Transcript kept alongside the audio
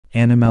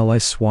Annamalai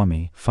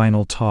Swami,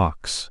 Final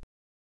Talks.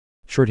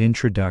 Short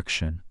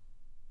Introduction.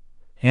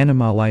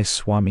 Annamalai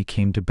Swami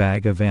came to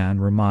Bhagavan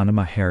Ramana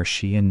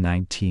Maharshi in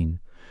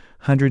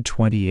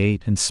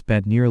 1928 and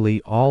spent nearly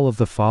all of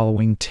the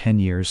following 10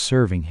 years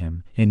serving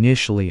him,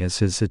 initially as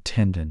his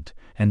attendant,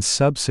 and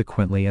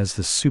subsequently as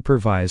the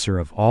supervisor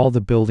of all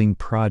the building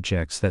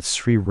projects that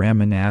Sri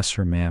Ramana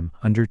Ashramam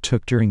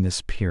undertook during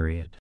this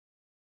period.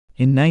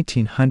 In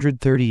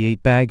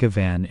 1938,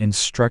 Bhagavan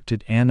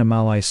instructed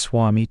Annamalai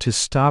Swami to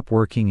stop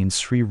working in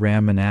Sri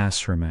Ramana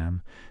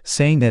Ashramam,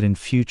 saying that in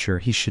future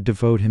he should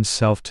devote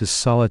himself to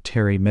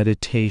solitary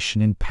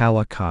meditation in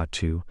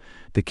Palakattu,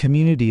 the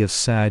community of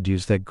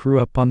sadhus that grew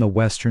up on the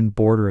western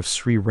border of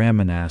Sri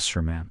Ramana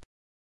Ashramam.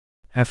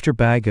 After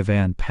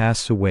Bhagavan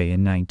passed away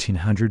in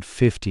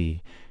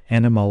 1950,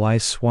 Annamalai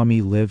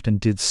Swami lived and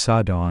did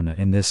sadhana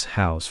in this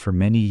house for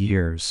many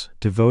years,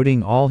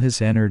 devoting all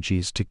his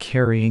energies to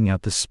carrying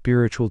out the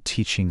spiritual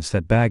teachings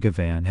that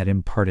Bhagavan had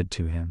imparted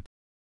to him.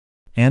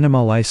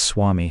 Annamalai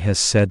Swami has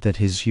said that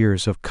his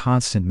years of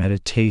constant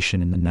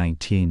meditation in the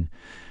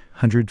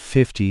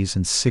 1950s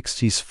and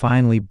 60s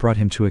finally brought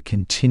him to a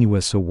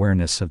continuous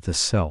awareness of the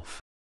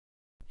self.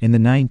 In the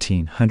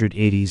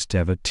 1980s,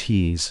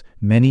 devotees,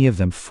 many of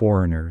them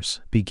foreigners,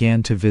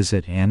 began to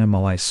visit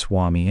Annamalai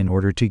Swami in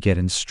order to get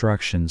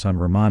instructions on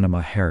Ramana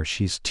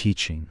Maharshi's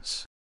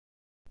teachings.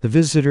 The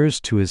visitors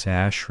to his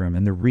ashram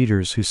and the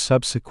readers who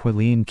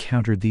subsequently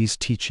encountered these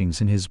teachings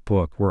in his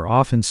book were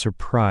often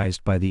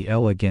surprised by the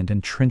elegant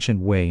and trenchant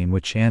way in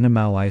which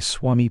Annamalai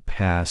Swami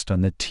passed on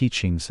the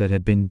teachings that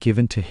had been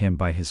given to him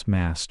by his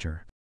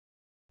master.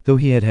 Though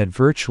he had had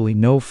virtually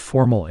no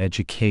formal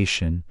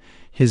education,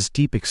 his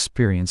deep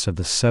experience of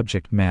the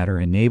subject matter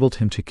enabled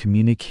him to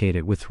communicate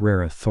it with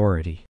rare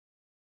authority.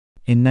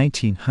 In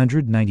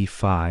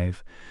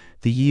 1995,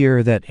 the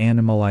year that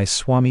Annamalai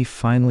Swami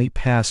finally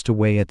passed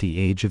away at the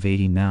age of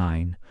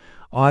 89,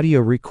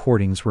 audio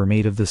recordings were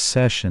made of the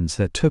sessions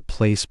that took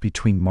place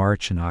between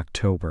March and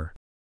October.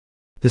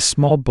 This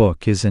small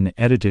book is an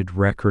edited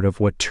record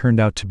of what turned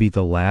out to be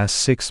the last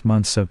 6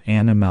 months of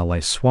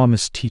Annamalai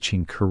Swami's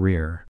teaching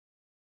career.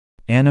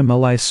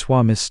 Annamalai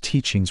Swami's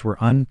teachings were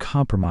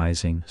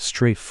uncompromising,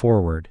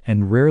 straightforward,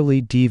 and rarely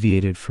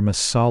deviated from a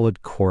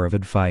solid core of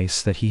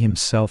advice that he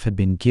himself had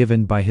been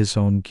given by his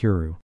own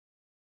guru.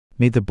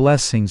 May the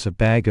blessings of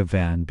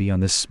Bhagavan be on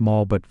this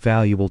small but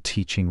valuable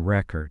teaching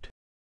record.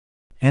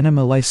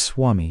 Annamalai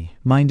Swami,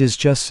 mind is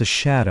just a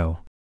shadow.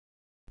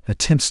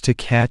 Attempts to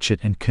catch it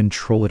and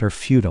control it are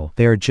futile.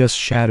 They are just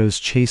shadows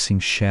chasing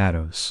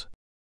shadows.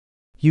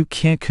 You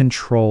can't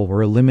control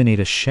or eliminate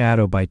a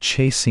shadow by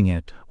chasing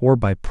it or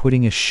by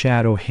putting a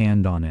shadow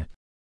hand on it.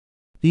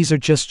 These are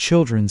just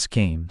children's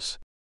games.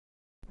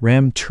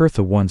 Ram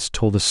Tirtha once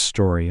told a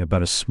story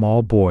about a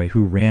small boy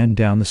who ran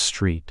down the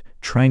street,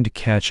 trying to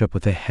catch up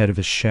with the head of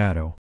his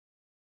shadow.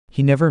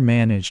 He never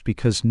managed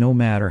because no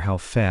matter how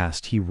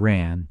fast he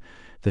ran,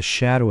 the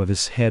shadow of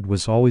his head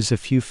was always a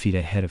few feet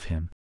ahead of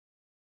him.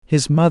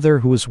 His mother,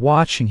 who was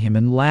watching him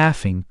and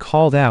laughing,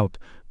 called out,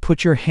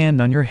 "Put your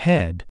hand on your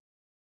head."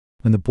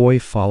 When the boy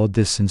followed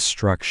this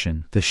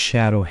instruction, the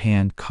shadow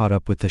hand caught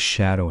up with the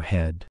shadow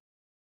head.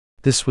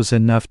 This was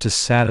enough to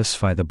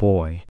satisfy the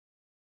boy.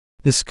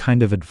 This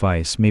kind of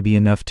advice may be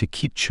enough to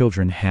keep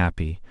children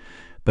happy,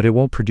 but it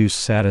won't produce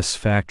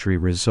satisfactory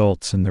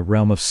results in the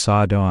realm of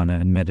sadhana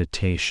and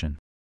meditation.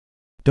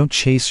 Don't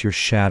chase your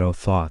shadow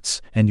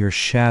thoughts and your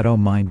shadow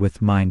mind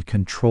with mind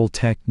control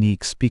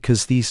techniques,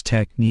 because these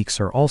techniques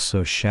are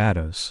also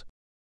shadows.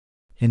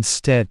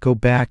 Instead, go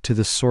back to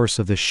the source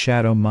of the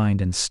shadow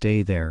mind and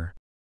stay there.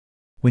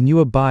 When you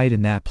abide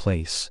in that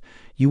place,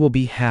 you will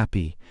be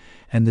happy,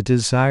 and the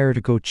desire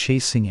to go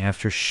chasing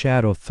after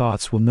shadow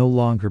thoughts will no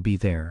longer be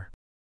there.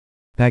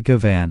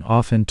 Bhagavan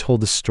often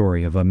told the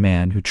story of a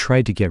man who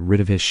tried to get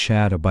rid of his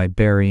shadow by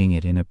burying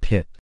it in a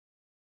pit.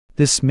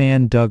 This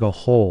man dug a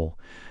hole,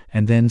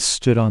 and then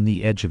stood on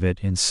the edge of it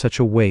in such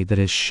a way that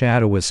his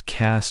shadow was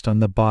cast on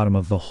the bottom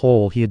of the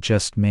hole he had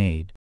just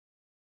made.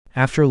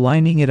 After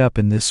lining it up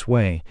in this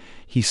way,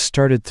 he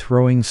started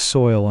throwing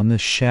soil on the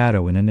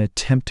shadow in an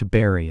attempt to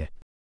bury it.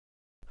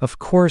 Of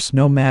course,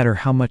 no matter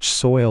how much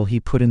soil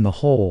he put in the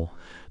hole,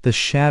 the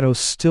shadow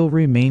still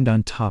remained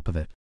on top of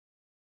it.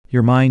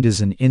 Your mind is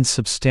an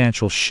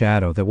insubstantial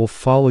shadow that will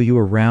follow you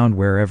around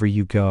wherever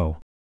you go.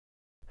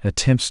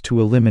 Attempts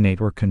to eliminate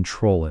or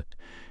control it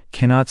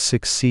cannot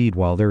succeed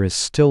while there is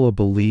still a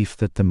belief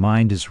that the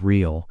mind is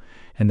real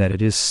and that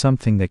it is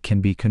something that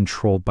can be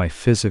controlled by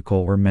physical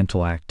or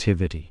mental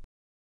activity.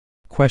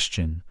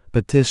 Question: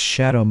 but this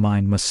shadow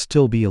mind must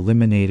still be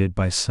eliminated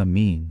by some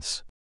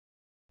means.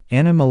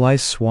 Annamalai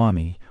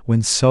Swami,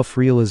 when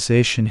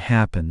self-realization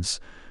happens,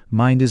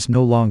 mind is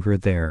no longer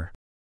there.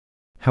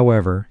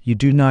 However, you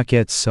do not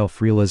get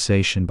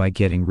self-realization by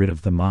getting rid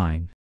of the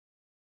mind.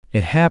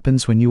 It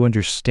happens when you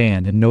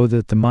understand and know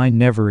that the mind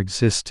never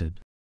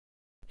existed.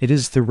 It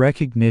is the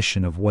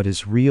recognition of what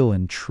is real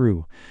and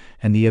true,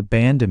 and the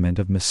abandonment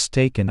of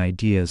mistaken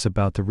ideas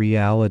about the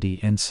reality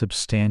and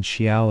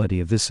substantiality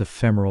of this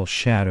ephemeral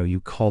shadow you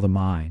call the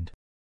mind.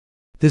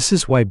 This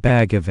is why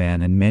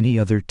Bhagavan and many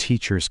other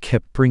teachers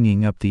kept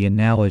bringing up the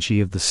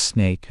analogy of the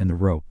snake and the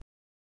rope.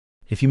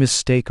 If you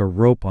mistake a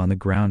rope on the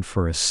ground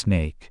for a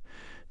snake,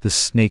 the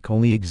snake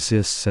only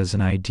exists as an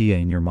idea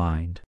in your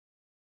mind.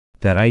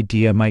 That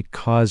idea might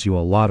cause you a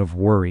lot of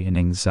worry and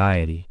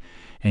anxiety,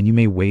 and you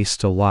may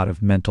waste a lot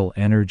of mental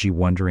energy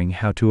wondering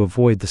how to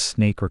avoid the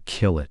snake or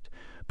kill it,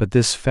 but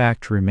this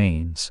fact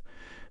remains: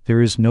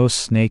 there is no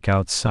snake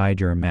outside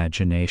your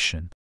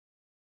imagination.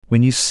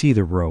 When you see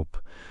the rope,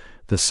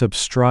 the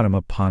substratum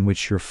upon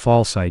which your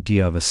false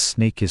idea of a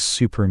snake is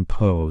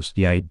superimposed,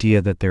 the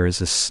idea that there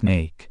is a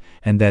snake,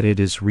 and that it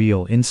is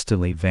real,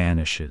 instantly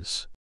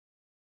vanishes.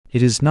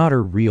 It is not a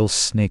real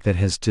snake that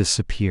has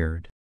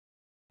disappeared.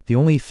 The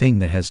only thing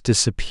that has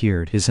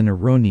disappeared is an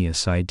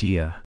erroneous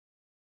idea.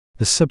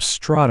 The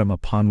substratum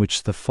upon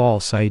which the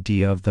false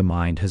idea of the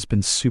mind has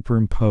been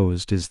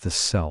superimposed is the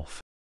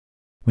self.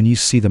 When you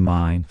see the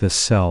mind, the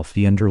self,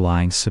 the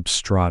underlying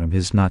substratum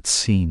is not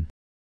seen.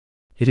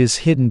 It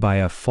is hidden by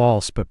a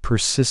false but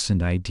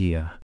persistent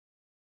idea.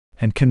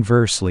 And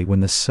conversely, when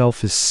the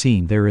self is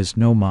seen, there is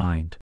no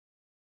mind.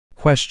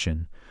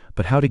 Question: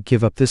 but how to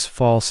give up this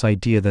false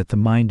idea that the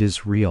mind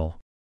is real?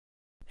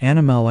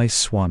 Annamalai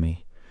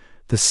Swami: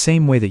 the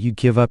same way that you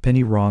give up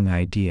any wrong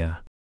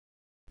idea.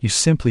 You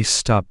simply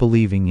stop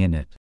believing in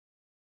it.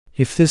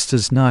 If this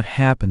does not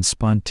happen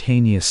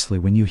spontaneously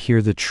when you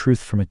hear the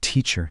truth from a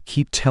teacher,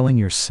 keep telling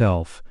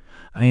yourself,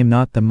 I am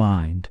not the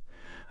mind.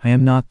 I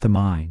am not the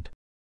mind.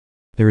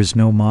 There is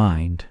no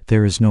mind.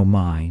 There is no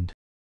mind.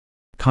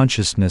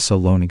 Consciousness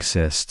alone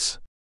exists.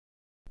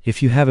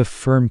 If you have a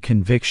firm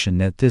conviction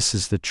that this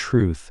is the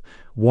truth,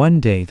 one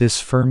day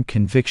this firm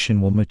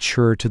conviction will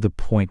mature to the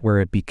point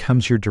where it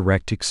becomes your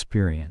direct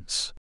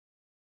experience.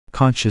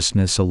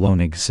 Consciousness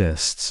alone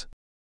exists.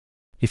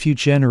 If you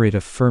generate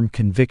a firm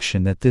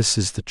conviction that this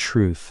is the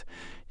truth,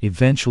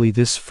 eventually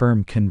this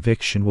firm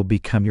conviction will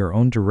become your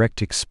own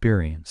direct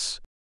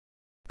experience.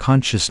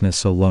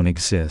 Consciousness alone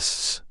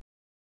exists.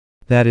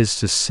 That is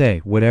to say,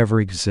 whatever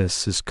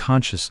exists is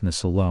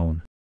consciousness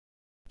alone.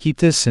 Keep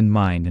this in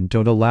mind and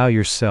don't allow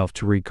yourself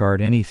to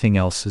regard anything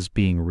else as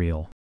being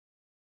real.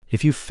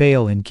 If you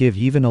fail and give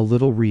even a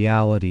little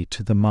reality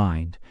to the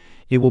mind,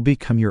 it will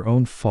become your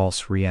own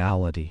false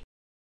reality.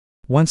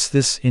 Once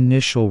this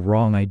initial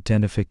wrong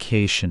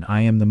identification,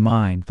 I am the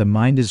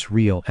mind is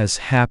real, has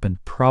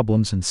happened,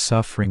 problems and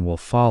suffering will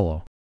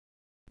follow.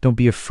 Don't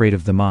be afraid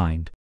of the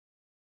mind.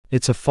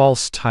 It's a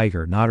false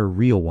tiger, not a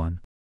real one.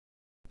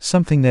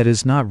 Something that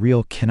is not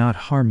real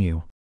cannot harm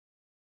you.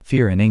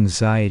 Fear and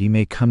anxiety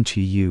may come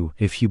to you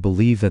if you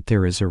believe that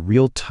there is a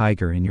real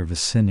tiger in your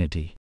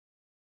vicinity.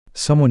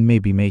 Someone may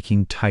be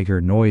making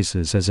tiger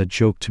noises as a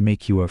joke to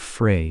make you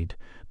afraid,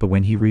 but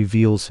when he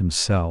reveals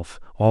himself,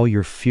 all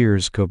your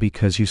fears go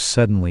because you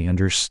suddenly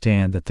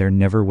understand that there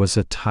never was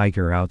a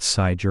tiger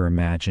outside your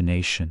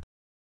imagination.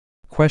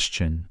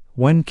 Question: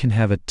 one can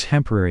have a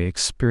temporary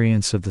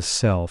experience of the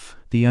self,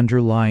 the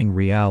underlying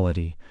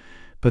reality,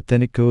 but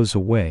then it goes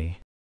away.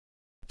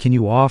 Can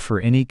you offer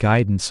any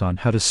guidance on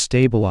how to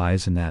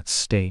stabilize in that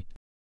state?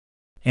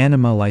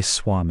 Annamalai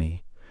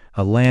Swami: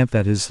 a lamp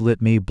that is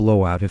lit may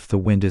blow out if the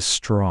wind is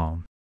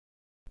strong.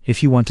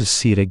 If you want to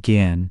see it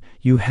again,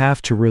 you have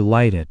to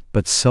relight it,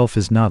 but self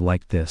is not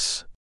like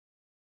this.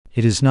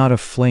 It is not a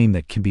flame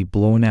that can be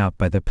blown out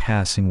by the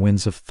passing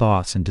winds of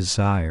thoughts and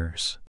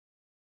desires.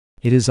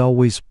 It is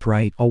always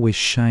bright, always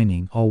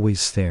shining,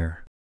 always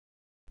there.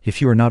 If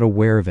you are not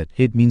aware of it,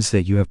 it means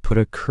that you have put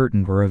a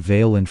curtain or a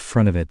veil in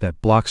front of it that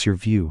blocks your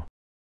view.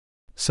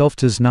 Self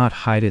does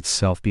not hide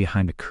itself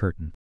behind a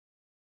curtain.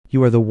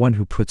 You are the one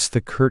who puts the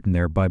curtain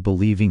there by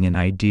believing in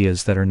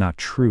ideas that are not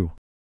true.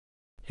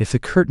 If the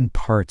curtain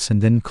parts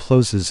and then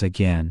closes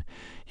again,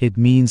 it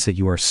means that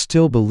you are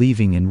still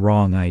believing in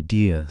wrong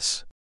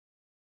ideas.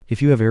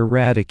 If you have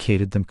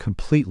eradicated them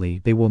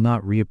completely, they will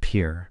not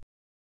reappear.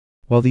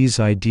 While these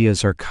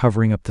ideas are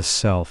covering up the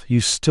self,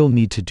 you still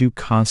need to do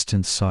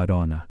constant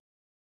sadhana.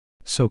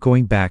 So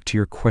going back to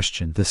your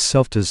question, the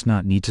self does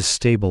not need to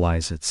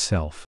stabilize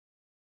itself.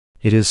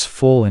 It is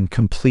full and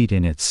complete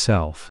in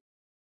itself.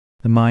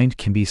 The mind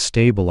can be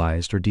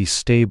stabilized or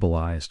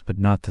destabilized, but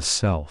not the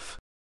self.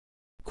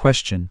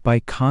 Question: by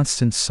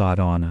constant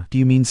sadhana, do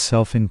you mean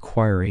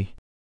self-inquiry?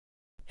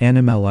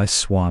 Annamalai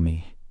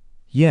Swami: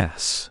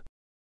 yes.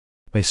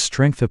 By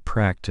strength of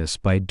practice,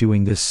 by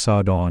doing this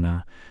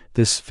sadhana,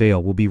 this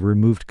veil will be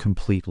removed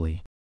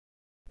completely.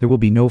 There will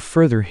be no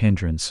further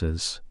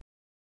hindrances.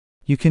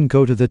 You can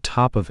go to the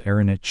top of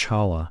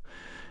Arunachala,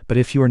 but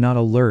if you are not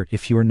alert,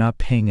 if you are not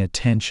paying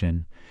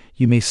attention,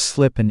 you may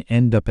slip and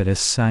end up at a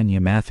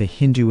Sanyamatha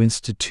Hindu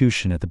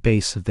institution at the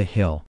base of the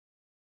hill.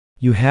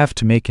 You have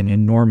to make an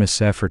enormous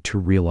effort to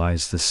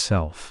realize the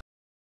self.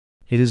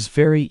 It is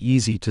very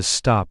easy to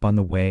stop on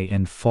the way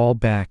and fall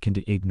back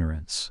into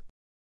ignorance.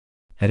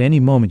 At any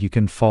moment you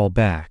can fall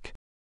back.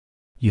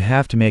 You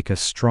have to make a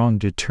strong,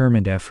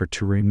 determined effort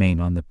to remain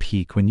on the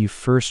peak when you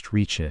first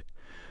reach it,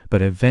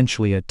 but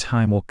eventually a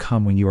time will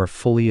come when you are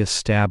fully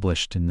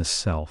established in the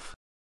self.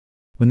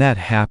 When that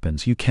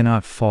happens, you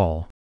cannot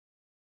fall.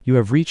 You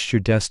have reached your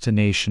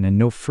destination and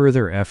no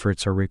further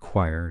efforts are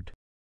required.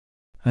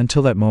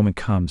 Until that moment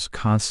comes,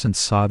 constant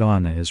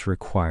sadhana is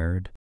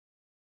required.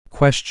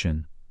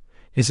 Question: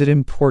 is it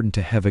important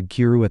to have a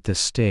guru at this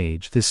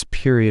stage, this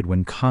period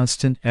when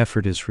constant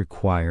effort is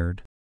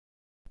required?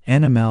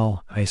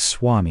 Annamalai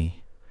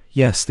Swami: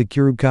 yes, the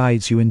guru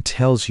guides you and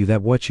tells you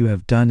that what you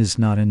have done is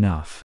not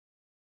enough.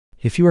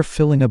 If you are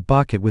filling a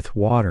bucket with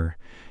water,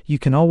 you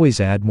can always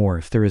add more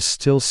if there is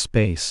still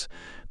space,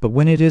 but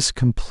when it is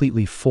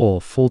completely full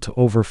to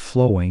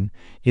overflowing,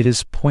 it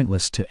is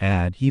pointless to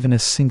add even a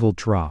single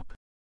drop.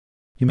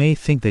 You may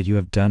think that you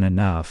have done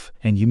enough,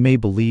 and you may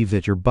believe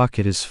that your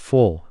bucket is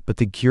full, but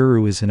the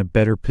guru is in a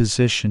better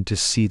position to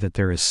see that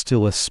there is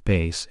still a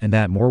space and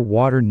that more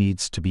water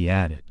needs to be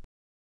added.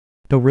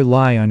 Don't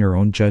rely on your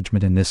own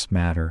judgment in this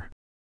matter.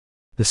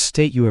 The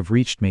state you have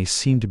reached may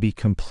seem to be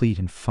complete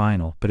and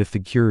final, but if the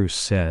guru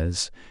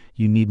says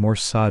you need more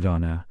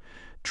sadhana,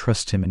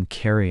 trust him and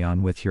carry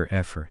on with your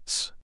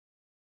efforts.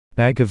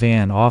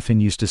 Bhagavan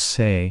often used to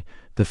say,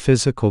 the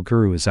physical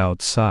guru is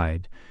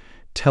outside,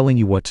 telling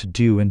you what to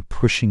do and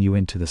pushing you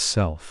into the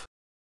self.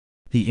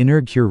 The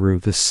inner guru,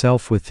 the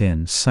self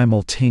within,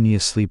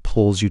 simultaneously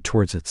pulls you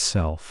towards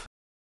itself.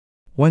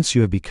 Once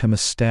you have become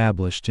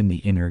established in the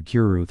inner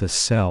guru, the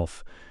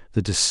self,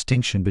 the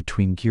distinction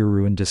between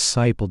guru and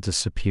disciple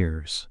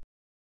disappears.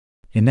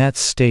 In that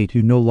state,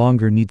 you no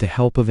longer need the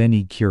help of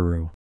any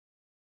guru.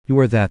 You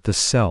are that, the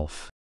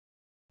self.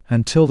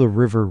 Until the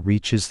river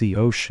reaches the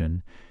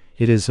ocean,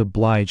 it is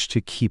obliged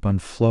to keep on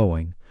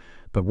flowing,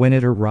 but when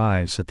it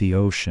arrives at the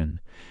ocean,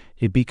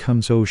 it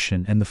becomes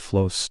ocean and the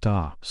flow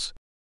stops.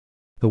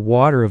 The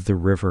water of the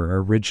river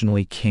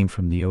originally came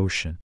from the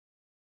ocean.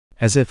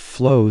 As it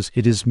flows,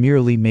 it is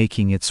merely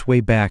making its way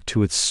back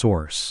to its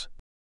source.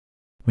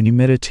 When you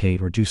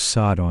meditate or do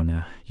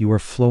sadhana, you are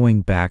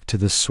flowing back to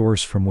the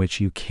source from which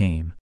you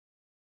came.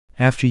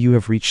 After you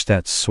have reached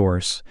that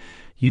source,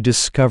 you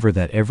discover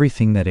that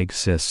everything that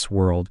exists,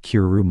 world,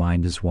 guru,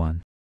 mind is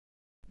one.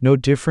 No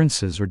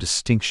differences or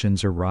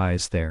distinctions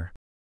arise there.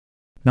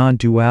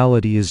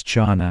 Non-duality is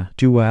jhana,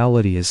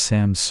 duality is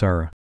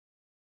samsara.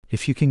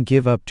 If you can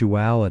give up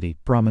duality,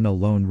 Brahman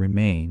alone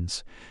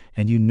remains,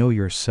 and you know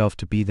yourself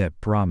to be that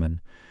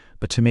Brahman,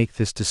 but to make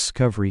this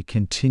discovery,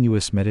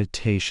 continuous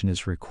meditation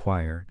is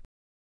required.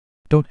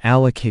 Don't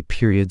allocate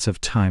periods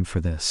of time for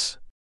this.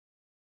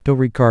 Don't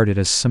regard it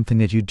as something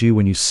that you do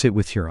when you sit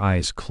with your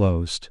eyes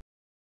closed.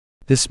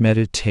 This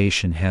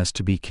meditation has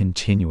to be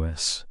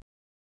continuous.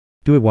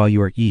 Do it while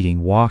you are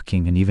eating,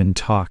 walking, and even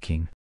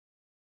talking.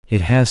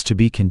 It has to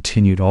be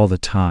continued all the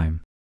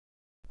time.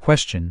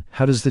 Question: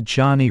 how does the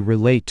jnani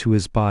relate to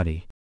his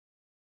body?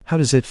 How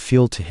does it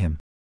feel to him?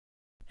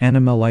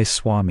 Annamalai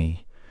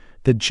Swami: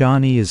 the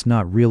jnani is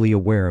not really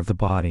aware of the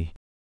body.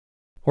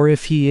 Or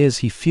if he is,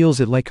 he feels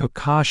it like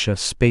Akasha,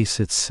 space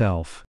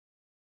itself.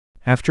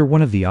 After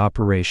one of the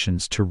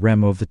operations to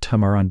remove the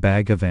tumor on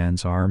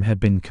Bhagavan's arm had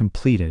been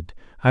completed,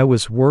 I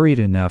was worried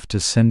enough to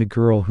send a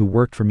girl who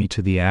worked for me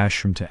to the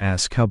ashram to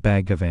ask how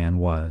Bhagavan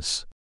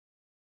was.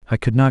 I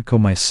could not go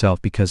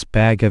myself because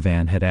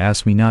Bhagavan had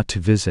asked me not to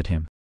visit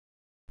him.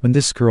 When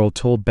this girl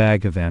told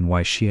Bhagavan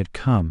why she had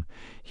come,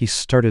 he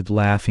started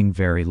laughing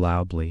very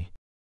loudly.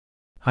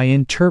 I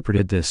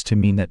interpreted this to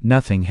mean that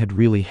nothing had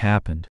really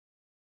happened.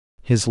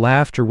 His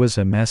laughter was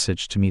a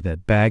message to me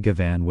that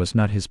Bhagavan was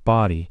not his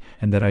body,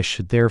 and that I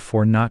should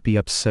therefore not be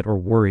upset or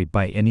worried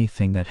by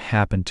anything that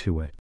happened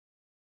to it.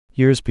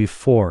 Years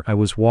before, I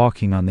was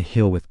walking on the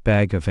hill with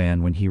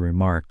Bhagavan when he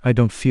remarked, "I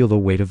don't feel the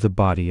weight of the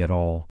body at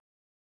all.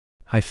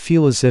 I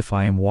feel as if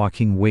I am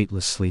walking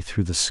weightlessly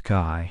through the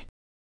sky."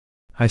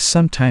 I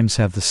sometimes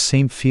have the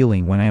same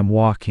feeling when I am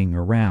walking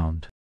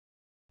around.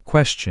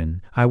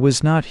 Question: I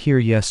was not here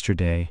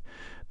yesterday,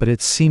 but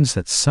it seems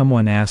that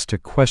someone asked a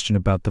question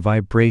about the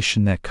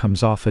vibration that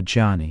comes off a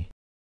jnani.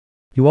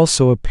 You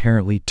also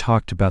apparently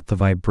talked about the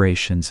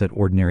vibrations that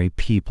ordinary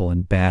people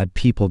and bad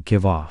people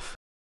give off.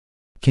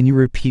 Can you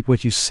repeat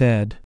what you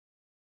said?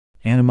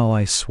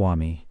 Annamalai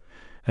Swami: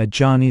 a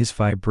jnani's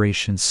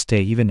vibrations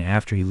stay even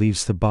after he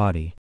leaves the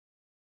body.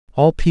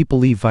 All people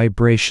leave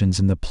vibrations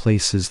in the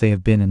places they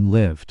have been and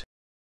lived.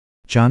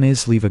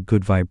 Jnanis leave a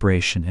good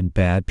vibration and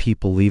bad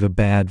people leave a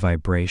bad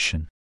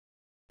vibration.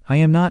 I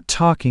am not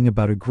talking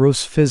about a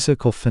gross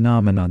physical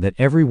phenomenon that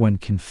everyone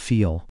can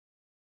feel.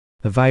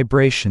 The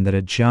vibration that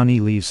a jnani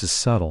leaves is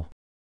subtle.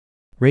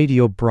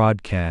 Radio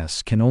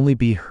broadcasts can only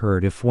be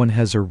heard if one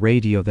has a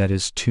radio that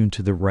is tuned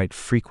to the right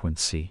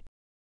frequency.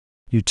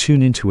 You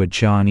tune into a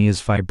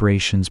jnani's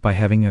vibrations by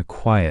having a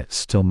quiet,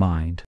 still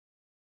mind.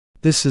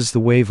 This is the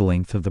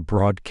wavelength of the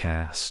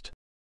broadcast.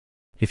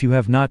 If you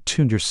have not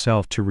tuned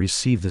yourself to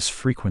receive this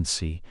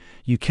frequency,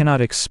 you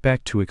cannot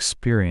expect to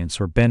experience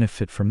or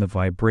benefit from the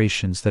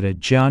vibrations that a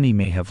jnani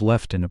may have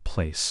left in a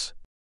place.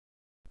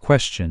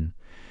 Question: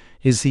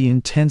 is the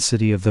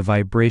intensity of the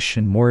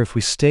vibration more if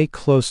we stay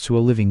close to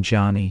a living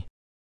jnani?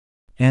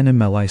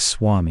 Annamalai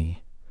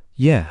Swami: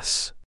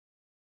 yes.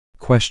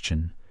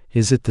 Question: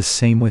 is it the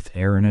same with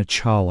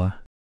Arunachala?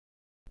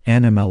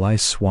 Annamalai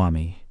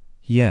Swami: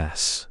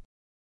 yes.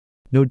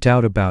 No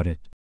doubt about it.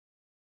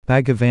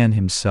 Bhagavan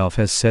himself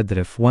has said that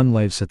if one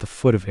lives at the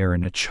foot of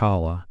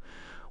Arunachala,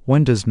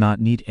 one does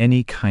not need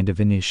any kind of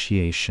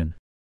initiation.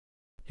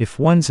 If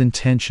one's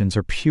intentions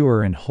are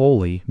pure and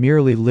holy,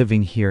 merely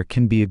living here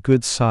can be a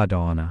good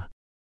sadhana.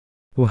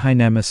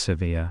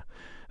 Uhainamasivaya,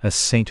 a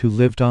saint who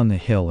lived on the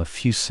hill a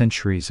few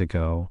centuries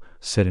ago,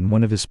 said in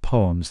one of his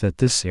poems that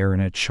this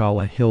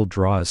Arunachala hill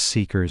draws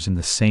seekers in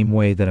the same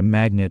way that a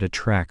magnet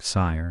attracts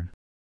iron.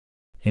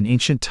 In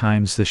ancient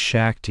times the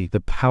Shakti,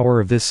 the power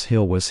of this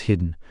hill, was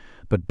hidden,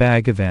 but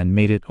Bhagavan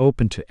made it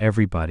open to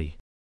everybody.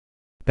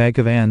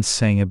 Bhagavan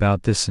sang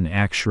about this in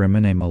Aksharam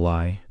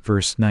Annamalai,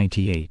 verse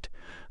 98,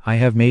 I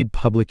have made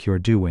public your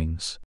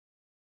doings.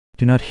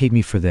 Do not hate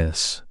me for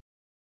this.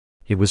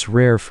 It was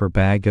rare for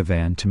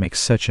Bhagavan to make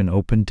such an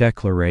open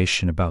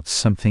declaration about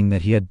something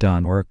that he had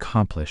done or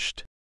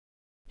accomplished.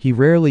 He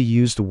rarely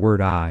used the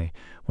word I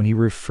when he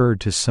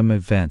referred to some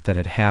event that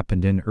had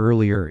happened in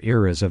earlier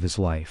eras of his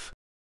life.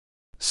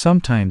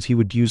 Sometimes he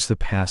would use the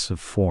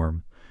passive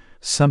form,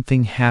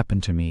 something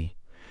happened to me.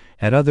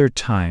 At other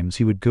times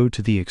he would go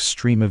to the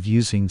extreme of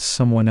using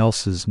someone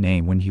else's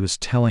name when he was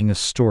telling a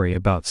story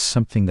about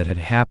something that had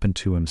happened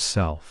to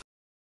himself.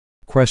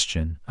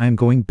 Question: I am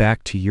going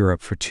back to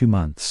Europe for 2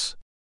 months.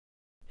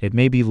 It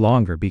may be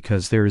longer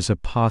because there is a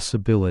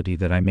possibility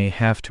that I may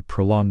have to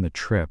prolong the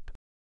trip.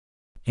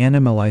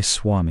 Annamalai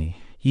Swami: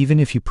 even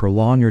if you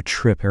prolong your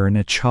trip,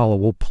 Arunachala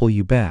will pull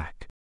you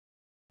back.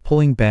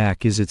 Pulling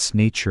back is its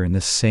nature in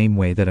the same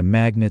way that a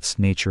magnet's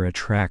nature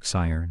attracts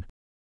iron.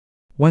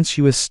 Once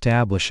you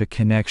establish a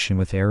connection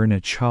with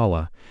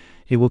Arunachala,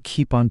 it will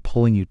keep on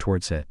pulling you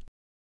towards it.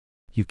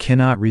 You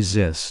cannot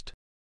resist.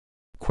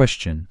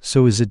 Question: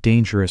 so is it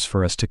dangerous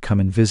for us to come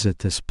and visit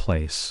this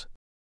place?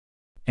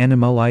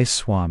 Annamalai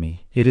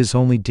Swami: it is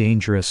only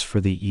dangerous for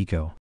the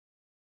ego.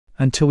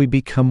 Until we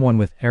become one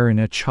with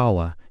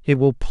Arunachala, it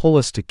will pull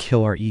us to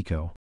kill our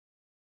ego.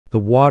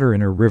 The water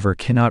in a river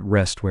cannot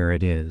rest where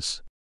it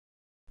is.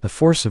 The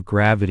force of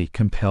gravity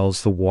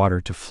compels the water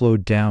to flow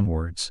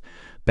downwards,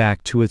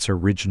 back to its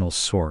original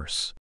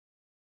source.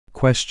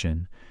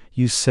 Question: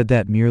 you said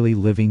that merely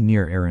living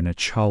near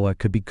Arunachala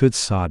could be good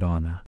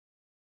sadhana.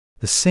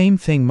 The same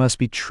thing must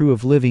be true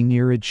of living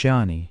near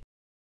Ujjaini.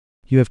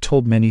 You have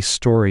told many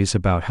stories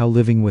about how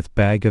living with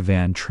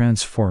Bhagavan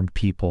transformed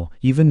people,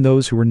 even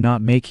those who were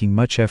not making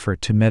much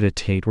effort to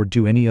meditate or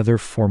do any other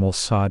formal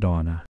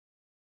sadhana.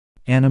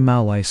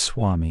 Annamalai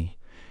Swami: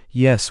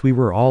 yes, we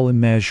were all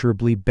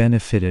immeasurably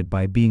benefited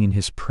by being in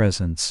his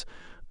presence,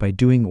 by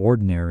doing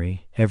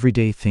ordinary,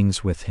 everyday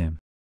things with him.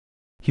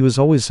 He was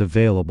always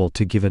available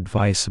to give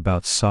advice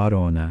about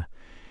sadhana,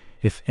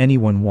 if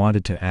anyone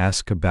wanted to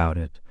ask about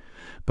it,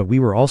 but we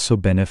were also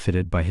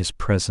benefited by his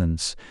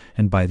presence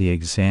and by the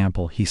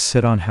example he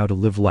set on how to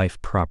live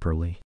life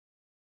properly.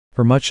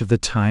 For much of the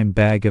time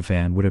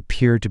Bhagavan would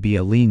appear to be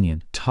a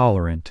lenient,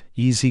 tolerant,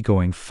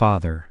 easygoing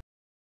father.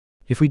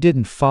 If we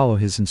didn't follow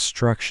his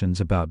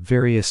instructions about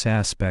various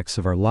aspects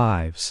of our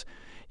lives,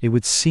 it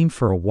would seem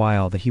for a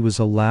while that he was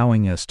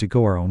allowing us to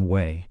go our own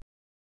way.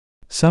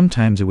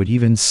 Sometimes it would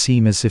even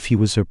seem as if he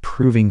was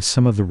approving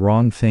some of the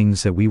wrong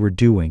things that we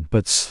were doing,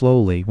 but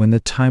slowly, when the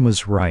time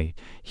was right,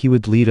 he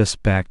would lead us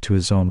back to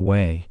his own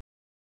way.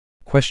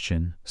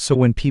 Question: so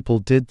when people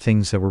did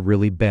things that were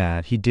really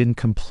bad, he didn't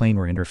complain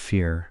or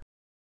interfere?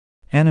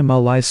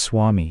 Annamalai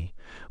Swami: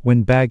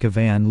 when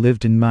Bhagavan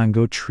lived in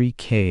Mangotri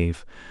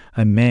cave,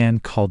 a man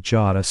called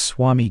Jada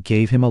Swami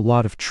gave him a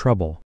lot of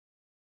trouble.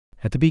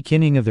 At the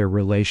beginning of their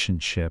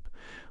relationship,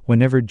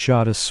 whenever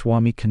Jada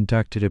Swami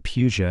conducted a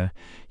puja,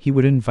 he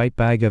would invite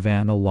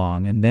Bhagavan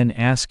along and then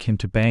ask him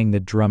to bang the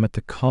drum at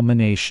the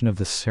culmination of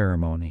the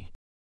ceremony.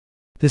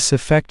 This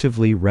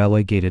effectively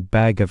relegated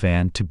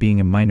Bhagavan to being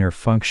a minor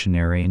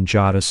functionary in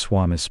Jada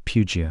Swami's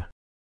puja.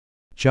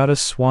 Jada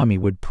Swami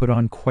would put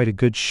on quite a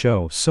good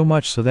show, so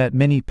much so that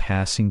many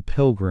passing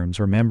pilgrims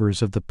or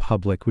members of the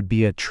public would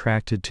be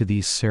attracted to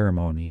these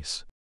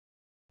ceremonies.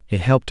 It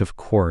helped, of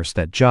course,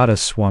 that Jada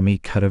Swami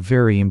cut a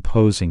very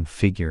imposing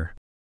figure.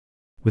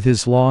 With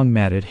his long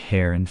matted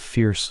hair and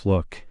fierce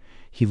look,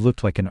 he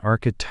looked like an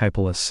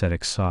archetypal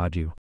ascetic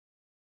sadhu.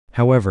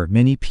 However,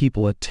 many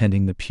people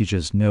attending the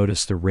pujas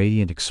noticed the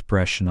radiant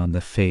expression on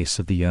the face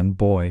of the young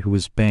boy who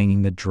was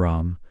banging the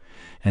drum,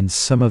 and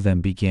some of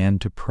them began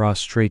to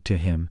prostrate to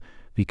him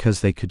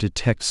because they could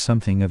detect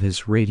something of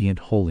his radiant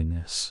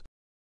holiness.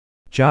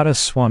 Jada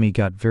Swami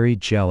got very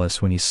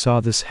jealous when he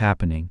saw this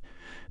happening,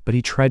 but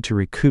he tried to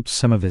recoup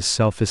some of his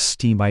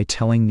self-esteem by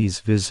telling these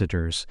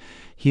visitors,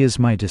 "He is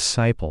my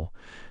disciple,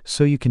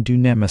 so you can do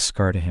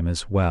namaskar to him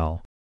as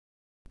well."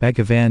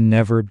 Bhagavan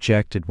never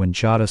objected when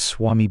Jada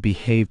Swami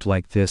behaved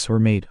like this or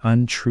made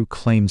untrue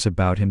claims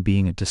about him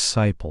being a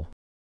disciple.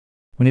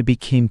 When it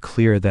became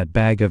clear that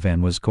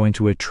Bhagavan was going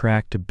to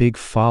attract a big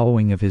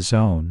following of his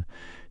own,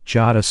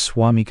 Jada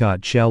Swami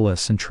got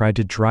jealous and tried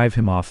to drive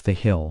him off the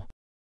hill.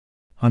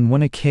 On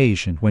one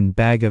occasion, when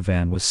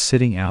Bhagavan was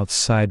sitting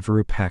outside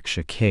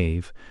Virupaksha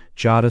cave,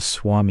 Jada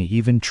Swami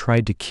even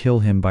tried to kill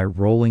him by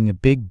rolling a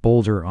big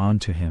boulder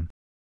onto him.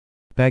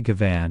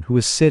 Bhagavan, who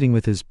was sitting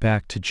with his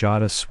back to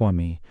Jada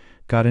Swami,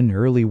 got an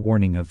early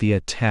warning of the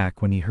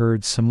attack when he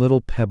heard some little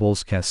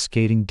pebbles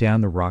cascading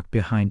down the rock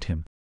behind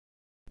him.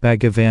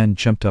 Bhagavan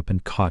jumped up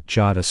and caught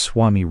Jada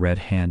Swami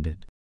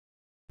red-handed.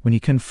 When he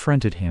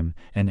confronted him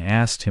and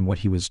asked him what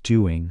he was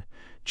doing,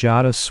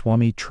 Jada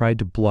Swami tried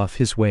to bluff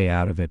his way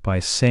out of it by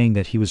saying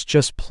that he was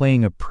just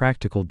playing a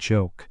practical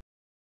joke.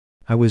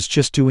 "I was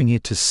just doing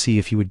it to see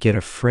if you would get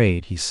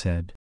afraid," he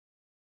said.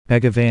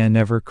 Bhagavan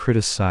never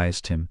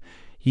criticized him,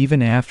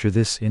 even after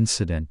this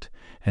incident,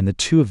 and the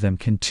two of them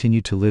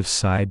continued to live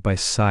side by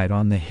side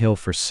on the hill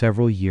for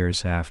several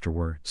years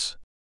afterwards.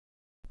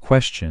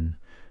 Question: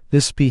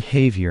 this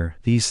behavior,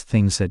 these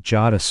things that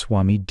Jada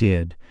Swami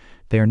did,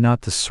 they are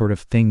not the sort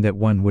of thing that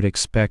one would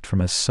expect from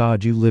a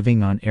sadhu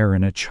living on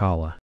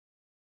Arunachala.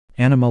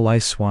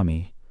 Annamalai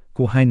Swami,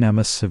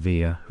 Guhainama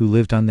Savia, who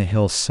lived on the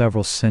hill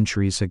several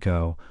centuries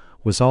ago,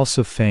 was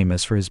also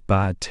famous for his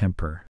bad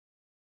temper.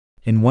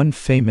 In one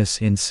famous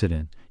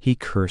incident, he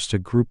cursed a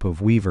group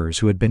of weavers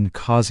who had been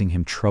causing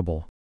him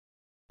trouble.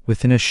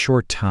 Within a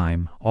short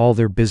time, all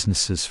their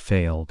businesses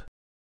failed.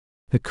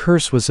 The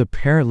curse was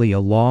apparently a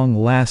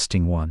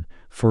long-lasting one,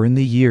 for in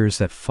the years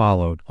that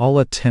followed, all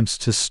attempts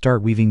to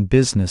start weaving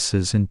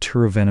businesses in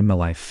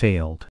Tiruvannamalai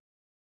failed.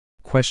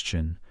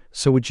 Question: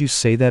 so would you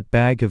say that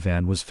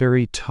Bhagavan was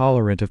very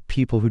tolerant of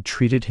people who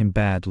treated him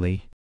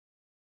badly?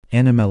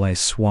 Annamalai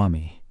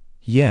Swami: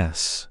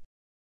 yes.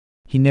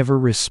 He never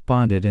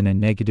responded in a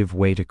negative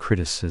way to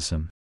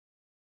criticism.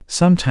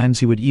 Sometimes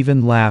he would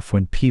even laugh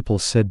when people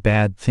said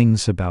bad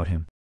things about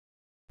him.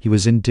 He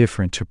was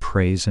indifferent to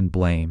praise and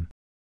blame.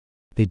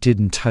 They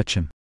didn't touch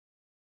him.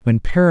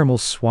 When Paramal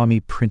Swami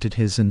printed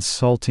his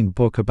insulting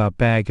book about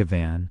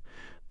Bhagavan,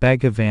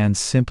 Bhagavan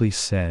simply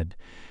said,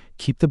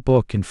 "Keep the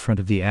book in front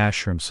of the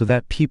ashram so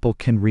that people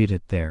can read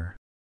it there.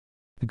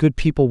 The good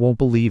people won't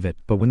believe it,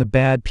 but when the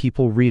bad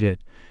people read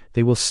it,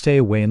 they will stay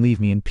away and leave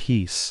me in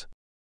peace."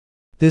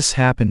 This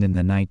happened in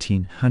the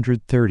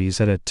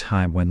 1930s at a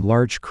time when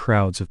large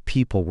crowds of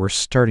people were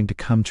starting to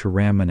come to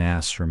Ramana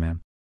Ashram.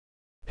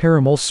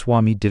 Paramal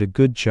Swami did a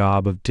good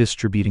job of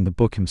distributing the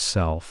book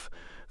himself,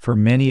 for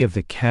many of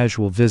the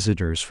casual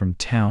visitors from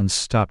towns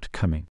stopped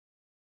coming.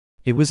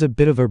 It was a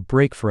bit of a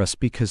break for us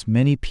because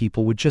many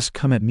people would just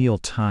come at meal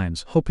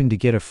times hoping to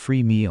get a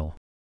free meal.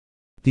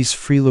 These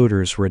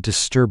freeloaders were a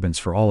disturbance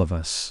for all of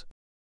us.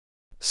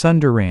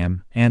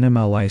 Sundaram,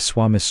 Annamalai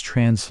Swami's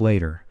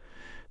translator: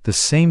 the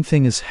same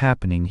thing is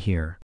happening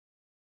here.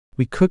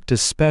 We cooked a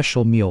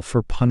special meal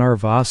for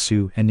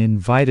Punarvasu and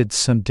invited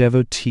some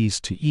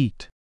devotees to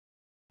eat.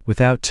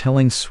 Without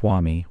telling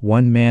Swami,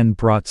 one man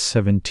brought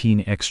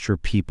 17 extra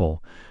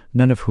people,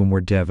 none of whom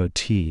were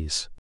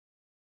devotees.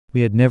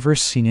 We had never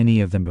seen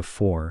any of them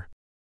before.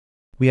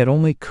 We had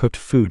only cooked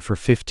food for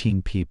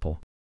 15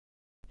 people.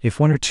 If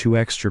 1 or 2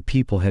 extra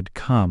people had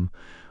come,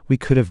 we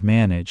could have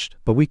managed,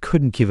 but we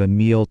couldn't give a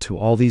meal to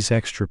all these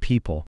extra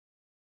people.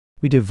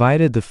 We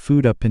divided the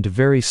food up into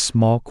very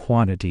small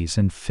quantities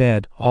and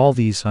fed all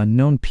these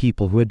unknown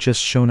people who had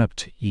just shown up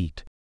to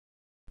eat.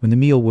 When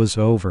the meal was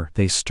over,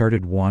 they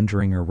started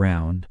wandering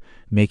around,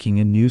 making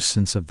a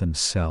nuisance of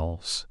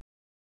themselves.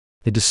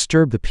 They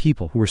disturbed the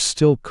people who were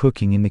still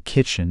cooking in the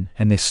kitchen,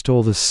 and they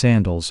stole the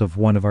sandals of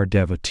one of our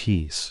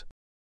devotees.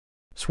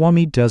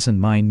 Swami doesn't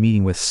mind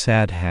meeting with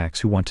sadhaks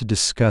who want to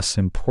discuss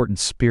important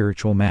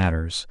spiritual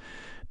matters,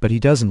 but he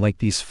doesn't like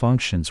these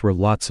functions where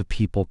lots of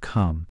people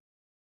come.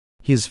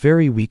 He is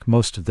very weak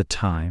most of the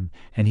time,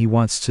 and he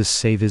wants to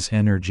save his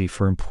energy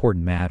for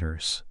important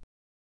matters.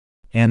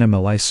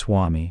 Annamalai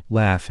Swami,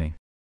 laughing: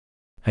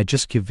 I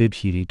just give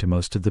vibhuti to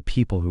most of the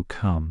people who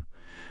come,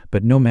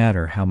 but no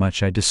matter how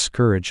much I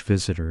discourage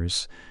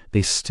visitors,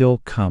 they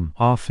still come,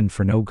 often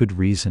for no good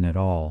reason at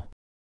all.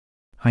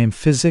 I am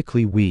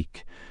physically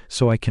weak,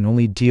 so I can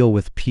only deal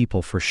with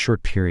people for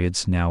short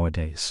periods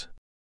nowadays.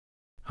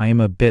 I am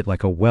a bit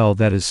like a well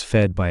that is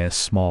fed by a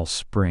small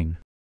spring.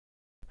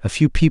 A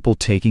few people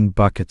taking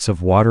buckets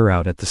of water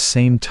out at the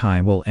same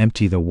time will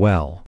empty the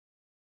well.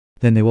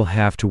 Then they will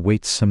have to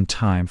wait some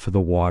time for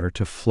the water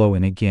to flow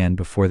in again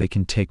before they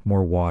can take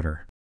more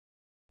water.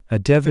 A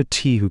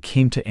devotee who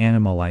came to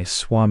Annamalai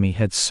Swami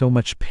had so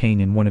much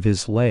pain in one of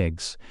his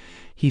legs,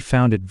 he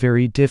found it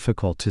very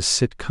difficult to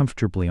sit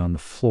comfortably on the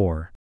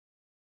floor.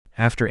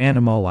 After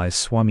Annamalai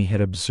Swami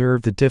had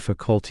observed the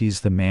difficulties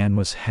the man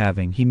was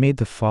having, he made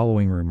the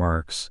following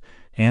remarks: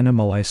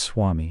 Annamalai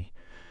Swami,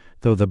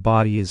 though the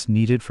body is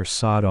needed for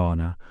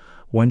sadhana,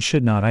 one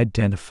should not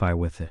identify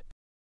with it.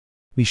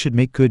 We should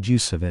make good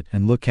use of it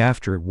and look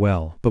after it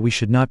well, but we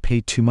should not pay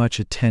too much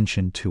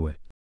attention to it.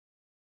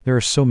 There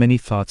are so many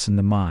thoughts in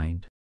the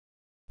mind.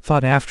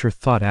 Thought after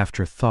thought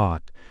after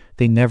thought,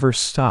 they never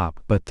stop,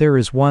 but there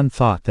is one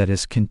thought that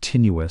is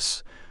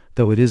continuous,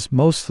 though it is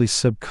mostly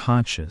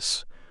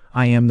subconscious: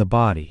 I am the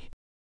body.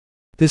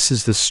 This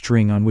is the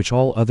string on which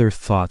all other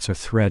thoughts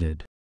are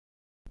threaded.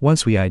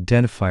 Once we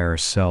identify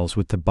ourselves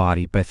with the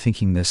body by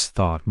thinking this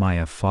thought,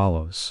 Maya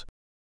follows.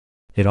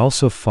 It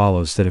also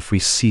follows that if we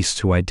cease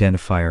to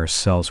identify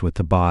ourselves with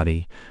the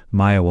body,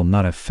 Maya will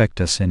not affect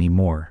us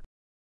anymore.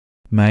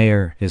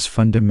 Maya is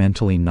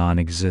fundamentally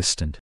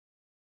non-existent.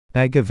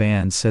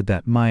 Bhagavan said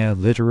that Maya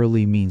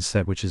literally means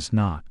that which is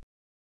not.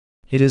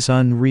 It is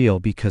unreal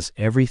because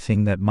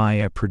everything that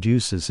Maya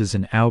produces is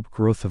an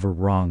outgrowth of a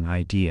wrong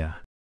idea.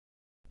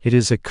 It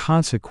is a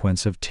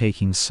consequence of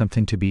taking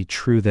something to be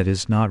true that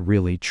is not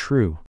really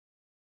true.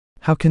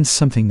 How can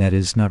something that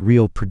is not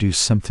real produce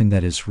something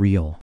that is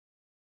real?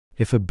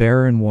 If a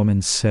barren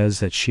woman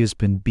says that she has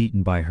been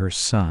beaten by her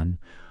son,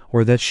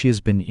 or that she has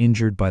been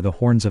injured by the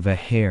horns of a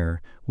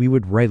hare, we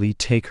would rightly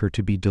take her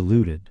to be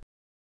deluded.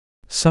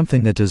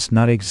 Something that does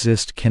not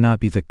exist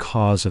cannot be the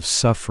cause of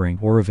suffering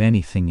or of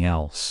anything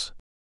else.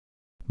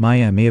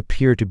 Maya may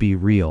appear to be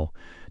real,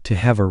 to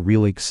have a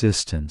real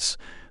existence,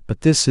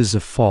 but this is a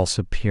false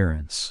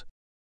appearance.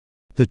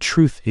 The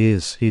truth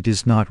is, it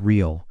is not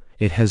real,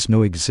 it has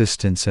no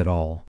existence at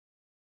all.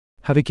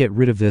 How to get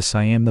rid of this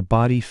I am the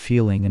body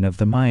feeling and of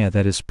the Maya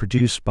that is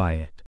produced by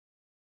it?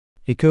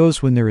 It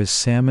goes when there is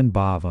Saman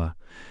Bhava,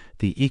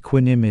 the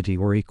equanimity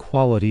or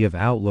equality of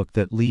outlook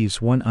that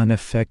leaves one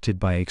unaffected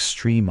by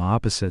extreme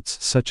opposites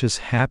such as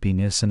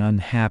happiness and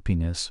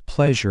unhappiness,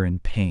 pleasure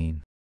and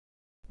pain.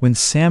 When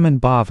Saman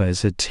Bhava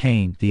is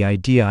attained, the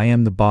idea I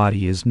am the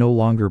body is no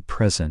longer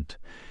present,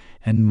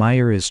 and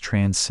Maya is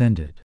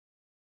transcended.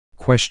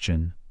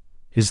 Question: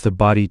 is the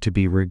body to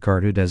be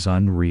regarded as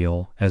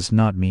unreal, as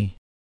not me?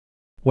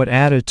 What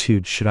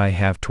attitude should I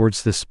have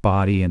towards this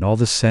body and all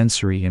the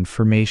sensory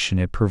information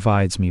it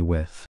provides me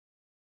with?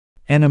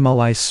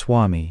 Annamalai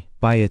Swami,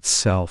 by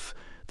itself,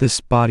 this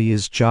body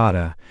is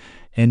jada,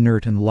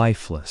 inert and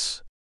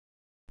lifeless.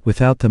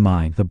 Without the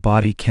mind, the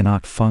body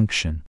cannot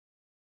function.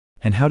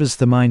 And how does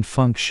the mind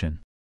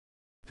function?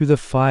 Through the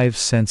 5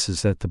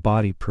 senses that the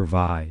body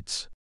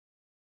provides.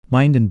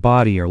 Mind and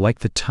body are like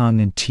the tongue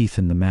and teeth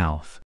in the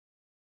mouth.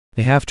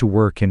 They have to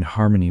work in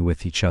harmony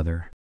with each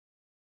other.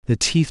 The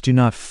teeth do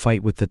not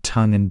fight with the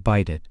tongue and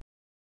bite it.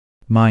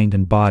 Mind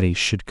and body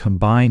should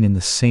combine in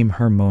the same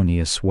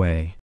harmonious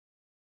way.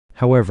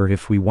 However,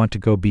 if we want to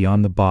go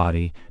beyond the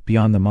body,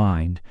 beyond the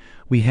mind,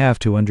 we have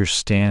to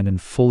understand and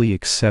fully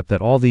accept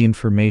that all the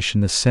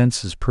information the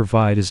senses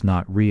provide is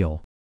not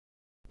real.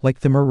 Like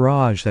the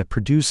mirage that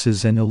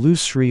produces an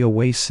illusory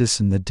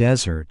oasis in the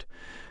desert,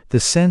 the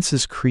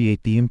senses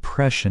create the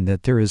impression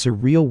that there is a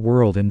real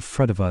world in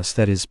front of us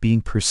that is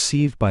being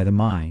perceived by the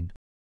mind.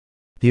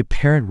 The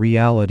apparent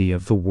reality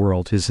of the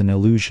world is an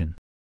illusion.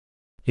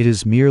 It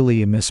is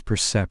merely a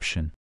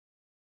misperception.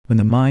 When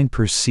the mind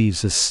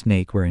perceives a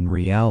snake where in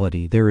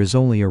reality there is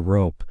only a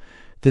rope,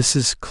 this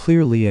is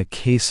clearly a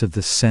case of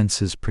the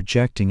senses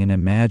projecting an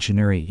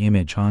imaginary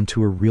image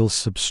onto a real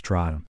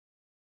substratum.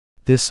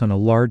 This, on a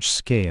large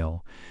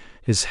scale,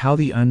 is how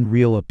the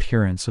unreal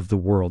appearance of the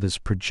world is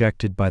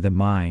projected by the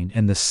mind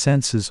and the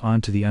senses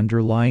onto the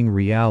underlying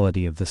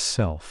reality of the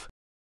self.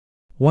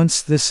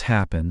 Once this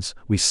happens,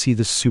 we see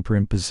the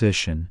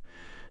superimposition,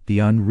 the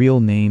unreal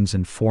names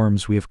and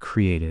forms we have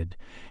created,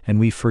 and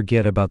we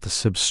forget about the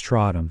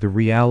substratum, the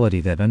reality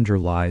that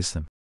underlies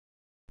them.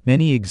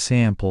 Many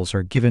examples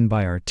are given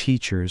by our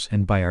teachers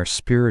and by our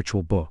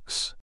spiritual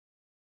books.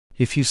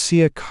 If you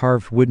see a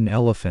carved wooden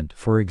elephant,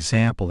 for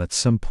example, at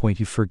some point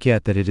you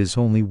forget that it is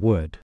only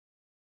wood.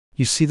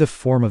 You see the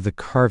form of the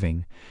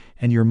carving,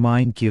 and your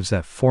mind gives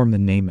that form the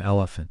name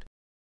elephant.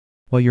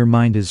 While your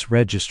mind is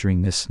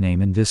registering this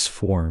name and this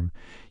form,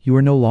 you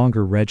are no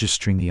longer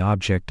registering the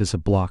object as a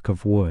block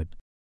of wood.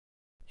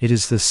 It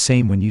is the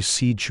same when you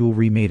see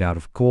jewelry made out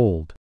of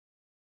gold.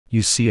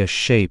 You see a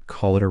shape,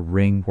 call it a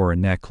ring or a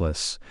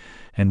necklace,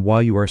 and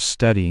while you are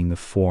studying the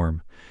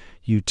form,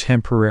 you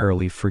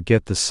temporarily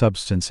forget the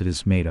substance it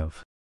is made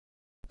of.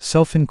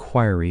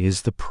 Self-inquiry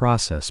is the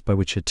process by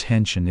which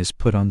attention is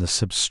put on the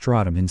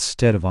substratum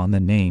instead of on the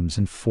names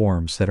and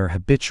forms that are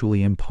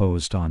habitually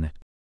imposed on it.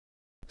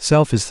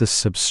 Self is the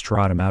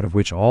substratum out of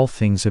which all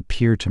things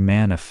appear to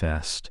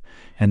manifest,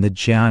 and the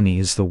jnani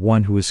is the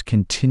one who is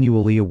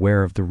continually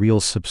aware of the real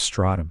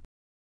substratum.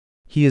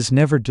 He is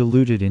never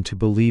deluded into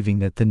believing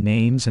that the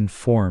names and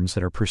forms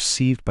that are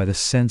perceived by the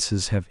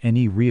senses have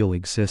any real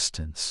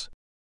existence.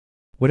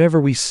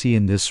 Whatever we see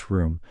in this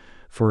room,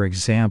 for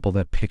example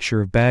that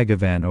picture of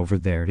Bhagavan over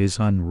there, it is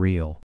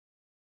unreal.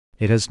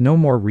 It has no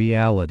more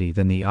reality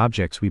than the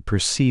objects we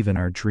perceive in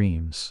our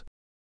dreams.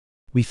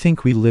 We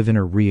think we live in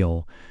a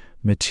real,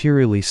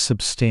 materially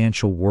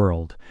substantial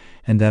world,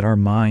 and that our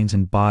minds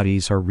and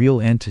bodies are real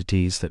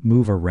entities that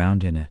move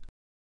around in it.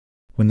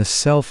 When the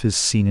self is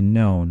seen and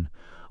known,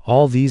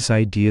 all these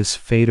ideas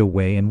fade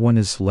away and one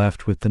is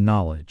left with the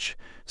knowledge,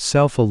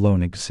 self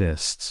alone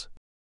exists.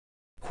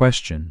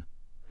 Question: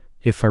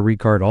 if I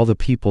regard all the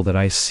people that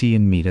I see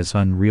and meet as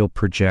unreal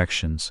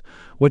projections,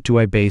 what do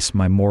I base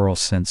my moral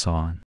sense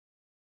on?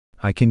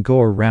 I can go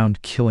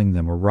around killing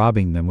them or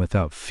robbing them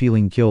without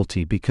feeling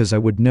guilty because I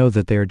would know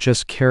that they are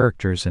just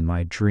characters in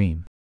my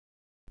dream.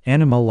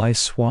 Annamalai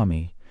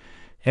Swami: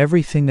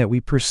 everything that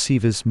we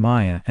perceive is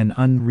Maya, an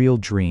unreal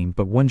dream,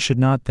 but one should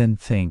not then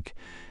think,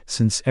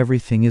 since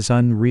everything is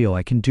unreal,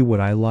 I can do what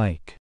I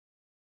like.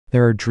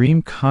 There are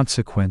dream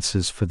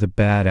consequences for the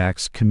bad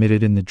acts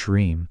committed in the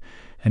dream,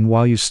 and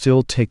while you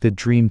still take the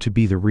dream to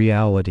be the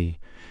reality,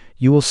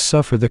 You will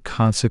suffer the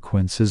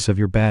consequences of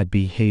your bad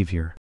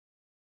behavior.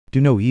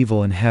 Do no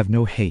evil and have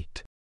no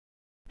hate.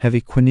 Have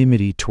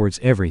equanimity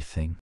towards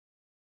everything.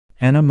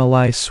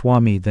 Annamalai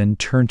Swami then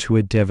turned to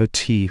a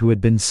devotee who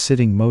had been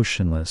sitting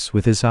motionless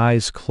with his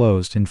eyes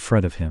closed in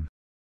front of him.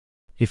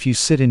 If you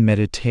sit in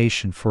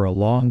meditation for a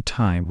long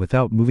time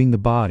without moving the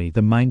body,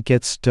 the mind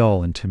gets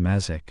dull and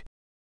tamasic.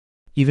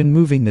 Even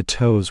moving the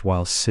toes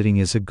while sitting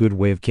is a good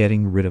way of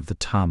getting rid of the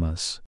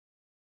tamas.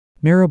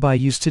 Mirabai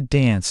used to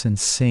dance and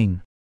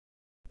sing.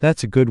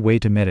 That's a good way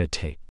to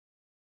meditate.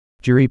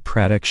 Giri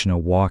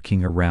Pradakshina,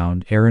 walking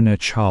around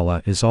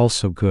Arunachala, is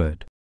also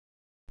good.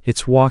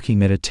 It's walking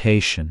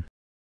meditation.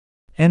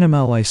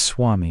 Annamalai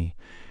Swami,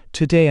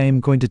 today I am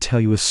going to tell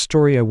you a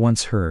story I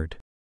once heard.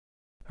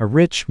 A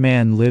rich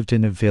man lived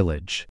in a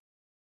village.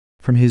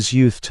 From his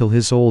youth till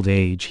his old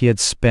age he had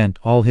spent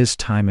all his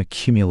time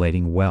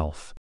accumulating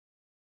wealth.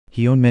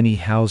 He owned many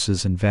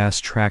houses and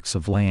vast tracts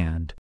of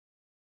land.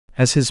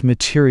 As his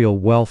material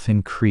wealth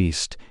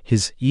increased,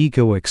 his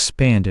ego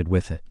expanded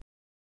with it.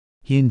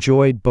 He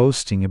enjoyed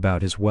boasting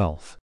about his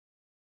wealth.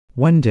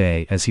 One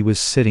day, as he was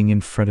sitting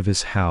in front of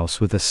his house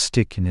with a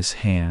stick in his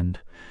hand,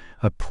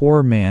 a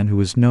poor man who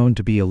was known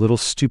to be a little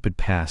stupid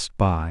passed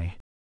by.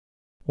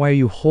 "Why are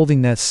you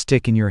holding that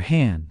stick in your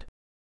hand?"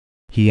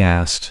 he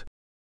asked.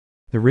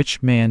 The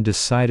rich man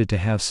decided to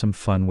have some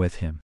fun with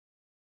him.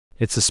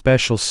 "It's a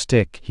special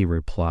stick," he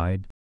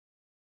replied.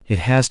 "It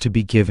has to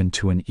be given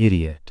to an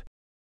idiot.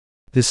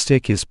 This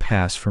stick is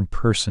passed from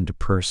person to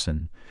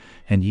person,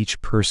 and each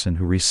person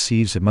who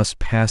receives it must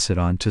pass it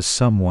on to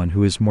someone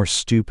who is more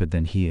stupid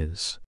than he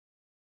is."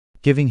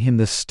 Giving him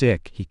the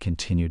stick, he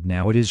continued,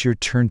 "Now it is your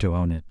turn to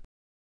own it.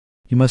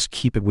 You must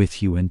keep it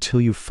with you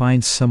until you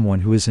find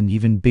someone who is an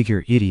even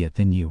bigger idiot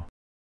than you."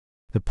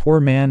 The poor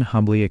man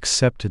humbly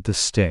accepted the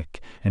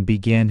stick and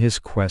began his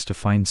quest to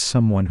find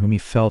someone whom he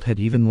felt had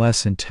even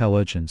less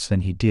intelligence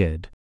than he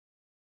did.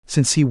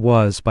 Since he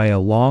was, by a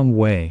long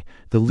way,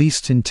 the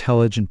least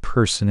intelligent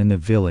person in the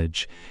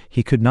village,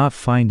 he could not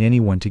find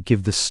anyone to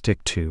give the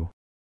stick to.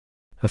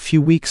 A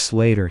few weeks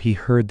later he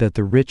heard that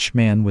the rich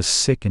man was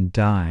sick and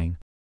dying.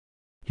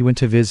 He went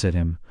to visit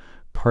him,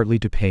 partly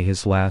to pay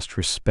his last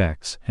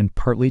respects, and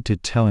partly to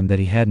tell him that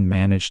he hadn't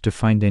managed to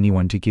find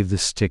anyone to give the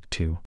stick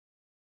to.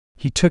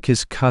 He took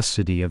his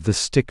custody of the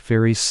stick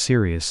very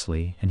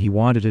seriously, and he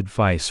wanted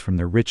advice from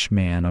the rich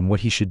man on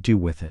what he should do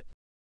with it.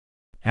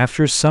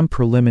 After some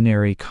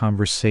preliminary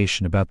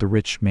conversation about the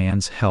rich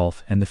man's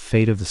health and the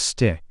fate of the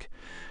stick,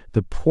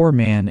 the poor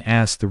man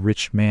asked the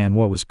rich man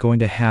what was going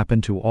to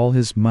happen to all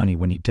his money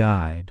when he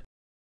died.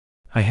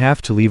 "I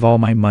have to leave all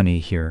my money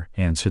here,"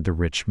 answered the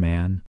rich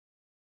man.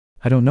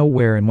 "I don't know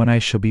where and when I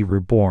shall be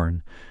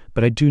reborn,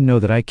 but I do know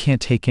that I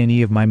can't take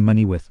any of my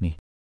money with me.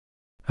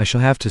 I shall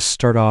have to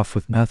start off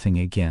with nothing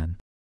again."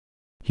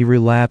 He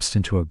relapsed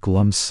into a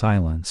glum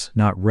silence,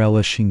 not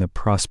relishing the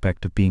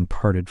prospect of being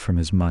parted from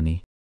his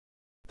money.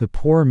 The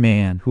poor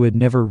man, who had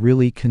never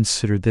really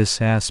considered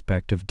this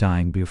aspect of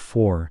dying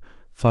before,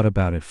 thought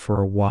about it for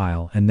a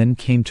while and then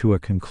came to a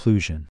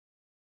conclusion.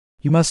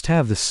 "You must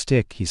have the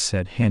stick," he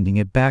said, handing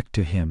it back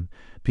to him,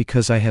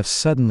 "because I have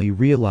suddenly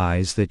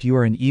realized that you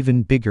are an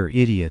even bigger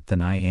idiot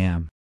than I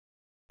am.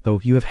 Though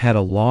you have had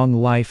a long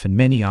life and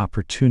many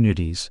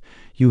opportunities,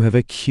 you have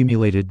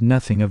accumulated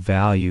nothing of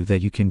value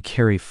that you can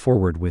carry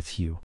forward with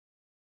you.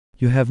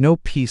 You have no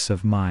peace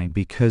of mind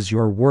because you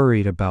are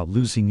worried about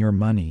losing your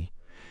money,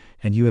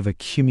 and you have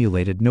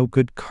accumulated no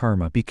good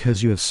karma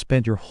because you have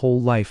spent your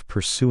whole life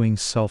pursuing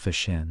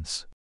selfish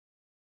ends.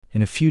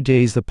 In a few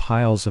days the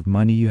piles of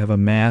money you have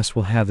amassed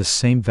will have the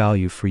same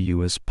value for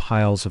you as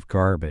piles of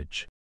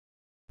garbage.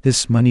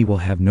 This money will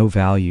have no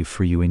value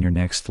for you in your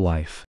next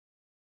life.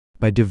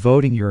 By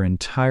devoting your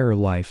entire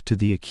life to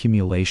the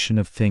accumulation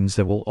of things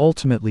that will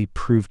ultimately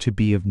prove to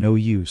be of no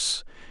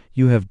use,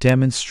 you have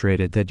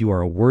demonstrated that you are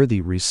a worthy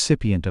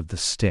recipient of the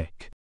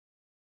stick."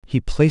 He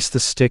placed the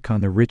stick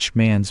on the rich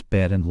man's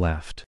bed and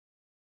left.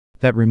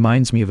 That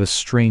reminds me of a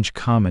strange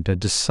comment a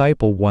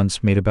disciple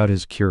once made about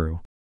his guru.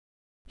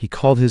 He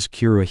called his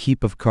guru a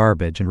heap of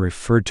garbage and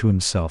referred to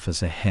himself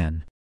as a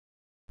hen.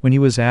 When he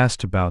was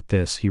asked about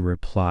this, he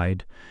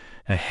replied,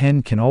 "A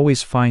hen can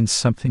always find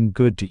something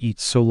good to eat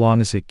so long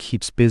as it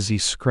keeps busy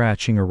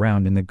scratching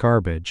around in the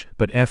garbage,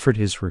 but effort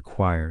is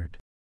required.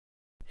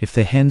 If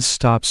the hen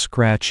stops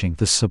scratching,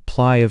 the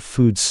supply of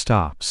food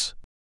stops."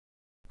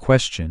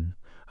 Question: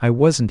 I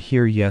wasn't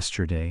here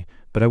yesterday,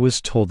 but I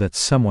was told that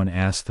someone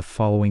asked the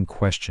following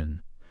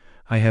question.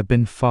 I have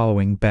been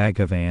following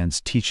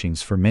Bhagavan's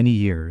teachings for many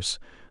years,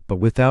 but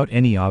without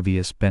any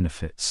obvious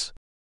benefits.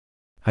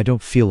 I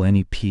don't feel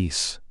any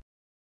peace.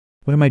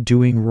 What am I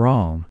doing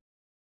wrong?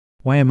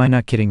 Why am I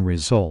not getting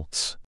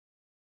results?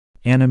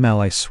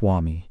 Annamalai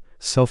Swami,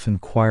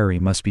 self-inquiry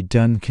must be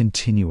done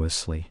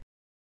continuously.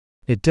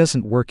 It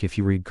doesn't work if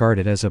you regard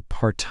it as a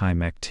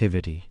part-time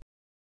activity.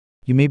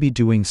 You may be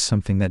doing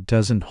something that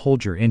doesn't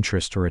hold your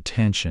interest or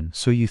attention,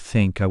 so you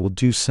think, "I will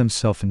do some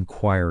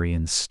self-inquiry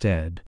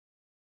instead."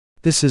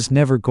 This is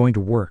never going to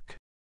work.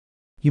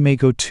 You may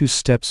go 2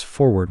 steps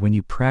forward when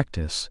you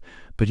practice,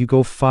 but you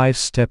go 5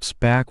 steps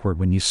backward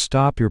when you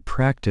stop your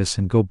practice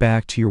and go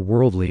back to your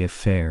worldly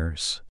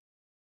affairs.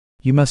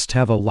 You must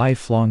have a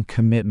lifelong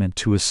commitment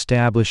to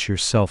establish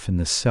yourself in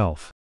the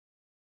self.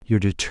 Your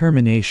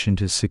determination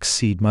to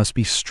succeed must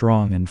be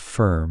strong and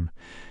firm,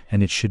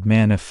 and it should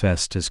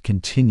manifest as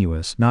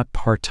continuous, not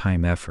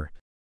part-time effort.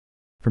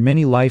 For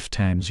many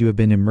lifetimes you have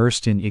been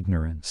immersed in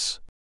ignorance.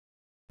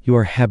 You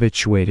are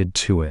habituated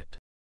to it.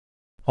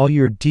 All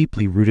your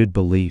deeply rooted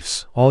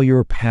beliefs, all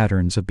your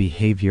patterns of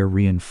behavior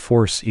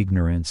reinforce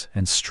ignorance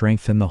and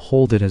strengthen the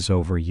hold it has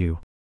over you.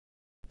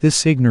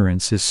 This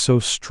ignorance is so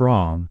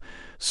strong,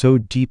 so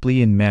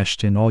deeply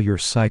enmeshed in all your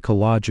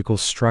psychological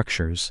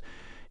structures,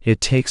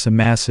 it takes a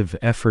massive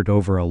effort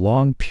over a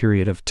long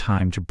period of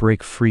time to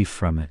break free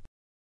from it.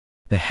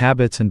 The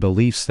habits and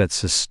beliefs that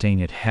sustain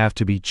it have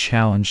to be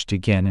challenged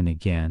again and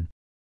again.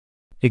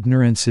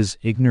 Ignorance is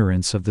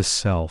ignorance of the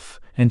self,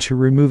 and to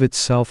remove its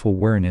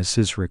self-awareness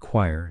is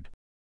required.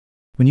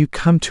 When you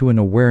come to an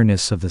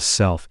awareness of the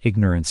self,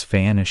 ignorance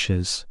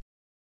vanishes.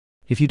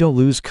 If you don't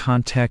lose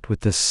contact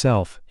with the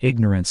self,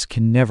 ignorance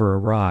can never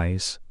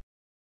arise.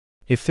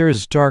 If there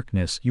is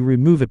darkness, you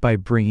remove it by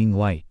bringing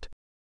light.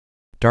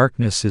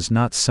 Darkness is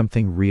not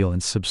something real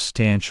and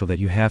substantial that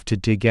you have to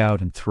dig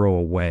out and throw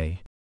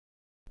away.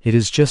 It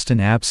is just an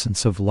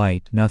absence of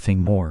light, nothing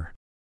more.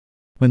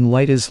 When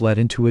light is let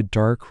into a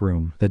dark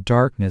room, the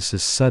darkness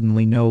is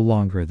suddenly no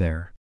longer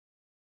there.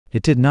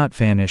 It did not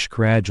vanish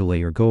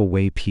gradually or go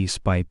away piece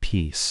by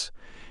piece.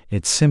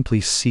 It simply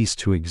ceased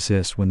to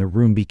exist when the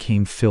room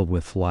became filled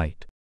with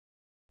light.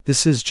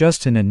 This is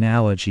just an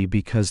analogy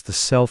because the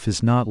self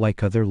is not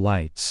like other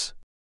lights.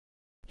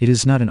 It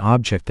is not an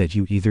object that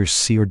you either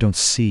see or don't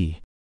see.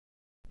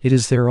 It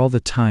is there all the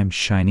time,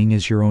 shining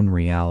as your own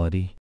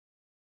reality.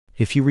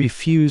 If you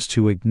refuse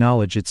to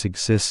acknowledge its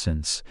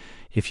existence,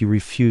 if you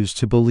refuse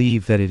to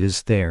believe that it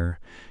is there,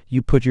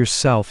 you put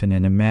yourself in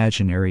an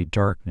imaginary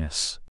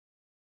darkness.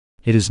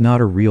 It is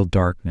not a real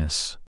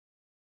darkness.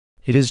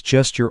 It is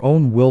just your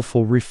own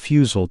willful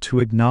refusal to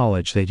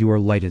acknowledge that you are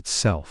light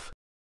itself.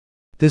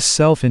 This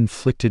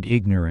self-inflicted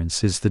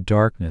ignorance is the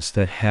darkness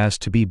that has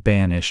to be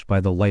banished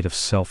by the light of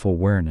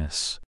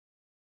self-awareness.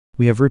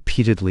 We have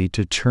repeatedly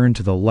to turn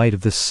to the light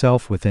of the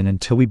self within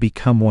until we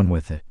become one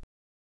with it.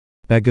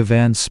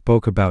 Bhagavan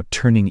spoke about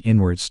turning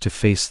inwards to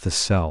face the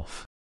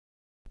self.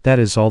 That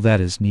is all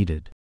that is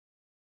needed.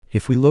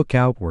 If we look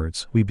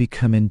outwards, we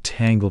become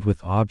entangled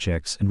with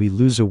objects and we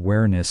lose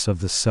awareness of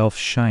the self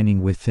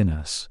shining within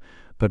us.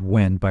 But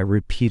when, by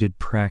repeated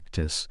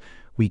practice,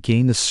 we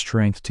gain the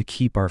strength to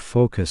keep our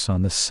focus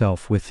on the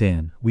self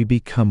within, we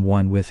become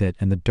one with it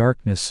and the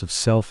darkness of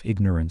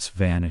self-ignorance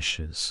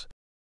vanishes.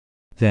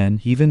 Then,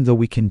 even though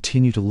we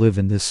continue to live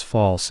in this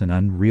false and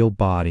unreal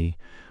body,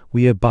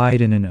 we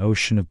abide in an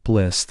ocean of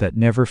bliss that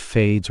never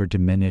fades or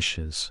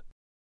diminishes.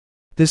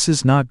 This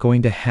is not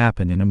going to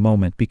happen in a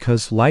moment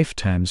because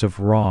lifetimes of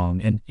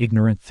wrong and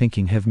ignorant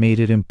thinking have made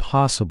it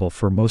impossible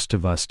for most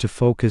of us to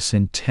focus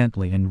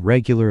intently and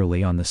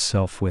regularly on the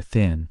self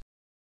within.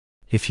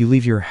 If you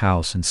leave your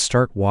house and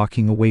start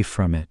walking away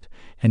from it,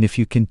 and if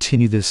you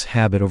continue this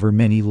habit over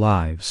many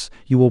lives,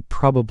 you will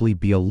probably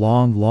be a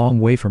long, long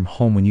way from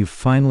home when you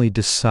finally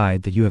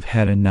decide that you have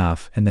had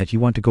enough and that you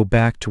want to go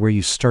back to where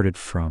you started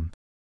from.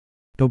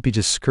 Don't be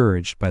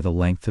discouraged by the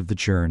length of the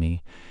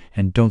journey,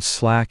 and don't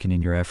slacken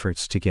in your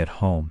efforts to get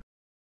home.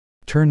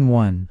 Turn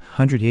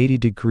 180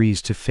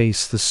 degrees to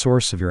face the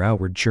source of your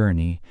outward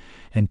journey,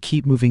 and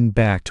keep moving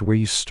back to where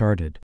you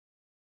started.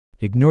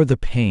 Ignore the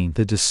pain,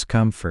 the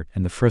discomfort,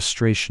 and the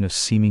frustration of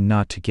seeming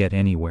not to get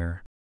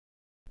anywhere.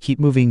 Keep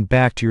moving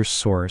back to your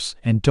source,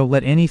 and don't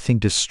let anything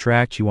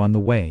distract you on the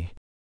way.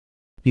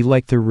 Be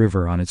like the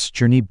river on its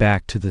journey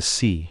back to the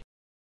sea.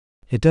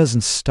 It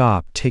doesn't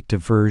stop, take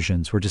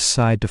diversions, or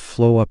decide to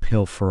flow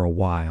uphill for a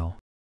while.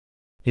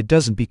 It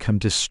doesn't become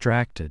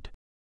distracted.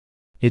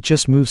 It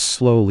just moves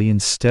slowly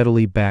and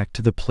steadily back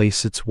to the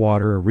place its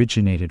water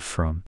originated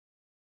from.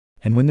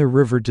 And when the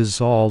river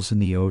dissolves in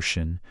the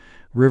ocean,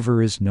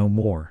 river is no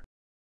more.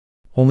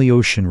 Only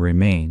ocean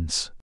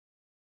remains.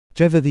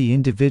 Jiva, the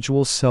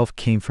individual self,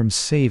 came from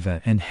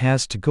Seva and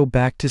has to go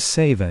back to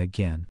Seva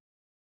again.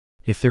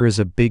 If there is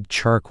a big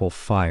charcoal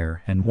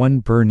fire and one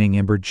burning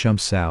ember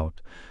jumps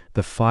out,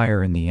 the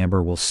fire in the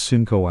ember will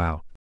soon go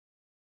out.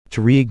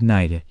 To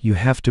reignite it, you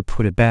have to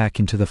put it back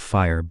into the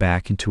fire,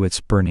 back into its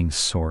burning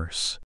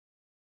source.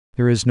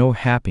 There is no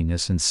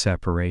happiness in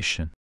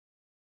separation.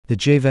 The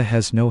Jiva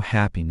has no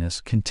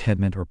happiness,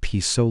 contentment, or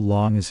peace so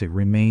long as it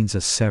remains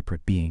a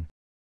separate being.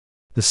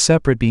 The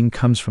separate being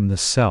comes from the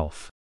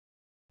self.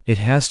 It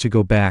has to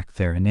go back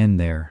there and end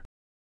there.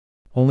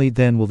 Only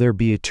then will there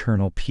be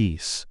eternal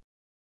peace.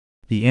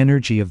 The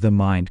energy of the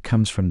mind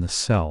comes from the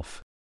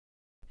self.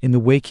 In the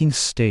waking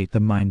state, the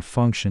mind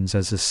functions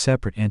as a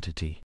separate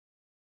entity.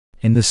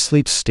 In the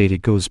sleep state,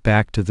 it goes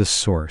back to the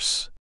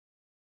source.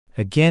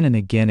 Again and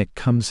again it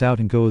comes out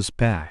and goes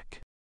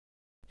back.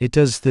 It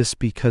does this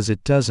because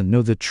it doesn't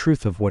know the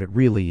truth of what it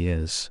really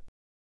is.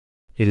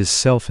 It is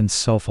self and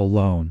self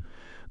alone,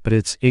 but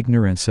its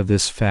ignorance of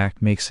this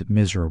fact makes it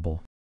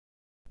miserable.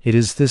 It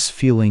is this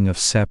feeling of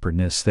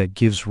separateness that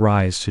gives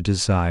rise to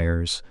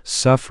desires,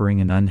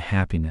 suffering, and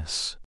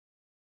unhappiness.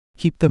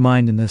 Keep the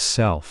mind in the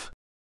self.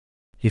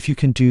 If you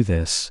can do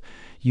this,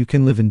 you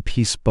can live in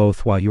peace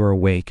both while you are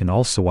awake and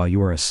also while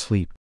you are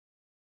asleep.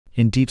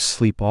 In deep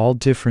sleep, all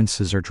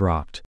differences are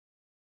dropped.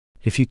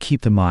 If you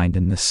keep the mind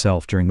in the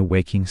self during the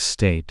waking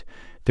state,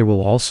 there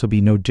will also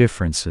be no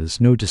differences,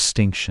 no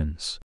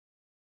distinctions.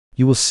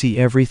 You will see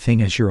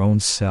everything as your own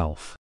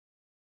self.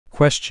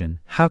 Question: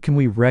 how can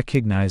we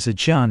recognize a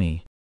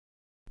jnani?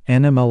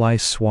 Annamalai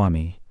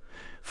Swami: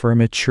 for a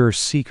mature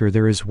seeker,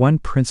 there is one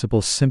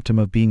principal symptom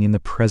of being in the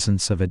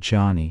presence of a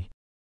jnani.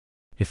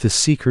 If the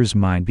seeker's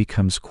mind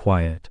becomes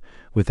quiet,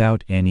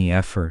 without any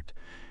effort,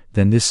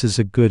 then this is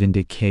a good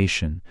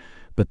indication,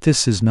 but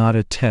this is not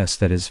a test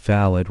that is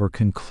valid or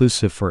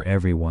conclusive for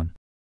everyone.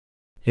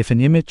 If an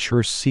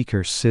immature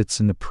seeker sits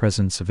in the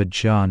presence of a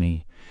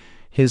jnani,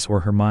 his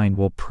or her mind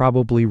will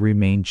probably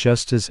remain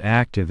just as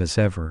active as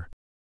ever.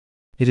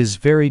 It is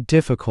very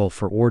difficult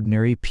for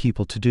ordinary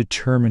people to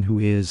determine who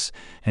is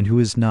and who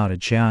is not a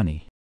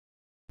jnani.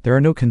 There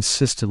are no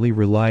consistently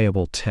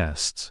reliable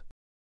tests.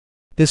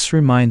 This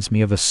reminds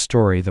me of a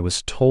story that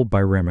was told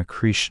by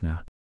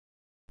Ramakrishna.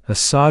 A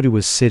sadhu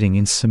was sitting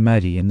in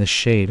samadhi in the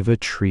shade of a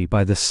tree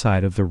by the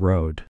side of the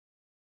road.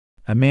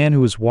 A man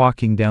who was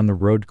walking down the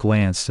road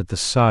glanced at the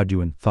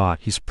sadhu and thought,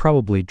 he's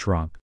probably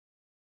drunk.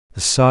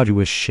 The sadhu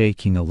was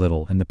shaking a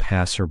little, and the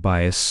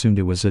passer-by assumed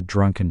it was a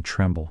drunken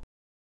tremble.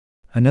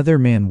 Another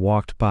man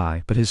walked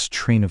by, but his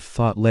train of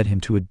thought led him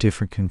to a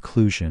different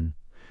conclusion.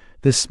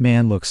 This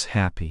man looks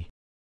happy.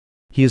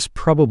 He is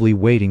probably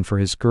waiting for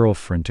his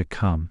girlfriend to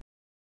come.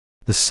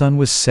 The sun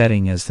was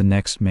setting as the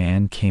next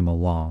man came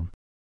along.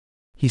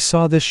 He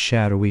saw this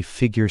shadowy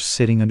figure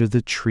sitting under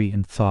the tree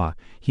and thought,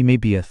 he may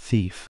be a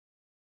thief.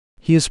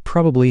 He is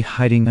probably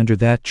hiding under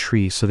that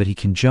tree so that he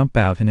can jump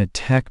out and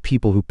attack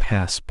people who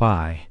pass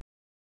by.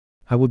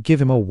 I will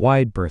give him a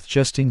wide berth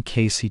just in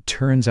case he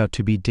turns out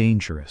to be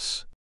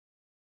dangerous.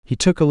 He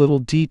took a little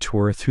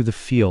detour through the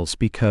fields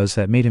because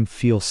that made him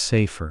feel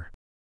safer.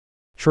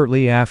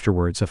 Shortly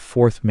afterwards, a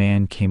fourth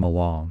man came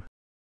along.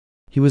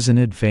 He was an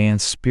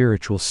advanced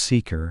spiritual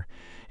seeker,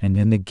 and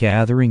in the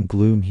gathering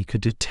gloom he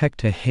could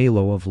detect a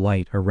halo of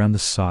light around the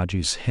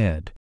sadhu's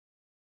head.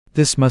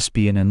 This must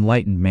be an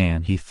enlightened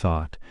man, he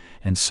thought,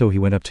 and so he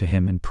went up to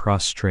him and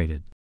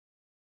prostrated.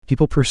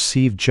 People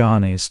perceive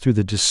jhanas through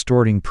the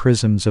distorting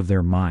prisms of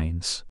their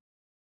minds.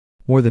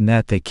 More than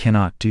that they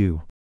cannot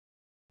do.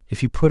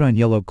 If you put on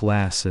yellow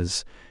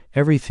glasses,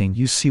 everything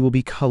you see will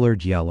be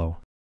colored yellow.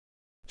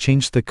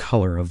 Change the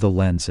color of the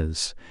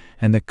lenses,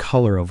 and the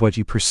color of what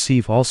you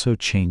perceive also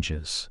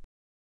changes.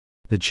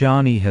 The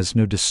jnani has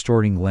no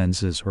distorting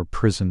lenses or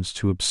prisms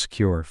to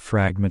obscure,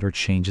 fragment, or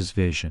change his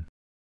vision.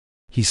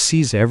 He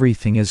sees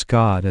everything as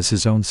God, as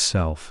his own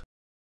self.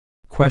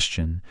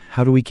 Question: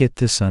 how do we get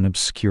this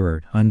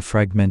unobscured,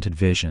 unfragmented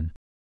vision?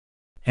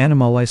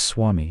 Annamalai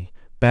Swami: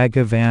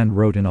 Bhagavan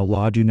wrote in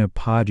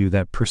Audiobook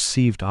that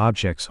perceived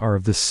objects are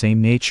of the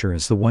same nature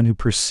as the one who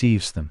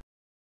perceives them.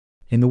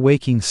 In the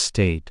waking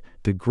state,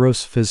 the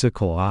gross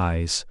physical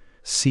eyes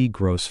see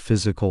gross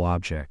physical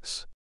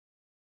objects.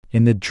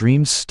 In the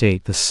dream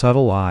state, the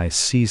subtle eye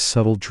sees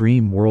subtle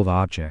dream world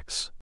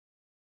objects.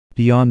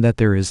 Beyond that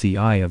there is the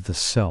eye of the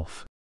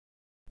self.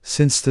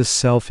 Since the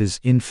self is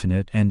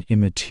infinite and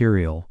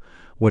immaterial,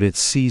 what it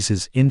sees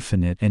is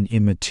infinite and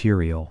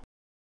immaterial.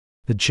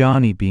 The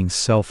jnani, being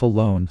self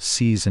alone,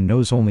 sees and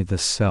knows only the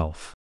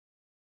self.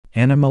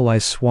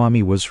 Annamalai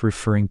Swami was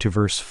referring to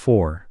verse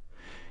 4.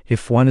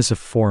 If one is a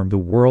form, the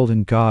world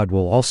and God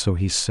will also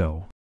he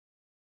so.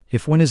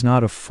 If one is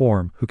not a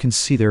form, who can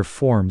see their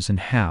forms, and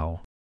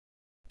how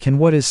can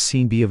what is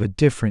seen be of a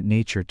different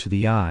nature to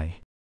the eye?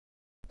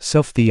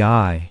 Self, the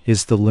eye,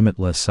 is the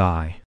limitless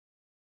eye.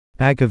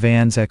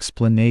 Bhagavan's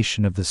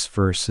explanation of this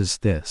verse is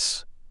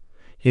this: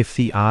 if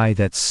the eye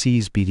that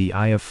sees be the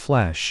eye of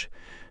flesh,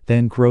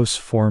 then gross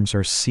forms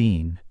are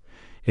seen.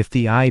 If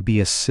the eye be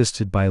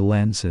assisted by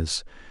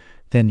lenses,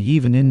 then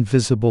even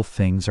invisible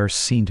things are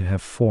seen to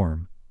have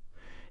form.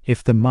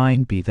 If the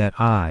mind be that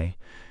eye,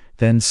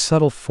 then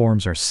subtle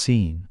forms are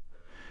seen.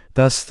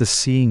 Thus the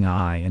seeing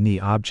eye and the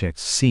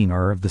objects seen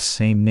are of the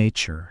same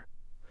nature.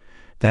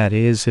 That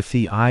is, if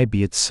the eye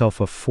be itself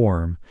a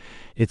form,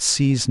 it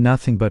sees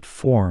nothing but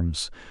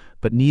forms,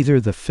 but neither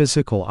the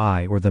physical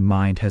eye or the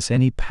mind has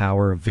any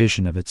power of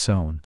vision of its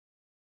own.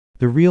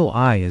 The real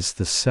eye is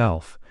the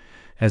self,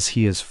 as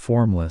he is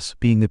formless,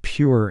 being the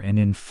pure and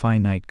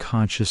infinite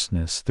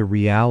consciousness, the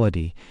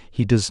reality,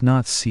 he does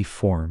not see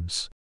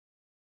forms.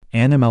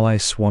 Annamalai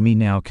Swami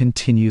now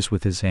continues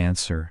with his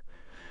answer.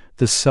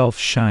 The self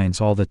shines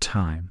all the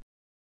time.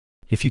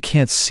 If you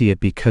can't see it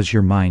because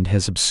your mind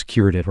has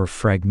obscured it or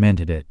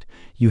fragmented it,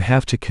 you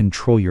have to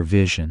control your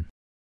vision.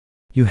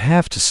 You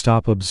have to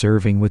stop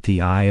observing with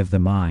the eye of the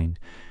mind,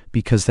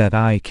 because that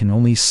eye can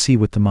only see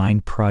what the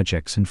mind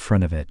projects in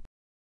front of it.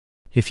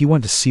 If you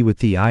want to see with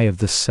the eye of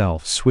the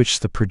self, switch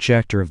the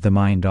projector of the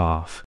mind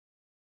off.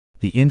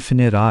 The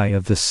infinite eye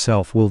of the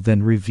self will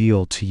then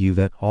reveal to you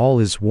that all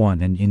is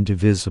one and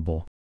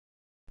indivisible.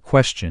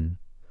 Question.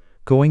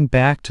 Going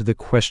back to the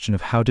question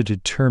of how to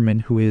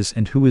determine who is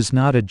and who is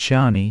not a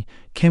jnani,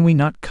 can we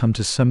not come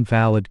to some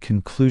valid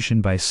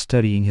conclusion by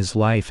studying his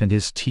life and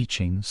his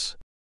teachings?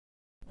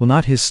 Will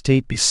not his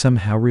state be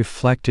somehow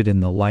reflected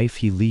in the life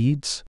he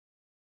leads?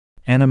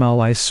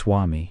 Annamalai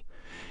Swami.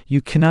 You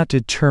cannot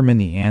determine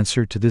the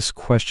answer to this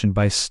question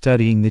by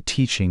studying the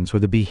teachings or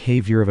the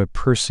behavior of a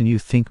person you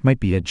think might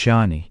be a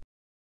jnani.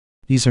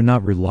 These are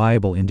not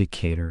reliable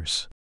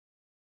indicators.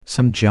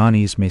 Some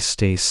jnanis may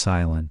stay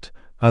silent,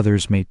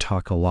 others may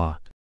talk a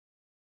lot.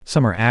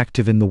 Some are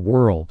active in the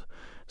world,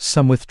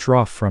 some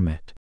withdraw from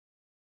it.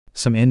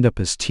 Some end up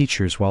as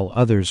teachers while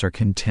others are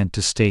content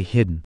to stay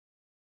hidden.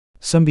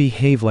 Some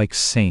behave like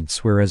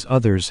saints whereas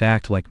others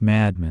act like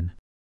madmen.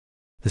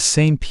 The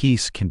same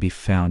peace can be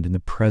found in the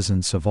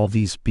presence of all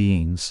these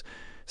beings,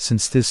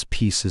 since this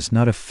peace is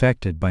not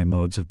affected by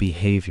modes of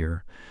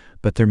behavior,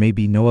 but there may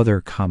be no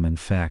other common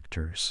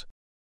factors.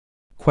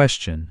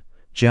 Question.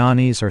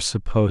 Jnanis are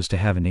supposed to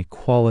have an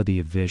equality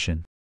of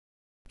vision.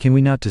 Can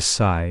we not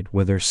decide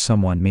whether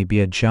someone may be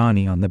a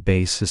jnani on the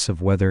basis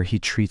of whether he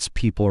treats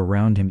people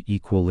around him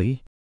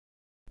equally?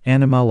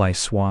 Annamalai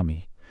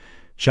Swami.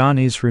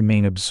 Jnanis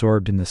remain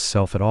absorbed in the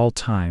self at all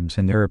times,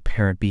 and their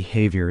apparent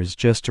behavior is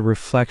just a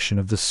reflection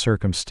of the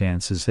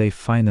circumstances they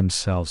find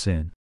themselves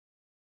in.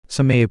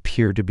 Some may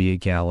appear to be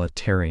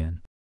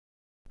egalitarian.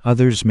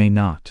 Others may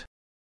not.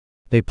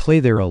 They play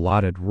their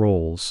allotted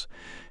roles,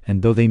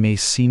 and though they may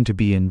seem to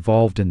be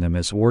involved in them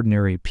as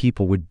ordinary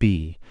people would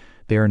be,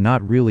 they are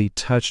not really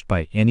touched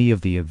by any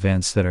of the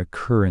events that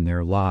occur in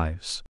their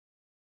lives.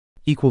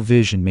 Equal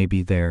vision may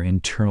be there,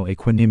 internal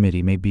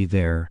equanimity may be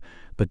there,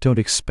 but don't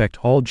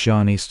expect all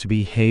jnanis to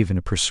behave in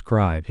a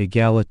prescribed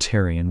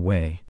egalitarian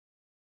way.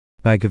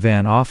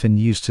 Bhagavan often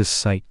used to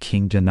cite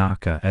King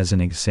Janaka as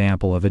an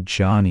example of a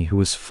jnani who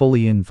was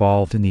fully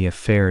involved in the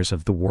affairs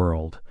of the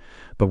world,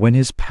 but when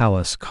his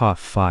palace caught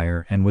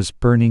fire and was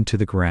burning to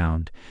the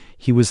ground,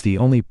 he was the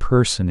only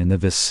person in the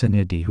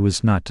vicinity who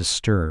was not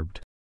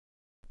disturbed.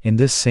 In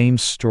this same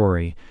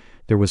story,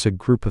 there was a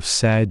group of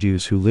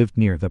sadhus who lived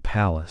near the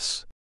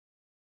palace.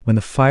 When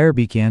the fire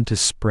began to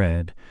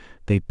spread,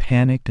 they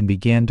panicked and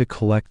began to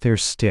collect their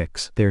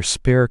sticks, their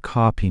spare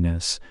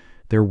coppices,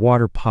 their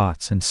water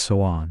pots, and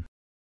so on.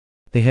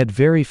 They had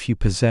very few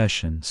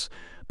possessions,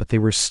 but they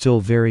were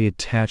still very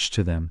attached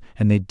to them,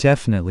 and they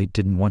definitely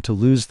didn't want to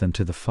lose them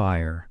to the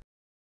fire.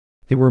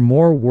 They were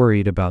more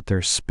worried about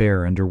their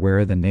spare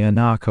underwear than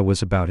Janaka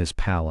was about his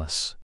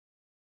palace.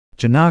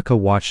 Janaka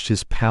watched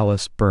his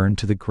palace burn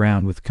to the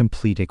ground with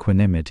complete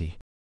equanimity.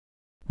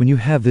 When you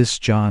have this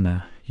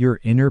jhana, your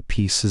inner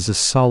peace is a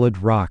solid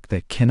rock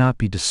that cannot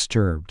be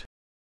disturbed.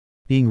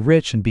 Being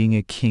rich and being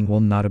a king will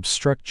not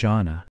obstruct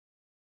jhana.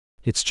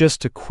 It's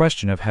just a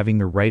question of having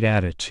the right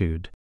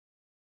attitude.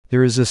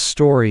 There is a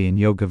story in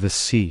Yoga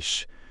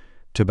Vasish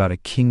about a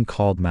king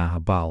called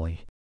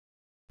Mahabali.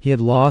 He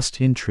had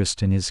lost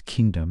interest in his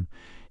kingdom,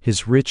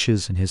 his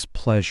riches and his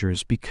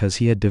pleasures because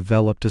he had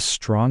developed a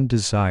strong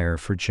desire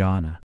for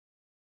jhana.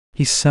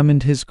 He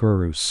summoned his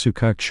guru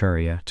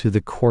Sukacharya to the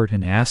court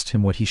and asked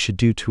him what he should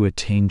do to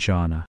attain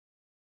jhana.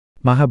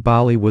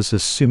 Mahabali was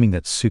assuming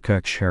that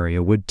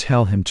Sukacharya would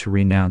tell him to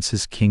renounce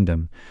his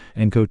kingdom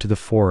and go to the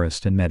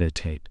forest and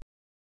meditate.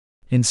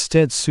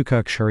 Instead,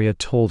 Sukacharya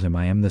told him,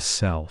 "I am the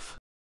self."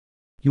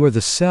 "You are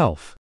the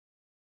self."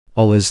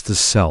 "All is the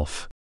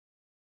self."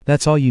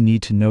 That's all you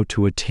need to know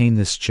to attain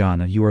this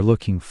jhana you are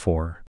looking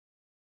for.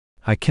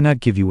 I cannot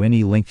give you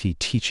any lengthy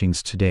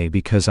teachings today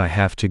because I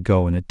have to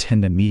go and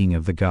attend a meeting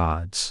of the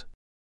gods.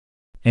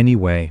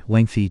 Anyway,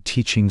 lengthy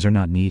teachings are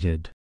not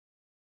needed.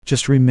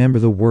 Just remember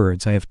the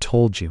words I have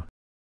told you.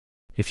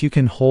 If you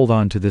can hold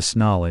on to this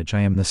knowledge, I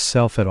am the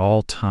self at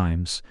all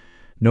times,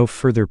 no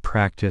further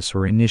practice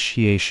or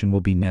initiation will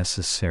be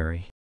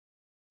necessary.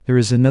 There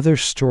is another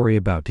story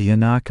about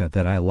Janaka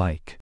that I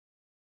like.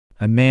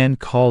 A man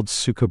called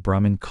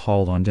Sukabrahman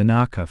called on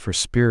Janaka for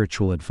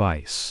spiritual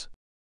advice.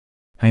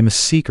 "I am a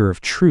seeker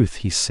of truth,"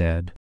 he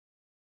said.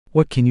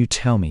 "What can you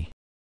tell me?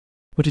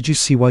 What did you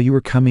see while you were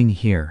coming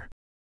here?"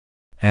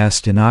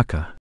 asked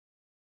Janaka.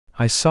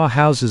 "I saw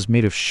houses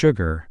made of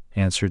sugar,"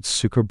 answered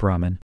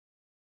Sukabrahman.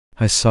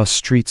 "I saw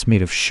streets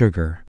made of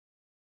sugar.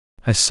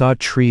 I saw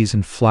trees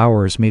and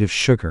flowers made of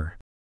sugar.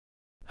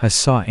 I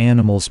saw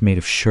animals made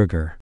of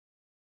sugar.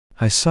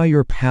 I saw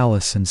your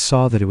palace and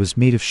saw that it was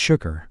made of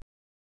sugar.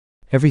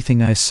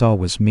 Everything I saw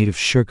was made of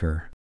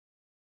sugar.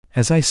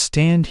 As I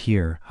stand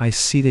here, I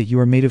see that you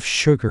are made of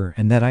sugar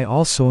and that I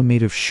also am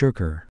made of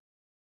sugar."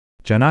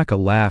 Janaka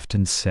laughed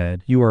and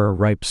said, "You are a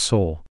ripe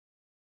soul.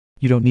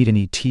 You don't need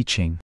any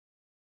teaching.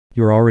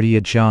 You're already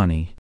a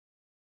jnani."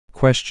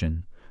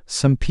 Question.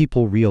 Some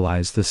people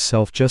realize the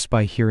self just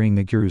by hearing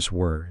the Guru's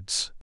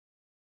words.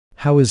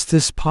 How is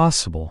this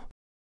possible?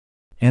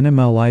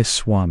 Annamalai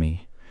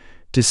Swami.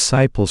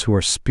 Disciples who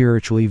are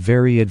spiritually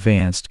very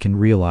advanced can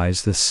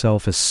realize the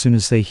self as soon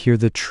as they hear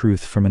the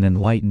truth from an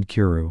enlightened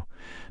Guru,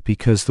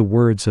 because the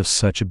words of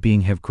such a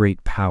being have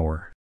great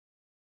power.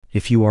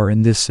 If you are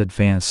in this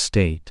advanced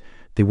state,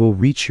 they will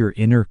reach your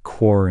inner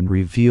core and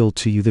reveal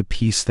to you the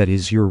peace that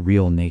is your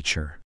real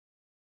nature.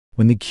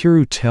 When the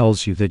guru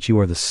tells you that you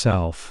are the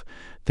self,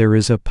 there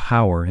is a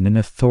power and an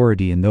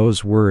authority in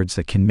those words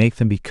that can make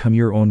them become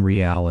your own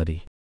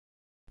reality.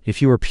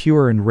 If you are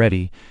pure and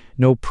ready,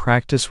 no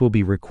practice will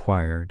be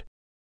required.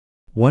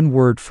 One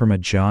word from a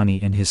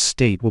jnani and his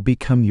state will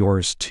become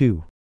yours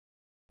too.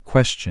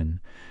 Question: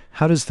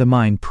 how does the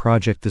mind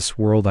project this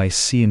world I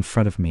see in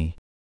front of me?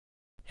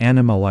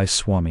 Annamalai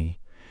Swami: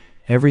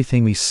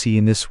 everything we see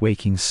in this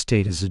waking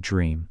state is a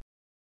dream.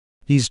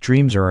 These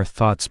dreams are our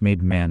thoughts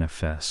made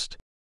manifest.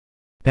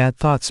 Bad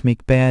thoughts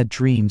make bad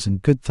dreams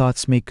and good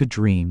thoughts make good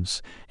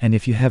dreams, and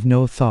if you have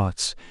no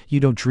thoughts, you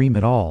don't dream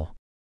at all.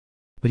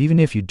 But even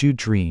if you do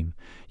dream,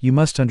 you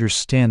must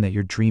understand that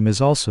your dream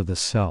is also the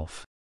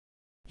self.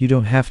 You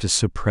don't have to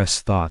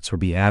suppress thoughts or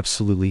be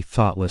absolutely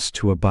thoughtless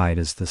to abide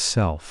as the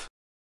self.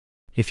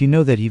 If you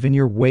know that even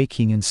your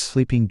waking and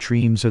sleeping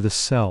dreams are the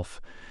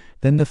self,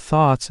 then the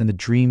thoughts and the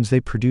dreams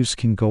they produce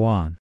can go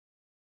on.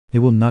 They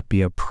will not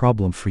be a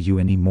problem for you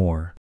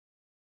anymore.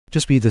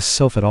 Just be the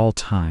self at all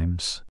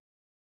times.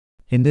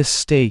 In this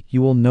state,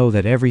 you will know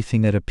that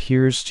everything that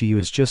appears to you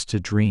is just a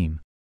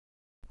dream.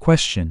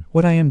 Question: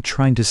 what I am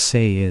trying to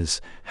say is,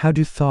 how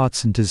do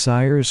thoughts and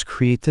desires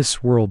create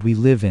this world we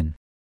live in?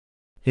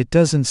 It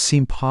doesn't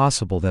seem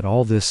possible that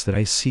all this that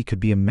I see could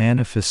be a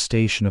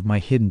manifestation of my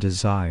hidden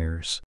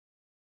desires.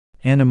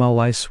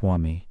 Annamalai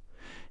Swami: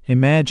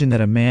 imagine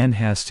that a man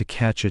has to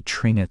catch a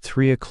train at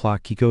 3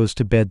 o'clock. He goes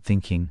to bed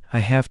thinking, I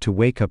have to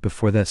wake up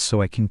before that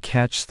so I can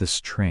catch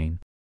this train.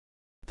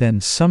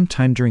 Then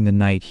sometime during the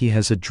night he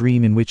has a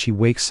dream in which he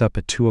wakes up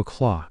at 2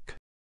 o'clock.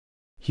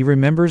 He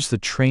remembers the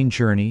train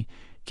journey,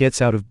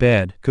 gets out of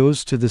bed,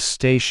 goes to the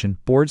station,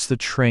 boards the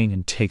train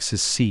and takes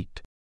his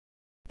seat.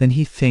 Then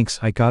he thinks,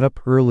 I got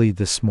up early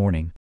this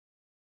morning.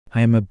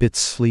 I am a bit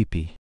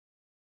sleepy.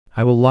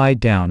 I will lie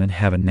down and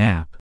have a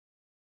nap.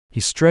 He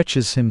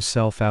stretches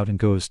himself out and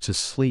goes to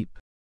sleep.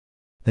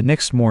 The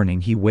next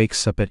morning he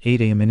wakes up at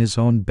 8 a.m. in his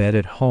own bed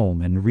at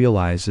home and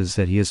realizes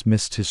that he has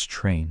missed his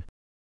train.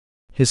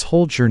 His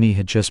whole journey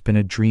had just been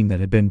a dream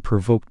that had been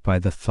provoked by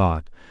the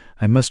thought,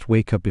 I must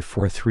wake up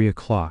before 3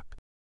 o'clock.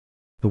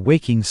 The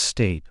waking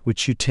state,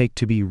 which you take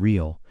to be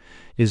real,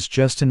 is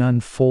just an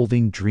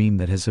unfolding dream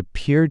that has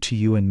appeared to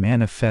you and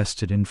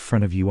manifested in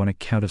front of you on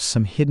account of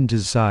some hidden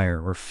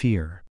desire or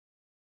fear.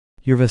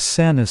 Your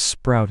vasanas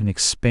sprout and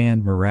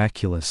expand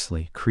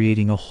miraculously,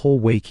 creating a whole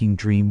waking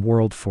dream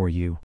world for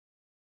you.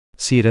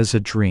 See it as a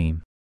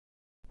dream.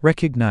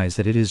 Recognize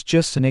that it is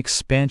just an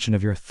expansion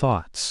of your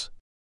thoughts.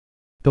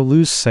 Don't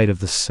lose sight of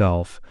the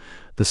self,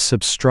 the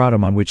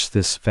substratum on which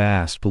this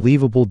vast,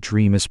 believable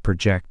dream is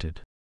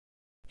projected.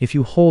 If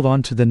you hold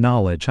on to the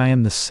knowledge I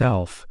am the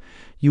self,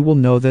 you will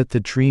know that the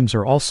dreams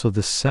are also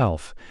the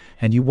self,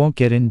 and you won't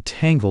get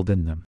entangled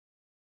in them.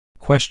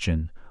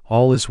 Question: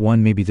 all is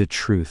one may be the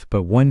truth,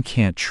 but one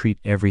can't treat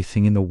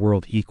everything in the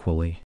world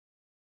equally.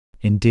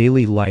 In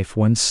daily life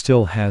one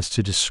still has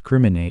to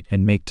discriminate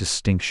and make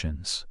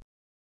distinctions.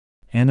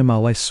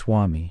 Annamalai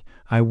Swami: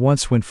 I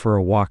once went for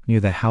a walk near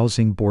the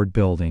housing board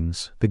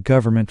buildings, the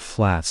government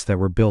flats that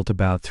were built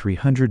about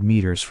 300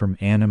 meters from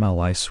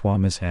Annamalai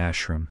Swami's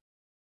ashram.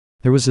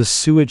 There was a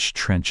sewage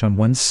trench on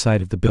one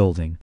side of the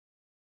building.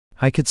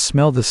 I could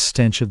smell the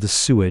stench of the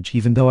sewage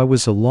even though I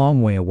was a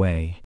long way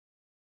away.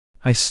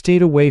 I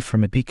stayed away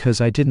from it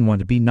because I didn't want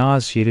to be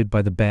nauseated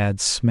by the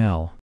bad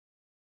smell.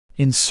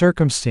 In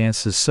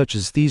circumstances such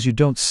as these you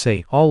don't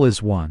say, all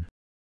is one.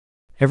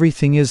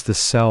 Everything is the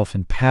self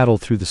and paddle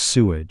through the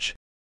sewage.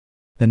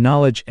 The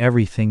knowledge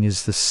everything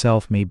is the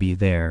self may be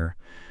there,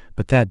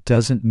 but that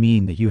doesn't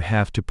mean that you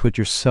have to put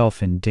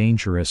yourself in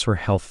dangerous or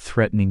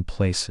health-threatening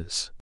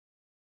places.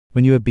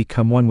 When you have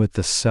become one with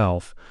the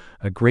self,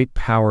 a great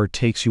power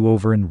takes you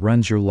over and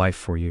runs your life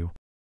for you.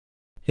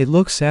 It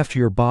looks after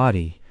your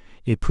body,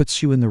 it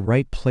puts you in the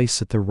right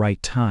place at the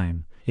right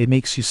time, it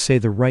makes you say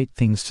the right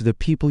things to the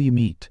people you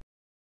meet.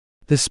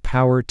 This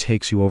power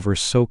takes you over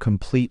so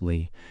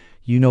completely,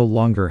 you no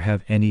longer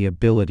have any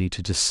ability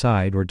to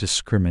decide or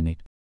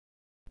discriminate.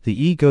 The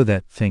ego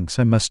that thinks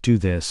I must do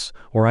this,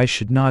 or I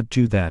should not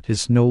do that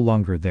is no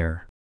longer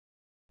there.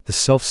 The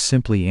self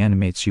simply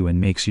animates you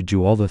and makes you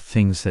do all the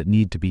things that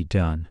need to be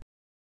done.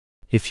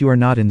 If you are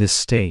not in this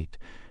state,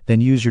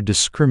 then use your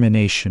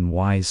discrimination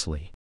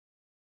wisely.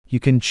 You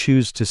can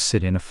choose to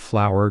sit in a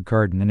flower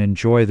garden and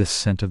enjoy the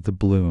scent of the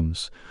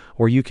blooms,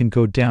 or you can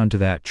go down to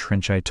that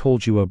trench I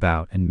told you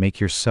about and make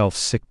yourself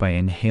sick by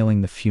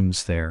inhaling the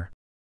fumes there.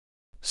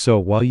 So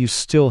while you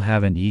still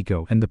have an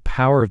ego and the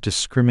power of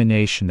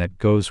discrimination that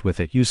goes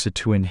with it, use it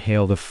to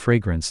inhale the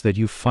fragrance that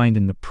you find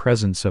in the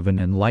presence of an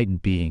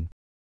enlightened being.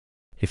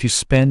 If you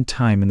spend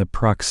time in the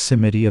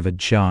proximity of a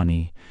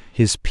jnani,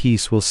 his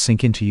peace will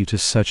sink into you to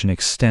such an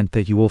extent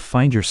that you will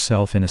find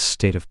yourself in a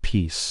state of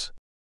peace.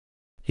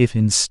 If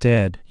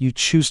instead you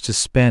choose to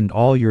spend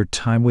all your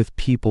time with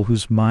people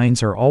whose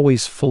minds are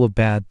always full of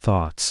bad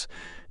thoughts,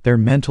 their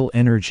mental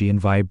energy and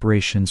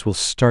vibrations will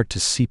start to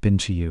seep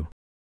into you.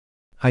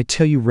 I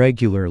tell you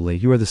regularly,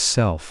 you are the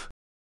self.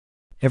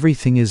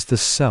 Everything is the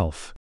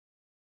self.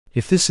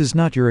 If this is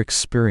not your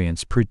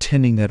experience,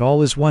 pretending that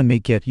all is one may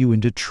get you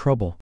into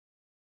trouble.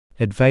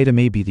 Advaita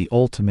may be the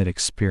ultimate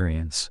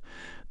experience,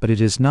 but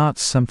it is not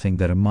something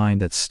that a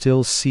mind that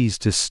still sees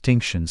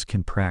distinctions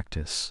can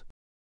practice.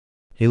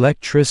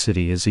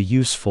 Electricity is a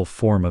useful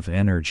form of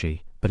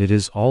energy, but it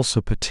is also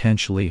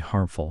potentially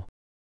harmful.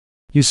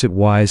 Use it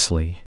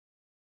wisely.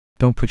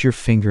 Don't put your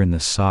finger in the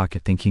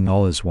socket thinking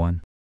all is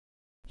one.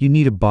 You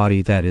need a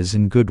body that is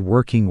in good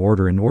working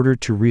order in order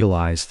to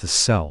realize the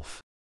self.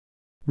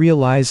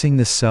 Realizing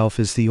the self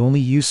is the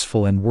only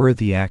useful and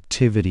worthy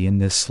activity in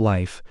this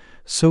life,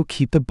 so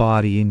keep the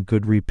body in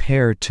good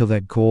repair till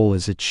that goal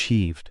is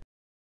achieved.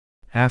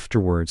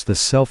 Afterwards, the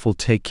self will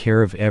take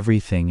care of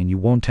everything and you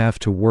won't have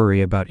to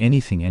worry about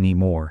anything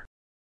anymore.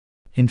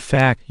 In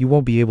fact, you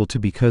won't be able to,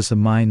 because the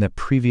mind that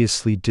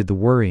previously did the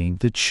worrying,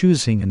 the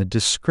choosing, and the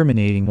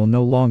discriminating will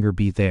no longer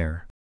be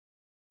there.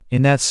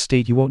 In that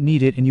state, you won't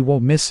need it and you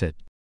won't miss it.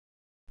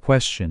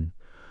 Question: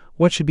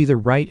 what should be the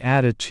right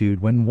attitude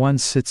when one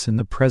sits in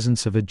the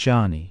presence of a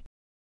jnani?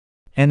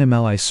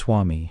 Annamalai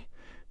Swami: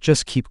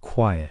 just keep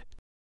quiet.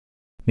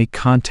 Make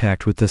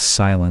contact with the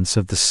silence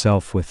of the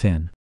self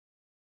within.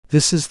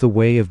 This is the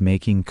way of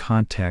making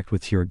contact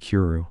with your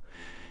guru,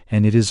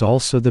 and it is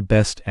also the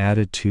best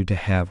attitude to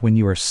have when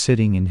you are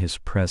sitting in his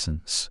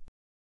presence.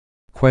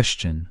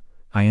 Question: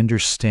 I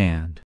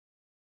understand.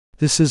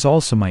 This is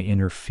also my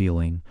inner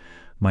feeling,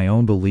 my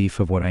own belief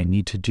of what I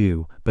need to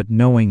do, but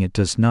knowing it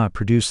does not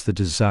produce the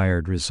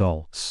desired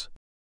results.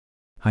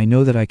 I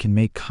know that I can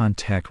make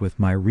contact with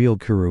my real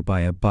guru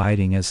by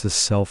abiding as the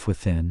self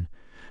within,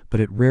 but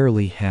it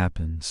rarely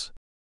happens.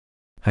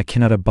 I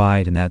cannot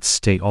abide in that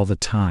state all the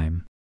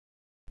time.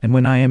 And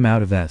when I am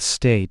out of that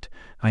state,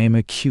 I am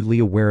acutely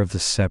aware of the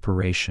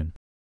separation.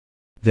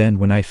 Then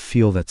when I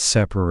feel that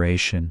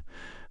separation,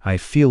 I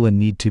feel a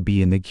need to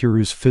be in the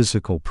guru's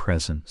physical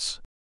presence.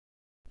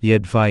 The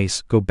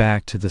advice, go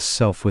back to the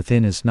self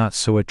within, is not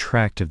so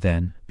attractive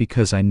then,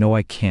 because I know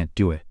I can't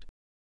do it.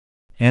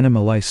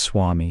 Annamalai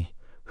Swami: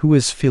 who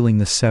is feeling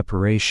the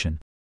separation?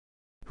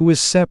 Who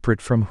is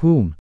separate from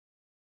whom?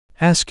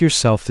 Ask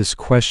yourself this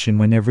question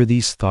whenever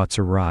these thoughts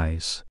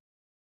arise.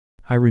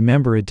 I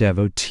remember a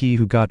devotee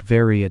who got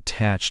very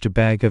attached to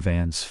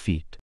Bhagavan's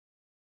feet.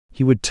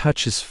 He would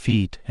touch his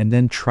feet and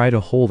then try to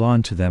hold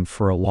on to them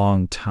for a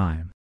long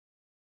time.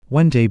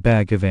 One day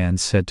Bhagavan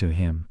said to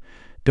him,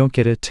 "Don't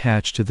get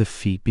attached to the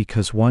feet,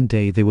 because one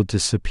day they will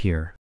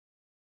disappear.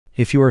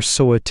 If you are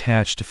so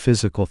attached to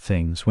physical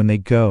things, when they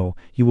go,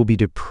 you will be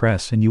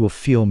depressed and you will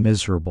feel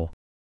miserable.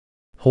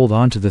 Hold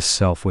on to the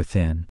self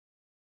within.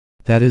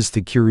 That is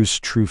the guru's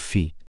true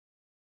feet.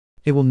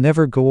 It will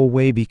never go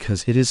away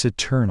because it is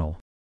eternal.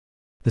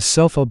 The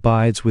self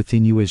abides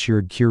within you as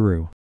your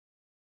guru.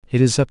 It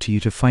is up to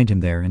you to find him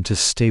there and to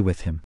stay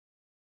with him.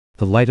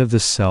 The light of the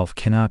self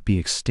cannot be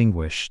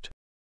extinguished.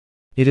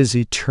 It is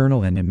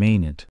eternal and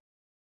immanent.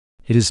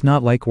 It is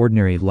not like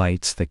ordinary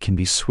lights that can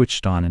be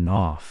switched on and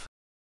off.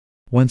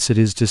 Once it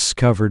is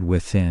discovered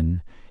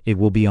within, it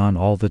will be on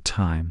all the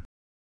time."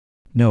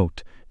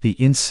 Note: the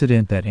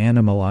incident that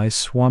Annamalai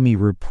Swami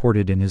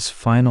reported in his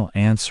final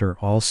answer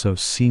also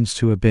seems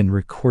to have been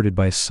recorded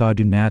by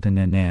Sadhunatan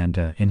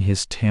Ananda in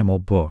his Tamil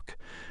book,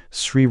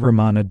 Sri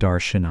Ramana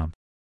Darshanam.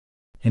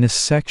 In a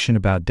section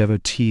about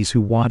devotees who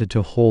wanted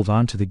to hold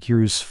on to the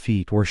Guru's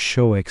feet or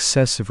show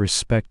excessive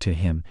respect to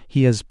him,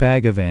 he has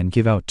Bhagavan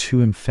give out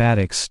two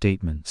emphatic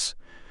statements.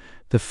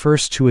 The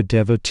first to a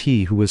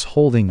devotee who was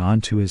holding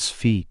on to his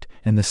feet,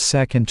 and the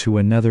second to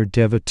another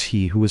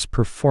devotee who was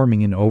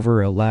performing an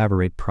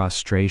over-elaborate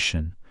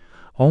prostration.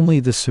 Only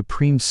the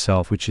Supreme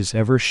Self, which is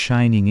ever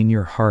shining in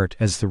your heart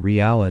as the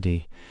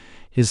reality,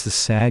 is the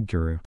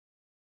Sadguru.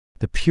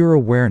 The pure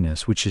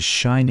awareness which is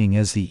shining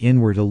as the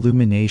inward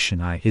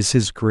illumination eye is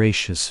his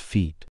gracious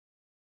feet.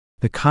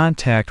 The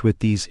contact with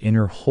these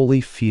inner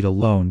holy feet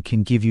alone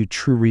can give you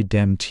true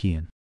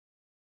redemption.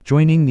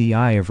 Joining the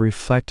eye of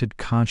reflected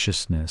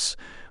consciousness,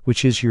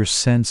 which is your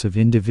sense of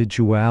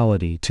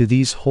individuality, to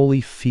these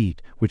holy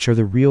feet, which are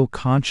the real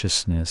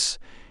consciousness,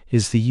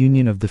 is the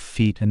union of the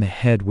feet and the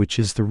head, which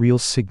is the real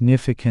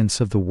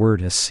significance of the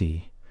word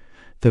asi,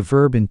 the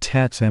verb in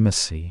tat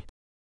emasi.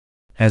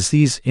 As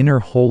these inner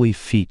holy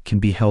feet can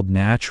be held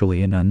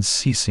naturally and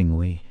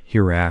unceasingly,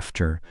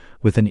 hereafter,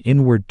 with an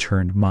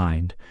inward-turned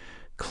mind,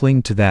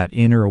 cling to that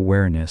inner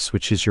awareness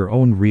which is your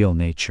own real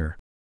nature.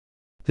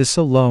 This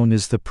alone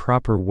is the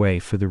proper way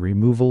for the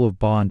removal of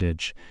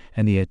bondage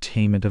and the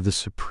attainment of the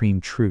supreme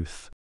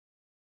truth.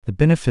 The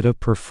benefit of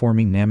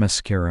performing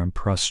namaskara and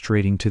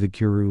prostrating to the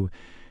Guru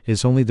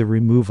is only the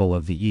removal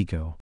of the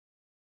ego.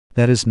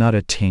 That is not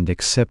attained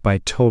except by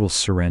total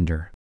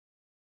surrender.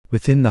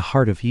 Within the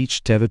heart of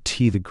each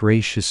devotee, the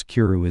gracious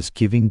Guru is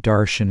giving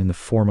darshan in the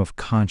form of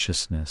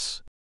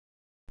consciousness.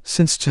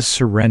 Since to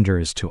surrender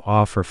is to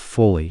offer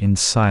fully in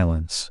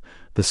silence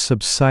the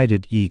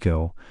subsided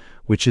ego,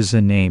 which is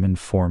a name and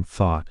form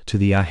thought, to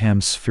the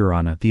aham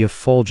sphurana, the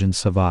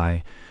effulgence of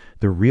I,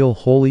 the real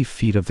holy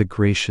feet of the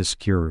gracious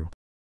Guru.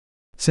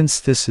 Since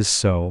this is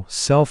so,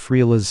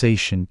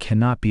 self-realization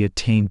cannot be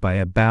attained by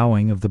a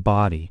bowing of the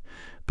body,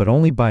 but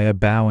only by a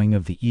bowing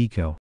of the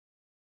ego.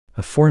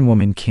 A foreign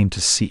woman came to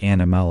see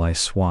Annamalai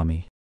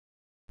Swami.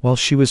 While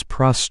she was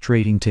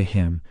prostrating to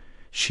him,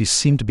 she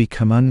seemed to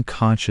become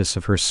unconscious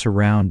of her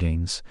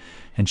surroundings,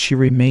 and she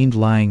remained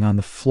lying on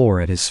the floor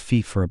at his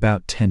feet for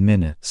about 10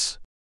 minutes.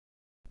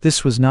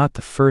 This was not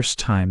the first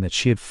time that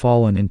she had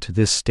fallen into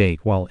this state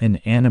while in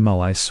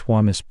Annamalai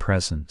Swami's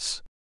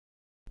presence.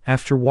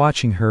 After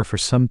watching her for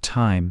some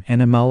time,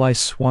 Annamalai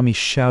Swami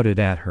shouted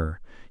at her,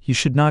 "You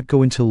should not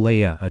go into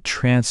laya, a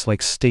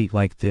trance-like state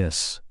like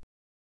this.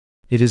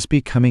 It is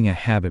becoming a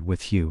habit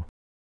with you.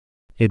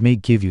 It may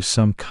give you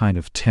some kind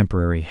of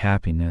temporary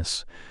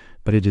happiness,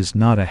 but it is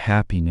not a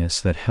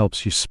happiness that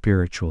helps you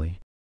spiritually.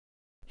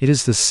 It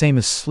is the same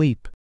as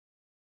sleep.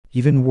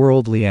 Even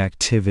worldly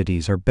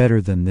activities are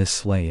better than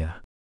this laya.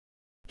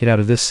 Get out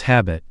of this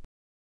habit."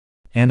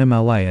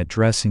 Annamalai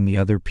addressing the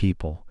other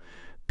people.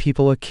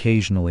 People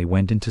occasionally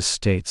went into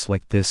states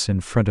like this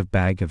in front of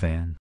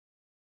Bhagavan.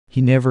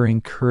 He never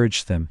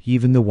encouraged them,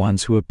 even the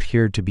ones who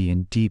appeared to be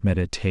in deep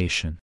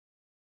meditation.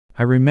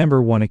 I remember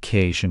one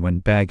occasion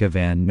when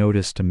Bhagavan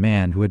noticed a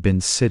man who had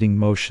been sitting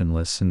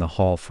motionless in the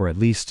hall for at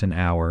least an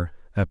hour,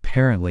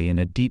 apparently in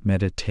a deep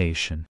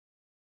meditation.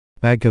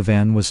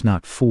 Bhagavan was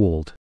not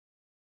fooled.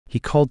 He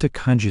called to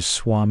Kunja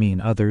Swami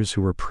and others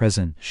who were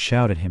present,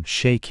 shout at him,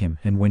 shake him,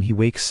 and when he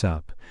wakes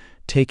up,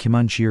 take him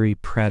on Jiri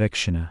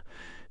Pradakshina.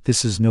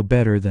 This is no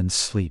better than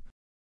sleep.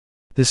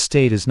 This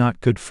state is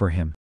not good for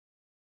him.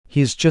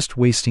 He is just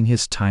wasting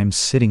his time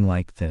sitting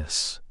like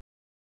this.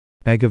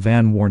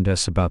 Bhagavan warned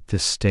us about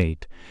this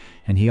state,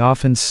 and he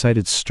often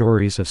cited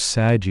stories of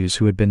sadhus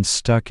who had been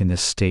stuck in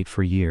this state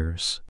for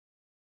years.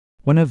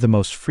 One of the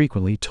most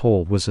frequently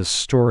told was a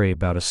story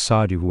about a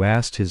sadhu who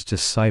asked his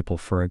disciple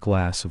for a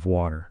glass of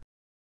water.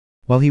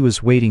 While he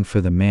was waiting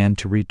for the man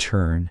to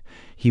return,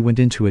 he went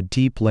into a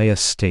deep laya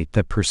state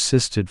that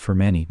persisted for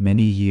many,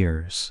 many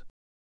years.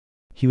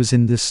 He was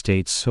in this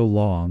state so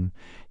long,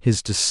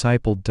 his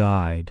disciple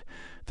died,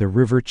 the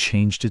river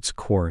changed its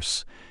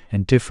course,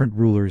 and different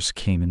rulers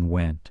came and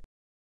went.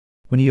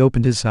 When he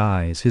opened his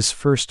eyes, his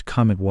first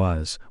comment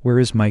was, "Where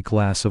is my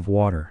glass of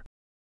water?"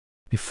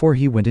 Before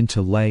he went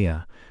into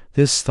laya,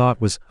 this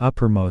thought was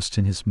uppermost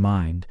in his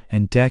mind,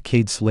 and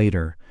decades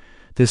later,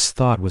 this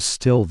thought was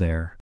still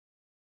there.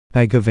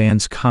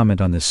 Bhagavan's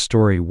comment on this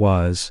story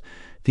was,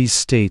 "These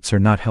states are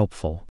not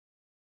helpful.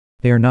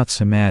 They are not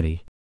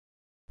samadhi."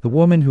 The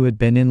woman who had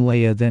been in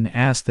laya then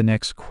asked the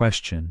next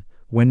question,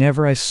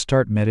 "Whenever I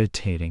start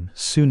meditating,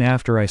 soon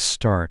after I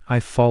start, I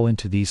fall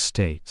into these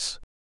states.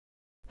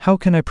 How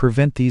can I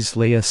prevent these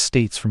laya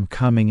states from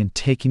coming and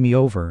taking me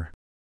over?"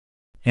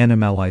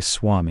 Annamalai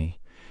Swami,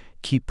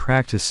 keep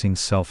practicing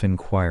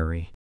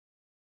self-inquiry.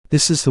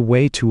 This is the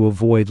way to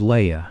avoid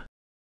laya.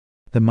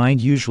 The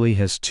mind usually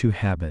has two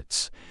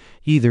habits.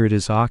 Either it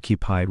is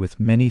occupied with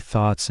many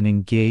thoughts and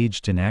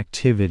engaged in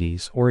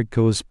activities, or it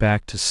goes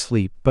back to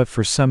sleep, but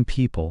for some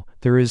people,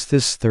 there is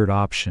this third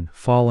option,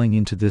 falling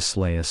into this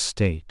laya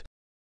state.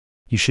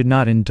 You should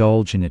not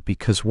indulge in it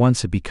because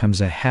once it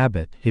becomes a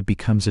habit, it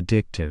becomes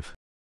addictive.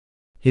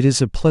 It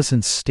is a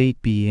pleasant state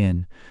to be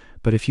in,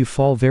 but if you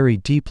fall very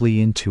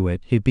deeply into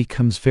it, it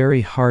becomes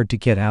very hard to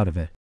get out of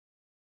it.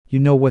 You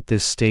know what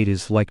this state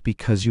is like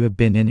because you have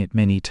been in it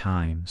many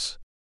times.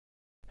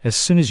 As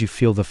soon as you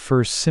feel the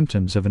first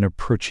symptoms of an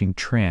approaching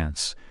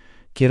trance,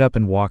 get up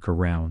and walk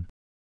around.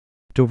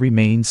 Don't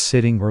remain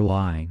sitting or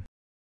lying.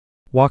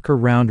 Walk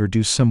around or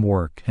do some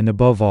work, and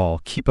above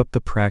all, keep up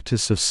the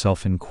practice of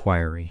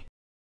self-inquiry.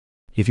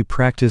 If you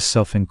practice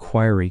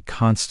self-inquiry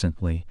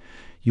constantly,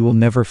 you will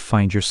never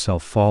find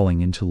yourself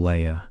falling into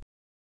laya.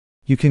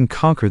 You can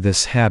conquer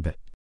this habit.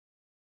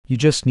 You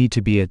just need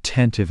to be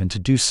attentive and to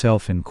do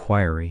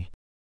self-inquiry.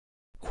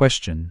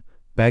 Question.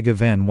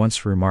 Bhagavan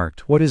once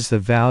remarked, "What is the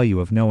value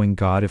of knowing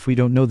God if we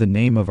don't know the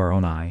name of our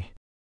own I?"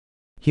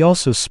 He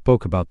also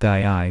spoke about the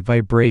I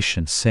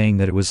vibration, saying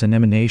that it was an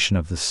emanation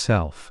of the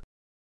self.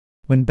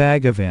 When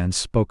Bhagavan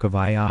spoke of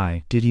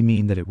I, did he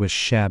mean that it was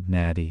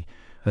Shabnadi,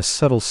 a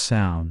subtle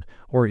sound,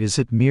 or is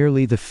it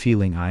merely the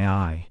feeling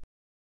I?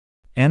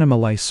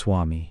 Annamalai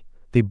Swami,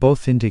 they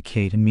both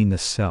indicate and mean the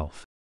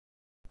self.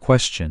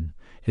 Question.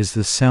 Is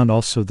the sound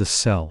also the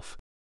self?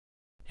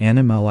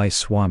 Annamalai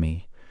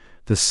Swami,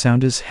 the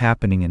sound is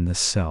happening in the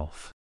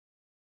self.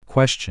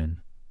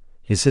 Question.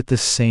 Is it the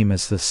same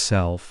as the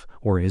self,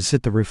 or is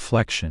it the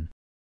reflection?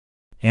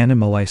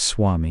 Annamalai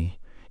Swami,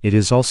 it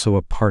is also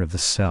a part of the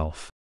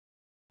self.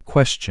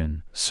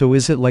 Question. So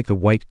is it like the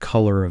white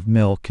color of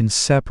milk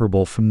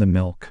inseparable from the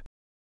milk?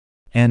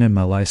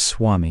 Annamalai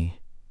Swami,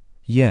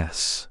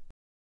 yes.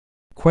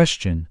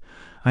 Question.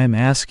 I am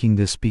asking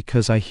this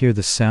because I hear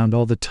the sound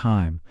all the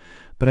time,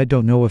 but I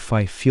don't know if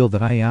I feel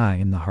that I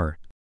in the heart.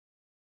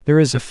 There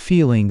is a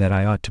feeling that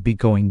I ought to be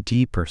going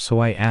deeper, so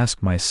I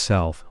ask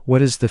myself,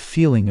 what is the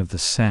feeling of the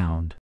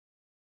sound?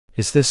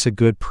 Is this a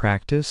good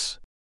practice?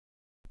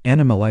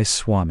 Annamalai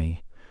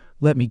Swami,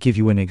 let me give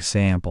you an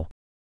example.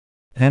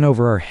 Fan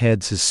over our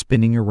heads is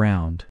spinning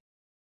around.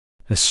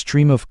 A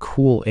stream of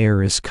cool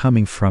air is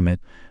coming from it,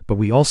 but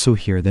we also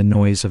hear the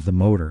noise of the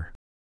motor.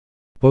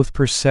 Both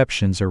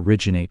perceptions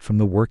originate from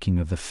the working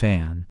of the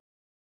fan.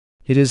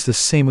 It is the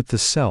same with the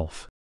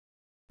self.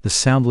 The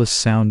soundless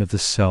sound of the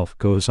self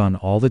goes on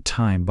all the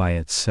time by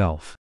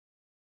itself.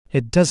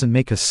 It doesn't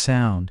make a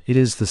sound, it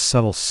is the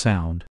subtle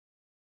sound.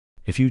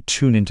 If you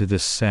tune into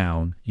this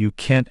sound, you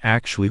can't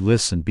actually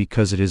listen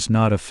because it is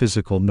not a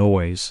physical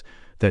noise.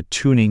 That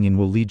tuning in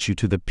will lead you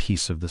to the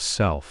peace of the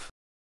self.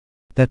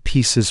 That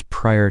peace is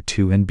prior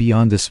to and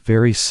beyond this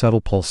very subtle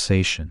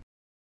pulsation.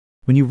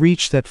 When you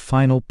reach that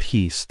final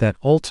peace, that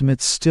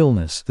ultimate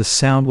stillness, the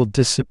sound will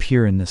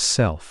disappear in the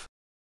self.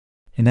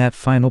 In that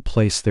final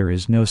place there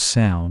is no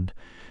sound,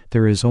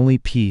 there is only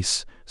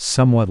peace,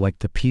 somewhat like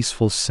the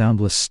peaceful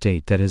soundless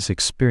state that is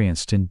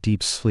experienced in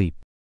deep sleep.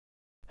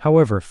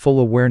 However, full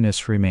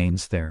awareness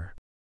remains there.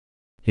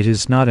 It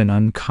is not an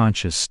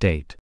unconscious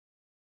state.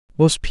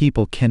 Most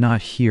people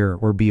cannot hear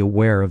or be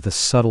aware of the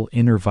subtle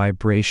inner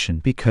vibration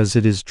because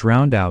it is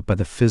drowned out by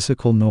the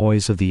physical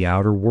noise of the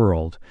outer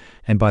world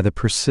and by the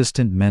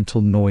persistent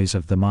mental noise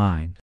of the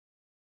mind.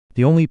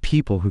 The only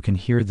people who can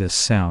hear this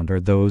sound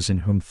are those in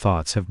whom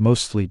thoughts have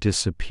mostly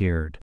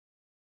disappeared.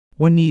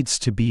 One needs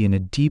to be in a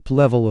deep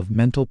level of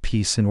mental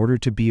peace in order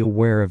to be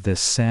aware of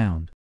this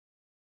sound.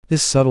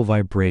 This subtle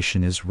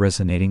vibration is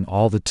resonating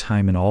all the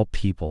time in all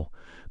people,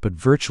 but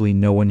virtually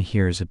no one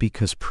hears it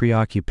because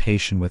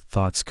preoccupation with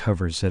thoughts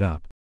covers it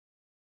up.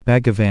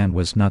 Bhagavan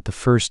was not the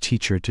first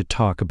teacher to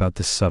talk about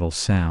this subtle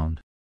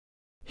sound.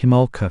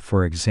 Himalka,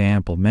 for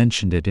example,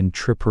 mentioned it in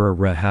Tripura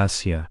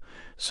Rahasya,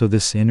 so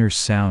this inner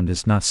sound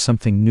is not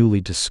something newly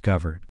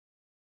discovered.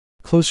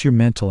 Close your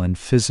mental and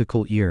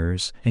physical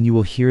ears, and you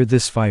will hear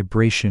this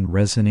vibration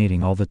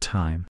resonating all the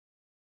time.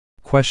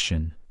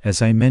 Question: as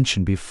I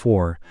mentioned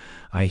before,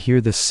 I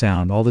hear the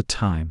sound all the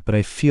time, but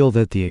I feel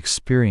that the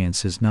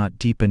experience is not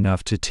deep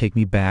enough to take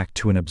me back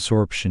to an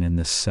absorption in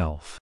this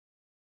self.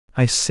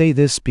 I say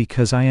this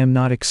because I am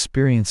not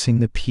experiencing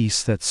the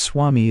peace that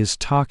Swami is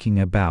talking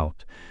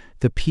about,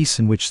 the peace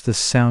in which the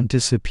sound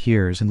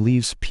disappears and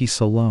leaves peace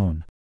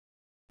alone.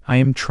 I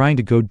am trying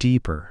to go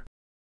deeper.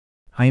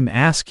 I am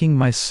asking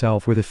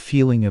myself where the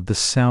feeling of the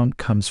sound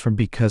comes from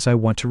because I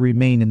want to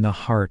remain in the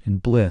heart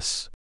and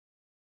bliss.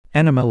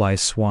 Annamalai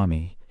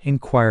Swami,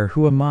 inquire,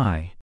 who am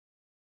I?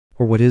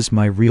 Or what is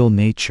my real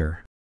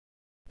nature?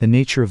 The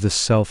nature of the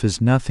self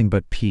is nothing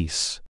but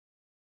peace.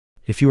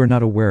 If you are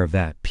not aware of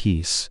that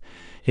peace,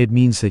 it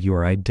means that you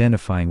are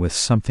identifying with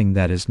something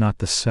that is not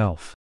the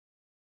self.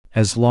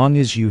 As long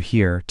as you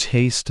hear,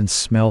 taste, and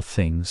smell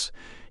things,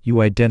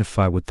 you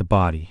identify with the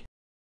body.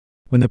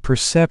 When the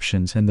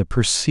perceptions and the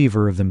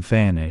perceiver of them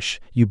vanish,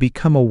 you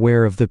become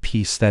aware of the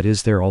peace that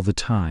is there all the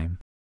time.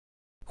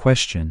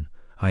 Question: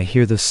 I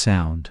hear the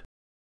sound.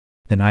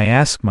 Then I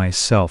ask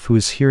myself who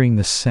is hearing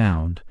the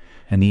sound,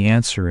 and the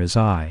answer is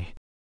I.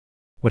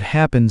 What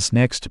happens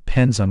next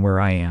depends on where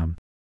I am.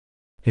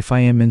 If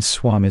I am in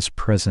Swami's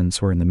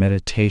presence or in the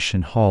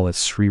meditation hall at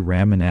Sri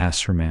Ramana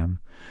Ashramam,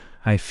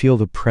 I feel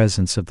the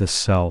presence of the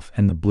self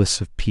and the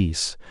bliss of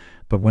peace,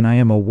 but when I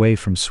am away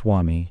from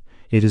Swami,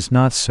 it is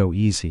not so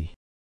easy.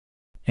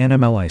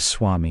 Annamalai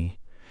Swami,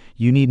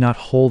 you need not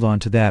hold on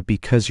to that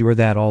because you are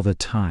that all the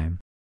time.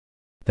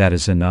 That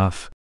is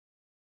enough.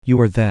 You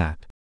are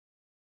that.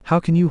 How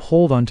can you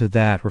hold on to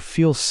that or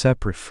feel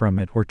separate from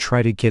it or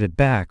try to get it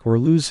back or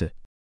lose it?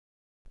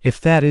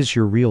 If that is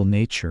your real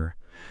nature,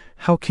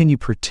 how can you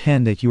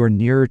pretend that you are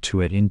nearer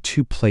to it in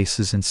two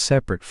places and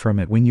separate from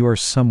it when you are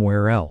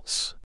somewhere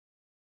else?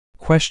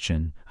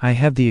 Question: I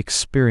have the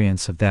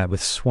experience of that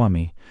with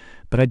Swami,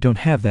 but I don't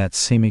have that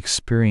same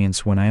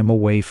experience when I am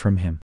away from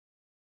him.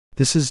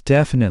 This is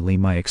definitely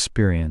my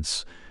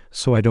experience,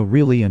 so I don't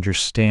really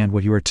understand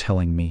what you are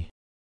telling me.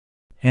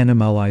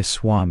 Annamalai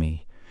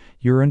Swami,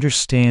 your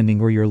understanding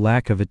or your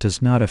lack of it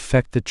does not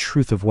affect the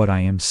truth of what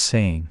I am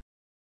saying.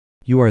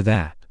 You are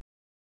that.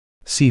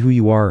 See who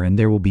you are and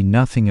there will be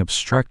nothing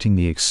obstructing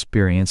the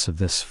experience of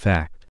this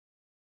fact.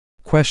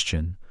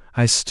 Question: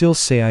 I still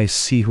say I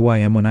see who I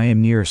am when I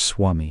am near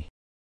Swami.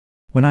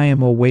 When I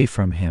am away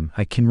from him,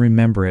 I can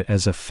remember it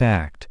as a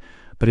fact,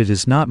 but it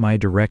is not my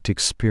direct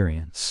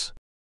experience.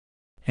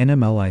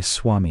 Annamalai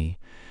Swami,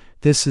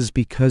 this is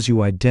because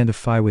you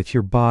identify with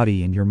your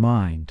body and your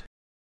mind.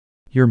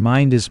 Your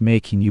mind is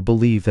making you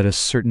believe that a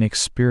certain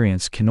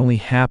experience can only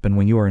happen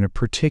when you are in a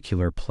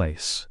particular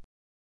place.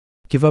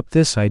 Give up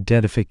this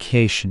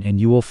identification and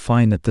you will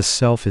find that the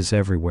self is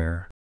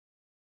everywhere.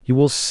 You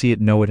will see it,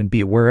 know it, and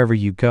be it wherever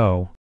you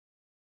go.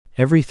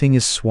 Everything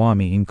is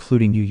Swami,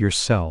 including you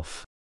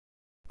yourself.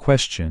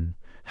 Question: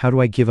 how do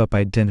I give up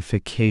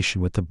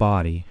identification with the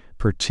body,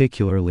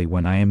 particularly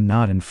when I am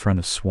not in front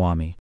of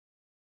Swami?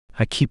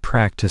 I keep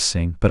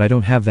practicing, but I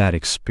don't have that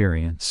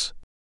experience.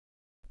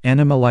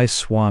 Annamalai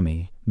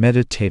Swami,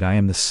 meditate, I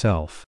am the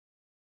self.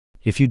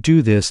 If you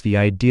do this, the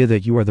idea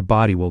that you are the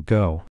body will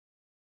go.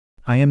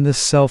 I am the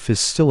self is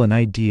still an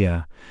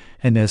idea,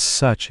 and as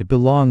such it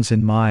belongs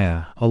in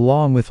Maya,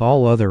 along with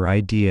all other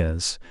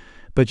ideas,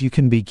 but you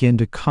can begin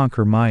to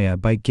conquer Maya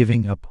by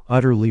giving up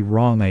utterly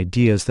wrong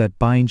ideas that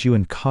bind you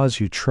and cause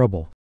you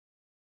trouble.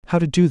 How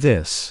to do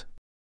this?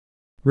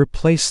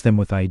 Replace them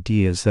with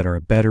ideas that are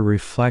a better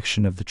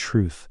reflection of the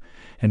truth,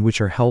 and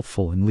which are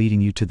helpful in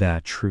leading you to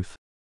that truth.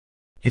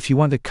 If you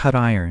want to cut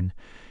iron,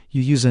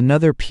 you use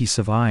another piece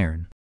of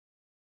iron.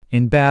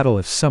 In battle,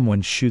 if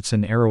someone shoots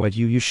an arrow at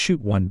you, you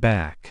shoot one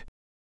back.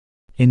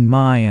 In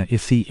Maya,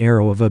 if the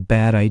arrow of a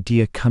bad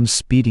idea comes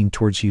speeding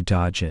towards you,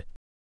 dodge it.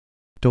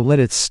 Don't let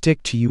it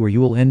stick to you or you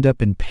will end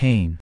up in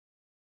pain.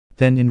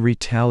 Then in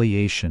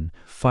retaliation,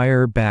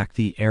 fire back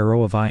the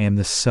arrow of I am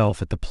the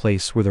self at the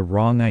place where the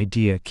wrong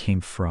idea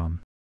came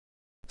from.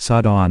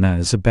 Sadhana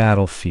is a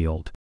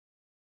battlefield.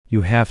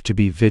 You have to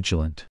be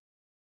vigilant.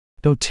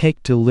 Don't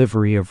take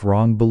delivery of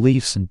wrong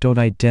beliefs and don't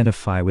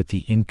identify with the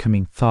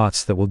incoming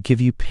thoughts that will give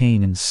you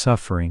pain and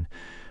suffering.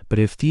 But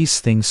if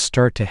these things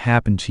start to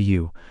happen to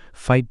you,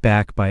 fight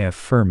back by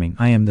affirming,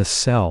 I am the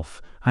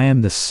self, I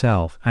am the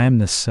self, I am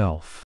the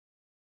self.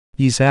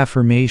 These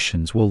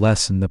affirmations will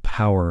lessen the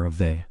power of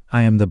the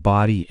I am the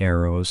body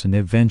arrows, and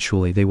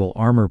eventually they will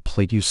armor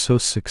plate you so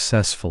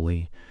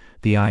successfully.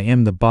 The I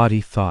am the body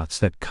thoughts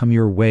that come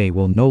your way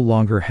will no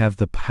longer have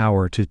the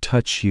power to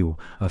touch you,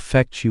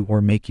 affect you,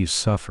 or make you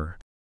suffer.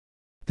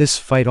 This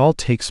fight all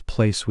takes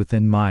place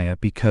within Maya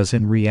because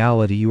in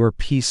reality you are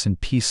peace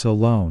and peace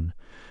alone.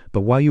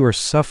 But while you are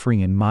suffering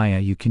in Maya,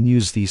 you can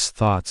use these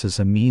thoughts as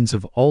a means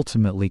of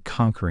ultimately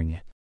conquering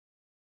it.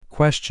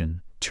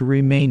 Question: to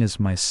remain as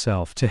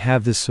myself, to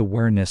have this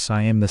awareness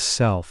I am the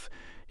self,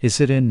 is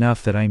it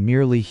enough that I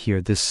merely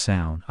hear this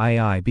sound,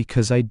 I,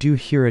 because I do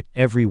hear it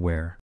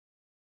everywhere?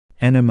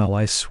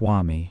 Annamalai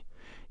Swami: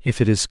 if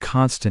it is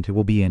constant, it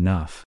will be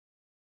enough.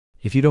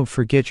 If you don't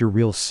forget your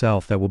real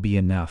self, that will be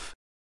enough.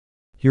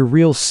 Your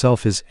real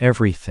self is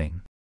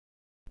everything.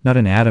 Not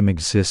an atom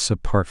exists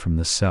apart from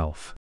the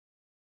self.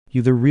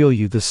 You, the real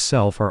you, the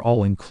self, are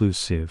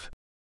all-inclusive.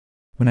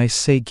 When I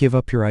say give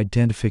up your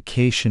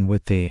identification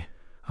with the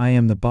I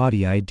am the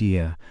body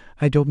idea,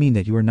 I don't mean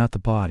that you are not the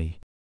body.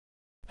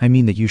 I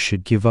mean that you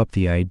should give up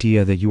the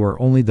idea that you are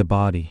only the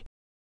body.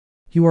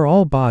 You are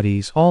all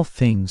bodies, all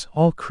things,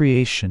 all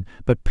creation,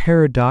 but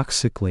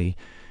paradoxically,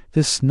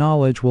 this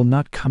knowledge will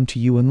not come to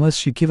you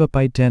unless you give up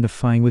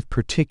identifying with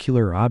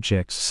particular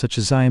objects such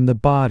as I am the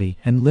body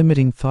and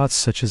limiting thoughts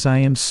such as I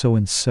am so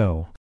and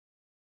so.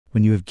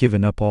 When you have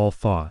given up all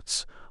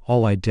thoughts,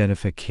 all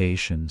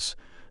identifications,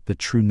 the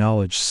true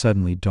knowledge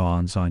suddenly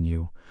dawns on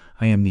you.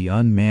 I am the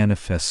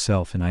unmanifest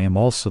self, and I am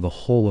also the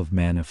whole of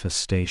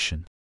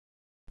manifestation.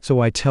 So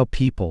I tell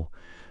people,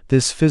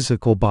 this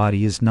physical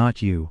body is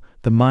not you,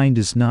 the mind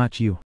is not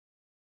you.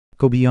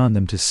 Go beyond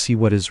them to see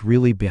what is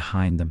really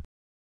behind them.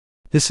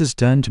 This is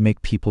done to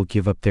make people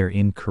give up their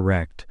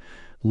incorrect,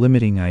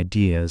 limiting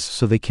ideas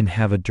so they can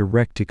have a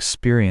direct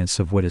experience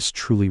of what is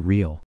truly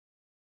real.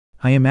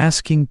 I am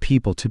asking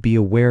people to be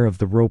aware of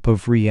the rope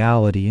of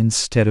reality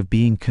instead of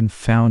being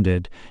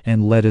confounded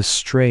and led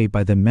astray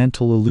by the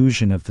mental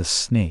illusion of the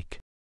snake.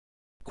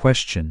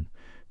 Question: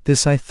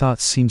 this I thought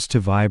seems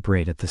to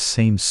vibrate at the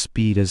same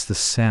speed as the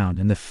sound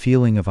and the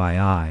feeling of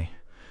I.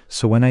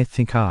 So when I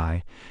think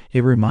I,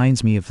 it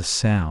reminds me of the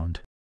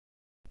sound.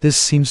 This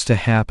seems to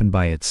happen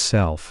by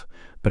itself,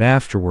 but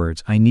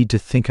afterwards I need to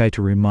think I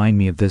to remind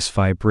me of this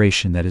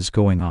vibration that is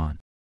going on.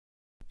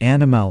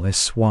 Annamalai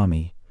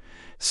Swami: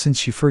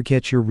 since you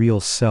forget your real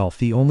self,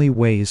 the only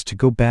way is to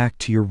go back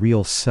to your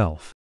real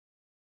self.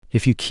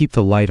 If you keep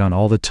the light on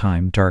all the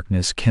time,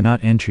 darkness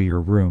cannot enter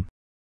your room.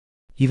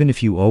 Even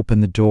if you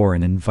open the door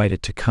and invite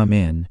it to come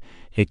in,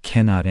 it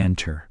cannot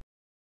enter.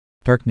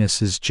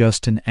 Darkness is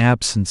just an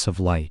absence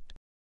of light.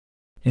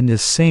 In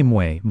this same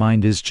way,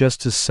 mind is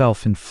just a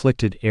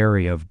self-inflicted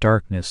area of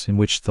darkness in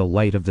which the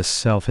light of the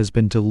self has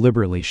been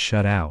deliberately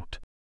shut out.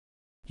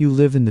 You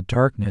live in the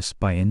darkness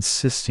by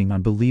insisting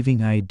on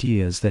believing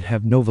ideas that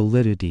have no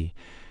validity,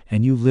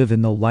 and you live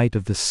in the light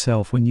of the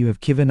self when you have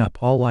given up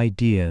all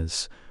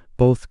ideas,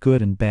 both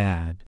good and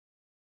bad.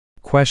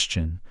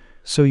 Question: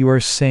 so you are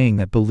saying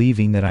that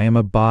believing that I am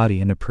a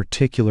body and a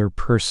particular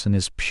person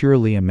is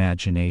purely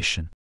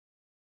imagination?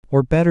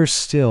 Or better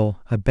still,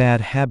 a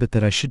bad habit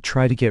that I should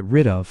try to get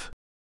rid of?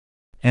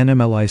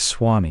 Annamalai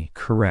Swami: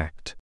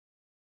 correct.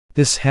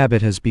 This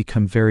habit has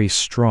become very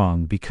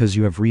strong because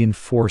you have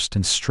reinforced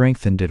and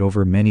strengthened it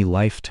over many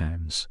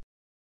lifetimes.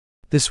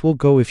 This will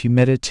go if you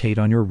meditate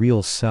on your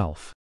real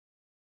self.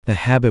 The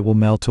habit will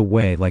melt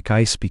away like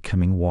ice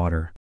becoming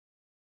water.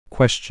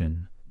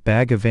 Question: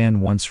 Bhagavan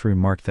once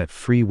remarked that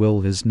free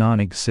will is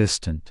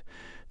non-existent,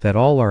 that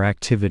all our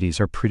activities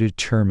are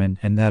predetermined,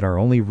 and that our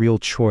only real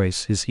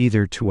choice is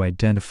either to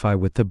identify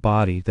with the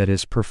body that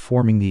is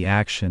performing the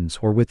actions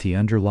or with the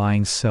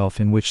underlying self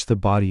in which the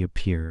body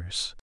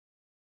appears.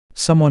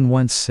 Someone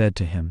once said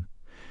to him,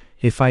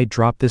 "If I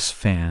drop this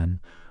fan,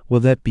 will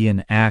that be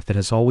an act that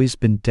has always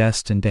been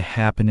destined to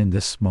happen in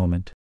this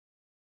moment?"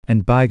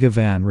 And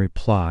Bhagavan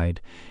replied,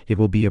 "It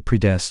will be a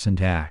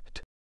predestined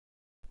act."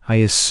 I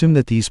assume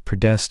that these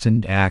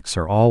predestined acts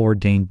are all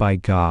ordained by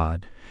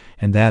God,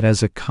 and that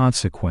as a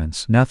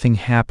consequence nothing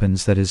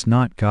happens that is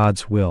not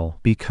God's will,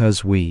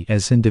 because we,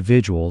 as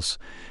individuals,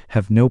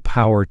 have no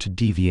power to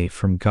deviate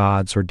from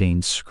God's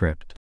ordained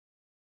script.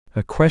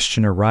 A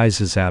question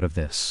arises out of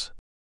this.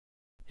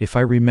 If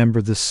I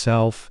remember the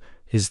self,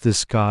 is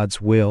this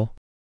God's will?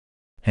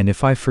 And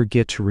if I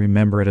forget to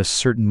remember at a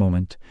certain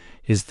moment,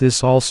 is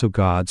this also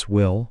God's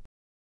will?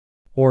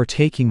 Or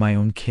taking my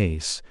own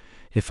case,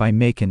 if I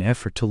make an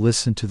effort to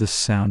listen to the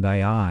sound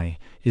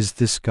is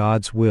this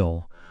God's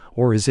will,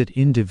 or is it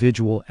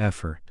individual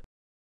effort?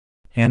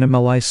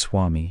 Annamalai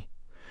Swami.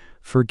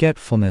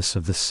 Forgetfulness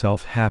of the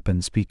self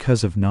happens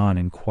because of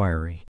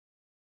non-inquiry.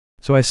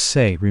 So I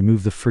say,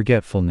 remove the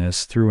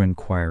forgetfulness through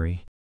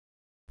inquiry.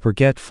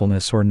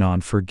 Forgetfulness or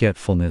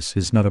non-forgetfulness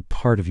is not a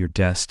part of your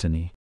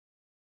destiny.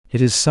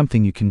 It is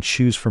something you can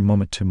choose from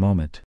moment to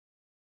moment.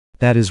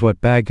 That is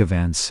what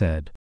Bhagavan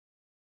said.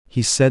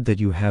 He said that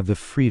you have the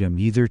freedom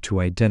either to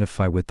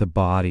identify with the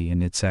body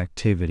and its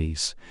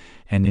activities,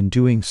 and in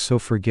doing so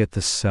forget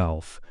the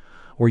self,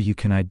 or you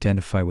can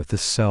identify with the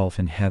self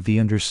and have the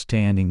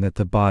understanding that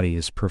the body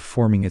is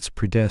performing its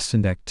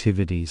predestined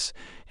activities,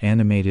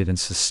 animated and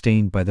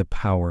sustained by the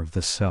power of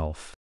the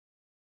self.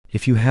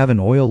 If you have an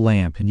oil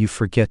lamp and you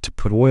forget to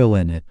put oil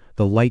in it,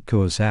 the light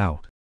goes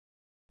out.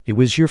 It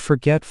was your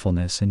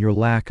forgetfulness and your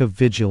lack of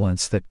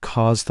vigilance that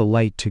caused the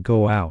light to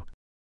go out.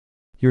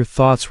 Your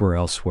thoughts were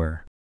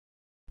elsewhere.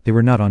 They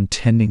were not on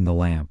tending the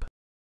lamp.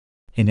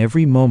 In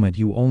every moment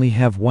you only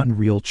have one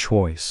real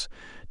choice,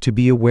 to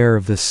be aware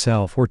of the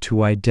self or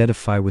to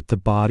identify with the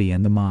body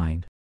and the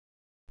mind.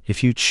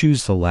 If you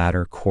choose the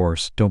latter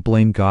course, don't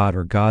blame God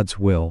or God's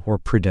will or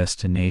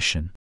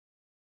predestination.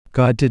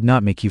 God did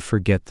not make you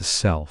forget the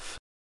self.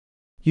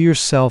 You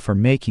yourself are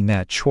making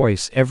that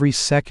choice every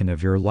second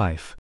of your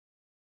life.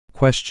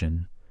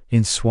 Question.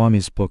 In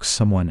Swami's book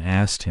someone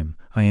asked him,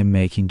 I am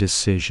making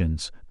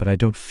decisions, but I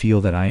don't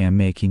feel that I am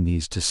making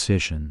these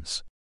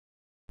decisions.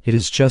 It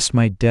is just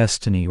my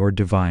destiny or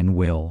divine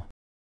will.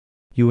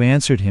 You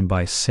answered him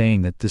by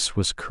saying that this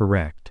was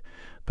correct,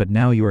 but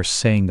now you are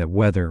saying that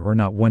whether or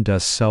not one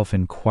does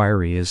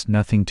self-inquiry is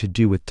nothing to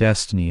do with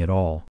destiny at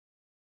all.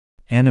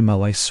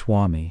 Annamalai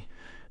Swami.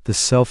 The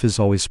self is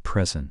always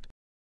present.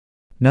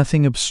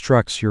 Nothing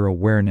obstructs your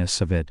awareness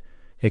of it,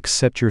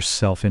 except your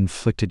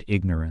self-inflicted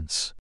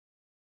ignorance.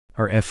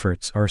 Our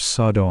efforts, our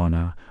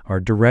sadhana, are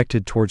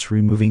directed towards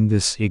removing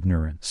this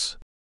ignorance.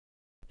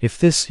 If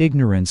this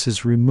ignorance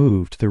is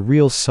removed, the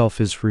real self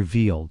is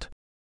revealed.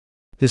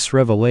 This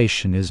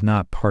revelation is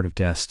not part of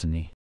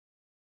destiny.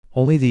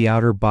 Only the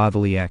outer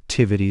bodily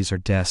activities are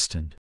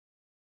destined.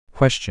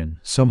 Question.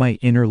 So my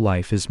inner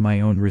life is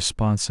my own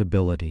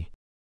responsibility.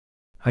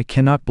 I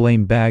cannot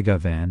blame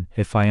Bhagavan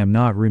if I am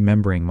not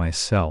remembering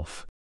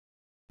myself.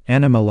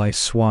 Annamalai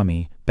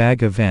Swami.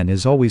 Bhagavan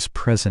is always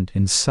present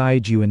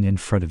inside you and in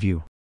front of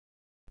you.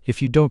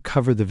 If you don't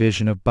cover the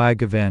vision of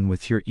Bhagavan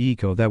with your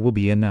ego, that will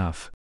be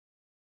enough.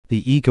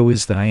 The ego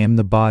is the I am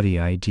the body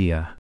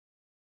idea.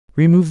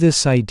 Remove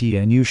this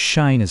idea and you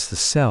shine as the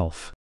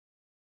self.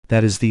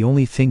 That is the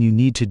only thing you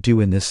need to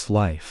do in this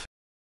life.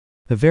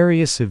 The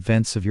various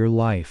events of your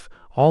life,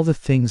 all the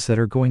things that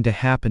are going to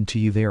happen to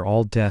you, they are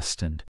all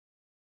destined.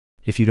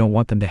 If you don't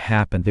want them to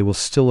happen, they will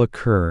still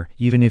occur,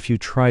 even if you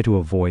try to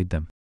avoid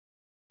them.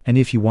 And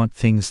if you want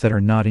things that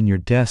are not in your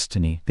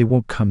destiny, they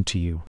won't come to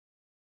you.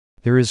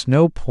 There is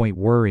no point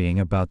worrying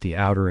about the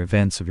outer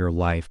events of your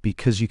life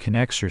because you can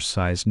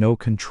exercise no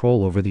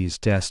control over these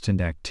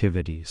destined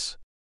activities.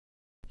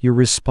 Your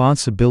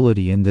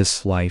responsibility in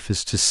this life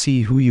is to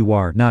see who you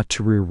are, not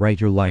to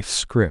rewrite your life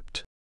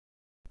script.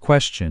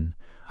 Question.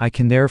 I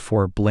can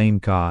therefore blame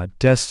God,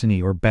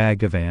 destiny, or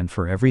Bhagavan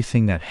for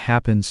everything that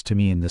happens to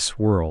me in this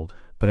world,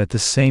 but at the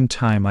same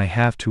time I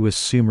have to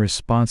assume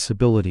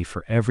responsibility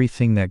for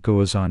everything that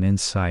goes on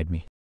inside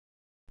me.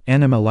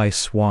 Annamalai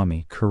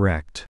Swami.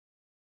 Correct.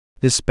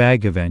 This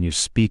Bhagavan you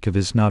speak of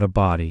is not a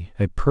body,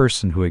 a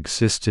person who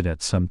existed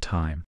at some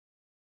time.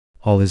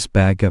 All is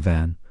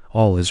Bhagavan,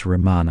 all is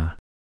Ramana.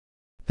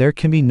 There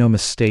can be no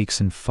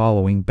mistakes in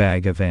following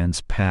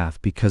Bhagavan's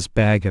path because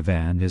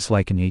Bhagavan is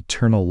like an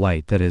eternal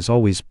light that is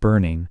always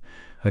burning,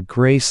 a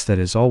grace that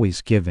is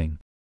always giving.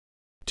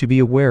 To be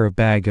aware of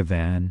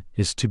Bhagavan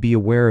is to be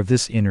aware of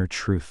this inner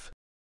truth.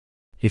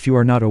 If you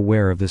are not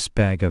aware of this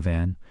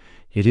Bhagavan,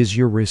 it is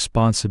your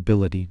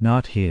responsibility,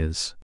 not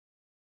his.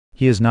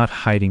 He is not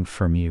hiding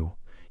from you,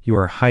 you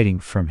are hiding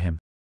from him.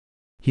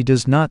 He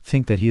does not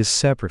think that he is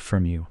separate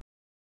from you.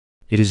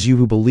 It is you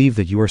who believe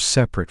that you are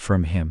separate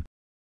from him.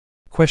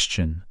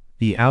 Question.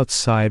 The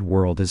outside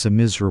world is a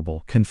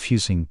miserable,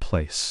 confusing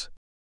place.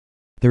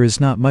 There is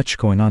not much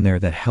going on there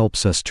that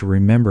helps us to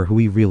remember who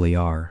we really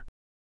are.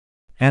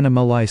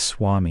 Annamalai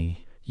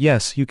Swami.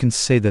 Yes, you can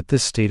say that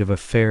this state of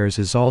affairs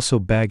is also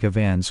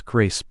Bhagavan's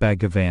grace,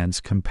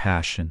 Bhagavan's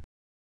compassion.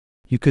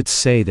 You could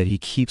say that he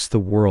keeps the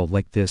world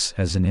like this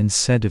as an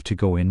incentive to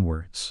go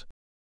inwards.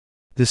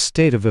 This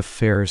state of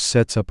affairs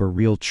sets up a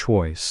real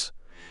choice.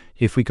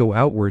 If we go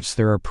outwards,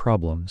 there are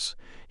problems.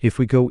 If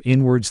we go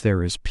inwards,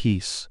 there is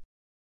peace.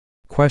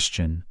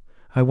 Question: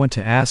 I want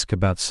to ask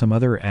about some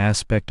other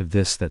aspect of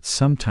this that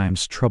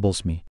sometimes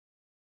troubles me.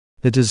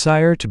 The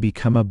desire to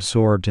become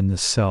absorbed in the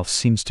self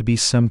seems to be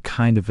some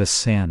kind of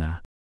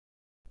vasana.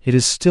 It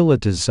is still a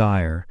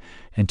desire,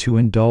 and to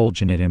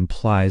indulge in it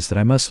implies that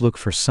I must look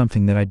for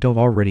something that I don't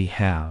already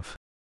have.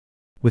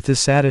 With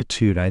this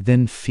attitude, I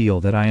then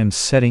feel that I am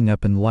setting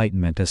up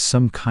enlightenment as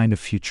some kind of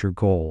future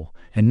goal,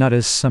 and not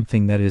as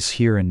something that is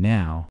here and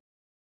now.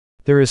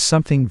 There is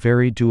something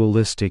very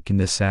dualistic in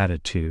this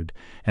attitude,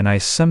 and I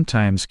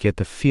sometimes get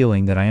the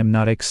feeling that I am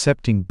not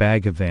accepting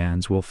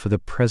Bhagavan's will for the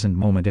present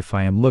moment if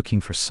I am looking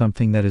for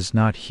something that is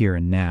not here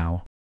and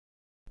now.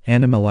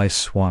 Annamalai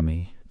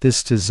Swami: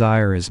 this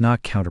desire is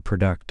not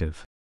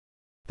counterproductive.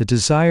 The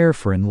desire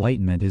for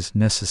enlightenment is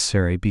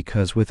necessary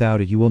because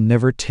without it you will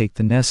never take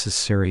the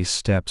necessary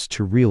steps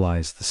to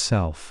realize the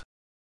self.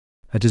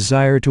 A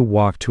desire to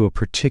walk to a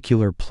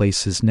particular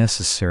place is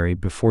necessary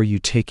before you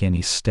take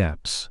any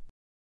steps.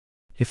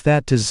 If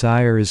that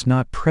desire is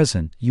not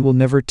present, you will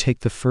never take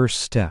the first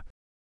step.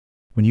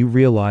 When you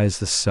realize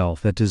the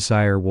self, that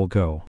desire will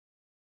go.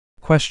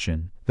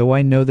 Question: though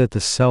I know that the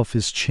self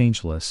is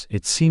changeless,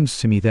 it seems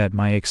to me that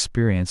my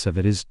experience of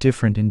it is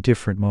different in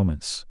different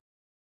moments.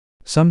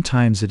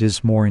 Sometimes it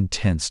is more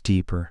intense,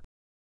 deeper.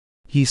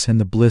 Peace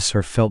and the bliss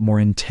are felt more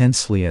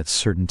intensely at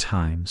certain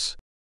times.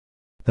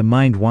 The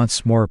mind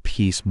wants more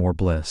peace, more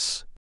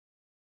bliss.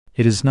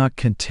 It is not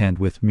content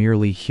with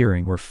merely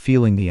hearing or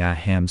feeling the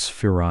aham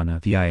sphurana,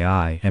 the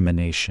I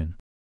emanation.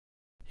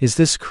 Is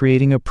this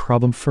creating a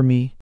problem for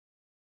me?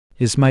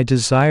 Is my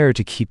desire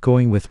to keep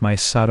going with my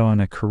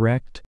sadhana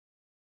correct?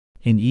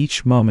 In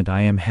each moment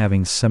I am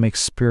having some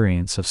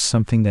experience of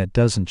something that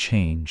doesn't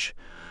change.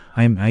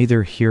 I am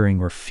either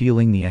hearing or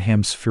feeling the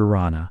aham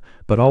sphurana,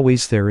 but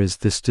always there is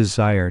this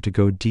desire to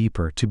go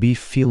deeper, to be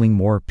feeling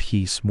more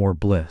peace, more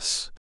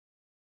bliss.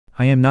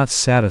 I am not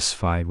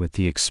satisfied with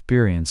the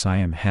experience I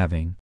am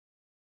having.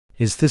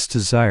 Is this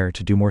desire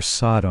to do more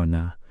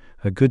sadhana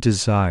a good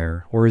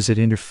desire, or is it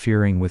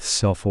interfering with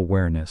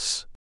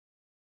self-awareness?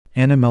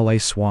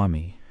 Annamalai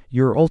Swami: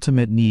 your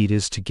ultimate need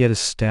is to get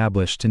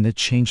established in the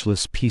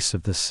changeless peace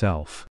of the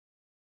self.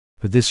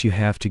 For this you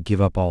have to give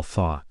up all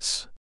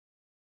thoughts.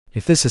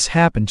 If this has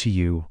happened to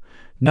you,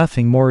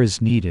 nothing more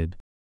is needed.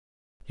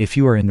 If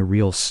you are in the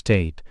real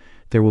state,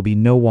 there will be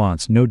no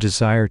wants, no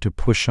desire to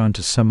push on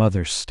to some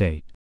other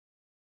state.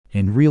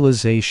 In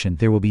realization,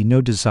 there will be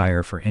no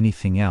desire for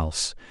anything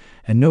else,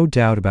 and no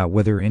doubt about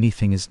whether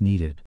anything is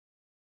needed.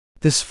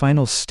 This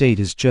final state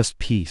is just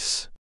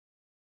peace.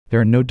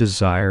 There are no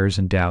desires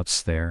and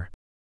doubts there.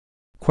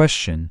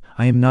 Question: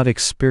 I am not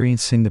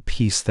experiencing the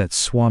peace that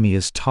Swami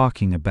is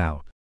talking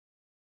about.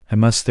 I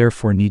must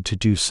therefore need to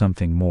do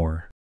something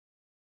more.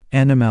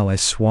 Annamalai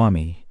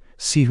Swami: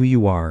 see who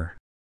you are.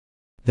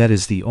 That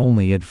is the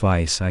only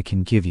advice I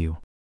can give you.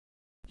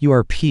 You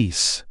are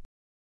peace.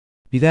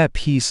 Be that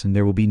peace and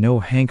there will be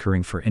no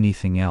hankering for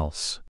anything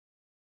else.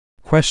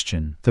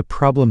 Question: the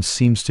problem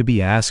seems to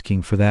be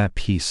asking for that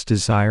peace,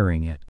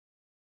 desiring it.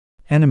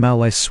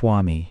 Annamalai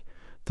Swami: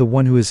 the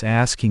one who is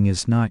asking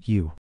is not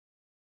you.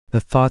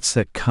 The thoughts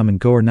that come and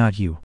go are not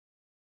you.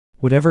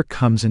 Whatever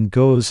comes and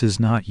goes is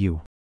not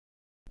you.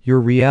 Your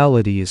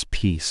reality is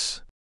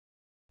peace.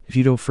 If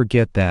you don't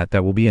forget that,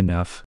 that will be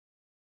enough.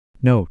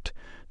 Note: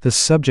 the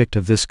subject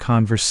of this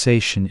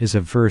conversation is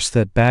a verse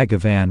that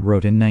Bhagavan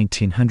wrote in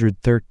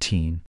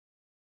 1913.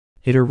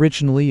 It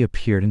originally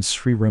appeared in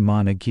Sri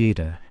Ramana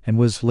Gita and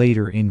was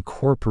later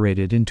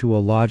incorporated into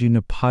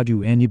Audiobook,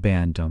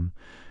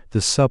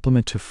 the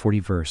supplement to 40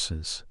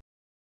 verses.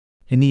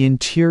 In the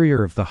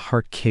interior of the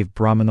heart cave,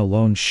 Brahman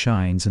alone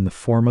shines in the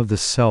form of the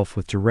self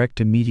with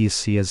direct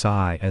immediacy as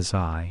I.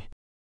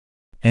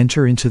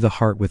 Enter into the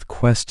heart with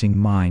questing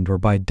mind or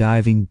by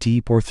diving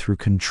deep or through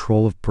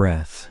control of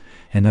breath,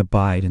 and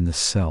abide in the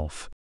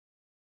self.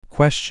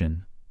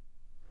 Question: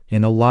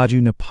 in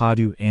Audiobook,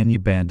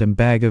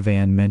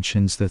 Bhagavan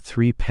mentions the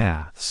 3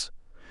 paths: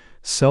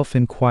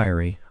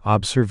 self-inquiry,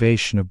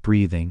 observation of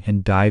breathing,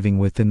 and diving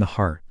within the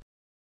heart.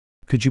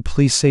 Could you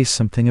please say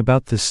something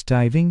about this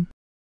diving?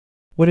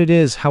 What it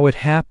is, how it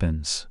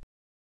happens?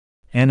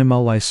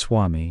 Annamalai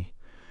Swami: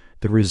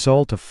 the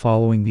result of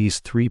following these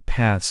 3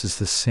 paths is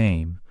the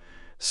same,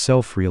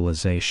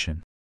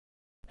 self-realization.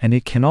 And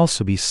it can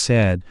also be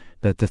said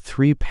that the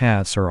 3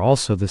 paths are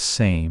also the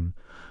same,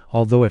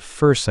 although at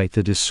first sight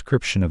the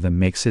description of them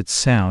makes it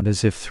sound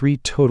as if 3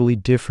 totally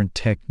different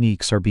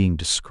techniques are being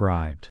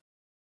described.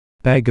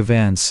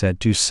 Bhagavan said,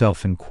 do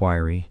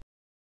self-inquiry.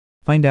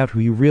 Find out who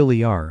you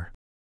really are.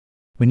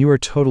 When you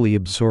are totally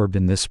absorbed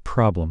in this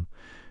problem,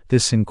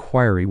 this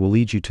inquiry will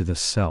lead you to the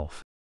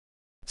self.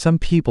 Some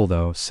people,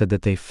 though, said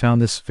that they found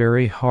this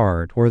very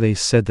hard, or they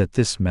said that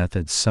this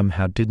method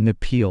somehow didn't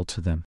appeal to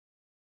them.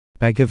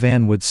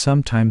 Bhagavan would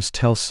sometimes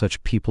tell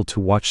such people to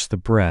watch the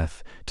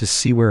breath, to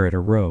see where it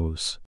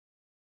arose.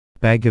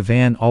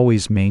 Bhagavan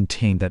always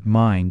maintained that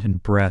mind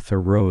and breath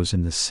arose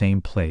in the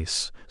same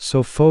place,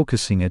 so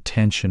focusing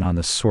attention on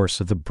the source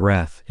of the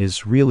breath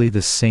is really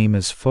the same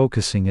as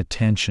focusing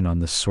attention on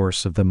the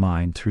source of the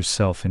mind through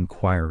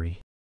self-inquiry.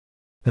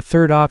 The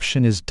third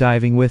option is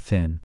diving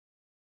within.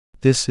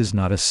 This is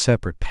not a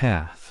separate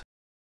path.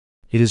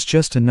 It is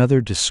just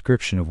another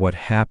description of what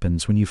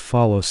happens when you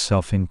follow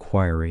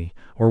self-inquiry,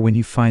 or when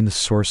you find the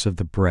source of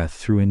the breath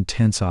through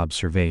intense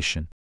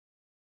observation.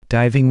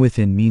 Diving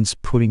within means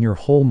putting your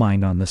whole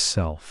mind on the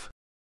self.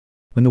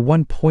 When the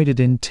one-pointed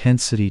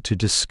intensity to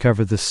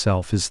discover the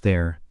self is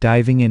there,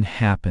 diving in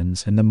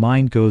happens and the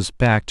mind goes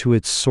back to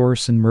its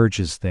source and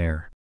merges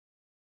there.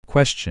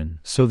 Question: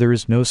 so there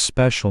is no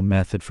special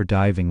method for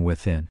diving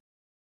within.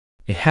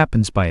 It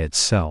happens by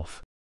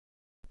itself.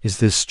 Is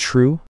this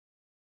true?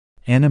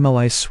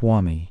 Annamalai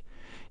Swami: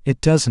 it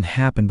doesn't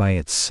happen by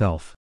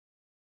itself.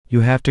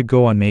 You have to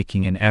go on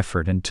making an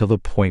effort until the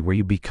point where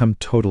you become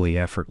totally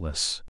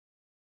effortless.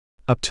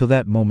 Up till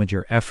that moment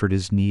your effort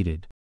is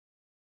needed.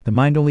 The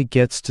mind only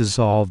gets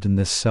dissolved in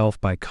the self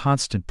by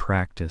constant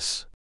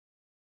practice.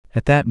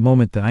 At that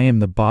moment the I am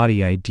the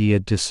body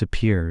idea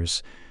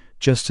disappears,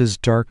 just as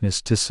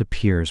darkness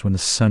disappears when the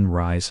sun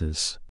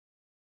rises.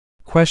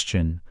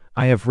 Question: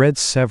 I have read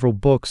several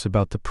books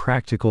about the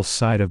practical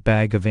side of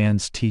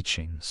Bhagavan's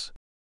teachings.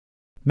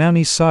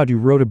 Mauni Sadhu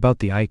wrote about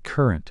the I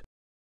current.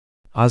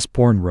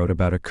 Osborne wrote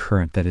about a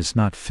current that is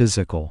not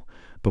physical,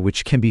 but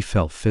which can be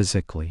felt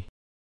physically.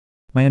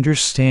 My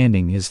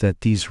understanding is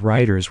that these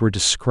writers were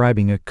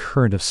describing a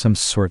current of some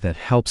sort that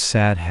helps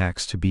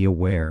sadhaks to be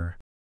aware.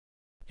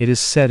 It is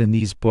said in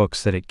these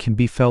books that it can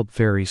be felt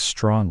very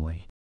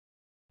strongly.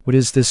 What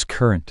is this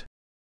current?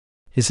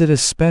 Is it a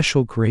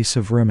special grace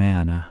of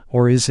Ramana,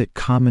 or is it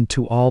common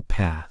to all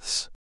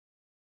paths?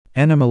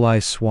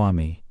 Annamalai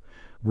Swami: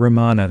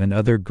 Ramana and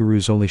other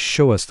gurus only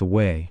show us the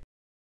way.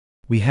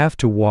 We have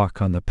to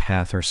walk on the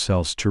path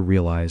ourselves to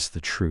realize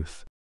the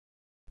truth.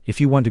 If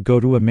you want to go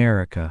to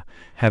America,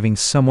 having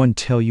someone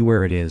tell you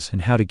where it is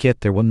and how to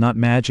get there will not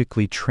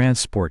magically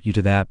transport you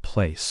to that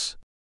place.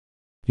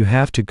 You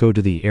have to go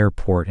to the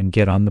airport and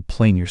get on the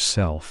plane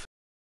yourself.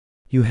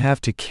 You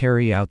have to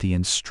carry out the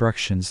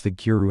instructions the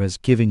Guru has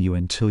given you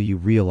until you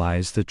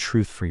realize the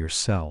truth for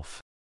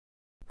yourself.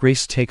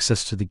 Grace takes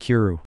us to the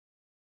Guru.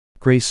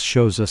 Grace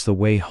shows us the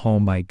way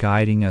home by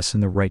guiding us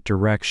in the right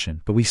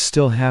direction, but we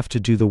still have to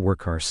do the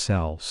work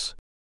ourselves.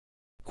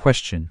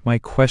 Question: my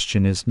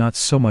question is not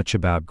so much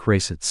about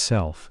grace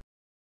itself.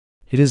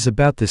 It is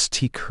about this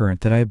tea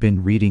current that I have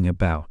been reading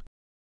about.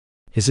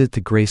 Is it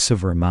the grace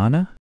of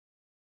Ramana?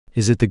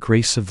 Is it the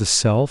grace of the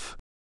self?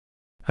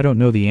 I don't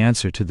know the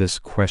answer to this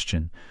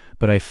question,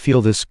 but I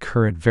feel this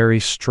current very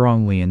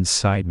strongly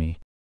inside me.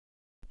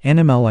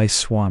 Annamalai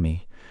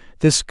Swami: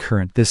 this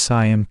current, this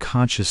I am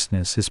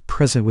consciousness, is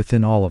present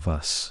within all of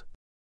us.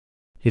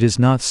 It is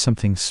not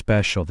something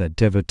special that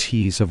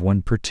devotees of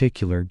one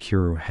particular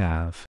guru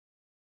have.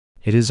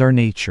 It is our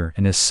nature,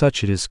 and as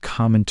such it is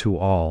common to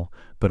all,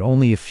 but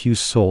only a few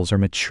souls are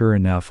mature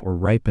enough or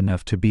ripe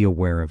enough to be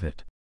aware of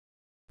it.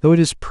 Though it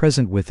is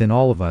present within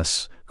all of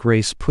us,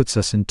 grace puts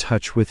us in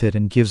touch with it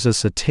and gives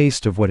us a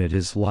taste of what it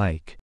is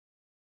like.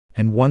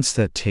 And once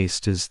that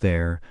taste is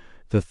there,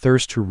 the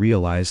thirst to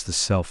realize the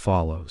self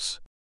follows.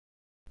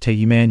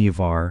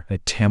 Teyamanavar, a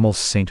Tamil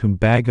saint whom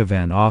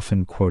Bhagavan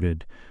often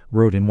quoted,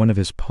 wrote in one of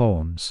his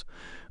poems,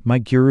 "My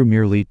Guru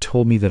merely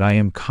told me that I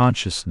am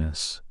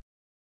consciousness."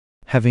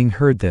 Having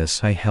heard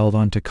this, I held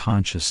on to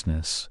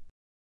consciousness.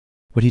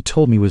 What he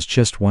told me was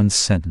just one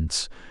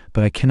sentence,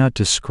 but I cannot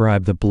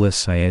describe the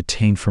bliss I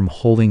attained from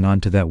holding on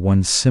to that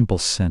one simple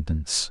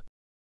sentence.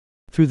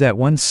 Through that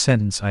one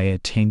sentence I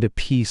attained a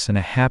peace and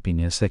a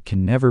happiness that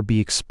can never be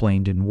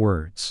explained in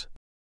words.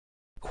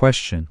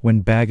 Question: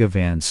 when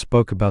Bhagavan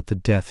spoke about the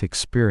death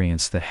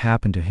experience that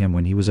happened to him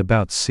when he was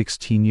about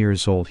 16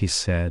 years old, he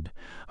said,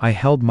 "I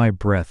held my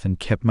breath and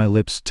kept my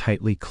lips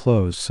tightly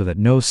closed so that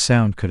no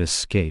sound could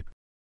escape.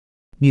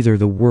 Neither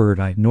the word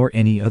I nor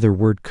any other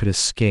word could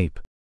escape."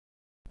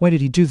 Why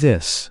did he do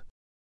this?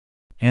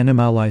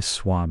 Annamalai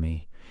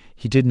Swami: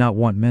 he did not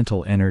want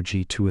mental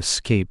energy to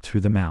escape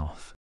through the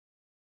mouth.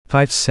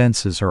 5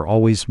 senses are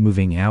always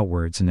moving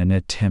outwards in an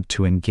attempt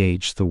to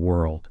engage the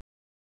world.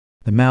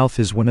 The mouth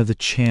is one of the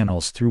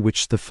channels through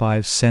which the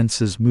 5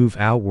 senses move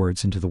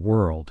outwards into the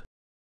world.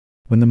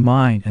 When the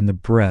mind and the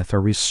breath are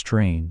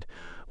restrained,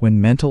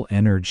 when mental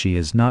energy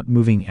is not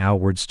moving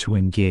outwards to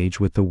engage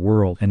with the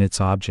world and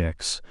its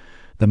objects,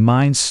 the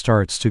mind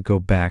starts to go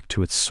back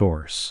to its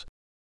source.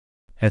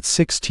 At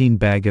 16,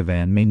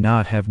 Bhagavan may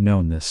not have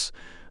known this,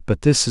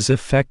 but this is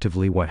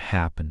effectively what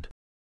happened.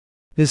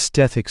 This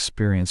death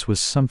experience was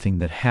something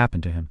that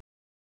happened to him.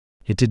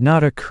 It did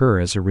not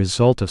occur as a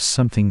result of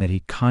something that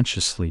he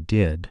consciously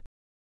did.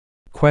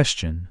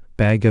 Question: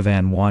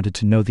 Bhagavan wanted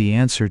to know the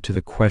answer to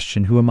the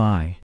question, "Who am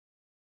I?"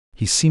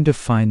 He seemed to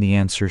find the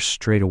answer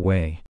straight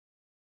away.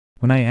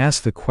 When I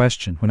ask the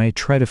question, when I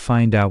try to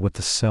find out what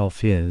the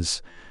self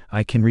is,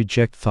 I can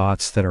reject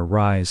thoughts that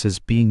arise as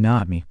being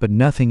not me, but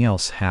nothing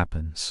else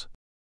happens.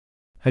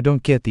 I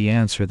don't get the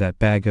answer that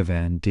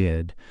Bhagavan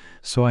did,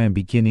 so I am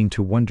beginning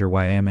to wonder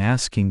why I am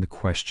asking the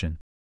question.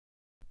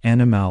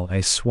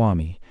 Annamalai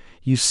Swami: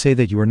 you say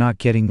that you are not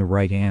getting the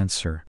right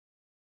answer.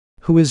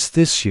 Who is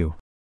this you?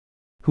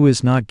 Who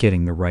is not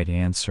getting the right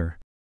answer?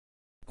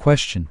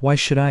 Question: why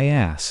should I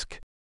ask?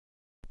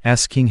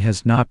 Asking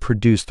has not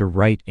produced the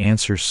right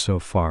answers so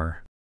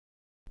far.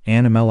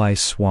 Annamalai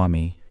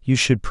Swami, you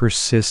should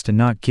persist and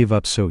not give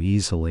up so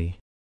easily.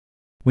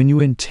 When you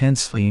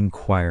intensely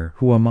inquire,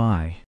 who am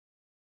I?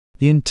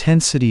 The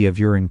intensity of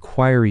your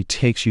inquiry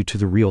takes you to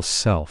the real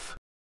self.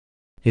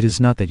 It is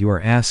not that you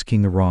are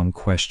asking the wrong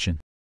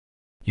question.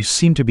 You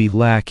seem to be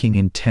lacking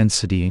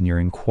intensity in your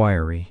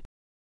inquiry.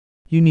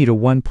 You need a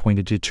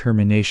one-pointed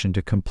determination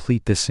to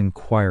complete this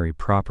inquiry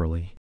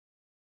properly.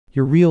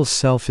 Your real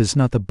self is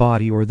not the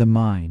body or the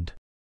mind.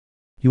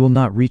 You will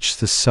not reach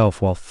the self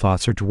while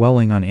thoughts are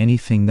dwelling on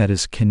anything that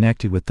is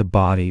connected with the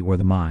body or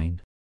the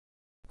mind.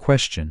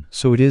 Question: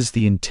 so it is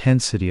the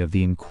intensity of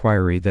the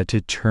inquiry that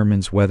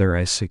determines whether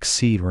I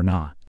succeed or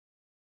not?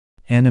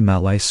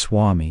 Annamalai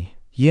Swami: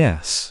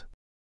 yes.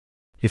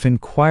 If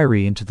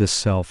inquiry into the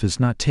self is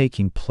not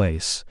taking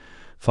place,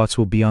 thoughts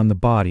will be on the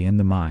body and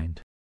the mind.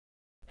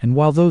 And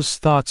while those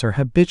thoughts are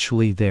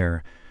habitually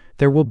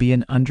there will be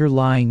an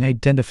underlying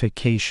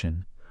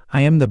identification.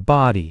 I am the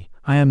body,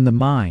 I am the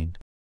mind.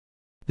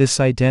 This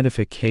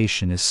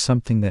identification is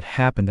something that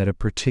happened at a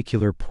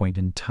particular point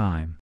in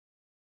time.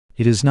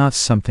 It is not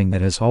something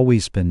that has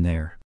always been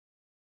there.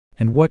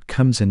 And what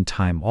comes in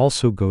time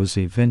also goes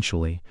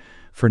eventually,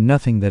 for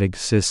nothing that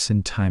exists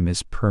in time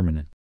is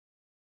permanent.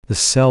 The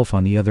self,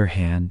 on the other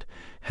hand,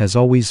 has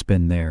always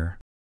been there.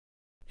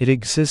 It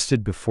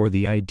existed before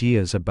the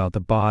ideas about the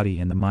body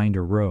and the mind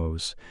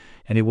arose,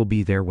 and it will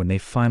be there when they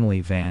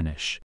finally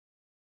vanish.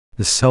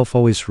 The self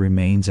always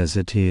remains as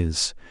it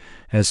is,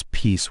 as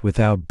peace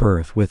without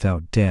birth,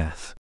 without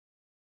death.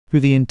 Through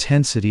the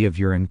intensity of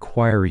your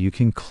inquiry you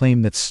can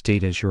claim that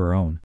state as your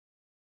own.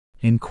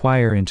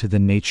 Inquire into the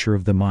nature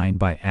of the mind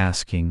by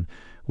asking,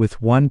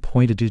 with one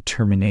pointed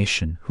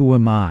determination, who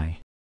am I?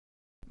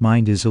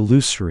 Mind is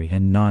illusory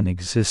and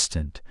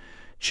non-existent,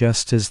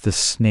 just as the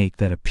snake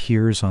that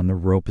appears on the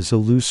rope is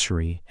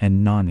illusory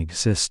and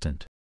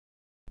non-existent.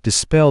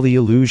 Dispel the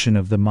illusion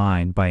of the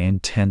mind by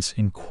intense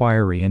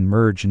inquiry and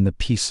merge in the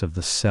peace of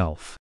the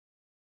self.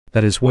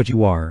 That is what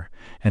you are,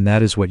 and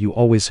that is what you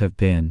always have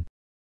been.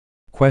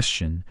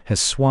 Question: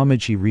 has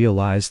Swamiji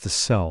realized the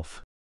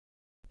self?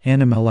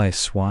 Annamalai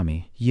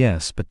Swami: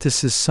 yes, but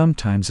this is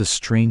sometimes a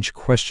strange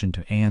question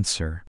to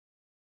answer.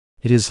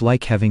 It is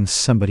like having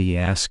somebody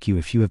ask you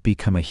if you have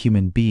become a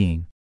human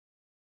being.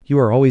 You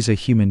are always a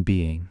human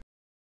being.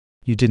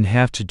 You didn't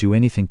have to do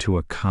anything to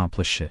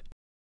accomplish it.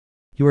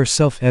 You are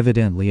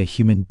self-evidently a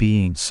human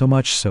being, so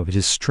much so it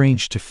is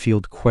strange to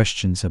field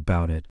questions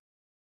about it.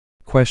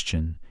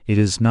 Question: it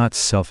is not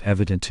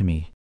self-evident to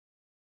me.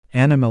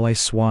 Annamalai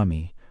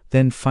Swami: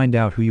 then find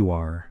out who you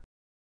are.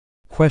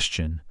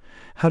 Question: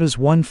 how does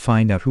one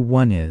find out who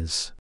one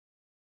is?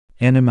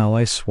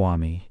 Annamalai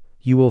Swami: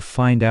 you will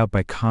find out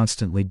by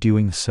constantly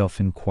doing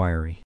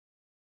self-inquiry.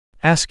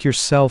 Ask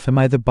yourself, am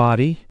I the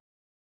body?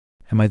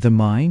 Am I the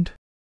mind?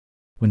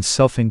 When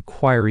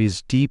self-inquiry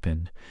is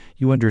deepened,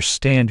 you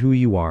understand who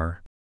you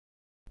are.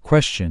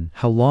 Question: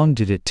 how long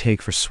did it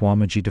take for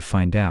Swamiji to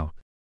find out?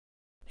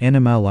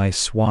 Annamalai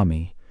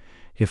Swami: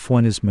 if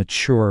one is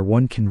mature,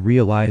 one can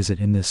realize it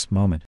in this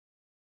moment.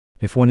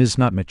 If one is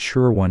not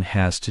mature, one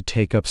has to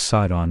take up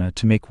sadhana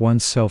to make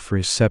oneself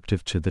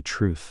receptive to the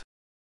truth.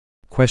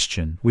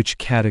 Question: which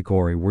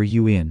category were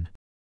you in?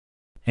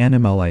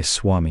 Annamalai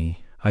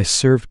Swami: I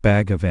served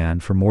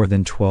Bhagavan for more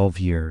than 12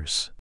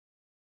 years.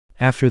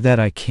 After that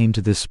I came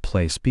to this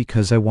place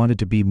because I wanted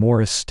to be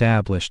more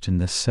established in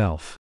the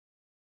self.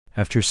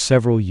 After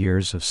several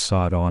years of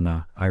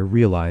sadhana, I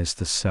realized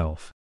the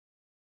self.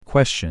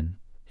 Question: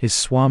 is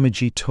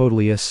Swamiji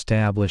totally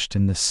established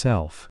in the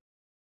self?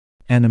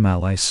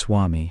 Annamalai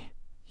Swami: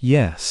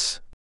 yes.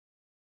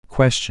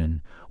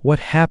 Question: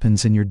 what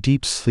happens in your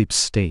deep sleep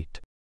state?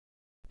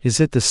 Is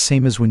it the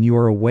same as when you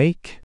are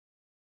awake?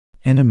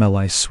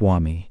 Annamalai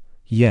Swami: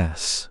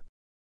 yes.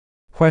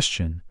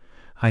 Question: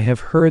 I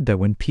have heard that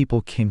when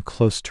people came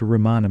close to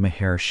Ramana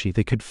Maharshi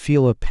they could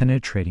feel a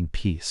penetrating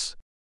peace.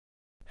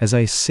 As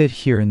I sit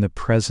here in the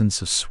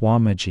presence of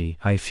Swamiji,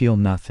 I feel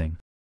nothing.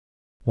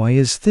 Why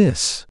is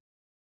this?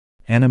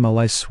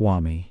 Annamalai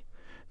Swami: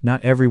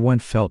 not everyone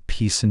felt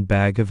peace in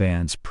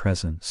Bhagavan's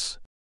presence.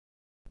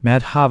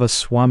 Madhava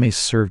Swami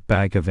served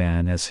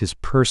Bhagavan as his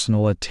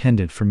personal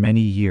attendant for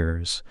many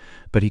years,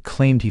 but he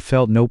claimed he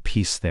felt no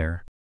peace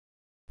there.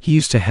 He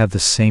used to have the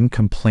same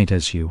complaint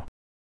as you.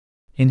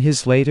 In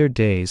his later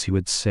days he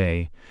would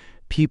say,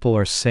 people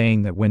are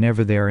saying that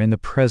whenever they are in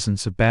the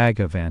presence of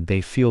Bhagavan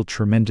they feel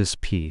tremendous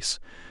peace,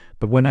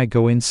 but when I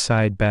go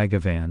inside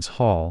Bhagavan's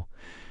hall,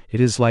 it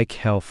is like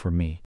hell for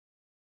me.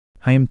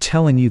 I am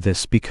telling you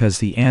this because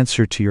the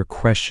answer to your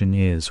question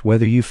is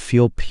whether you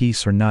feel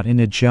peace or not in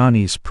a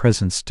jhani's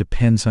presence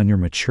depends on your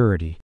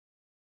maturity.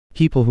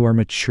 People who are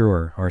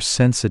mature are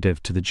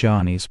sensitive to the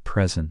jhani's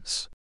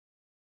presence.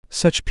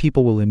 Such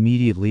people will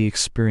immediately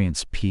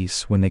experience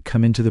peace when they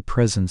come into the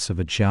presence of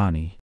a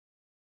jhani.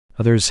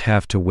 Others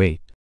have to wait.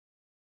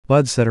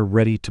 Buds that are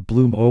ready to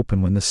bloom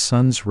open when the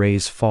sun's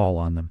rays fall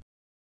on them.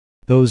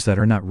 Those that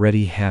are not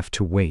ready have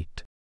to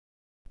wait.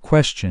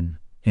 Question: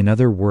 In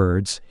other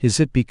words, is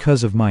it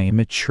because of my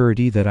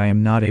immaturity that I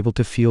am not able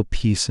to feel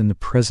peace in the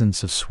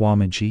presence of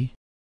Swamiji?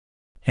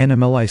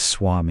 Annamalai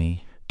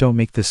Swami, don't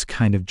make this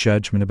kind of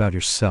judgment about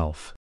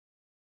yourself.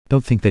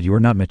 Don't think that you are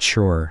not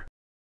mature.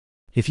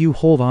 If you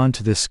hold on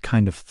to this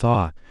kind of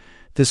thought,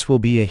 this will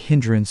be a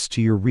hindrance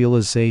to your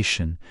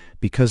realization,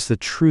 because the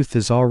truth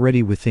is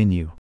already within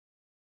you.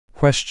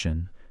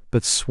 Question: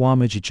 but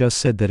Swamiji just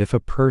said that if a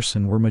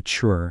person were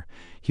mature,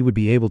 he would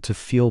be able to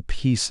feel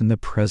peace in the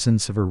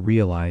presence of a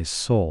realized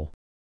soul.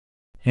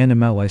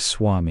 Annamalai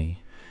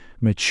Swami,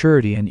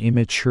 maturity and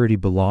immaturity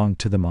belong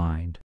to the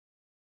mind.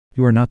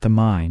 You are not the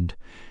mind,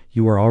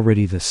 you are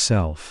already the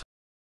self.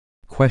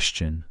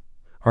 Question: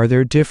 are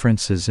there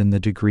differences in the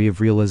degree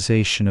of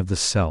realization of the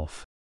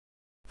self?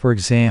 For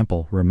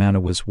example,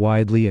 Ramana was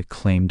widely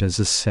acclaimed as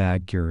a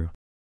Sadguru.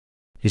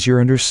 Is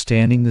your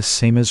understanding the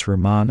same as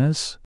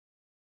Ramana's?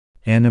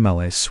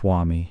 Annamalai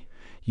Swami,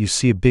 you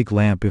see a big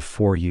lamp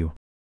before you.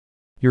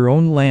 Your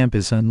own lamp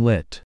is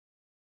unlit.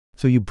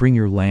 So you bring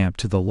your lamp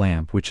to the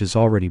lamp which is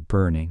already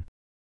burning.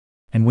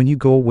 And when you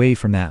go away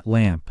from that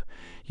lamp,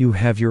 you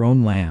have your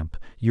own lamp,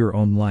 your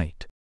own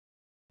light.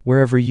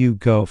 Wherever you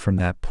go from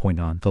that point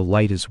on, the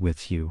light is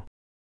with you.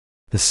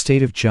 The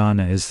state of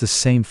jhana is the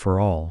same for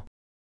all.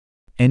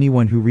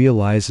 Anyone who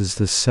realizes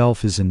the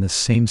self is in the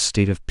same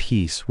state of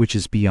peace which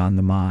is beyond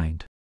the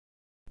mind.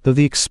 Though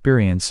the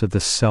experience of the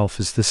self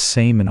is the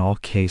same in all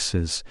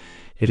cases,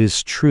 it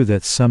is true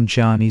that some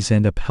jhanis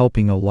end up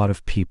helping a lot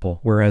of people,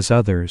 whereas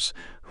others,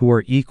 who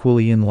are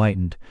equally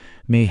enlightened,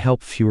 may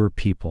help fewer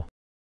people.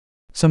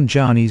 Some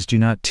jhanis do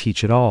not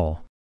teach at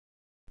all.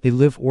 They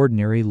live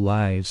ordinary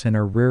lives and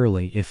are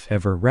rarely, if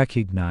ever,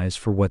 recognized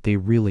for what they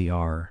really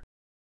are.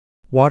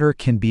 Water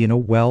can be in a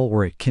well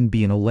or it can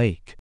be in a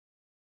lake.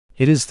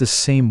 It is the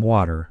same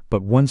water,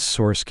 but one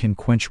source can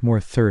quench more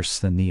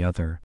thirst than the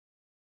other.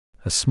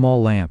 A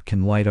small lamp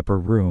can light up a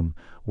room,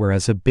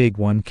 whereas a big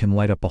one can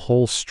light up a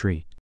whole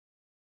street.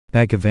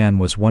 Bhagavan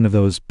was one of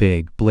those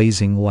big,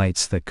 blazing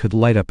lights that could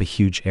light up a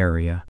huge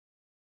area.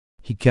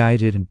 He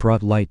guided and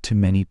brought light to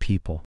many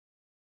people.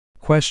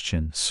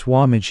 Question: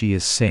 Swamiji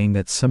is saying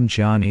that some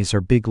jhanis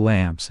are big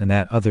lamps and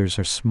that others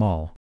are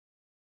small.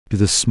 Do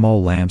the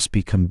small lamps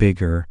become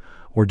bigger,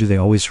 or do they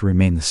always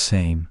remain the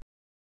same?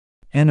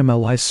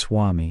 Annamalai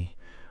Swami,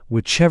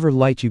 whichever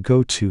light you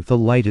go to, the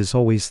light is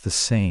always the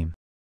same.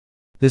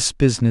 This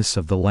business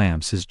of the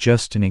lamps is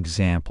just an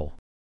example.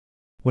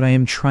 What I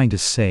am trying to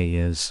say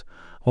is,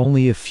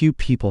 only a few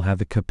people have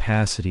the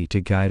capacity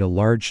to guide a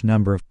large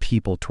number of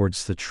people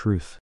towards the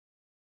truth.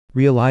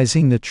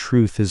 Realizing the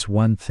truth is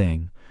one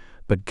thing,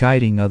 but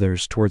guiding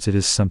others towards it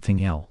is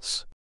something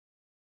else.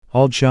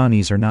 All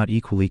jhanis are not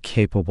equally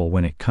capable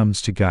when it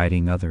comes to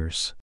guiding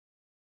others.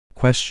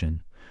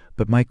 Question: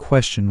 but my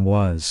question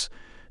was,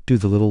 do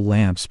the little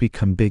lamps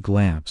become big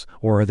lamps,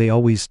 or are they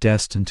always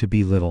destined to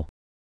be little?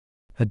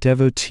 A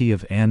devotee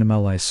of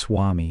Annamalai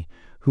Swami,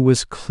 who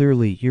was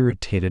clearly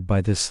irritated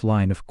by this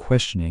line of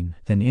questioning,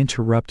 then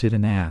interrupted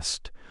and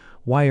asked,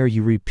 "Why are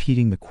you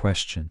repeating the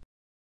question?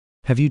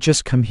 Have you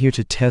just come here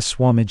to test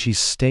Swamiji's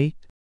state?"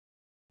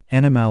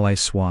 Annamalai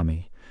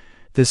Swami,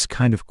 this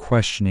kind of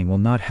questioning will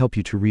not help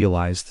you to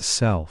realize the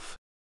self.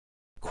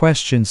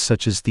 Questions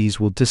such as these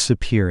will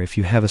disappear if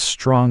you have a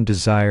strong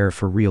desire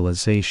for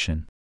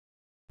realization.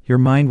 Your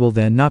mind will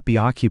then not be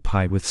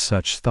occupied with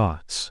such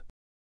thoughts.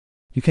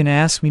 You can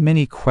ask me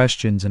many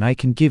questions and I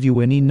can give you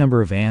any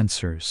number of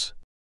answers.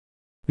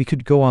 We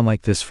could go on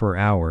like this for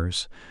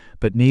hours,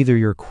 but neither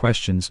your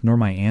questions nor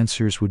my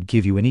answers would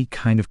give you any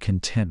kind of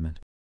contentment.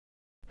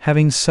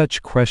 Having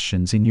such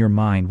questions in your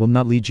mind will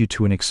not lead you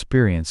to an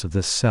experience of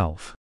the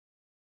self.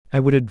 I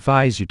would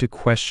advise you to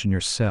question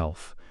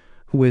yourself.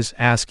 Who is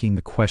asking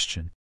the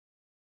question?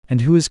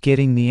 And who is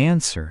getting the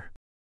answer?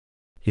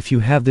 If you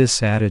have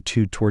this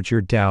attitude towards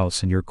your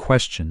doubts and your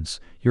questions,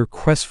 your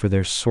quest for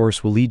their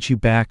source will lead you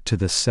back to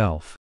the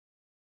self.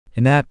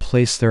 In that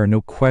place there are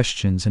no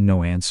questions and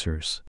no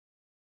answers.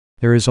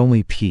 There is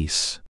only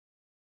peace.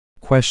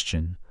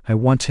 Question: I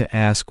want to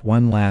ask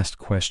one last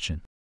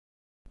question.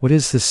 What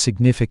is the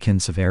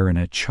significance of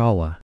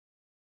Arunachala?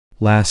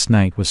 Last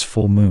night was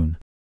full moon.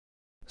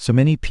 So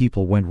many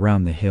people went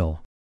round the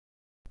hill.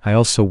 I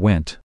also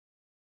went.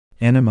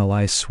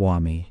 Annamalai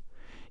Swami,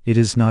 it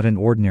is not an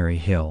ordinary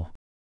hill.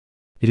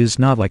 It is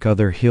not like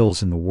other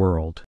hills in the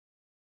world.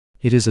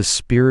 It is a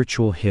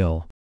spiritual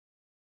hill.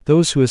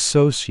 Those who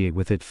associate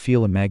with it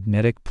feel a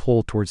magnetic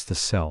pull towards the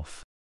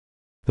self.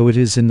 Though it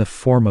is in the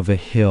form of a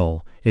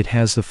hill, it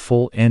has the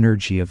full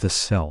energy of the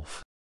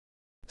self.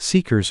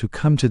 Seekers who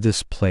come to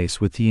this place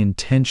with the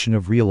intention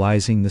of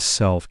realizing the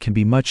self can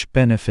be much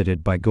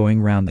benefited by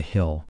going round the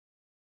hill.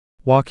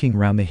 Walking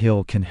round the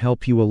hill can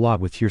help you a lot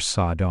with your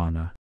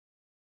sadhana.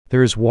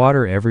 There is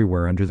water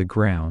everywhere under the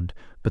ground,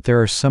 but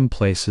there are some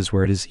places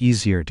where it is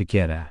easier to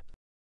get at.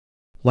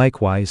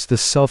 Likewise, the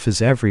self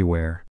is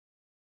everywhere.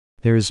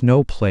 There is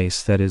no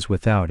place that is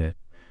without it,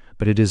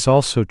 but it is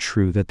also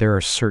true that there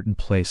are certain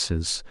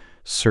places,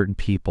 certain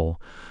people,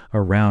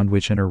 around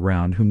which and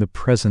around whom the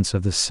presence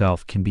of the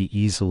self can be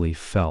easily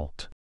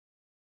felt.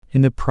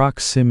 In the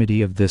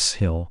proximity of this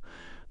hill,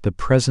 the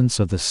presence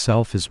of the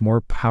self is more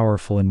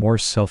powerful and more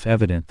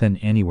self-evident than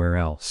anywhere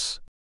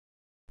else.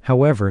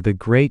 However, the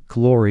great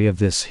glory of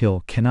this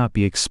hill cannot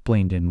be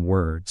explained in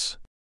words.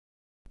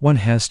 One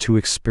has to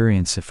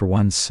experience it for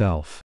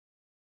oneself.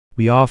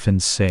 We often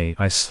say,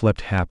 "I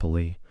slept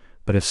happily,"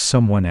 but if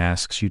someone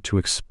asks you to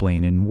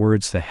explain in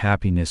words the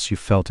happiness you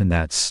felt in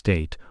that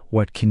state,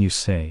 what can you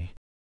say?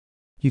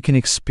 You can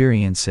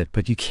experience it,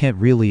 but you can't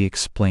really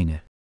explain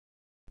it.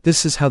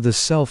 This is how the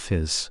self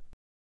is.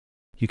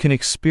 You can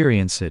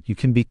experience it, you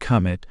can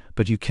become it,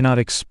 but you cannot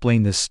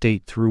explain the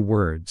state through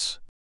words.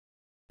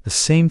 The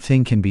same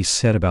thing can be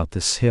said about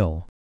this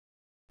hill.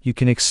 You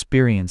can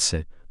experience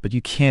it, but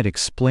you can't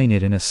explain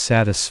it in a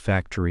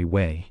satisfactory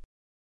way.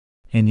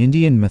 In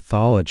Indian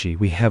mythology,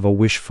 we have a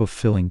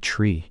wish-fulfilling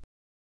tree.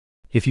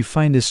 If you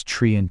find this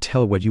tree and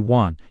tell it what you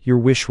want, your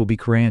wish will be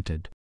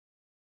granted.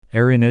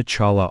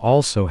 Arunachala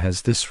also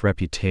has this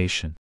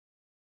reputation.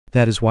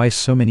 That is why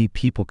so many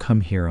people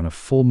come here on a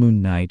full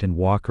moon night and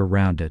walk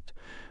around it,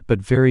 but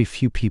very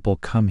few people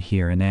come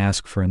here and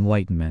ask for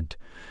enlightenment,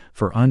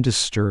 for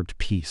undisturbed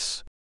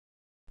peace.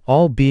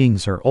 All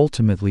beings are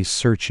ultimately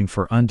searching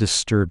for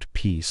undisturbed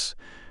peace,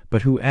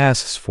 but who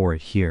asks for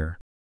it here?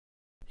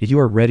 If you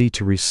are ready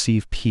to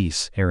receive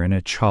peace,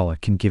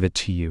 Arunachala can give it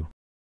to you.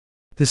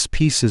 This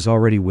peace is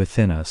already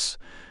within us,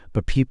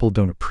 but people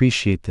don't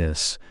appreciate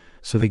this,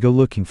 so they go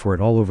looking for it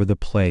all over the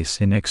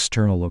place in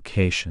external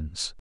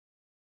locations.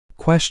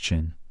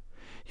 Question: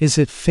 is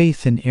it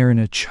faith in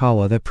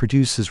Arunachala that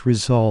produces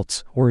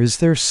results, or is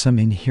there some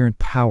inherent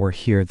power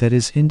here that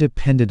is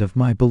independent of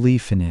my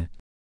belief in it?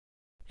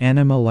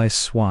 Annamalai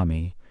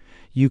Swami: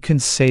 you can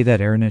say that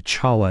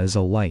Arunachala is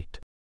a light.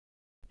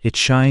 It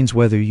shines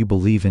whether you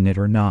believe in it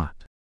or not.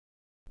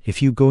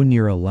 If you go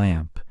near a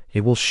lamp,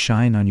 it will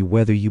shine on you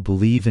whether you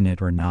believe in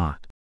it or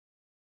not.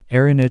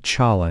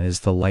 Arunachala is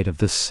the light of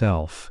the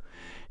self,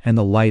 and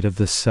the light of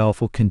the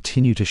self will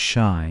continue to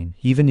shine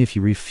even if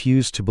you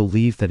refuse to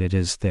believe that it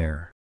is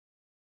there.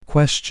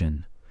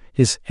 Question: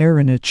 is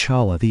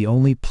Arunachala the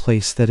only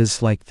place that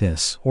is like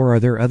this, or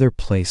are there other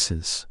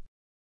places?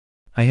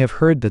 I have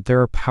heard that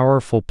there are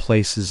powerful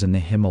places in the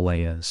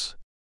Himalayas.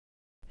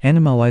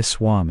 Annamalai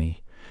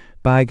Swami: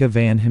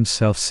 Bhagavan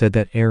himself said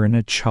that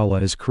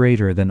Arunachala is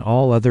greater than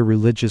all other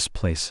religious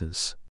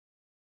places.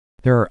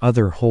 There are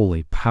other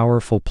holy,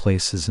 powerful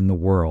places in the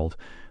world,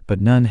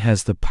 but none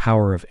has the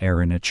power of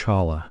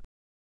Arunachala.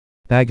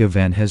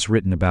 Bhagavan has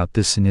written about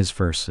this in his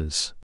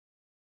verses.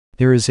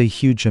 There is a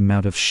huge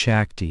amount of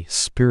Shakti,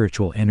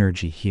 spiritual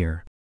energy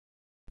here.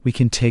 We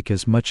can take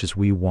as much as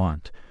we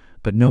want,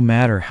 but no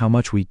matter how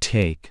much we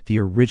take, the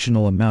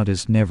original amount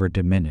is never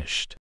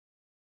diminished.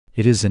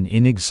 It is an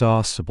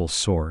inexhaustible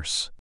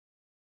source.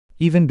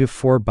 Even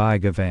before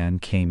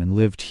Bhagavan came and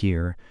lived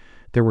here,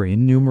 there were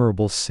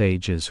innumerable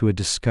sages who had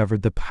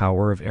discovered the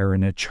power of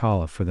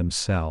Arunachala for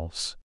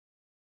themselves.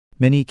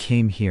 Many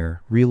came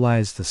here,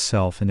 realized the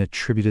self, and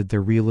attributed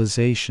their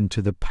realization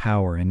to the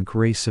power and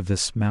grace of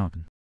this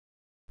mountain.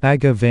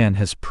 Bhagavan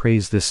has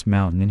praised this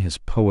mountain in his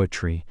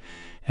poetry,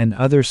 and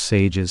other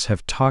sages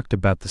have talked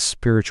about the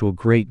spiritual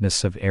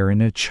greatness of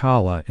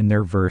Arunachala in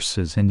their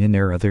verses and in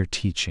their other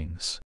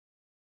teachings.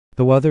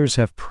 Though others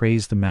have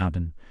praised the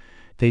mountain,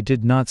 they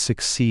did not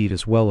succeed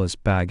as well as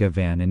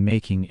Bhagavan in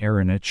making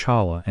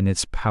Arunachala and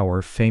its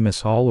power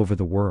famous all over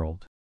the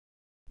world.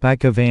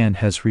 Bhagavan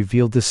has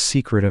revealed the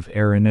secret of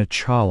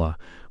Arunachala,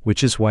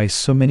 which is why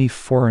so many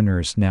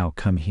foreigners now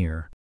come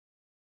here.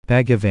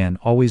 Bhagavan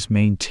always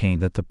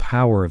maintained that the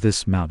power of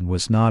this mountain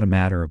was not a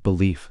matter of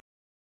belief.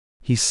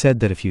 He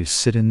said that if you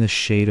sit in the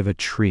shade of a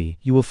tree,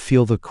 you will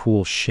feel the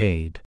cool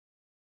shade.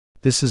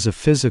 This is a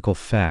physical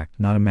fact,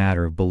 not a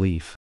matter of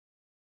belief.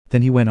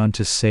 Then he went on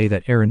to say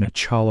that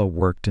Arunachala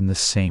worked in the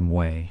same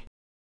way.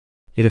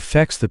 It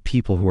affects the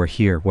people who are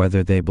here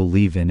whether they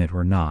believe in it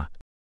or not.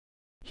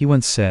 He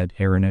once said,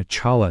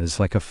 Arunachala is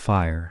like a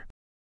fire.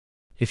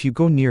 If you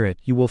go near it,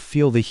 you will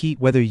feel the heat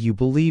whether you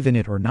believe in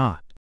it or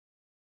not.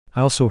 I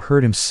also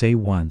heard him say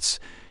once,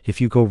 if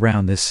you go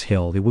round this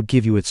hill, it will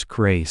give you its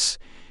grace,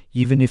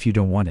 even if you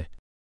don't want it.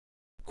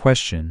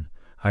 Question: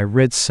 I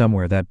read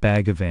somewhere that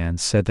Bhagavan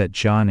said that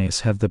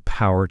jhanas have the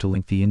power to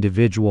link the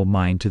individual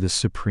mind to the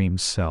Supreme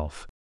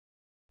Self.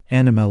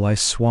 Annamalai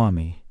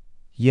Swami: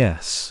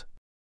 yes.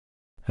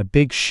 A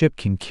big ship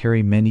can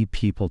carry many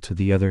people to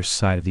the other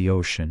side of the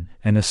ocean,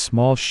 and a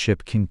small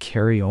ship can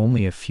carry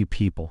only a few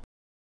people.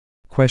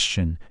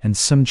 Question: and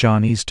some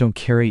jhanis don't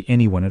carry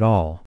anyone at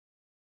all?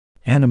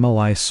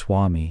 Annamalai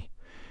Swami: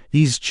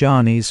 these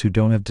jhanis who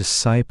don't have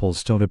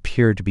disciples don't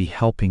appear to be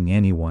helping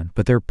anyone,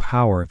 but their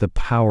power, the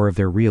power of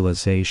their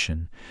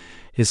realization,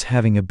 is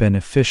having a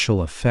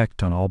beneficial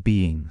effect on all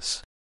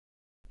beings.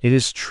 It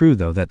is true,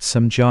 though, that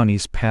some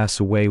jhanis pass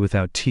away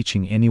without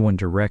teaching anyone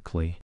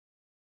directly.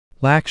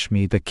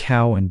 Lakshmi the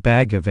cow and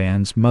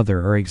Bhagavan's mother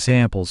are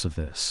examples of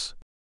this.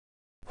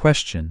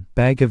 Question: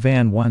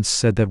 Bhagavan once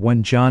said that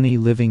one jhani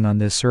living on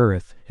this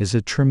earth is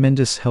a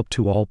tremendous help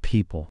to all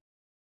people.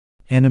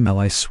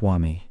 Annamalai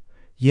Swami: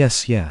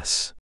 yes,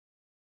 yes.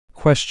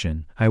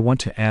 Question: I want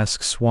to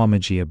ask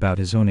Swamiji about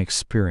his own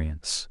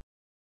experience.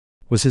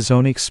 Was his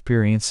own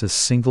experience a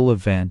single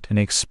event, an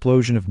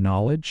explosion of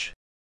knowledge?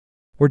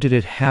 Or did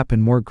it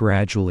happen more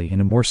gradually in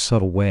a more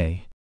subtle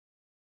way?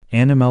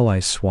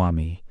 Annamalai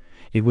Swami: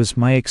 it was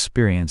my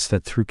experience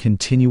that through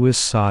continuous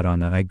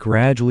sadhana I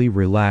gradually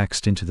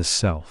relaxed into the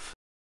self.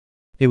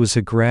 It was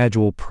a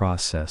gradual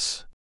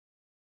process.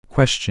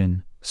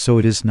 Question: so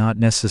it is not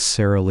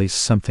necessarily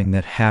something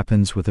that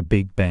happens with a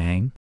big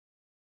bang?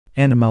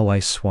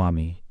 Annamalai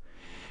Swami: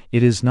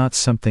 it is not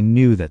something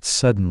new that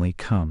suddenly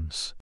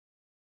comes.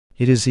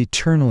 It is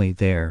eternally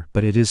there,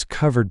 but it is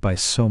covered by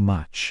so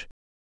much.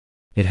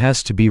 It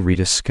has to be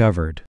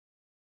rediscovered.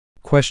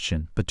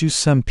 Question: but do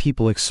some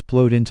people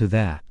explode into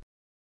that?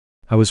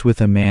 I was with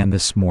a man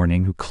this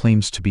morning who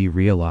claims to be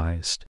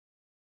realized.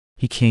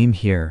 He came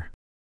here.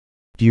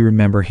 Do you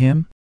remember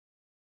him?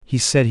 He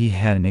said he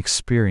had an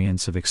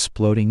experience of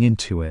exploding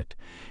into it,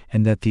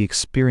 and that the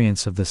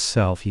experience of the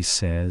self, he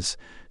says,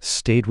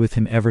 stayed with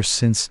him ever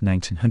since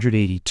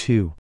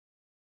 1982.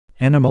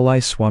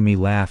 Annamalai Swami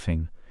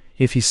laughing: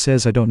 if he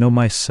says I don't know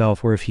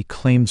myself, or if he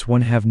claims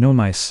one have known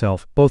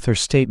myself, both are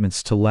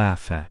statements to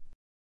laugh at.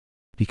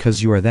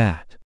 Because you are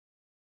that.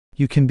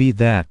 You can be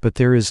that, but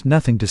there is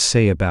nothing to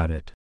say about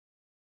it.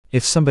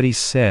 If somebody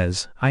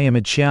says, I am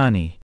a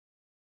jnani,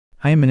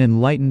 I am an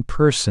enlightened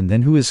person,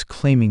 then who is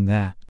claiming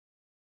that?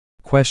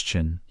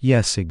 Question: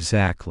 yes,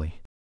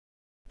 exactly.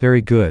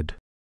 Very good.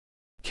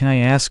 Can I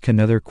ask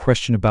another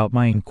question about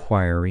my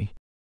inquiry?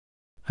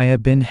 I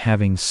have been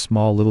having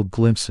small little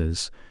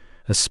glimpses,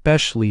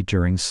 especially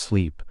during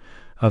sleep,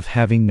 of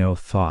having no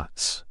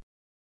thoughts.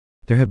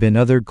 There have been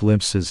other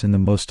glimpses in the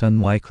most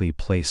unlikely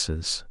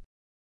places.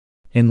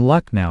 In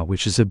Lucknow,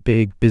 which is a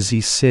big,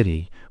 busy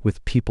city,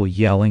 with people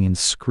yelling and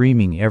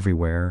screaming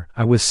everywhere,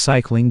 I was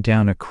cycling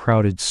down a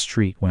crowded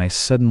street when I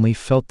suddenly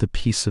felt the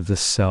peace of the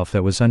self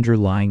that was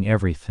underlying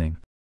everything.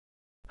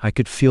 I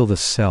could feel the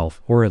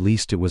self, or at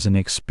least it was an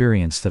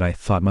experience that I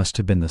thought must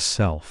have been the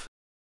self.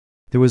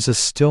 There was a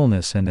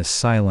stillness and a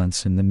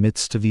silence in the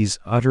midst of these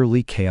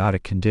utterly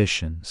chaotic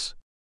conditions.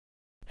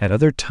 At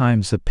other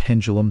times the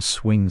pendulum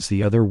swings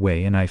the other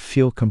way and I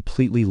feel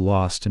completely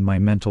lost in my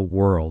mental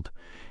world,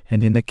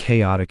 and in the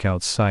chaotic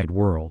outside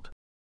world.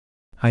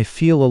 I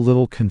feel a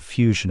little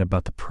confusion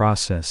about the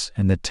process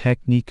and the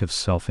technique of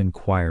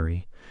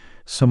self-inquiry,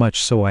 so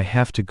much so I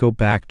have to go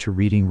back to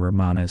reading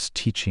Ramana's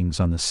teachings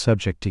on the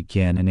subject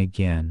again and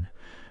again,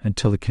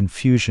 until the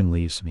confusion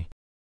leaves me.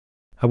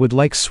 I would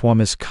like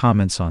Swami's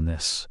comments on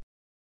this.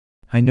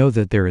 I know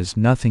that there is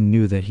nothing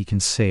new that he can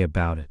say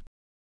about it.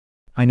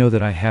 I know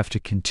that I have to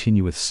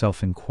continue with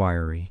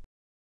self-inquiry.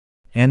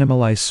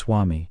 Annamalai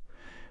Swami: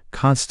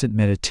 constant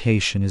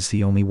meditation is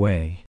the only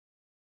way.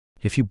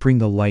 If you bring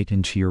the light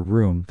into your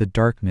room, the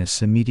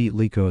darkness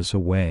immediately goes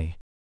away.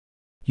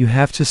 You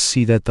have to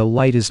see that the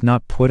light is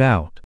not put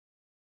out.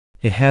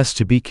 It has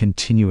to be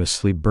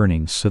continuously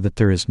burning so that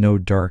there is no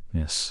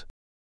darkness.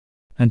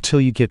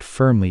 Until you get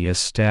firmly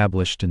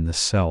established in the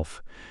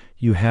self,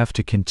 you have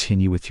to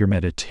continue with your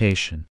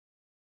meditation.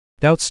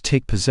 Doubts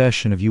take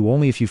possession of you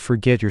only if you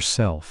forget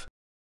yourself.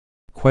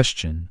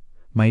 Question: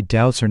 my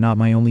doubts are not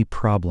my only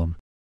problem.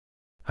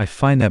 I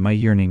find that my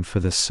yearning for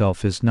the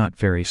self is not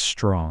very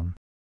strong.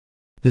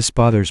 This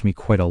bothers me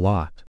quite a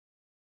lot.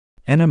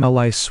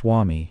 Annamalai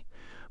Swami: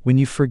 when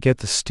you forget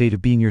the state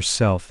of being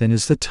yourself, then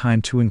is the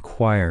time to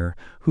inquire,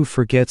 who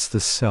forgets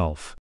the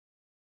self?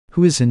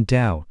 Who is in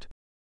doubt?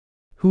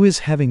 Who is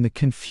having the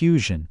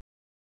confusion?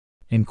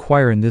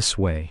 Inquire in this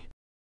way.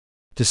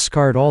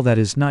 Discard all that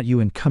is not you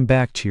and come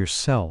back to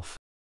yourself.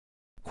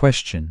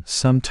 Question: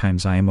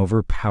 sometimes I am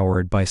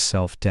overpowered by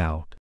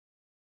self-doubt.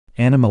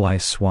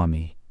 Annamalai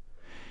Swami: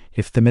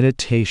 if the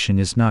meditation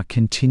is not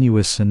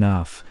continuous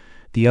enough,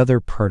 the other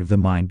part of the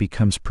mind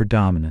becomes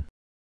predominant.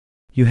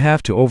 You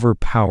have to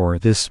overpower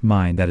this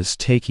mind that is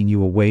taking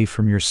you away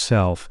from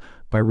yourself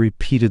by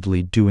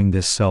repeatedly doing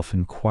this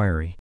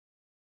self-inquiry.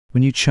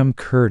 When you chum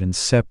curd and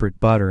separate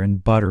butter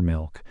and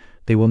buttermilk,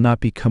 they will not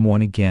become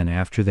one again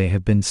after they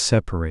have been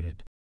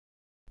separated.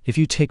 If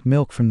you take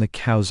milk from the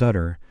cow's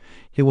udder,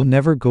 it will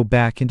never go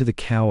back into the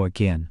cow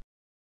again.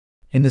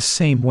 In the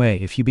same way,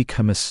 if you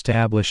become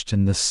established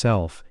in the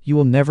self, you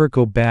will never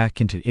go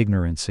back into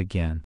ignorance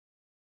again.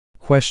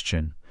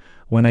 Question: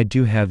 when I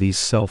do have these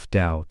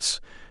self-doubts,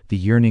 the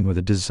yearning or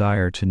the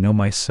desire to know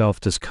myself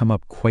does come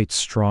up quite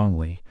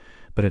strongly,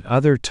 but at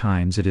other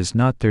times it is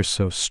not there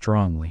so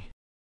strongly.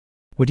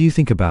 What do you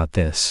think about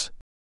this?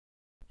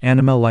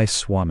 Annamalai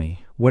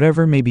Swami: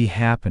 whatever may be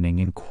happening,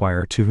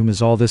 inquire to whom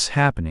is all this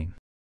happening.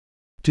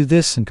 Do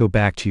this and go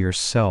back to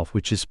yourself,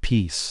 which is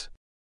peace.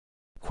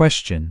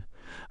 Question: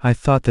 I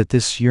thought that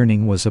this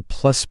yearning was a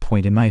plus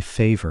point in my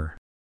favor.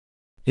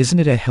 Isn't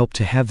it a help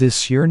to have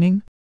this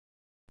yearning?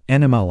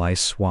 Annamalai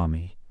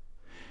Swami: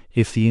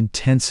 if the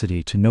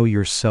intensity to know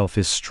yourself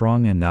is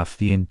strong enough,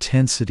 the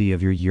intensity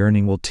of your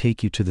yearning will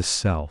take you to the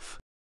self.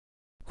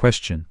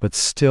 Question: but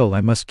still I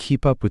must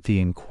keep up with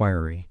the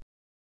inquiry.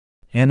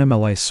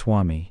 Annamalai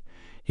Swami: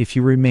 if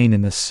you remain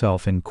in the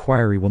self,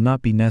 inquiry will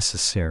not be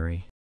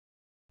necessary.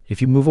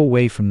 If you move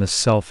away from the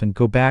self and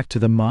go back to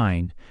the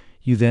mind,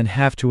 you then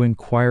have to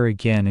inquire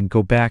again and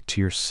go back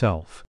to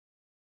yourself.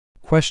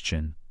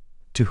 Question: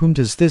 to whom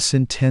does this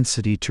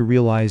intensity to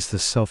realize the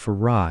self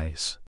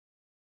arise?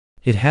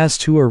 It has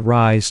to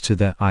arise to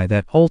the I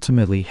that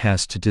ultimately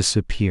has to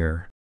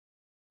disappear.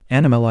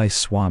 Annamalai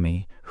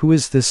Swami: who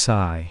is this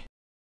I?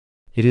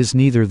 It is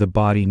neither the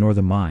body nor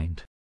the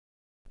mind.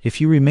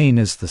 If you remain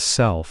as the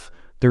self,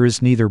 there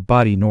is neither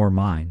body nor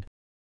mind.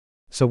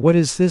 So what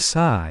is this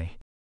I?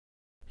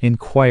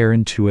 Inquire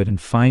into it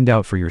and find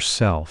out for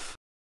yourself.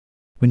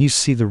 When you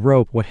see the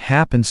rope, what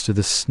happens to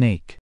the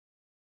snake?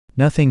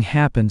 Nothing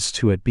happens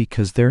to it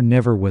because there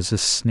never was a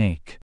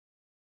snake.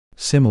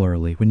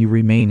 Similarly, when you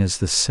remain as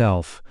the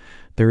self,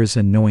 there is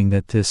a knowing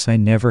that this I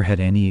never had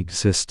any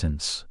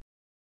existence.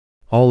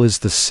 All is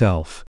the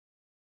self.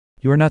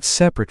 You are not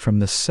separate from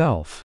the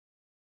self.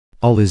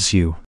 All is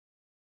you.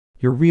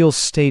 Your real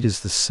state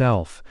is the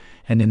self,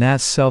 and in that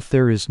self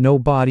there is no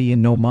body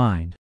and no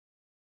mind.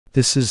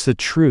 This is the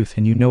truth,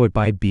 and you know it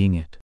by being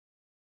it.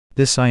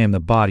 This I am the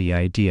body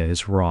idea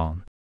is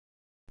wrong.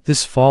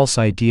 This false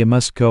idea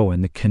must go,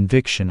 and the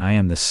conviction I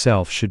am the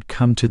self should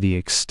come to the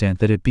extent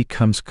that it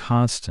becomes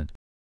constant.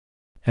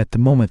 At the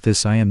moment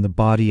this I am the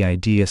body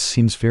idea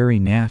seems very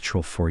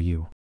natural for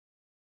you.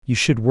 You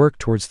should work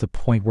towards the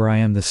point where I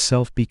am the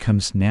self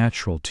becomes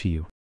natural to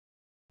you.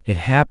 It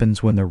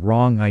happens when the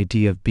wrong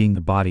idea of being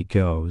the body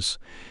goes,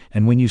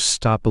 and when you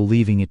stop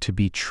believing it to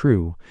be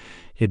true,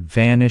 it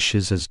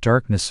vanishes as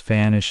darkness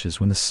vanishes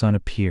when the sun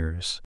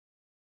appears.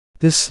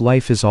 This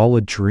life is all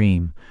a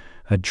dream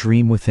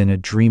within a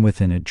dream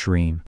within a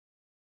dream.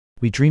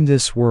 We dream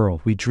this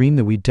world, we dream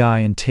that we die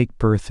and take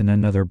birth in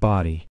another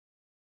body.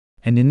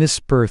 And in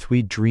this birth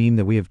we dream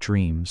that we have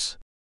dreams.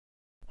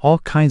 All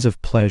kinds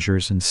of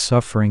pleasures and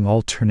suffering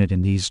alternate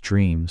in these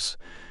dreams,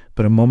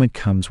 but a moment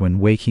comes when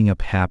waking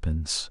up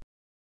happens.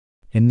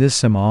 In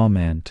this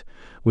moment,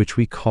 which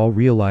we call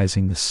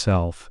realizing the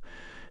self,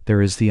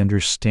 there is the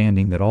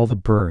understanding that all the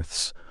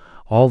births,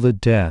 all the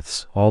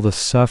deaths, all the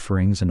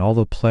sufferings, and all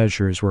the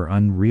pleasures were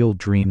unreal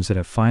dreams that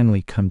have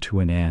finally come to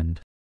an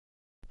end.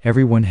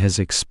 Everyone has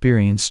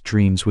experienced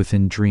dreams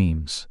within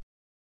dreams.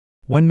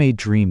 One may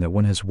dream that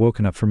one has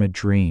woken up from a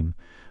dream,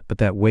 but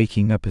that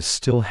waking up is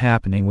still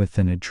happening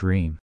within a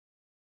dream.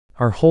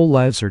 Our whole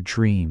lives are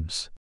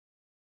dreams.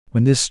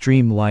 When this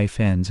dream life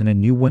ends and a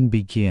new one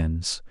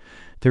begins,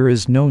 there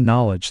is no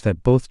knowledge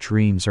that both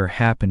dreams are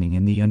happening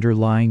in the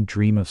underlying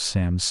dream of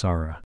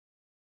samsara.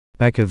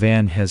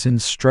 Bhagavan has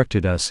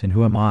instructed us in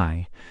Who Am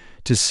I,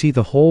 to see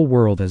the whole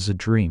world as a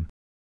dream.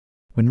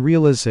 When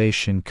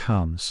realization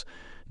comes,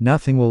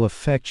 nothing will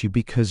affect you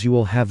because you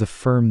will have the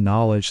firm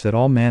knowledge that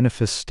all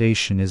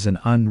manifestation is an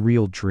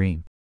unreal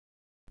dream.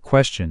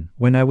 Question: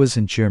 when I was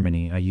in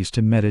Germany, I used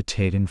to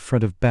meditate in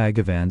front of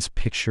Bhagavan's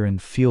picture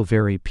and feel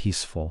very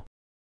peaceful.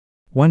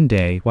 One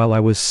day, while I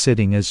was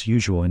sitting as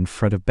usual in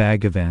front of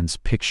Bhagavan's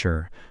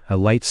picture, a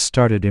light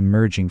started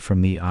emerging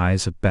from the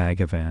eyes of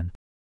Bhagavan.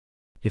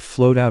 It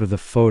flowed out of the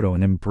photo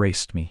and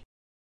embraced me.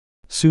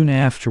 Soon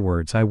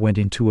afterwards I went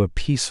into a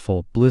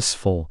peaceful,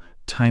 blissful,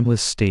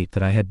 timeless state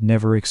that I had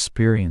never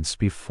experienced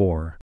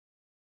before.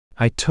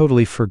 I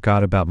totally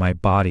forgot about my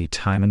body,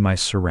 time, and my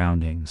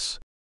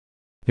surroundings.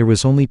 There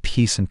was only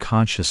peace and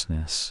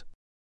consciousness.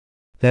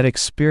 That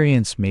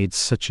experience made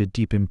such a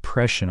deep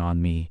impression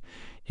on me.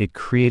 It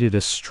created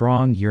a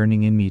strong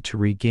yearning in me to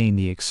regain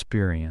the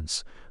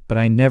experience, but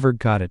I never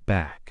got it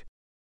back.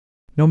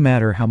 No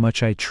matter how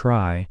much I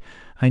try,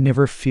 I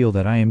never feel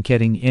that I am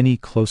getting any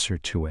closer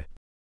to it.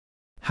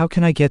 How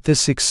can I get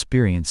this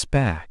experience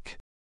back?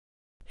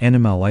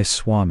 Annamalai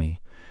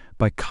Swami,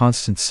 by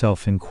constant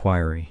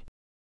self-inquiry.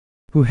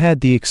 Who had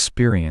the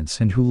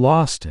experience and who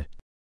lost it?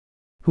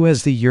 Who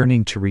has the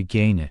yearning to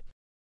regain it?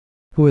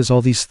 Who has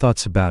all these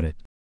thoughts about it?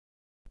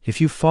 If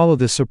you follow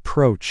this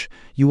approach,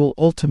 you will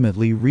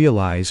ultimately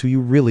realize who you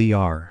really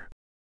are.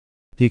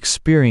 The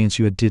experience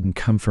you had didn't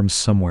come from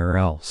somewhere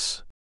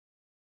else.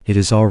 It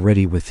is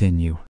already within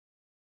you.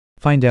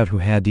 Find out who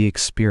had the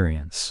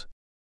experience.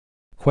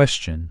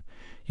 Question: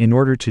 in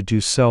order to do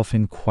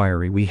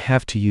self-inquiry, we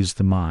have to use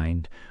the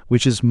mind,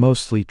 which is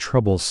mostly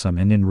troublesome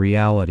and in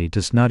reality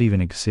does not even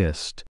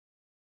exist.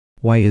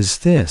 Why is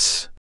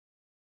this?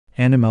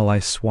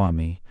 Annamalai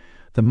Swami: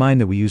 the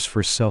mind that we use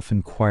for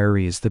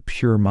self-inquiry is the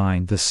pure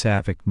mind, the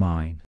sattvic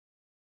mind.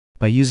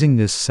 By using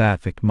this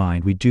sattvic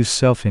mind, we do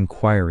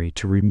self-inquiry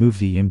to remove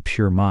the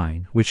impure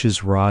mind, which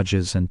is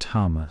rajas and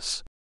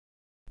tamas.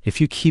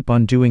 If you keep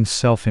on doing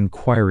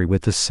self-inquiry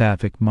with the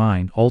sattvic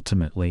mind,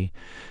 ultimately,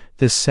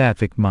 this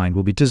sattvic mind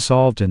will be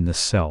dissolved in the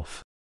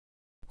self.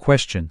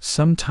 Question: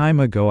 some time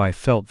ago I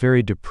felt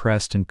very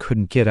depressed and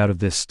couldn't get out of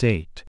this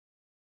state.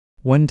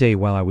 One day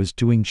while I was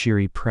doing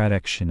Giri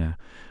Pradakshina,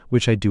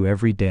 which I do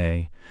every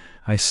day,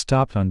 I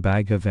stopped on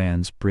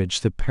Bhagavan's bridge,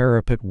 the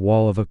parapet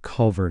wall of a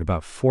culvert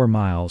about 4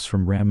 miles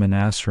from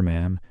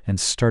Ramanashramam, and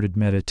started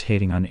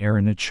meditating on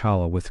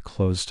Arunachala with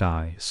closed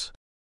eyes.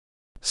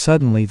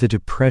 Suddenly the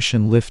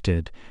depression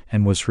lifted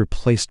and was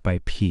replaced by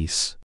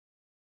peace.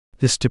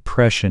 This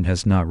depression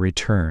has not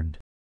returned.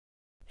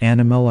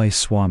 Annamalai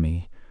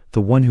Swami, the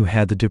one who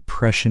had the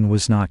depression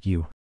was not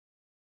you.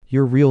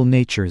 Your real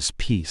nature is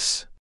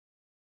peace.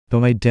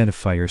 Don't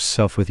identify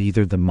yourself with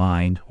either the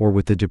mind or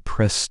with the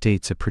depressed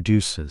states it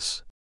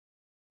produces.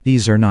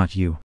 These are not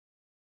you.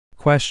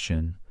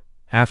 Question: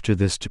 after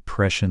this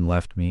depression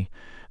left me,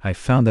 I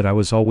found that I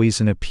was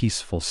always in a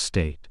peaceful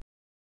state.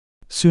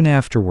 Soon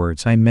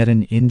afterwards I met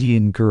an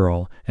Indian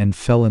girl and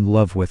fell in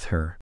love with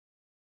her.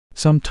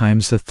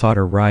 Sometimes the thought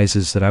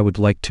arises that I would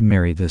like to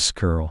marry this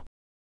girl.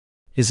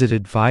 Is it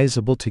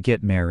advisable to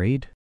get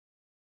married?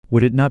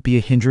 Would it not be a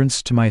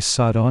hindrance to my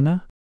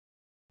sadhana?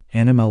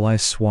 Annamalai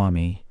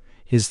Swami,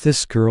 is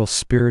this girl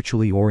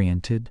spiritually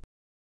oriented?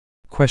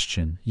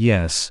 Question: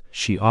 yes,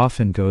 she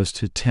often goes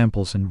to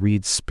temples and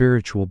reads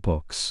spiritual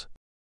books.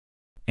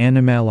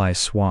 Annamalai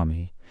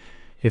Swami,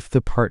 if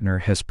the partner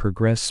has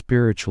progressed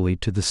spiritually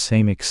to the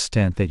same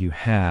extent that you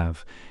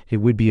have, it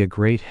would be a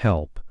great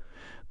help.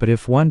 But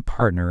if one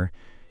partner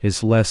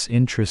is less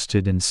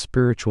interested in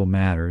spiritual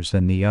matters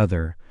than the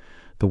other,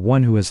 the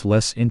one who has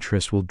less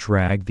interest will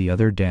drag the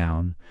other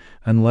down,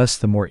 unless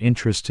the more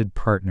interested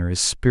partner is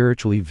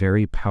spiritually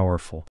very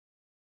powerful.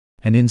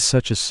 And in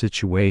such a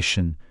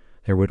situation,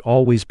 there would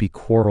always be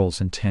quarrels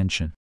and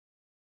tension.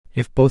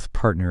 If both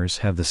partners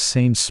have the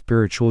same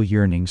spiritual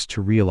yearnings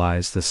to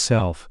realize the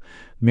self,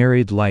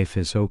 married life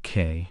is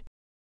okay.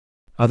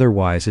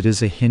 Otherwise it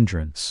is a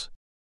hindrance.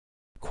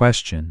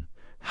 Question: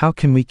 how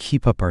can we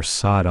keep up our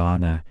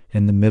sadhana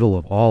in the middle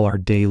of all our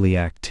daily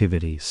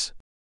activities?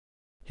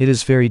 It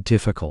is very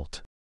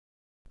difficult.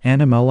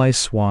 Annamalai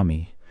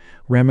Swami,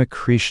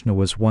 Ramakrishna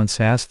was once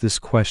asked this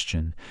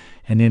question,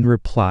 and in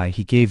reply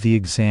he gave the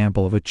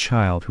example of a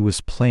child who was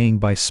playing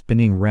by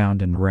spinning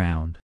round and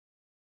round.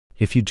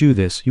 If you do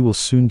this, you will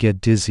soon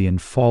get dizzy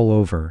and fall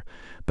over,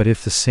 but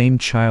if the same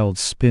child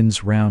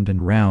spins round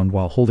and round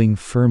while holding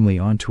firmly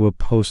onto a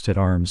post at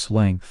arm's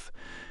length,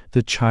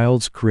 the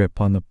child's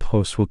grip on the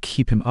post will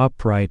keep him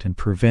upright and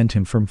prevent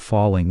him from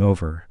falling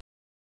over.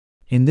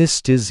 In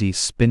this dizzy,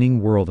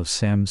 spinning world of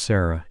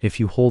samsara, if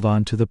you hold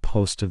on to the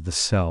post of the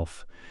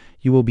self,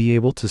 you will be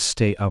able to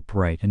stay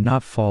upright and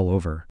not fall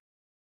over.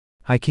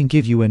 I can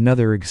give you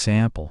another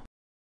example.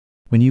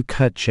 When you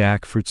cut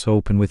jackfruits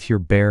open with your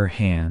bare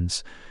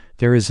hands,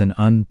 there is an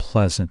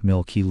unpleasant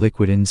milky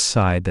liquid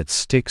inside that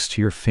sticks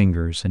to your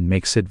fingers and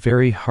makes it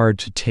very hard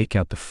to take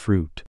out the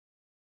fruit.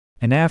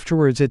 And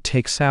afterwards it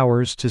takes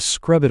hours to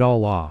scrub it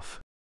all off.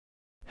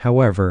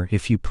 However,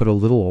 if you put a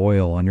little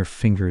oil on your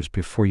fingers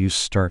before you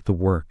start the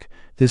work,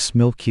 this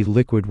milky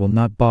liquid will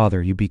not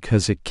bother you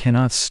because it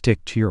cannot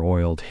stick to your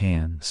oiled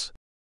hands.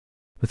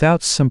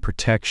 Without some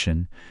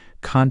protection,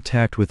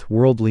 contact with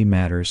worldly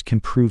matters can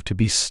prove to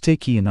be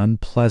sticky and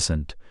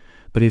unpleasant,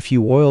 but if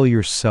you oil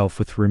yourself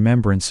with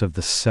remembrance of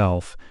the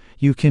self,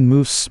 you can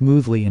move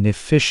smoothly and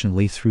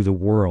efficiently through the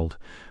world,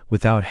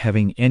 without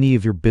having any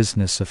of your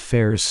business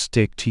affairs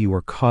stick to you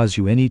or cause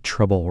you any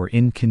trouble or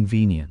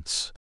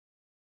inconvenience.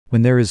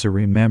 When there is a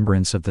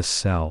remembrance of the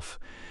self,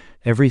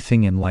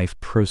 everything in life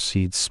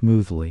proceeds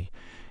smoothly,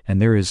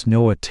 and there is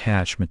no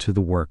attachment to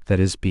the work that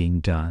is being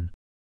done.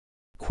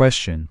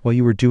 Question: while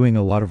you were doing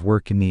a lot of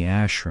work in the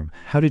ashram,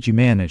 how did you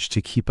manage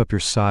to keep up your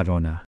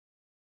sadhana?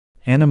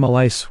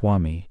 Annamalai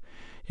Swami,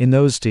 in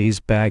those days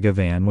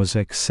Bhagavan was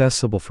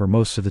accessible for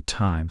most of the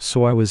time,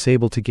 so I was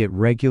able to get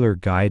regular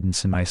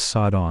guidance in my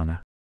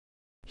sadhana.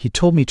 He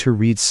told me to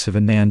read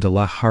Sivananda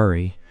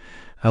Lahari,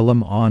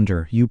 Elam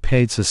Onder,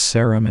 Upadesa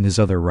Saram and his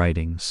other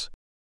writings.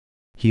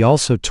 He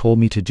also told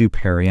me to do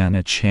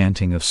Parayana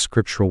chanting of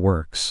scriptural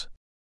works.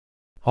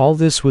 All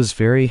this was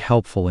very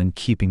helpful in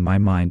keeping my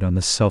mind on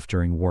the self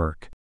during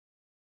work.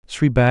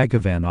 Sri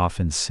Bhagavan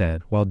often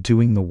said, while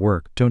doing the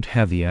work, don't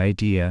have the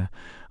idea,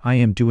 I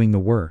am doing the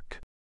work.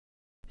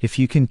 If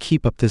you can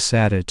keep up this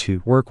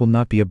attitude, work will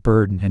not be a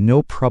burden and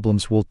no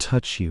problems will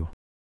touch you.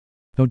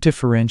 Don't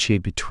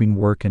differentiate between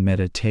work and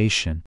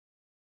meditation.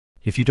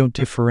 If you don't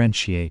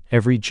differentiate,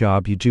 every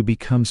job you do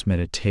becomes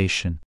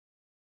meditation.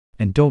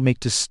 And don't make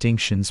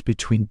distinctions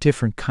between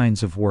different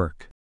kinds of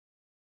work.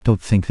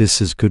 Don't think this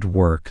is good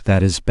work,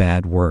 that is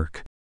bad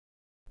work.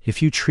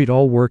 If you treat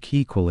all work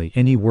equally,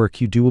 any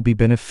work you do will be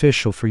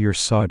beneficial for your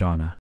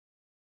sadhana.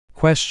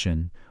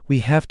 Question: we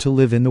have to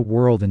live in the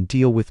world and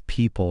deal with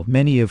people,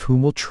 many of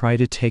whom will try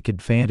to take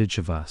advantage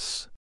of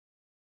us.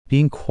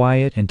 Being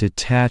quiet and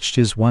detached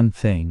is one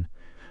thing,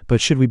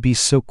 but should we be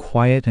so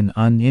quiet and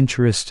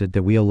uninterested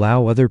that we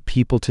allow other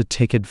people to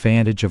take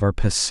advantage of our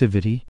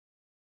passivity?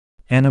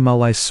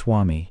 Annamalai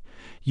Swami,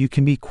 you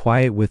can be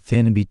quiet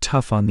within and be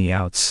tough on the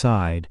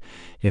outside,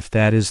 if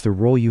that is the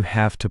role you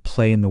have to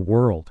play in the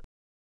world.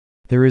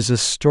 There is a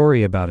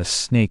story about a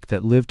snake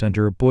that lived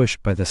under a bush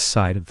by the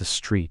side of the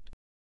street.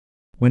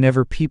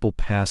 Whenever people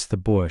passed the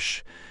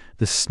bush,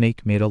 the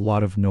snake made a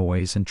lot of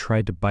noise and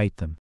tried to bite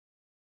them.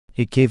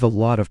 It gave a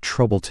lot of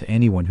trouble to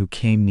anyone who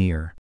came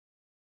near.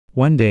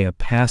 One day a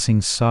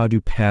passing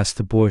sadhu passed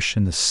the bush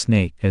and the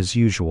snake, as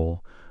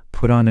usual,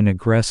 put on an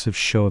aggressive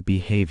show of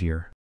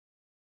behavior.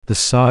 The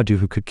sadhu,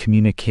 who could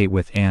communicate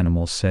with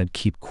animals, said,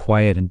 "Keep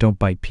quiet and don't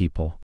bite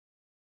people.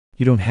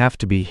 You don't have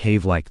to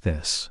behave like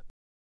this."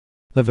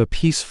 Live a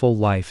peaceful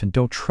life and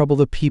don't trouble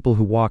the people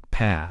who walk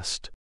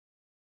past."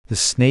 The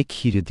snake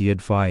heeded the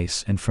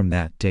advice, and from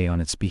that day on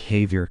its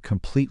behavior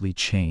completely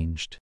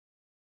changed.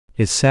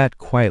 It sat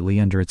quietly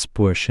under its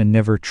bush and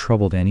never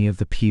troubled any of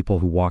the people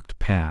who walked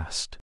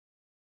past.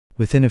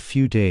 Within a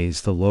few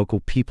days, the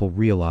local people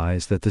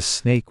realized that the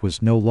snake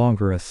was no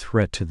longer a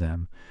threat to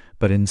them,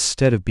 but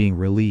instead of being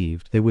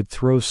relieved, they would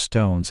throw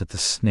stones at the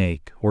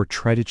snake or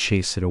try to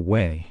chase it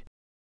away.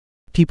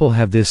 People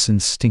have this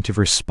instinctive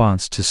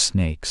response to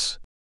snakes.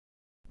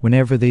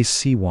 Whenever they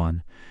see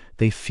one,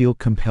 they feel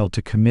compelled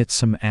to commit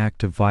some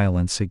act of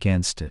violence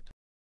against it.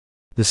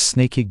 The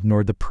snake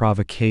ignored the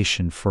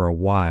provocation for a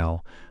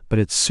while, but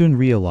it soon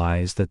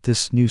realized that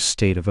this new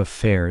state of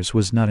affairs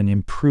was not an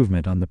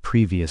improvement on the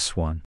previous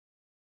one.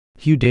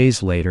 A few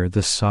days later,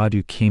 the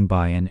sadhu came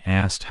by and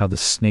asked how the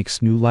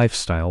snake's new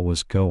lifestyle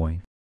was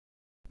going.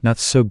 "Not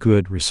so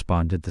good,"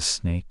 responded the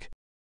snake.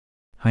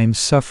 "I am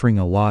suffering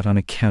a lot on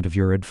account of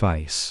your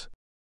advice.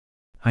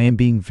 I am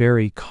being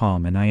very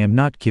calm and I am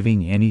not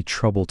giving any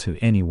trouble to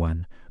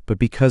anyone, but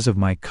because of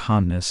my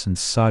calmness and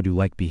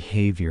sadhu-like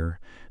behavior,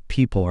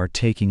 people are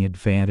taking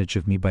advantage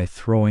of me by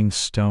throwing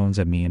stones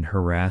at me and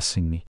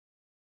harassing me.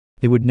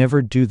 They would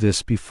never do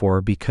this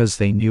before because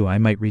they knew I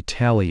might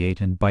retaliate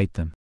and bite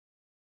them."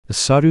 The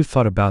sadhu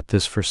thought about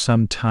this for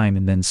some time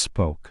and then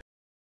spoke.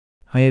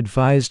 "I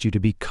advised you to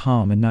be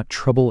calm and not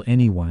trouble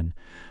anyone,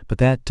 but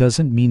that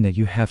doesn't mean that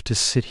you have to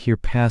sit here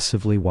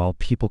passively while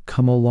people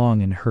come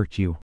along and hurt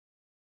you.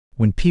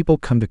 When people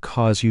come to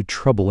cause you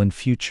trouble in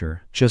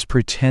future, just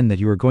pretend that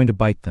you are going to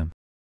bite them.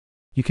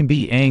 You can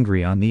be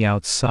angry on the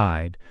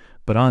outside,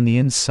 but on the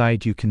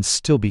inside you can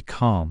still be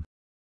calm."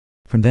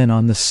 From then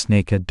on, the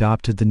snake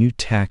adopted the new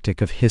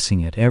tactic of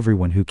hissing at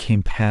everyone who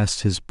came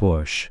past his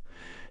bush,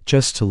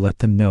 just to let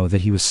them know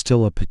that he was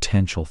still a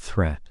potential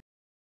threat.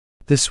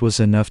 This was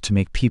enough to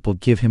make people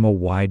give him a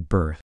wide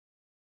berth.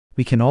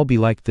 We can all be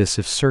like this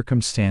if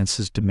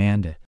circumstances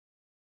demand it.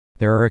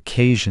 There are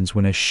occasions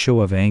when a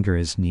show of anger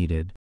is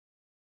needed.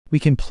 We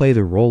can play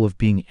the role of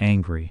being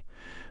angry,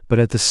 but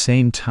at the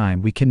same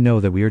time we can know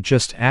that we are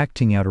just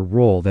acting out a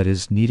role that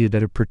is needed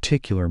at a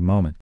particular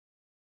moment.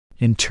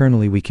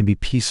 Internally we can be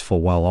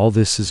peaceful while all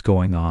this is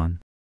going on.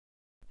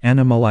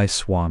 Annamalai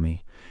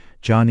Swami.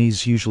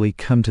 Jhanis usually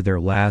come to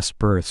their last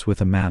births with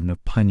a mountain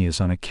of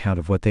punyas on account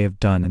of what they have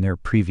done in their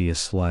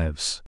previous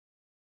lives.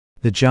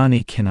 The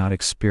jhani cannot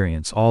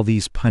experience all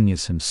these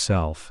punyas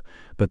himself,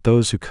 but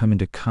those who come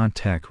into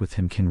contact with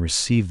him can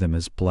receive them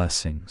as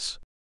blessings.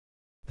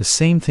 The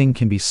same thing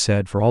can be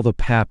said for all the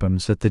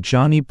papams that the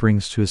jhani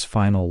brings to his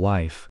final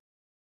life.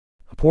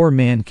 A poor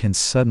man can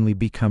suddenly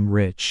become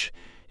rich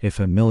if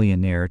a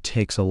millionaire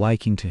takes a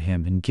liking to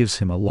him and gives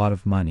him a lot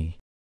of money.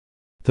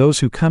 Those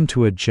who come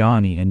to a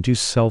jhani and do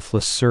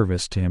selfless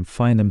service to him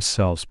find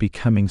themselves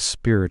becoming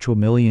spiritual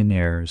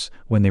millionaires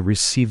when they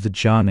receive the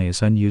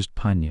jhani's unused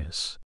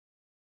punyas.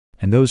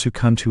 And those who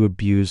come to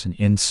abuse and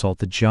insult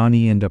the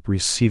jhani end up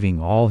receiving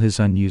all his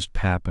unused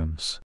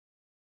papams.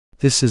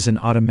 This is an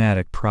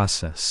automatic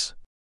process.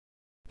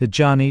 The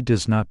jhani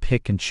does not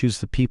pick and choose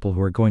the people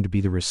who are going to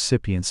be the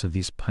recipients of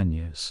these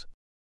punyas.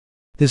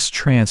 This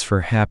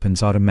transfer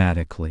happens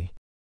automatically.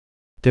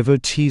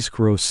 Devotees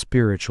grow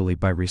spiritually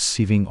by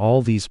receiving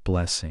all these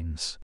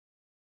blessings.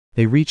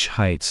 They reach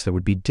heights that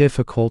would be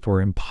difficult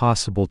or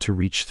impossible to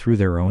reach through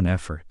their own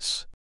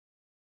efforts.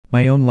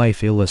 My own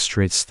life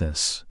illustrates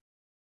this.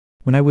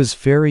 When I was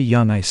very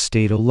young, I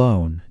stayed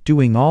alone,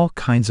 doing all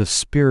kinds of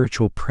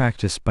spiritual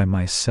practice by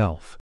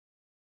myself.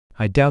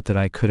 I doubt that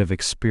I could have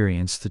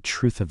experienced the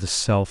truth of the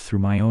self through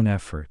my own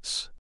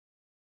efforts.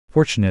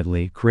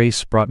 Fortunately,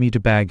 grace brought me to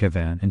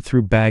Bhagavan, and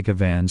through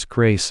Bhagavan's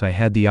grace I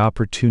had the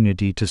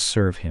opportunity to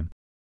serve him.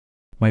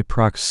 My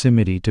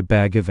proximity to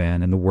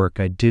Bhagavan and the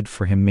work I did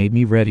for him made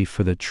me ready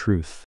for the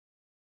truth.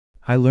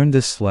 I learned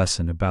this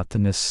lesson about the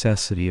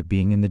necessity of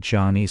being in the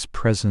jhani's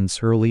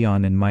presence early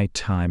on in my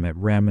time at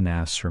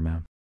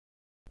Ramana.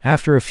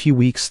 After a few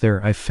weeks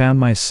there, I found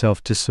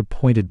myself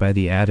disappointed by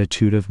the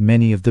attitude of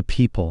many of the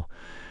people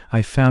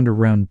I found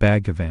around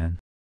Bhagavan.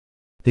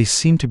 They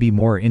seemed to be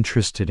more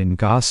interested in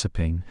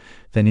gossiping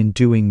than in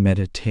doing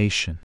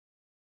meditation.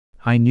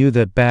 I knew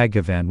that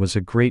Bhagavan was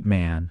a great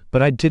man,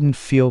 but I didn't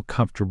feel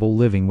comfortable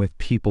living with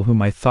people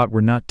whom I thought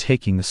were not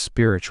taking the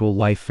spiritual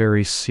life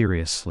very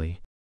seriously.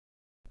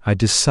 I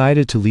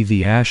decided to leave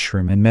the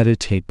ashram and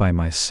meditate by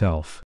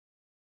myself.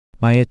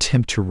 My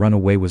attempt to run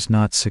away was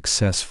not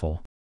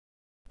successful.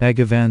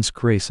 Bhagavan's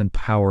grace and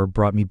power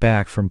brought me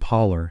back from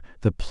Palar,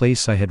 the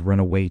place I had run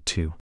away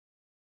to.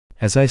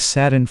 As I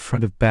sat in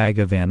front of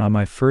Bhagavan on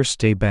my first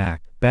day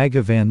back,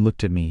 Bhagavan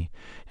looked at me,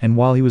 and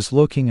while he was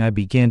looking I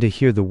began to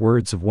hear the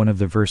words of one of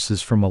the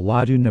verses from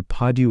Aladu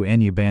Napadu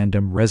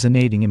Anyabandam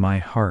resonating in my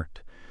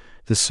heart.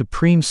 The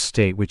supreme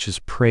state which is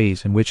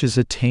praised and which is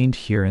attained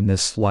here in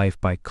this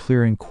life by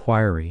clear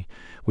inquiry,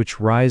 which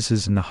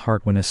rises in the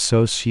heart when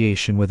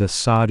association with a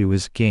sadhu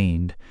is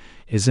gained,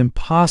 is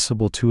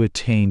impossible to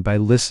attain by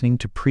listening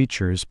to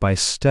preachers, by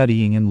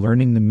studying and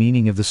learning the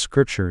meaning of the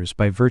scriptures,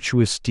 by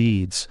virtuous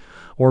deeds,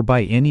 or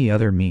by any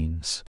other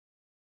means.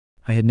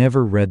 I had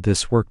never read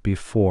this work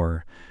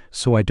before,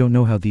 so I don't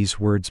know how these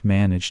words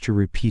managed to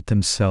repeat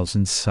themselves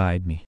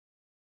inside me.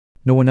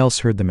 No one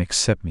else heard them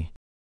except me.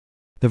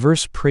 The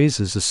verse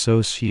praises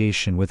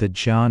association with a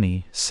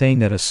jnani, saying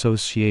that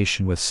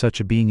association with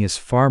such a being is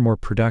far more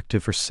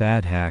productive for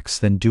sadhaks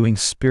than doing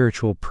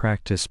spiritual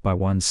practice by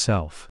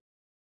oneself.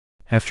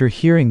 After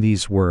hearing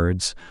these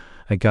words,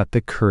 I got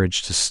the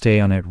courage to stay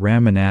on at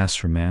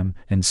Ramanashramam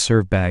and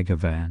serve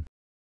Bhagavan.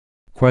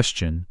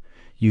 Question: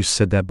 you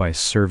said that by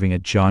serving a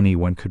jnani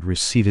one could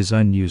receive his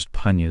unused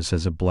punyas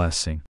as a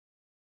blessing.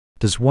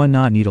 Does one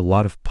not need a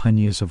lot of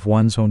punyas of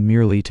one's own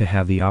merely to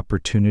have the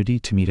opportunity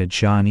to meet a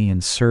jnani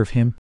and serve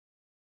him?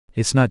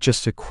 It's not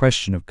just a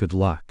question of good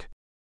luck.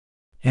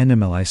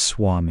 Annamalai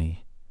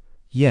Swami: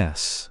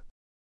 yes.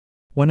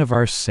 One of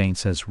our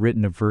saints has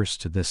written a verse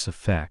to this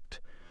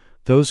effect.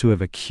 Those who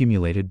have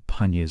accumulated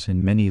punyas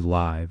in many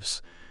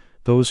lives,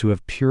 those who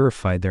have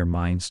purified their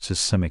minds to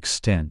some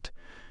extent,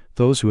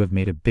 those who have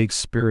made a big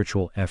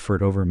spiritual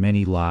effort over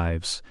many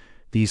lives,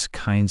 these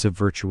kinds of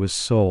virtuous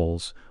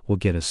souls will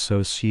get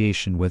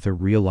association with a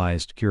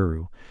realized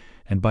guru,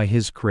 and by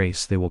his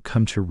grace they will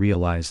come to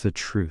realize the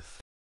truth.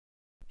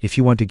 If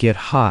you want to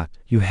get hot,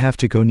 you have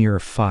to go near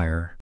a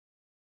fire.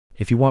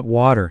 If you want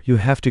water, you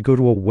have to go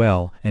to a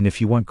well, and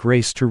if you want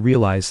grace to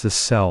realize the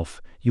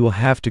self, you will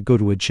have to go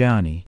to a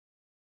jnani.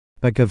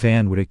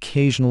 Bhagavan would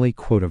occasionally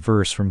quote a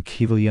verse from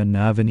Kaivalya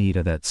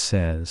Navanita that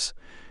says,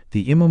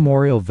 "The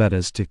immemorial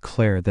Vedas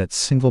declare that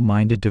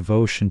single-minded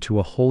devotion to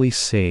a holy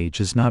sage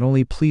is not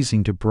only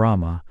pleasing to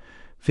Brahma,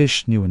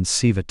 Vishnu and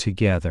Siva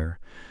together,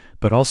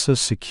 but also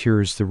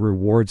secures the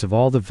rewards of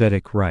all the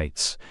Vedic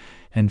rites,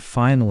 and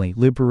finally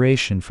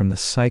liberation from the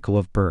cycle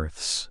of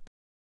births."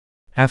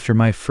 After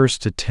my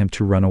first attempt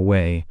to run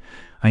away,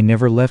 I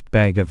never left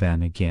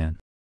Bhagavan again.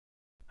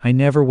 I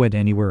never went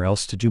anywhere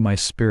else to do my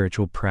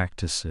spiritual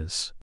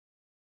practices.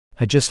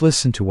 I just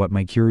listened to what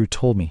my guru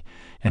told me,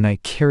 and I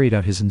carried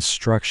out his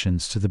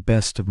instructions to the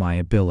best of my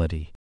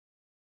ability.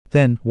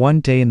 Then,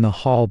 one day in the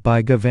hall,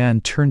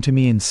 Bhagavan turned to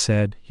me and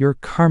said, "Your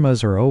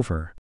karmas are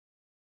over."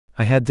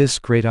 I had this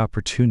great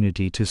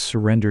opportunity to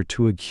surrender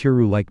to a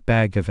guru like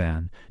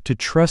Bhagavan, to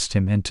trust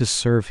him and to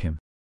serve him.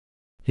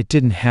 It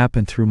didn't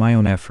happen through my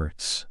own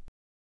efforts.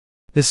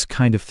 This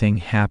kind of thing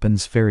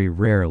happens very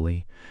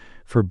rarely,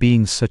 for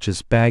beings such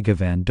as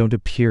Bhagavan don't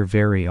appear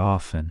very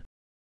often.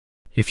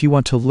 If you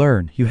want to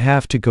learn, you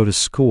have to go to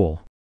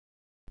school.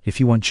 If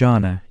you want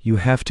jhana, you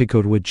have to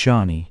go to a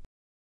jnani.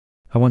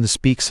 I want to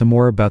speak some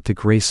more about the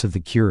grace of the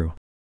guru.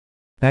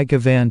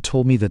 Bhagavan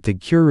told me that the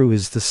guru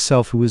is the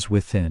self who is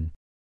within.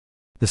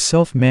 The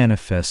self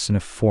manifests in a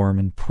form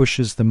and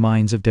pushes the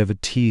minds of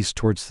devotees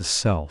towards the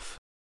self.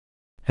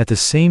 At the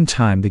same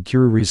time, the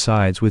guru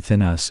resides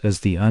within us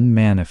as the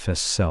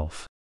unmanifest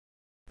self.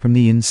 From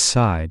the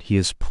inside, he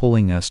is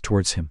pulling us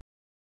towards him.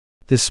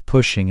 This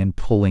pushing and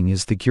pulling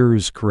is the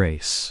guru's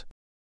grace.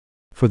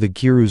 For the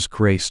guru's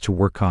grace to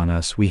work on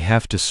us, we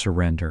have to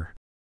surrender.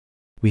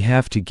 We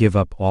have to give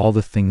up all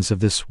the things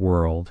of this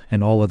world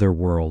and all other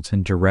worlds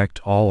and direct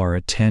all our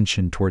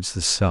attention towards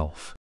the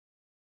self.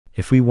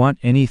 If we want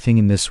anything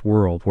in this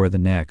world or the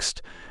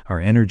next,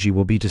 our energy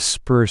will be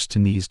dispersed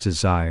in these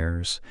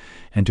desires,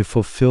 and to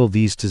fulfill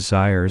these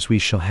desires we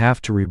shall have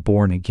to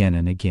reborn again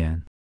and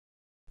again.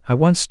 I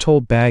once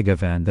told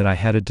Bhagavan that I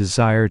had a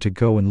desire to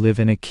go and live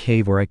in a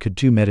cave where I could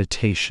do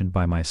meditation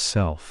by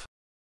myself.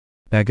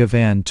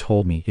 Bhagavan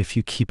told me, if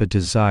you keep a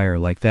desire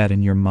like that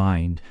in your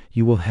mind,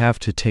 you will have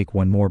to take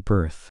one more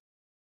birth.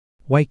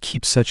 Why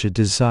keep such a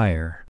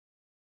desire?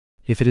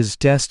 If it is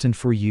destined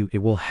for you, it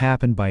will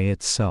happen by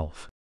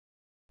itself.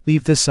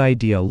 Leave this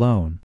idea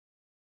alone.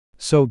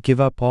 So give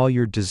up all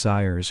your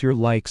desires, your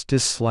likes,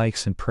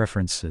 dislikes, and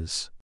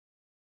preferences.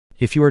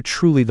 If you are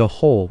truly the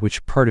whole,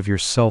 which part of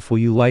yourself will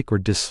you like or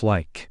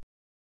dislike?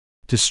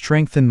 To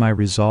strengthen my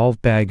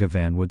resolve,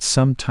 Bhagavan would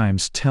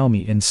sometimes tell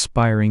me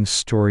inspiring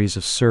stories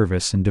of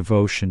service and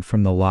devotion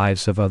from the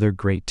lives of other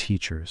great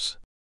teachers.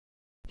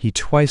 He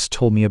twice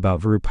told me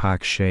about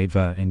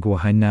Virupaksheva and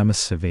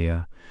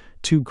Guhanamasavaya,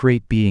 two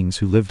great beings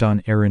who lived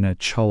on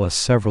Arunachala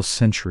several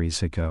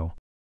centuries ago.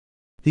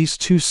 These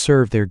two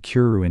served their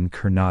guru in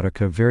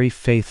Karnataka very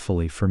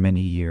faithfully for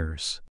many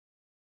years.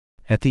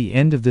 At the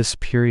end of this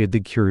period, the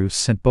guru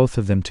sent both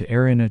of them to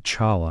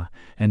Arunachala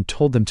and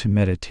told them to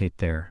meditate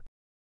there.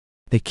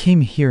 They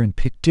came here and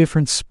picked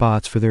different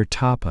spots for their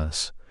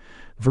tapas.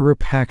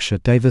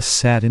 Virupaksha Deva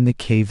sat in the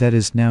cave that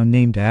is now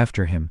named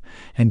after him,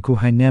 and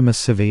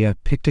Guhanamasavaya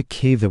picked a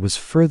cave that was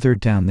further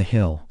down the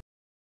hill.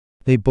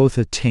 They both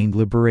attained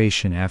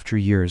liberation after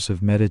years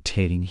of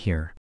meditating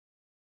here.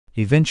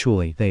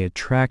 Eventually, they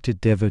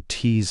attracted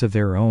devotees of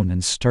their own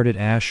and started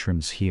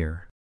ashrams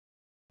here.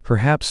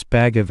 Perhaps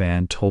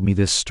Bhagavan told me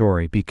this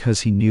story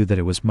because he knew that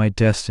it was my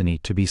destiny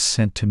to be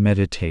sent to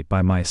meditate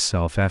by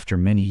myself after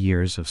many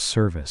years of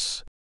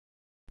service.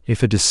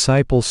 If a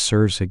disciple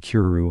serves a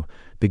guru,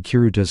 the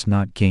guru does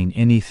not gain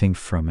anything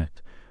from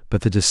it,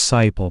 but the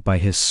disciple by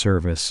his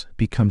service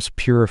becomes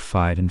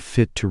purified and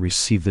fit to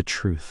receive the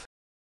truth.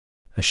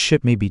 A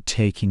ship may be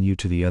taking you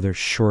to the other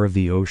shore of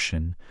the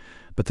ocean,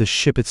 but the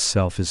ship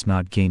itself is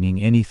not gaining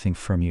anything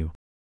from you.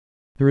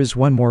 There is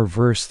one more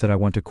verse that I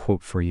want to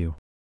quote for you.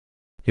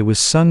 It was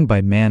sung by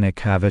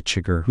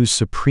Manickavachagar, whose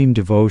supreme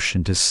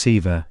devotion to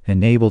Siva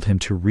enabled him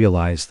to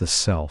realize the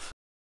self.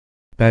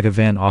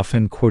 Bhagavan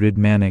often quoted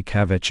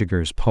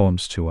Manickavachagar's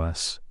poems to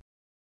us.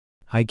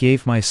 I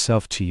gave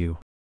myself to you.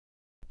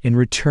 In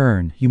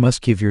return, you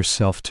must give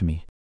yourself to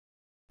me.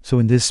 So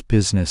in this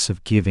business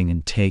of giving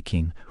and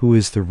taking, who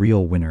is the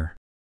real winner?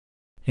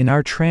 In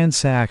our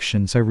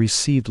transactions I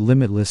received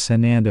limitless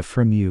ananda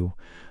from you,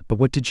 but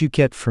what did you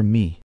get from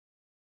me?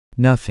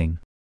 Nothing.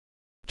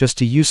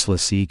 Just a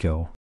useless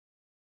ego.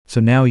 So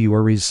now you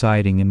are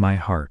residing in my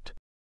heart.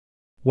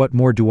 What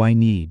more do I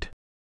need?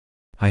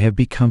 I have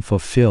become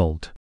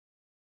fulfilled.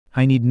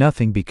 I need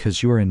nothing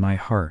because you are in my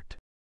heart.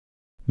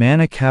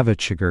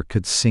 Manickavachagar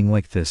could sing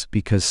like this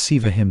because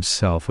Siva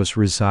himself was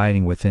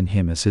residing within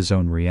him as his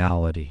own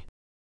reality.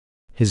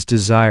 His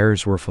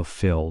desires were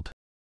fulfilled.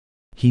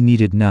 He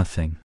needed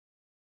nothing.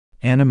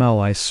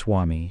 Annamalai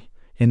Swami.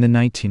 In the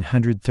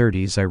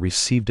 1930s I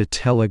received a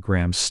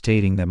telegram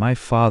stating that my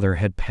father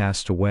had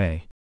passed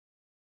away.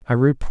 I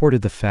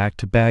reported the fact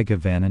to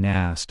Bhagavan and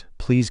asked,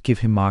 please give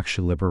him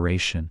moksha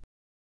liberation.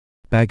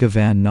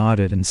 Bhagavan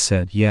nodded and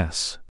said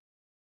yes.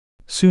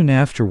 Soon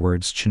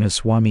afterwards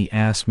Chinnaswami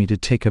asked me to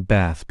take a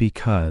bath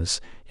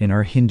because, in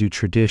our Hindu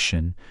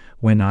tradition,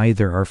 when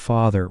either our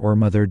father or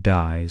mother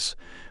dies,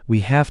 we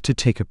have to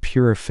take a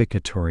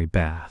purificatory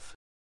bath.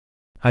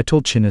 I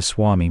told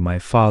Chinnaswami my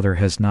father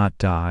has not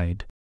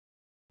died.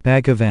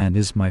 Bhagavan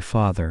is my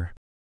father.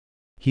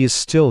 He is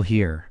still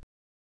here.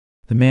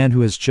 The man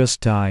who has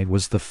just died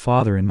was the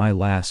father in my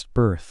last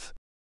birth.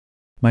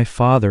 My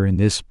father in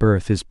this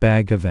birth is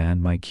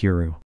Bhagavan, my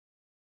Guru.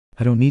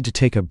 I don't need to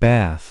take a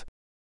bath.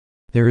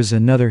 There is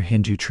another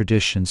Hindu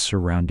tradition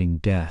surrounding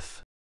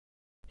death.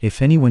 If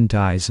anyone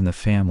dies in the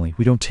family,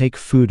 we don't take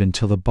food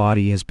until the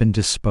body has been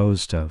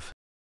disposed of.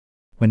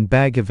 When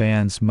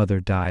Bhagavan's mother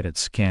died at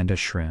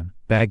Skandashram,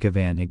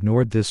 Bhagavan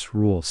ignored this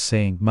rule,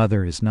 saying,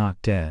 Mother is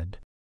not dead.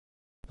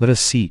 Let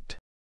us eat.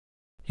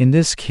 In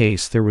this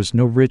case there was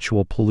no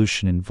ritual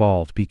pollution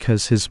involved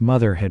because his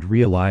mother had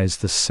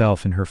realized the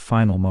self in her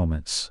final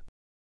moments.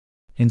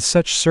 In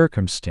such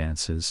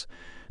circumstances,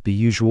 the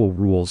usual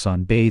rules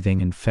on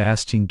bathing and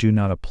fasting do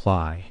not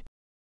apply.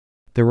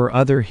 There were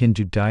other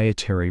Hindu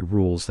dietary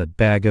rules that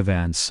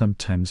Bhagavan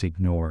sometimes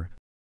ignored.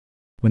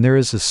 When there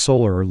is a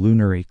solar or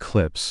lunar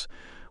eclipse,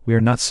 we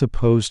are not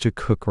supposed to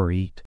cook or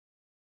eat.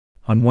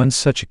 On one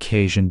such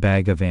occasion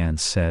Bhagavan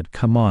said,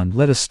 Come on,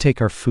 let us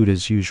take our food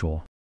as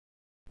usual.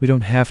 We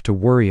don't have to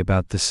worry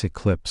about this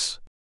eclipse.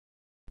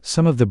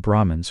 Some of the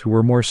Brahmins who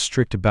were more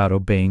strict about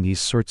obeying these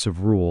sorts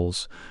of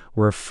rules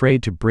were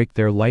afraid to break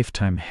their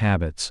lifetime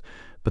habits,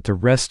 but the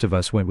rest of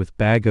us went with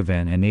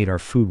Bhagavan and ate our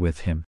food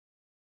with him.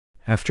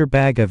 After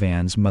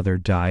Bhagavan's mother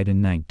died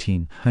in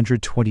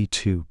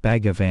 1922,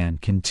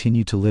 Bhagavan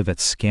continued to live at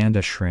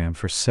Skandashram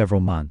for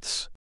several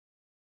months.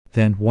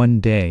 Then one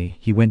day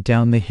he went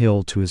down the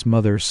hill to his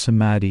mother's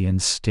samadhi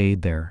and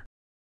stayed there.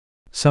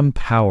 Some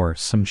power,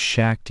 some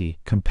Shakti,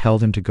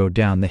 compelled him to go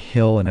down the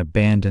hill and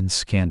abandon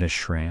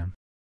Skandashram.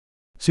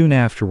 Soon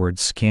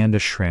afterwards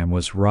Skandashram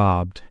was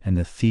robbed and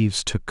the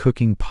thieves took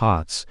cooking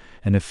pots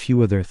and a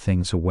few other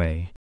things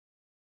away.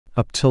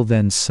 Up till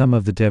then some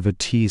of the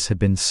devotees had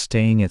been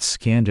staying at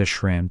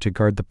Skandashram to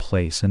guard the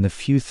place and the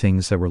few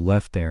things that were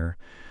left there,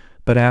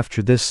 but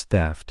after this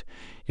theft,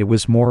 it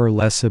was more or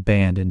less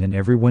abandoned and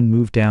everyone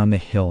moved down the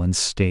hill and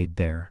stayed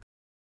there.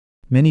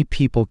 Many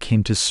people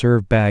came to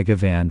serve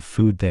Bhagavan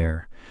food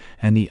there,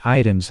 and the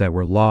items that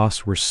were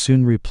lost were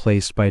soon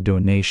replaced by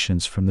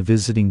donations from the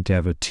visiting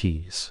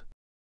devotees.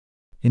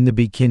 In the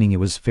beginning it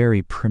was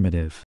very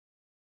primitive.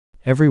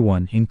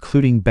 Everyone,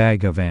 including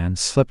Bhagavan,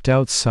 slept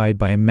outside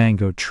by a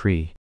mango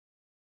tree.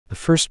 The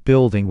first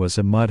building was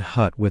a mud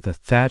hut with a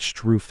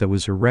thatched roof that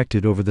was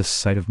erected over the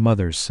site of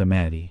Mother's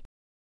Samadhi.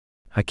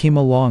 I came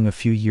along a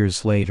few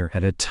years later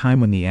at a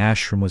time when the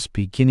ashram was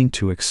beginning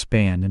to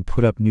expand and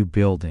put up new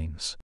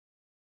buildings.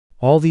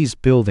 All these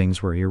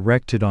buildings were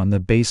erected on the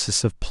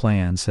basis of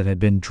plans that had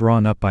been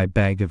drawn up by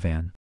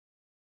Bhagavan.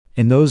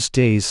 In those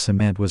days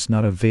cement was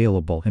not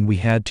available and we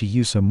had to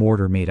use a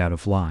mortar made out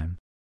of lime.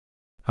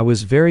 I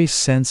was very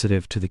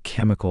sensitive to the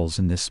chemicals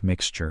in this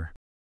mixture.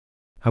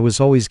 I was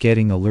always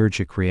getting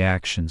allergic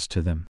reactions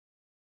to them.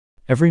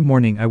 Every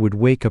morning I would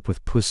wake up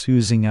with pus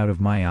oozing out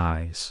of my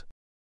eyes.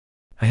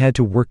 I had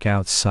to work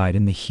outside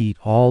in the heat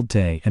all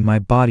day and my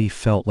body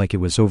felt like it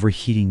was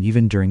overheating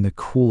even during the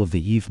cool of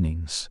the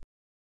evenings.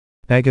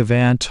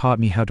 Bhagavan taught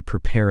me how to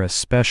prepare a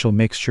special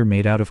mixture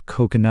made out of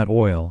coconut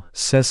oil,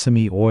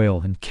 sesame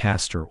oil and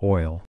castor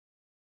oil.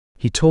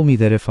 He told me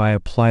that if I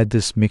applied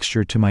this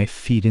mixture to my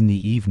feet in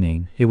the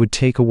evening, it would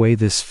take away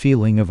this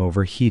feeling of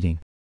overheating.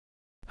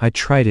 I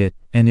tried it,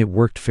 and it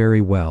worked very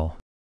well.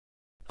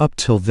 Up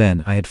till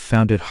then I had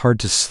found it hard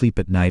to sleep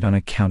at night on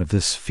account of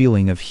this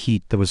feeling of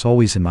heat that was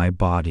always in my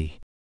body.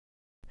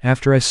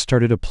 After I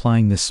started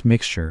applying this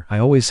mixture, I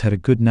always had a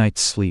good night's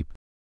sleep.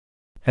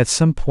 At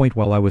some point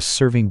while I was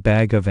serving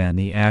Bhagavan,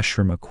 the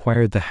ashram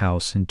acquired the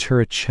house in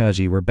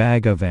Tiruchirappalli where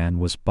Bhagavan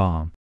was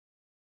bombed.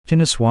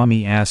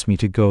 Chinnaswami asked me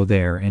to go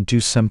there and do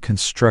some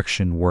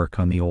construction work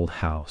on the old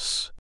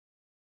house.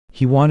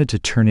 He wanted to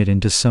turn it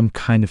into some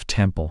kind of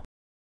temple.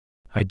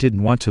 I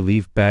didn't want to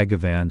leave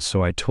Bhagavan,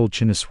 so I told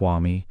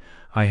Chinnaswami,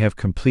 I have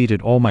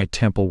completed all my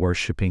temple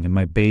worshipping and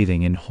my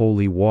bathing in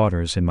holy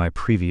waters in my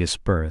previous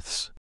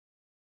births.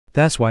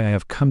 That's why I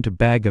have come to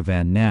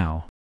Bhagavan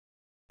now.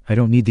 I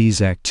don't need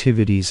these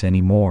activities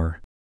anymore.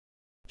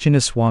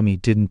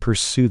 Chinnaswami didn't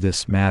pursue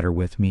this matter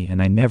with me,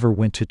 and I never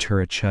went to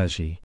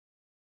Tiruchirappalli.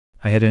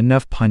 I had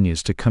enough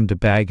punyas to come to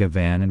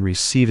Bhagavan and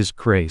receive his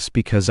grace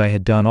because I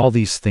had done all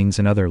these things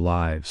in other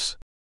lives.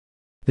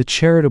 The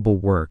charitable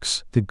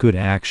works, the good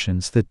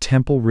actions, the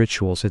temple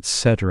rituals,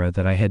 etc.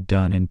 that I had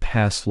done in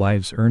past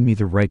lives earned me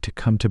the right to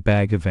come to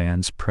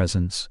Bhagavan's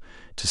presence,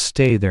 to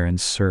stay there and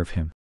serve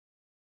him.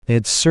 They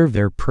had served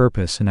their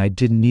purpose and I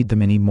didn't need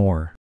them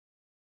anymore.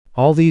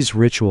 All these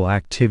ritual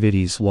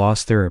activities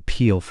lost their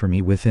appeal for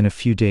me within a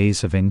few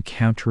days of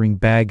encountering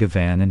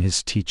Bhagavan and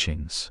his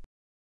teachings.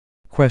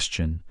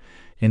 Question.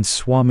 In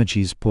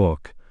Swamiji's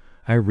book,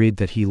 I read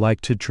that he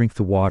liked to drink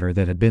the water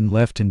that had been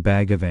left in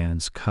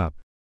Bhagavan's cup.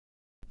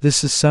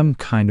 This is some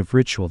kind of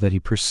ritual that he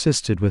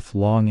persisted with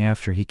long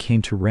after he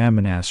came to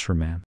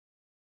Ramanashramam.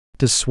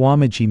 Does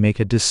Swamiji make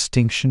a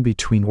distinction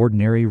between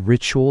ordinary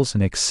rituals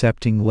and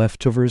accepting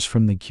leftovers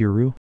from the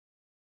Guru?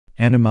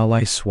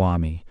 Annamalai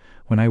Swami.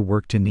 When I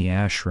worked in the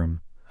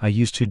ashram, I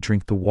used to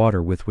drink the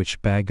water with which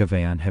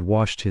Bhagavan had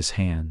washed his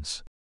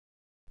hands.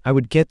 I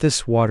would get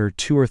this water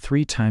 2 or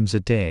 3 times a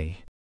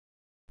day.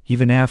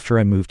 Even after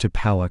I moved to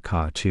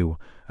Palakkadu,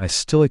 I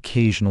still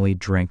occasionally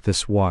drank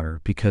this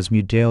water because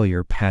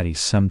Mudaliar Patty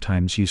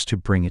sometimes used to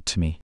bring it to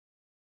me.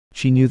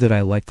 She knew that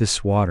I liked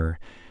this water,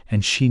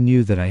 and she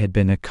knew that I had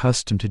been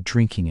accustomed to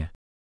drinking it.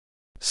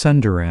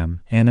 Sundaram,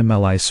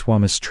 Annamalai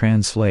Swami's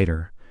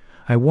translator.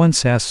 I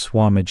once asked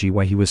Swamiji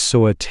why he was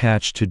so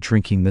attached to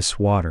drinking this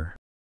water.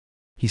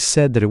 He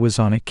said that it was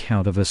on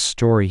account of a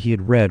story he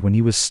had read when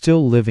he was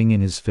still living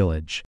in his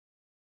village.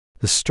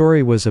 The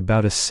story was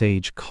about a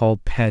sage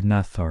called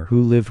Padnathar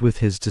who lived with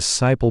his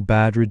disciple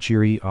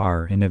Bhadragiri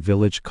R in a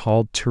village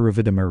called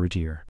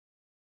Tiruvidamarudir.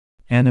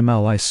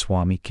 Annamalai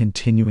Swami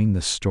continuing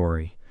the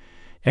story.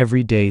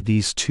 Every day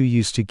these two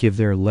used to give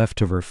their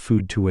leftover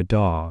food to a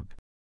dog.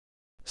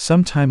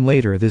 Sometime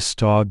later this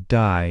dog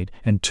died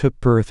and took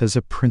birth as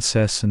a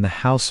princess in the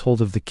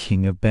household of the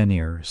king of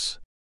Benirs.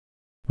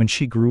 When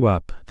she grew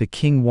up, the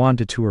king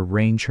wanted to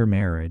arrange her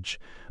marriage,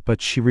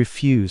 but she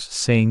refused,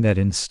 saying that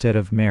instead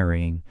of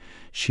marrying,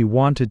 she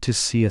wanted to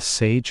see a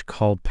sage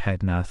called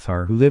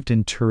Padnathar who lived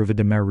in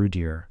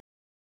Tiruvidamarudir.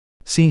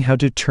 Seeing how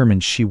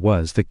determined she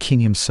was, the king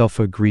himself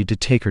agreed to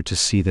take her to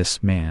see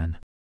this man.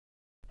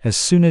 As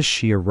soon as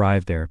she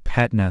arrived there,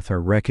 Padnathar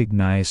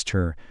recognized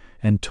her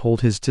and told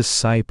his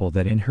disciple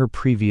that in her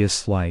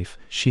previous life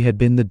she had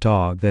been the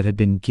dog that had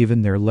been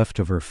given their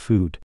leftover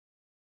food.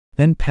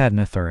 Then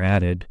Padnathar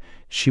added,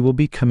 "She will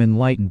become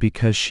enlightened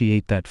because she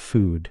ate that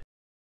food."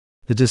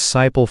 The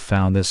disciple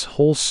found this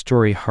whole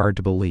story hard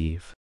to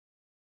believe.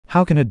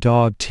 "How can a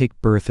dog take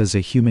birth as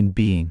a human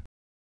being?"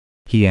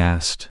 he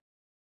asked.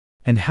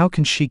 "And how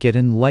can she get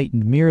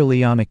enlightened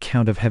merely on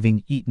account of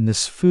having eaten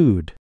this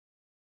food?"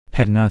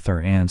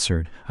 Padnathar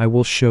answered, "I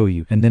will show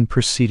you," and then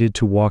proceeded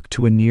to walk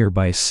to a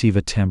nearby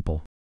Siva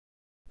temple.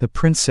 The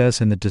princess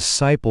and the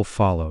disciple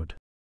followed.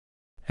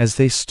 As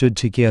they stood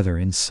together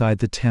inside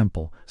the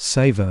temple,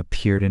 Siva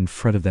appeared in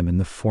front of them in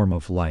the form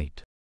of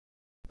light.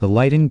 The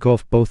light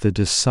engulfed both the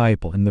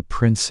disciple and the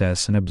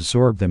princess and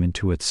absorbed them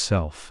into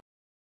itself.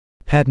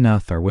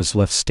 Padnathar was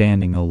left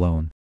standing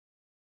alone.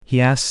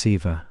 He asked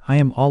Siva, "I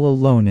am all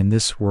alone in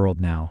this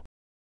world now.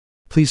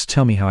 Please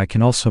tell me how I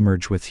can also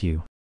merge with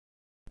you."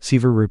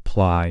 Siva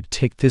replied,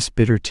 "Take this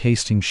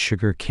bitter-tasting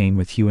sugar cane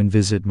with you and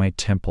visit my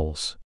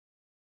temples.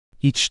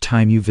 Each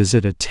time you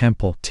visit a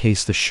temple,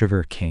 taste the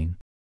sugar cane.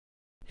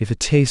 If it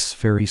tastes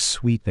very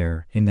sweet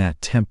there, in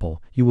that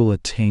temple, you will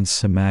attain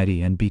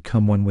samadhi and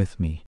become one with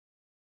me."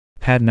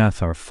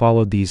 Padnathar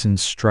followed these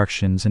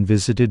instructions and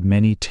visited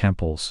many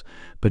temples,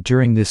 but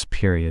during this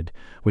period,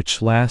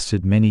 which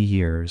lasted many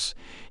years,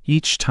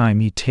 each time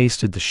he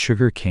tasted the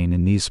sugar cane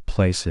in these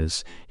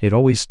places, it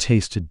always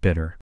tasted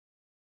bitter.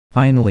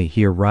 Finally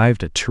he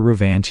arrived at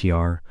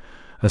Tiruvantiar,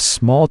 a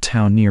small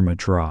town near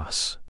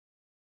Madras.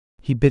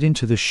 He bit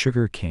into the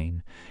sugar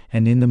cane,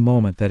 and in the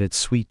moment that its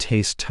sweet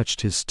taste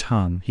touched his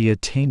tongue, he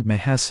attained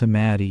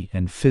Mahasamadhi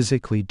and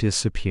physically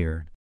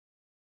disappeared.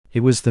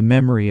 It was the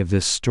memory of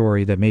this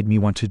story that made me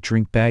want to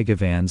drink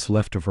Bhagavan's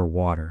leftover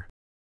water.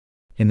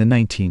 In the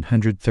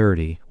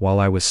 1930, while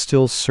I was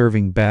still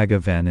serving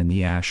Bhagavan in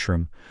the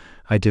ashram,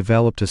 I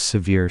developed a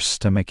severe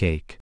stomach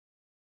ache.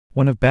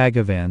 One of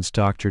Bhagavan's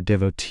doctor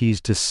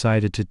devotees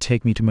decided to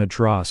take me to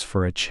Madras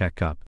for a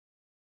checkup.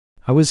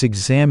 I was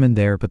examined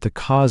there, but the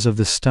cause of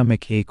the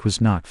stomach ache was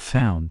not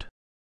found.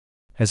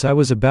 As I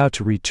was about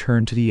to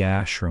return to the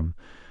ashram,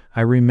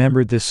 I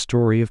remembered this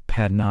story of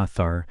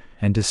Padnathar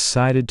and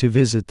decided to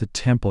visit the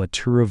temple at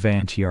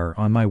Tiruvantiar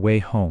on my way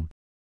home.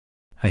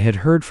 I had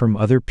heard from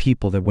other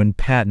people that when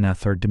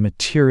Patnathar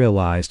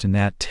dematerialized in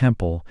that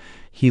temple,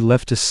 he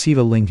left a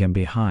Siva lingam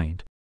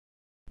behind.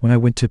 When I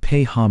went to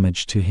pay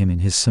homage to him in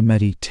his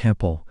Samadhi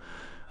temple,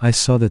 I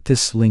saw that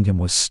this lingam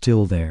was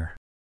still there.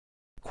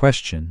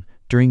 Question: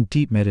 during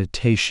deep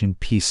meditation,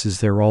 peace is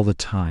there all the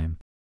time.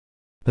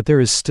 But there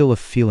is still a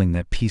feeling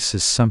that peace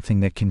is something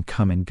that can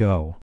come and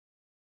go.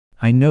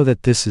 I know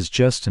that this is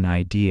just an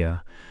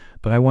idea,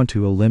 but I want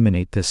to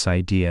eliminate this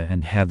idea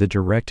and have the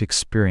direct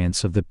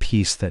experience of the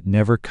peace that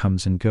never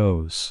comes and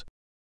goes.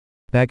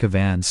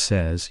 Bhagavan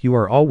says, you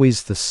are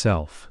always the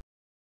self.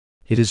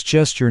 It is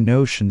just your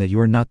notion that you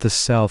are not the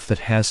self that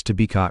has to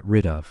be got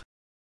rid of.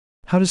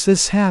 How does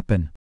this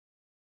happen?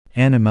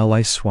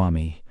 Annamalai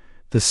Swami,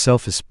 the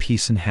self is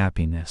peace and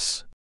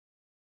happiness.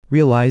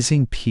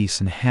 Realizing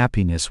peace and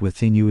happiness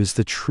within you is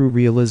the true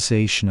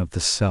realization of the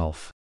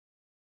self.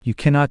 You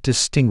cannot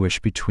distinguish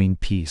between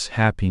peace,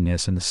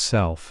 happiness, and the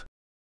self.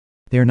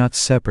 They are not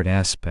separate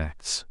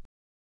aspects.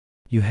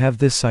 You have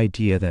this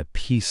idea that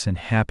peace and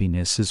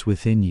happiness is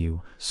within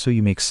you, so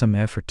you make some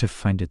effort to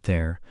find it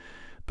there,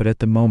 but at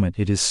the moment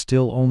it is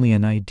still only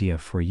an idea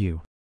for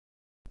you.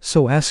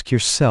 So ask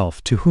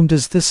yourself, to whom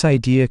does this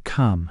idea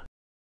come?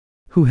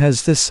 Who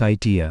has this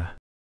idea?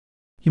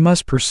 You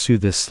must pursue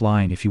this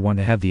line if you want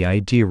to have the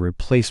idea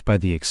replaced by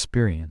the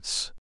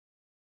experience.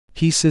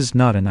 Peace is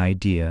not an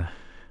idea,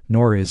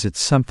 nor is it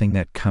something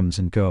that comes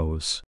and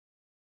goes.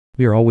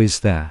 We are always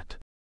that.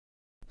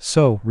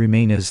 So,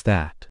 remain as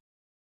that.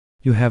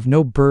 You have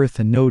no birth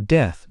and no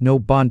death, no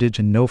bondage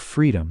and no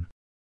freedom.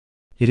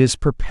 It is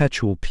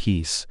perpetual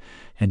peace,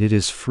 and it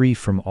is free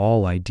from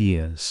all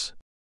ideas.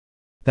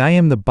 The I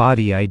am the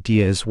body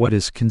idea is what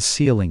is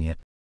concealing it.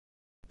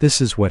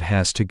 This is what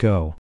has to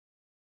go.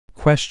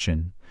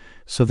 Question: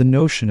 so the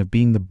notion of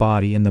being the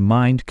body and the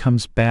mind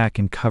comes back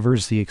and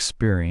covers the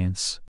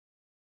experience?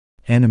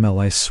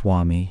 Annamalai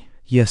Swami: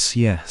 yes,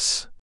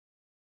 yes.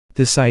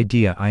 This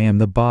idea I am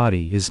the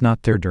body is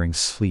not there during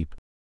sleep.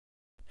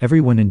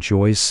 Everyone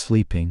enjoys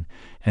sleeping,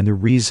 and the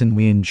reason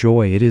we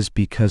enjoy it is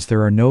because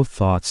there are no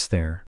thoughts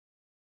there.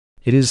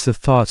 It is the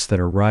thoughts that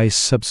arise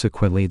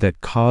subsequently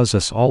that cause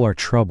us all our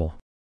trouble.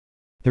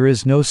 There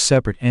is no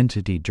separate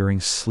entity during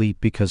sleep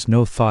because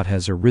no thought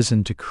has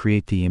arisen to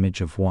create the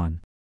image of one.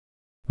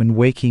 When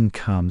waking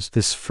comes,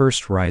 this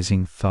first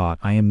rising thought,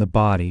 I am the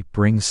body,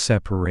 brings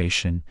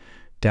separation,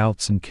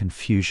 doubts and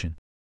confusion.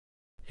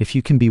 If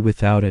you can be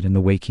without it in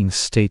the waking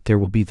state, there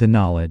will be the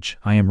knowledge,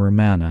 I am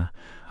Ramana,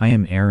 I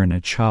am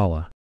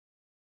Arunachala.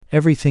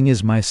 Everything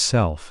is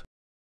myself.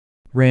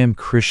 Ram,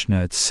 Krishna,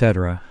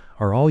 etc.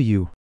 are all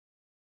you.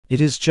 It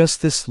is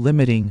just this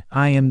limiting,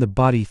 I am the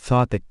body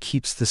thought that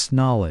keeps this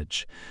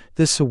knowledge,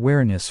 this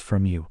awareness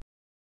from you.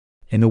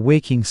 In the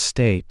waking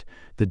state,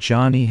 the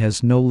jnani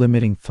has no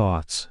limiting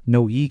thoughts,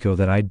 no ego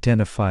that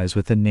identifies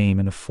with a name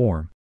and a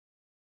form.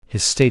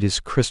 His state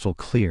is crystal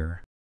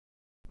clear.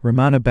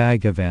 Ramana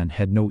Bhagavan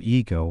had no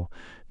ego,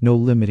 no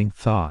limiting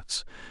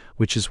thoughts,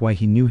 which is why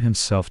he knew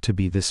himself to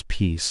be this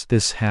peace,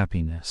 this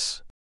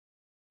happiness.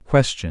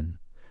 Question: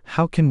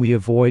 how can we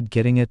avoid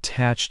getting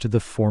attached to the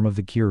form of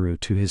the Guru,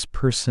 to his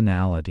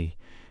personality,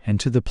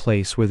 and to the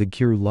place where the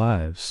Guru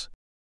lives?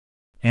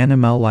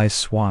 Annamalai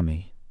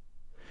Swami: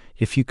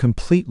 if you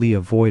completely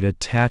avoid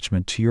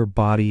attachment to your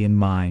body and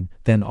mind,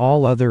 then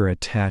all other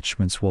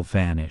attachments will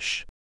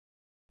vanish.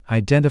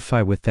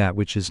 Identify with that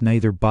which is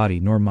neither body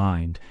nor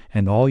mind,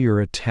 and all your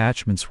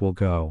attachments will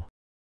go.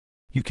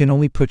 You can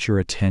only put your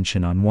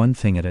attention on one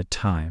thing at a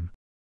time.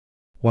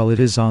 While it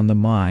is on the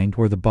mind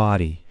or the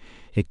body,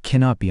 it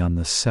cannot be on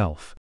the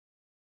self.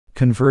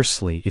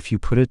 Conversely, if you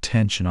put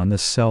attention on the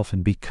self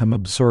and become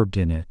absorbed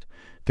in it,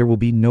 there will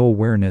be no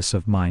awareness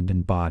of mind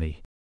and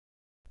body.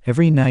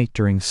 Every night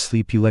during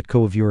sleep you let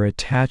go of your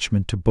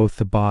attachment to both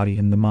the body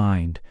and the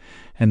mind,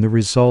 and the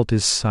result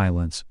is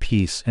silence,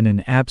 peace, and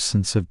an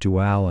absence of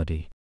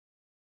duality.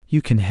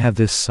 You can have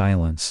this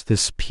silence,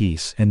 this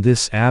peace, and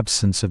this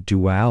absence of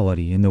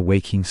duality in the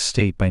waking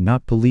state by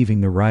not believing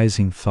the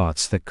rising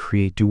thoughts that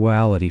create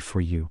duality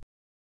for you.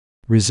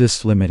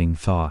 Resist limiting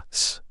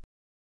thoughts.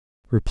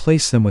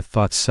 Replace them with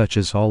thoughts such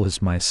as all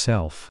is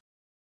myself.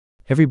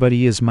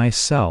 Everybody is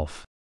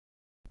myself.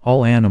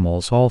 All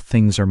animals, all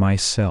things are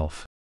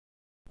myself.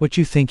 What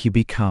you think you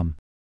become.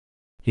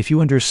 If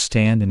you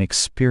understand and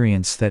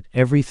experience that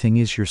everything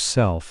is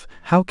yourself,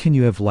 how can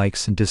you have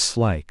likes and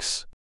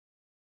dislikes?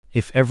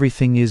 If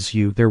everything is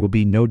you, there will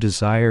be no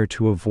desire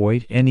to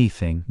avoid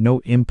anything, no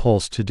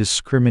impulse to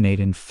discriminate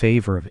in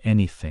favor of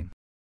anything.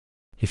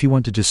 If you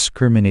want to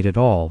discriminate at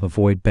all,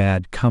 avoid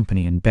bad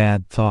company and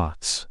bad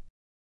thoughts.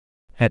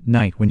 At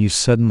night, when you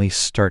suddenly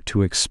start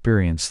to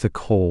experience the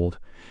cold,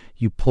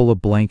 you pull a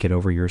blanket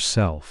over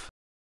yourself.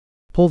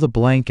 Pull the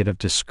blanket of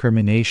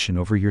discrimination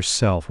over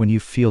yourself when you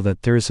feel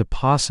that there is a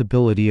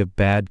possibility of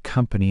bad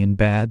company and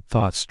bad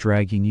thoughts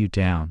dragging you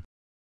down.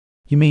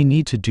 You may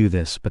need to do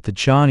this, but the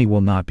jnani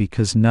will not,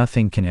 because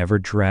nothing can ever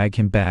drag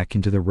him back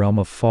into the realm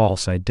of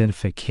false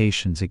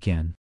identifications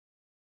again.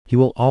 He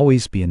will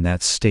always be in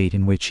that state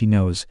in which he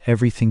knows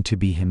everything to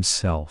be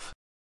himself.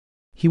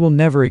 He will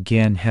never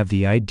again have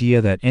the idea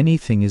that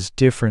anything is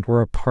different or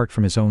apart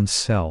from his own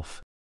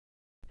self.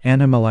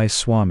 Annamalai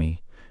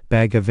Swami,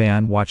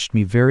 Bhagavan watched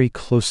me very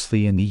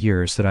closely in the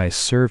years that I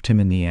served him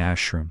in the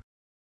ashram.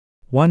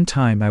 One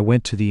time I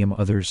went to the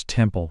mother's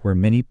temple where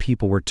many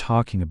people were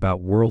talking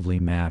about worldly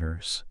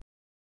matters.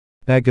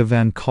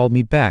 Bhagavan called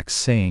me back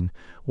saying,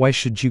 "Why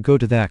should you go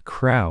to that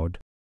crowd?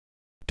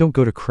 Don't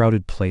go to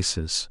crowded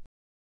places.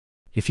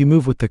 If you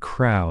move with the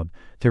crowd,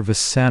 their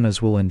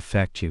vasanas will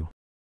infect you."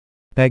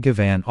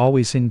 Bhagavan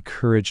always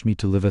encouraged me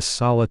to live a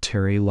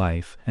solitary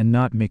life and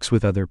not mix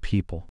with other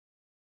people.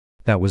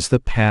 That was the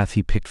path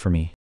he picked for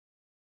me.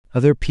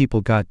 Other people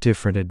got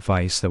different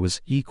advice that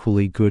was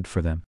equally good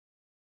for them.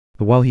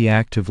 But while he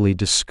actively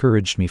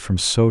discouraged me from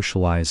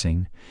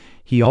socializing,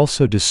 he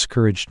also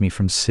discouraged me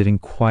from sitting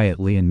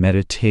quietly and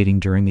meditating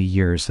during the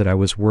years that I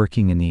was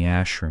working in the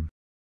ashram.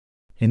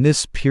 In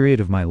this period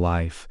of my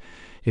life,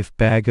 if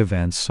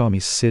Bhagavan saw me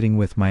sitting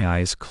with my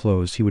eyes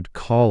closed, he would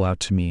call out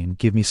to me and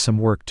give me some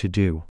work to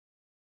do.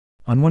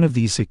 On one of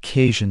these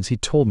occasions he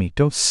told me,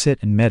 "Don't sit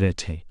and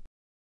meditate.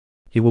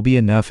 It will be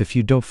enough if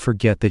you don't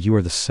forget that you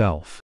are the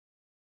self.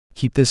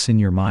 Keep this in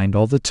your mind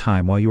all the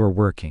time while you are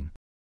working.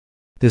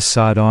 This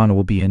sadhana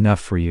will be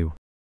enough for you."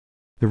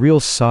 The real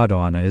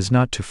sadhana is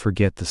not to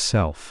forget the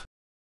self.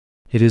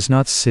 It is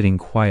not sitting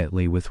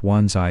quietly with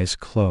one's eyes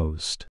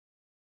closed.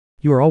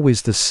 You are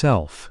always the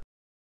self.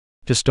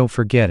 Just don't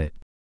forget it.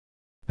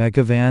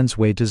 Bhagavan's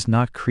way does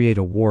not create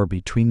a war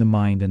between the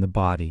mind and the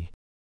body.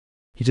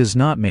 He does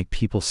not make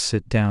people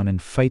sit down and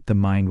fight the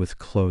mind with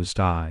closed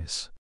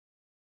eyes.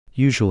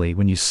 Usually,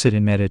 when you sit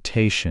in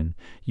meditation,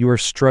 you are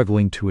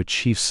struggling to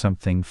achieve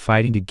something,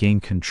 fighting to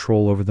gain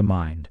control over the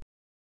mind.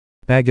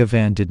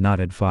 Bhagavan did not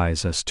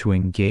advise us to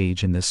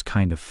engage in this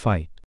kind of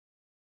fight.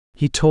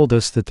 He told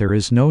us that there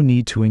is no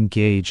need to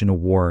engage in a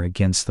war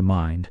against the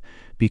mind,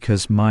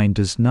 because mind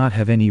does not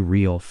have any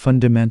real,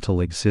 fundamental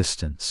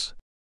existence.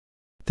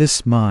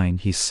 This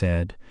mind, he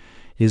said,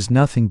 is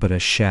nothing but a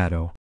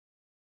shadow.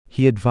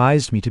 He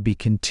advised me to be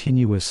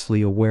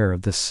continuously aware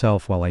of the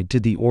self while I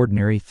did the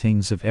ordinary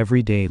things of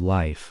everyday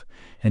life,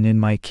 and in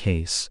my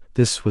case,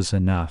 this was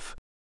enough.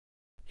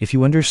 If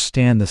you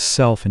understand the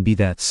self and be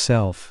that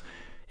self,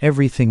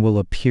 everything will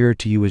appear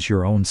to you as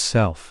your own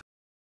self.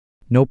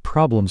 No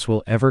problems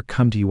will ever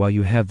come to you while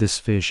you have this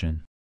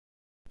vision.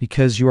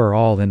 Because you are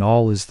all and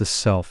all is the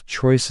self,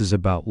 choices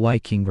about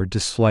liking or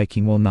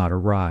disliking will not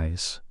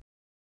arise.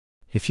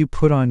 If you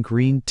put on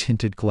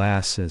green-tinted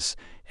glasses,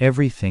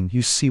 everything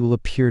you see will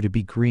appear to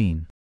be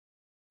green.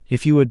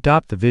 If you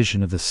adopt the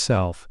vision of the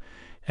self,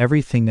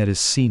 everything that is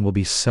seen will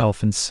be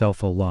self and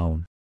self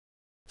alone.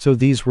 So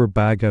these were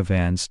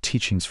Bhagavan's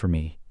teachings for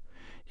me.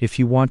 If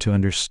you want to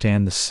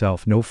understand the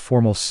self, no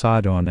formal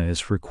sadhana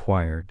is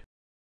required.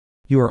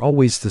 You are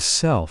always the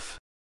self.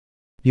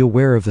 Be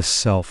aware of the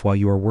self while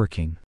you are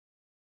working.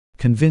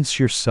 Convince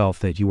yourself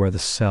that you are the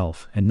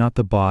self and not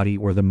the body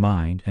or the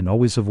mind, and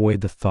always avoid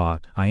the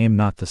thought, "I am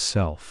not the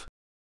self."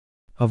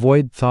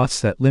 Avoid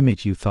thoughts that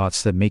limit you,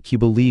 thoughts that make you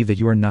believe that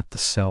you are not the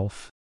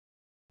self.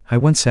 I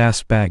once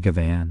asked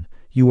Bhagavan,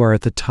 "You are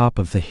at the top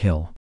of the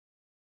hill.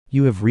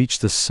 You have reached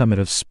the summit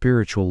of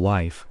spiritual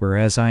life,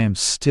 whereas I am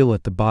still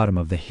at the bottom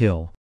of the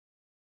hill.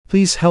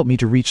 Please help me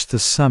to reach the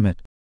summit."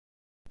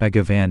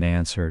 Bhagavan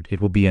answered, "It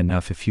will be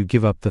enough if you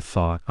give up the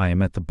thought, I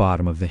am at the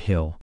bottom of the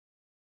hill.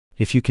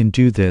 If you can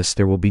do this,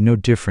 there will be no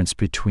difference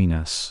between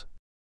us.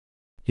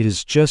 It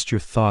is just your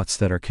thoughts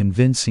that are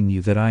convincing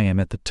you that I am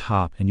at the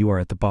top and you are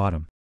at the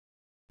bottom.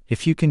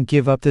 If you can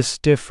give up this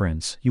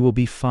difference, you will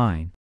be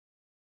fine.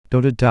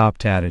 Don't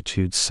adopt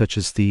attitudes such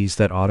as these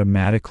that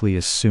automatically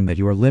assume that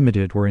you are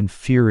limited or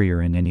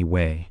inferior in any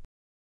way."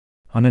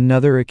 On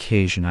another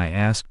occasion I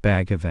asked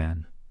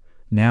Bhagavan,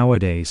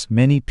 "Nowadays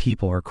many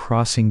people are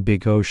crossing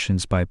big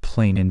oceans by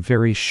plane in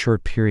very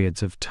short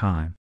periods of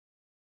time.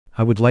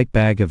 I would like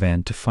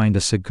Bhagavan to find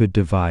us a good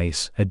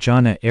device, a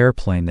jhana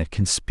airplane that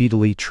can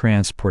speedily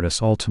transport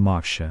us all to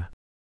moksha."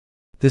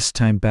 This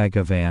time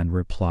Bhagavan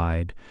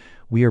replied,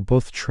 "We are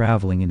both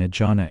traveling in a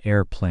jhana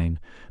airplane,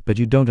 but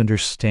you don't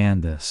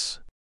understand this."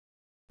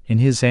 In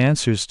his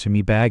answers to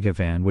me,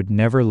 Bhagavan would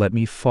never let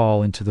me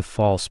fall into the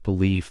false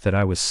belief that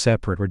I was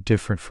separate or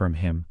different from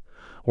him,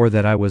 or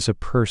that I was a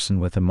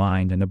person with a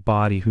mind and a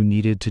body who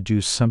needed to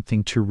do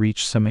something to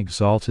reach some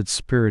exalted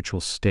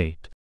spiritual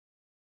state.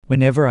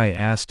 Whenever I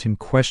asked him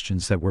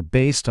questions that were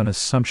based on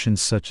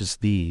assumptions such as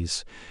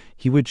these,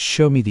 he would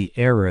show me the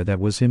error that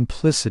was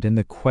implicit in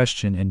the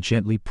question and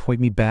gently point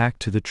me back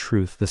to the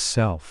truth, the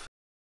self.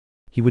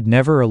 He would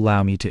never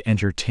allow me to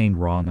entertain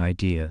wrong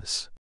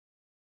ideas.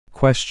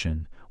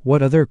 Question: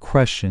 what other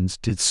questions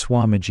did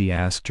Swamiji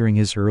ask during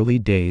his early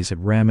days at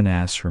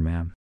Ramana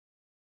Ashram?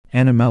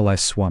 Annamalai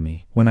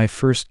Swami: when I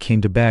first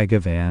came to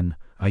Bhagavan,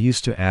 I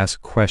used to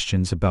ask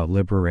questions about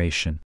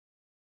liberation.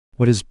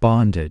 What is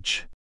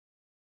bondage?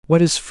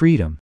 What is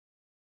freedom?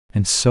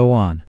 And so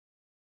on.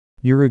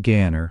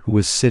 Muruganar, who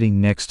was sitting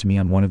next to me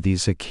on one of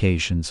these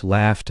occasions,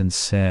 laughed and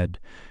said,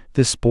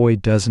 "This boy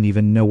doesn't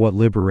even know what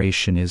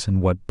liberation is and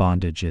what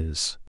bondage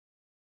is."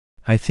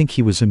 I think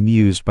he was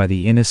amused by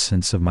the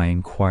innocence of my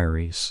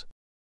inquiries.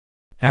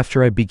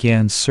 After I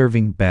began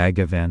serving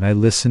Bhagavan, I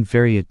listened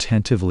very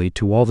attentively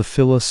to all the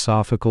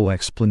philosophical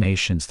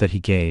explanations that he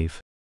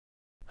gave.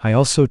 I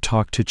also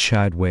talked to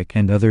Chadwick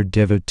and other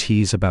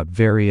devotees about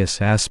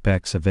various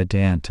aspects of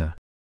Vedanta.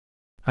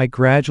 I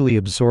gradually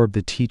absorbed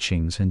the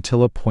teachings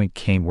until a point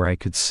came where I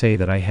could say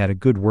that I had a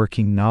good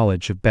working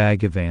knowledge of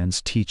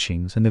Bhagavan's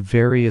teachings and the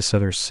various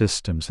other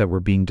systems that were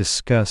being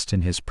discussed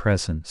in his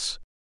presence.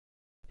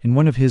 In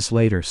one of his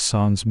later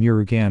songs,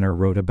 Murugana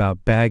wrote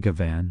about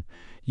Bhagavan,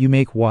 "You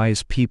make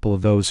wise people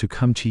of those who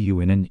come to you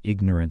in an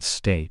ignorant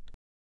state."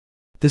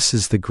 This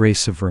is the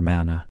grace of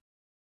Ramana.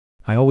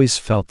 I always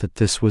felt that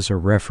this was a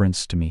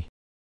reference to me.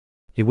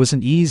 It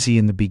wasn't easy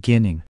in the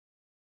beginning.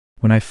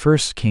 When I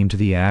first came to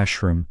the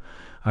ashram,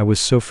 I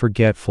was so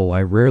forgetful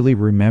I rarely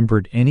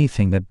remembered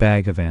anything that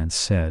Bhagavan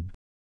said.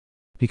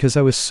 Because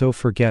I was so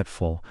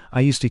forgetful, I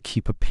used to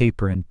keep a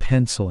paper and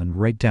pencil and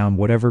write down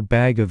whatever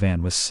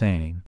Bhagavan was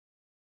saying.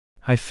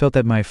 I felt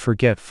that my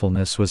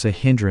forgetfulness was a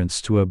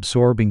hindrance to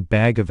absorbing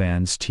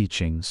Bhagavan's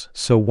teachings,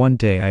 so one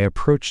day I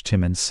approached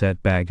him and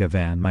said,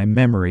 "Bhagavan, my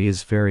memory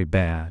is very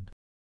bad.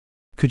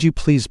 Could you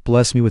please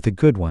bless me with a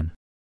good one?"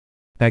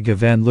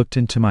 Bhagavan looked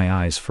into my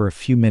eyes for a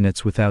few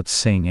minutes without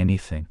saying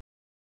anything.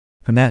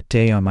 From that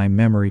day on, my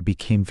memory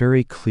became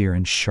very clear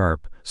and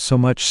sharp, so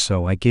much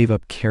so I gave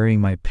up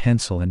carrying my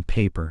pencil and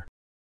paper.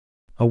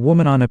 A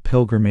woman on a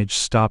pilgrimage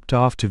stopped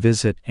off to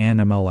visit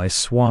Annamalai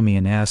Swami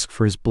and asked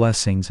for his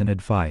blessings and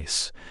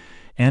advice.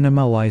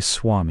 "Annamalai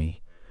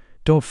Swami,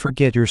 don't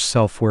forget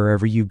yourself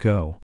wherever you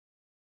go.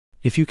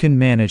 If you can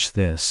manage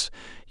this,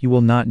 you will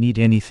not need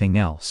anything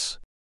else."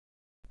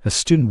 A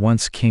student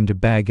once came to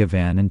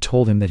Bhagavan and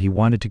told him that he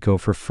wanted to go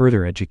for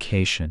further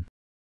education.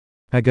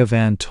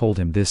 Bhagavan told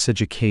him, "This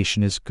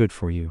education is good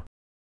for you.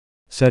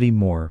 Study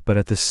more, but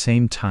at the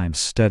same time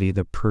study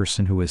the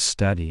person who is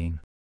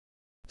studying.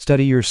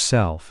 Study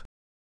yourself."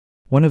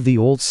 One of the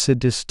old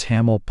Siddhist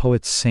Tamil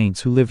poet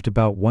saints who lived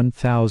about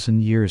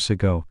 1,000 years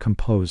ago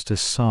composed a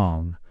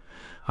song,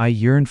 "I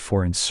yearned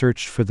for and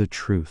searched for the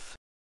truth.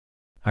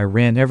 I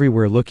ran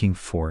everywhere looking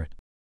for it.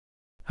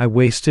 I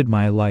wasted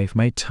my life,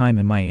 my time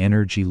and my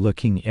energy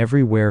looking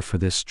everywhere for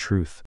this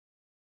truth.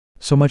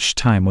 So much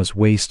time was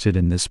wasted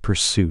in this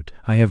pursuit.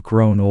 I have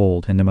grown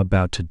old and am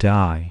about to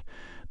die,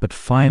 but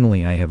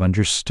finally I have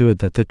understood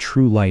that the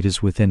true light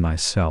is within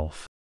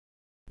myself."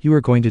 You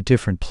are going to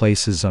different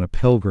places on a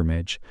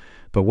pilgrimage,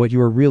 but what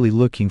you are really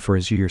looking for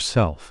is you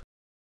yourself.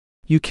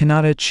 You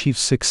cannot achieve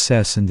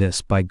success in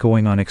this by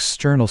going on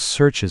external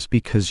searches,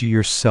 because you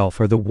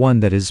yourself are the one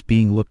that is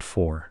being looked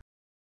for.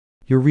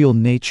 Your real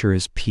nature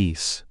is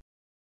peace.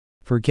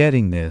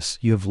 Forgetting this,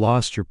 you have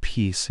lost your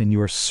peace and you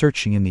are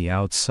searching in the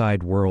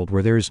outside world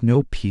where there is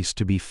no peace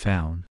to be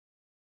found.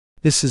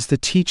 This is the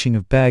teaching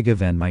of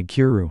Bhagavan, my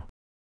Guru.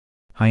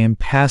 I am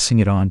passing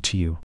it on to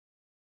you.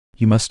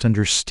 You must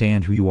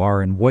understand who you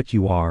are and what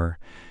you are,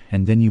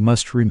 and then you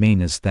must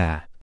remain as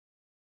that.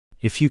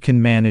 If you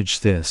can manage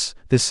this,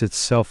 this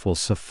itself will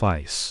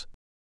suffice.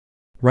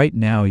 Right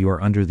now you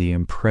are under the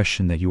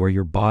impression that you are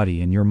your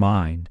body and your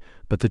mind,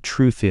 but the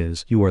truth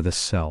is, you are the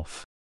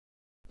self.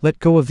 Let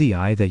go of the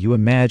I that you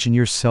imagine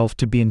yourself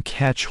to be and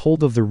catch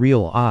hold of the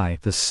real I,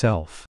 the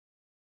self.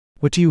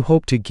 What do you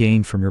hope to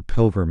gain from your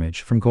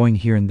pilgrimage, from going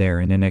here and there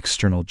in an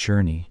external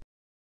journey?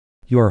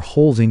 You are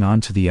holding on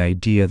to the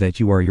idea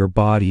that you are your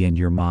body and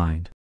your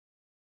mind.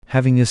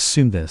 Having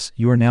assumed this,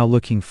 you are now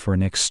looking for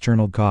an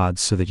external God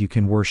so that you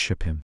can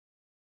worship him.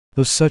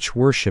 Though such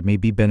worship may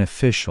be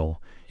beneficial,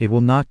 it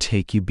will not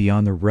take you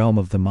beyond the realm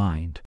of the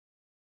mind.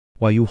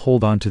 While you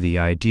hold on to the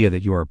idea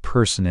that you are a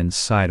person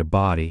inside a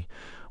body,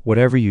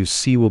 whatever you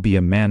see will be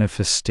a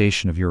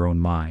manifestation of your own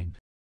mind.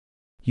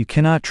 You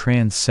cannot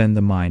transcend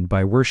the mind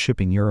by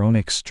worshipping your own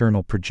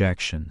external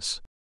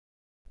projections.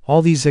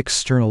 All these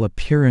external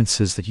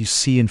appearances that you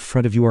see in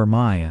front of you are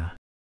Maya.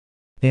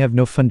 They have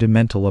no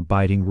fundamental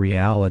abiding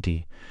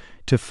reality.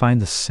 To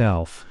find the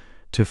self,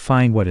 to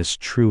find what is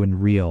true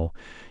and real,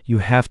 you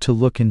have to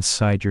look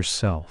inside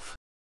yourself.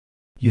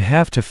 You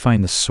have to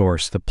find the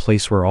source, the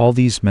place where all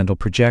these mental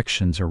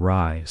projections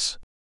arise.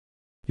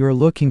 You are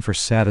looking for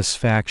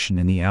satisfaction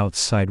in the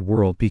outside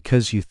world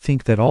because you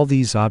think that all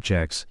these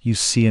objects you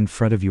see in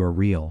front of you are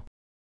real.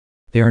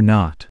 They are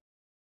not.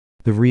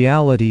 The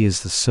reality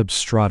is the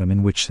substratum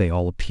in which they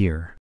all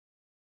appear.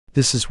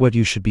 This is what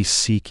you should be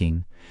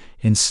seeking,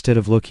 instead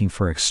of looking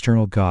for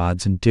external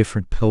gods in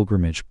different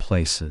pilgrimage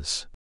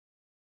places.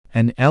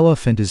 An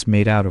elephant is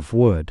made out of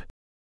wood.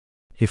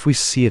 If we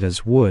see it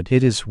as wood,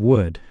 it is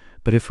wood,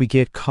 but if we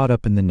get caught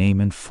up in the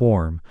name and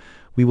form,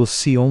 we will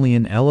see only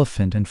an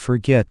elephant and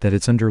forget that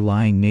its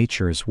underlying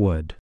nature is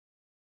wood.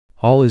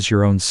 All is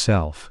your own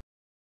self.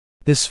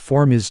 This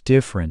form is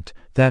different,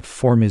 that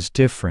form is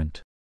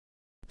different.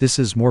 This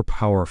is more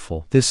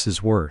powerful, this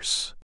is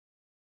worse.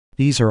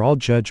 These are all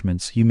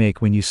judgments you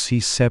make when you see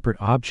separate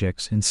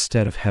objects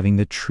instead of having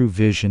the true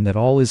vision that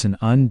all is an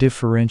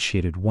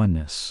undifferentiated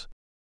oneness.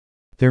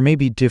 There may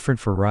be different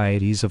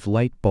varieties of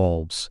light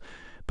bulbs,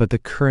 but the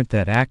current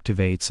that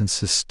activates and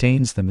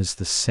sustains them is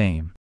the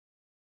same.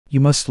 You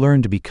must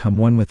learn to become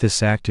one with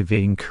this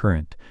activating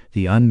current,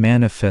 the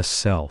unmanifest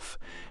self,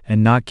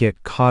 and not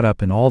get caught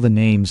up in all the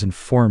names and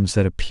forms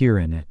that appear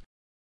in it.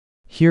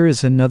 Here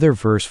is another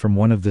verse from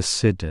one of the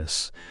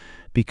Siddhas.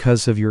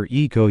 Because of your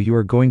ego you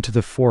are going to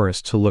the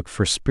forest to look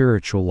for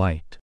spiritual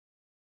light.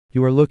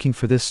 You are looking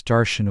for this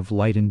darshan of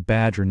light in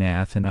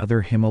Badrinath and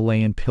other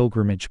Himalayan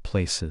pilgrimage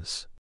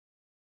places.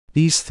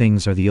 These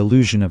things are the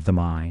illusion of the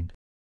mind.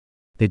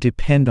 They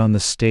depend on the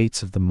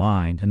states of the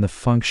mind and the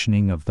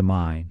functioning of the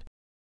mind.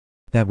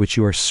 That which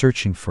you are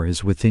searching for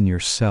is within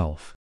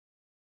yourself.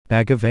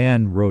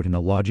 Bhagavan wrote in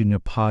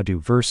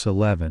Audiobook verse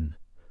 11,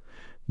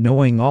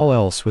 knowing all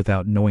else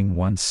without knowing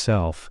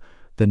oneself,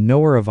 the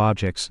knower of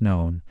objects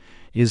known,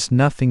 is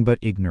nothing but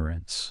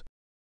ignorance.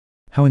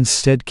 How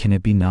instead can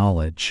it be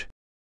knowledge?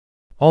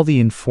 All the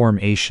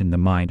information the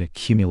mind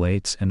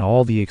accumulates and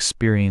all the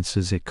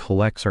experiences it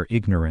collects are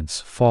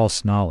ignorance,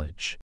 false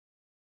knowledge.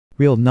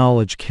 Real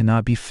knowledge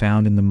cannot be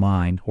found in the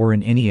mind or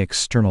in any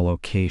external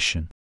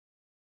location.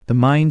 The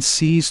mind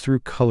sees through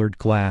colored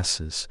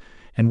glasses,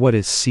 and what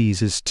it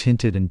sees is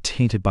tinted and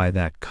tainted by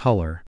that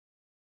color.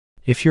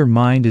 If your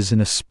mind is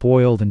in a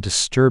spoiled and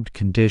disturbed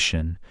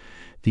condition,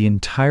 the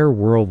entire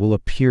world will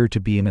appear to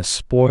be in a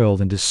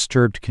spoiled and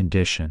disturbed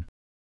condition.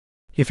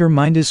 If your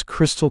mind is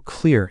crystal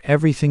clear,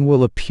 everything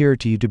will appear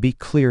to you to be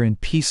clear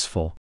and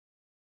peaceful.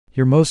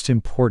 Your most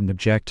important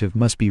objective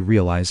must be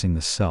realizing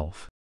the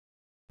self.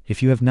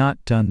 If you have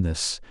not done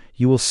this,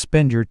 you will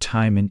spend your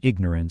time in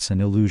ignorance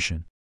and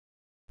illusion.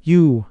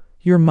 You,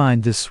 your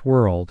mind, this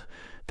world,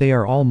 they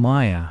are all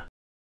Maya.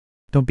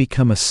 Don't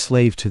become a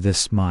slave to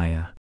this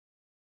Maya.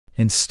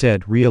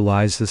 Instead,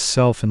 realize the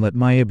self and let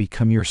Maya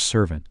become your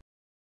servant.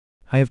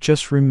 I have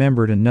just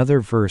remembered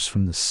another verse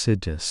from the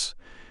Siddhas.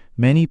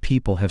 Many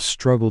people have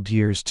struggled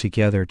years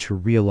together to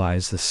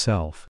realize the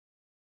self.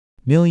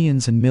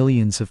 Millions and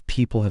millions of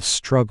people have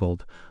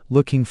struggled,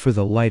 looking for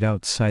the light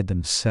outside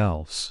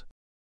themselves.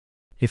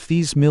 If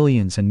these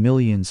millions and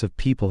millions of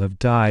people have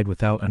died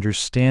without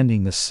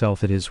understanding the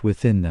self that is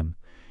within them,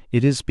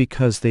 it is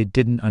because they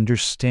didn't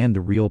understand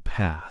the real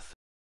path.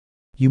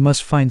 You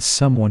must find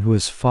someone who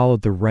has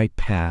followed the right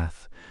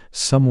path,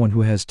 someone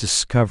who has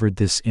discovered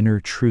this inner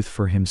truth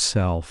for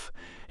himself,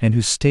 and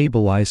who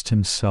stabilized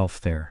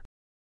himself there.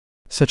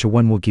 Such a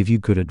one will give you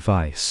good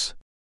advice.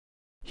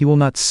 He will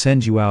not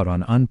send you out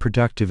on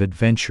unproductive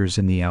adventures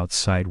in the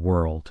outside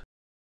world.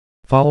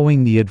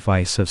 Following the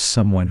advice of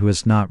someone who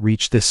has not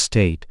reached this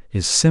state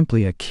is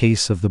simply a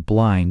case of the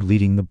blind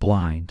leading the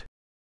blind.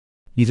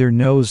 Neither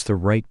knows the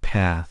right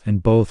path,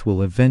 and both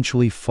will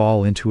eventually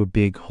fall into a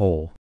big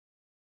hole.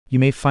 You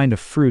may find a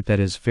fruit that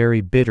is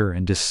very bitter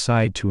and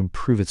decide to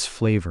improve its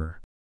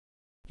flavor.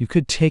 You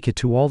could take it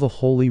to all the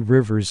holy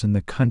rivers in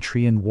the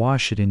country and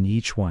wash it in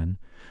each one,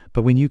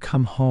 but when you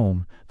come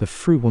home, the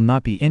fruit will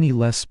not be any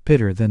less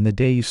bitter than the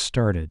day you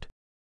started.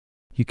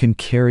 You can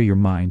carry your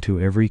mind to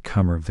every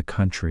corner of the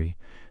country,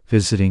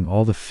 visiting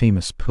all the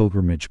famous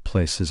pilgrimage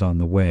places on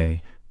the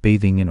way,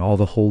 bathing in all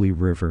the holy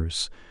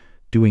rivers,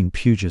 doing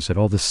pujas at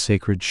all the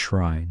sacred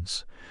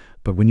shrines,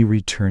 but when you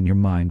return your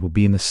mind will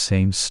be in the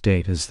same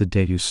state as the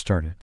day you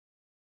started.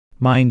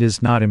 Mind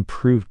is not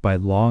improved by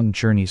long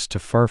journeys to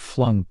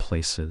far-flung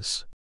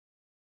places.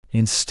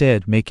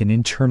 Instead, make an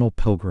internal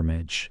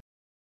pilgrimage.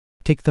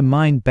 Take the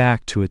mind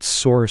back to its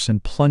source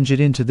and plunge it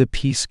into the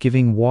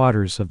peace-giving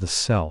waters of the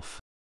self.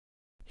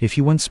 If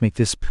you once make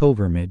this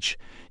pilgrimage,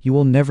 you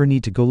will never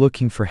need to go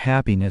looking for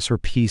happiness or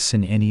peace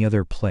in any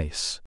other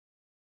place.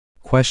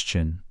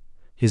 Question: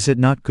 is it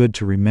not good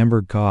to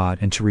remember God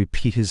and to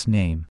repeat His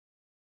name?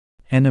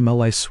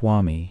 Annamalai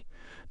Swami,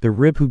 the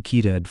Ribhu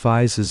Gita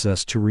advises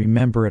us to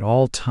remember at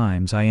all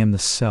times I am the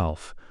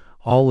self,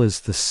 all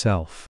is the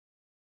self.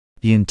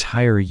 The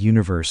entire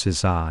universe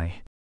is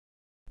I.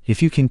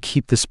 If you can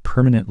keep this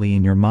permanently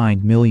in your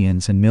mind,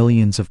 millions and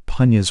millions of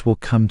punyas will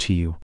come to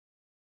you.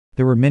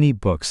 There were many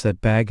books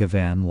that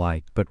Bhagavan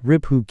liked, but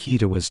Ribhu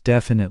Gita was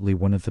definitely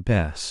one of the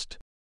best.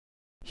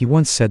 He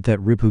once said that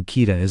Ribhu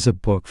Gita is a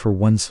book for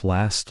one's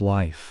last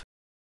life.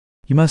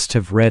 You must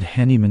have read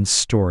Hanuman's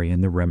story in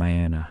the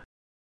Ramayana.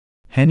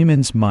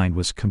 Hanuman's mind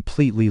was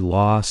completely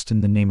lost in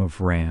the name of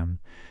Ram,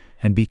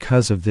 and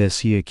because of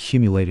this he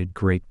accumulated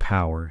great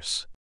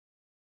powers.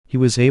 He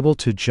was able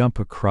to jump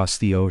across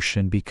the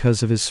ocean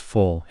because of his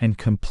full and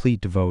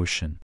complete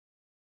devotion.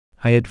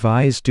 I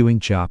advise doing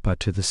japa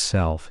to the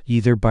self,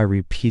 either by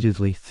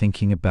repeatedly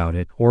thinking about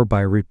it or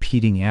by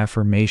repeating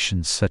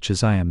affirmations such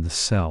as I am the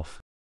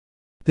self.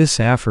 This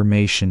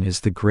affirmation is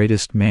the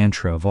greatest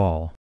mantra of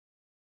all.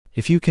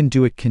 If you can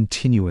do it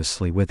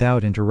continuously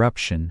without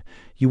interruption,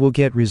 you will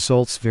get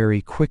results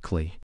very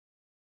quickly.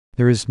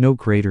 There is no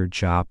greater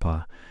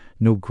japa,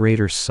 no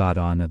greater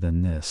sadhana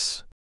than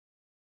this.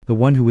 The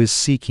one who is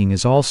seeking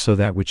is also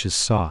that which is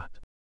sought.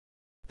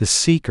 The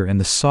seeker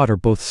and the sought are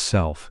both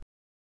self.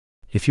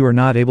 If you are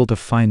not able to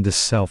find the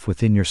self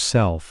within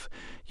yourself,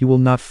 you will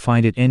not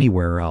find it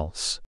anywhere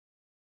else.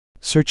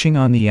 Searching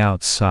on the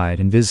outside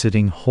and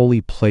visiting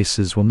holy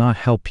places will not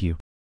help you.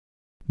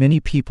 Many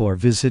people are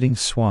visiting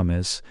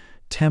swamis,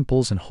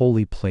 temples and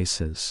holy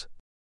places.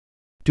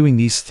 Doing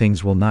these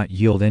things will not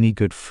yield any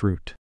good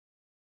fruit.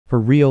 For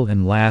real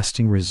and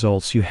lasting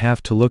results, you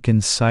have to look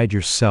inside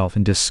yourself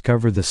and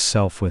discover the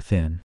self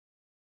within.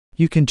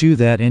 You can do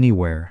that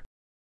anywhere.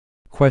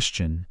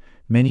 Question: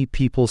 many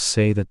people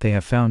say that they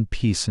have found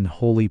peace in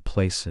holy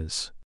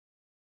places.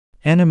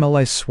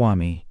 Annamalai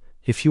Swami: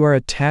 if you are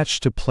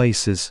attached to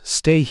places,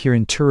 stay here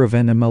in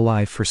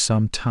Tiruvannamalai for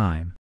some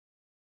time.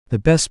 The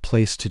best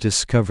place to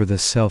discover the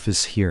self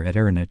is here at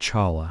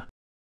Arunachala.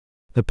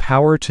 The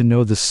power to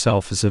know the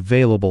self is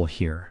available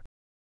here.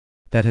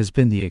 That has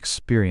been the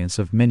experience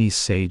of many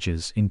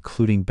sages,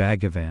 including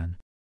Bhagavan.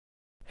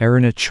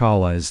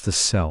 Arunachala is the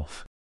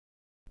self.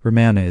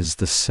 Ramana is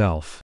the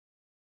self.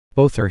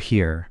 Both are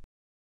here.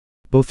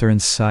 Both are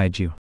inside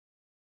you.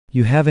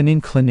 You have an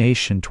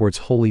inclination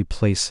towards holy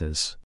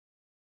places.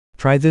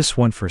 Try this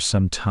one for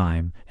some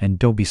time, and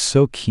don't be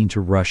so keen to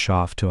rush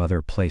off to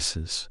other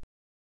places.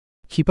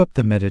 Keep up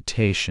the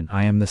meditation,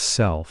 I am the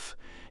self,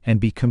 and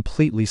be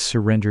completely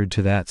surrendered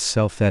to that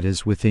self that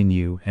is within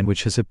you and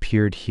which has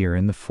appeared here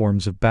in the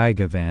forms of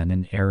Bhagavan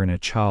and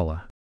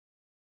Arunachala.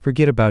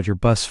 Forget about your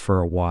bus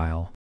for a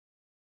while.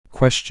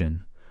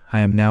 Question: I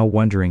am now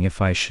wondering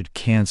if I should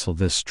cancel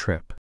this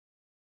trip.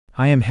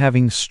 I am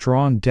having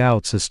strong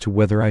doubts as to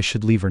whether I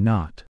should leave or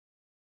not.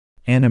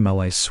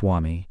 Annamalai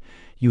Swami: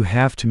 you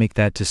have to make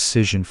that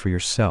decision for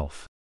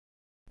yourself.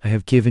 I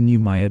have given you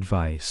my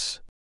advice.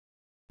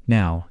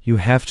 Now, you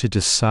have to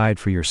decide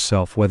for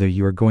yourself whether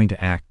you are going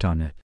to act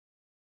on it.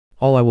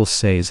 All I will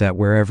say is that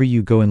wherever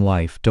you go in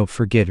life, don't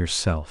forget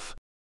yourself.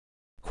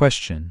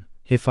 Question: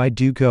 if I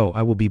do go,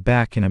 I will be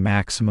back in a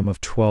maximum of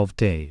 12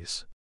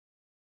 days.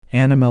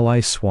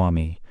 Annamalai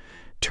Swami: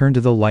 turn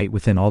to the light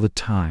within all the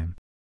time.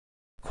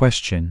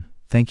 Question: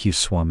 thank you,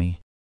 Swami.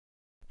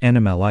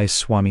 Annamalai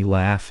Swami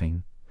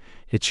laughing: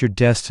 it's your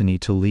destiny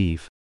to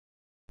leave.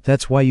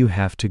 That's why you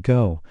have to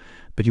go,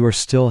 but you are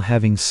still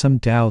having some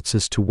doubts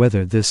as to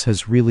whether this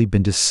has really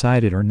been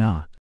decided or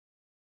not.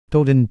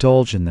 Don't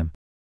indulge in them.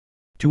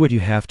 Do what you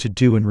have to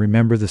do and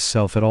remember the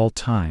self at all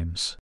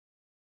times.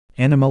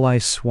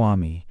 Annamalai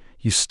Swami: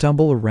 you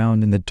stumble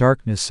around in the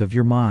darkness of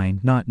your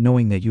mind not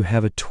knowing that you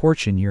have a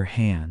torch in your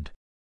hand.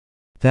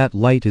 That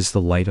light is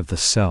the light of the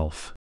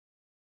self.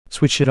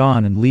 Switch it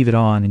on and leave it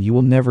on and you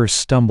will never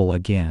stumble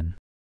again.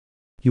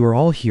 You are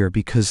all here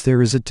because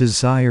there is a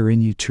desire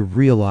in you to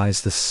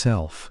realize the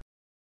self.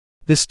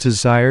 This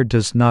desire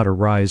does not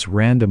arise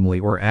randomly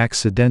or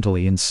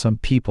accidentally in some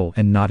people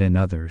and not in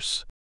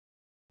others.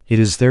 It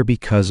is there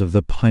because of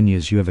the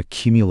punyas you have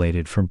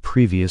accumulated from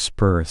previous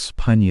births,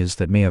 punyas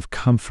that may have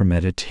come from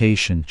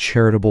meditation,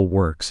 charitable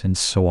works, and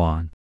so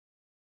on.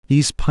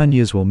 These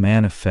punyas will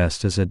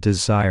manifest as a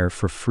desire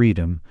for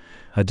freedom,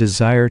 a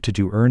desire to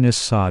do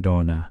earnest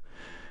sadhana,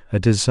 a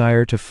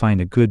desire to find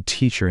a good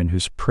teacher in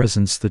whose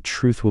presence the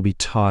truth will be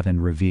taught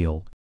and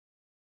revealed.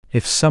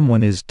 If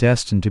someone is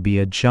destined to be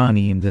a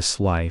jnani in this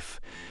life,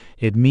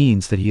 it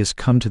means that he has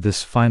come to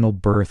this final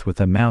birth with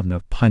a mountain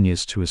of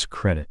punyas to his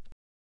credit.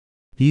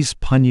 These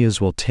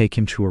punyas will take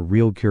him to a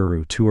real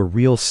guru, to a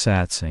real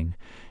satsang,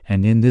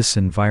 and in this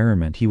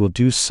environment he will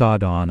do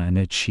sadhana and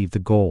achieve the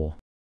goal.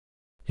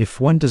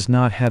 If one does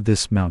not have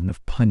this mountain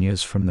of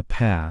punyas from the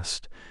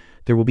past,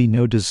 there will be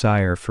no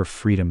desire for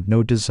freedom,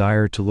 no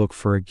desire to look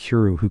for a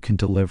guru who can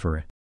deliver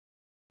it.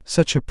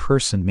 Such a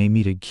person may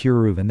meet a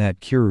guru and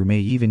that guru may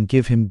even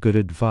give him good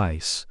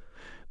advice,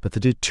 but the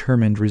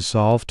determined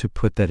resolve to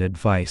put that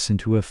advice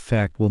into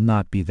effect will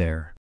not be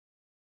there.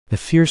 The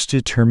fierce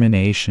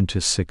determination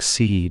to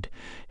succeed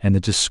and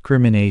the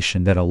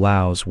discrimination that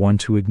allows one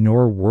to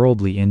ignore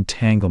worldly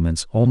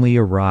entanglements only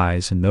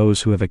arise in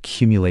those who have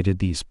accumulated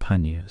these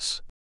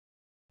punyas.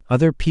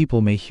 Other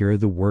people may hear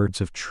the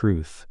words of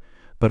truth,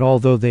 but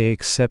although they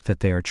accept that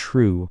they are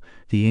true,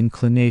 the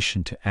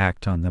inclination to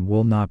act on them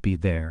will not be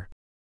there.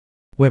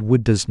 Wet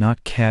wood does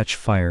not catch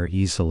fire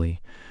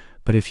easily,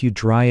 but if you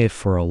dry it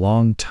for a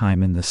long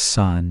time in the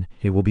sun,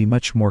 it will be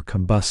much more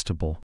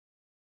combustible.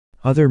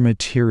 Other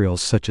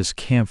materials such as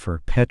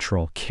camphor,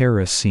 petrol,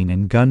 kerosene,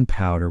 and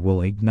gunpowder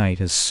will ignite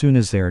as soon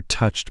as they are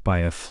touched by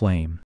a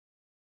flame.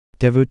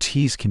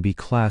 Devotees can be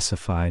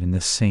classified in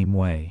the same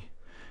way.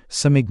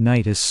 Some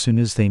ignite as soon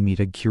as they meet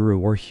a guru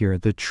or hear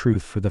the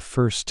truth for the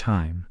first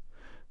time.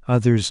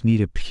 Others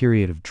need a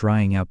period of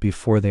drying out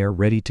before they are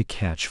ready to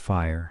catch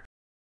fire.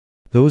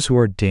 Those who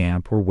are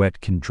damp or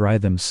wet can dry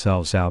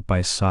themselves out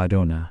by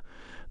sadhana,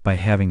 by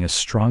having a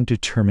strong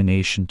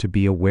determination to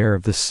be aware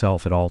of the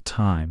self at all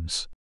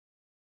times.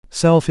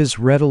 Self is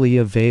readily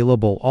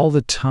available all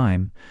the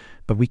time,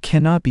 but we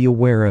cannot be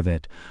aware of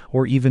it,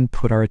 or even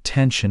put our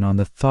attention on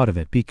the thought of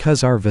it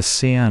because our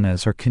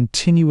vasayanas are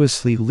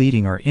continuously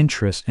leading our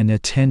interest and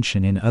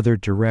attention in other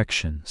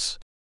directions.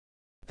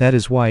 That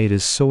is why it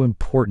is so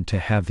important to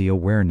have the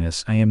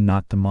awareness, I am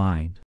not the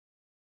mind.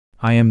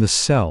 I am the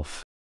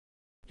self.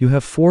 You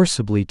have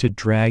forcibly to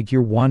drag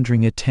your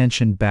wandering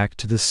attention back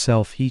to the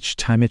self each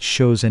time it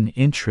shows an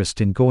interest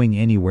in going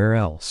anywhere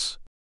else.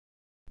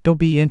 Don't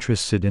be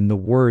interested in the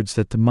words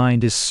that the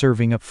mind is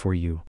serving up for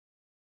you.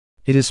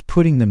 It is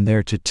putting them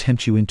there to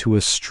tempt you into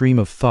a stream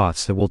of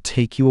thoughts that will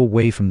take you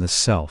away from the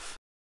self.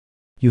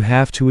 You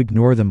have to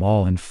ignore them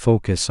all and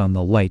focus on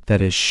the light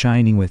that is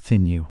shining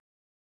within you.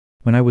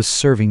 When I was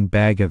serving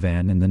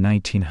Bhagavan in the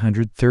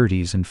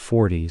 1930s and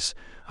 40s,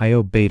 I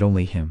obeyed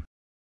only him.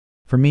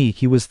 For me,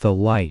 he was the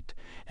light,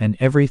 and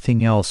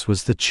everything else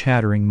was the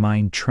chattering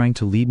mind trying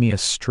to lead me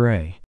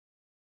astray.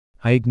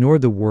 I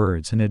ignored the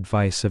words and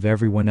advice of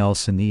everyone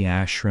else in the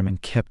ashram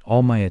and kept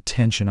all my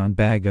attention on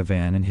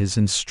Bhagavan and his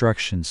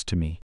instructions to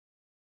me.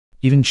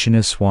 Even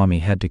Swami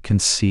had to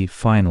concede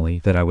finally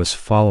that I was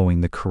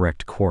following the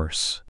correct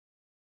course.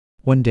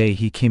 One day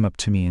he came up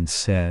to me and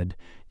said,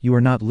 "You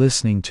are not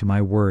listening to my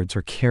words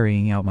or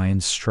carrying out my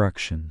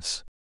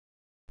instructions.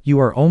 You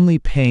are only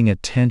paying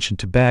attention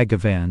to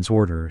Bhagavan's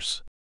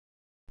orders."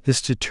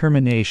 This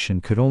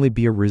determination could only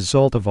be a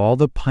result of all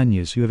the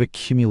punyas you have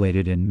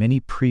accumulated in many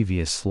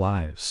previous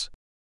lives.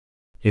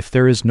 If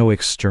there is no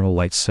external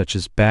light such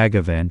as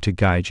Bhagavan to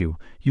guide you,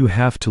 you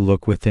have to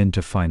look within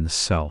to find the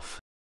self.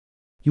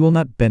 You will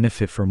not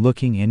benefit from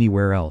looking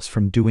anywhere else,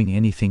 from doing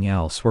anything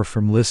else, or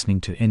from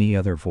listening to any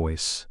other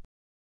voice.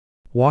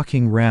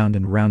 Walking round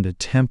and round a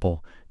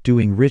temple,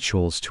 doing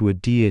rituals to a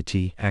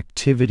deity,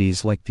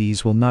 activities like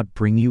these will not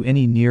bring you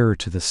any nearer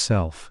to the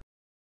self.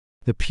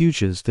 The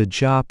pujas, the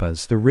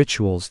japas, the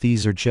rituals,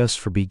 these are just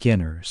for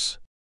beginners.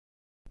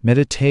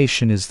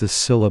 Meditation is the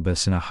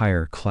syllabus in a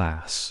higher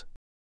class.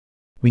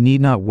 We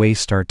need not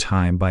waste our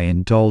time by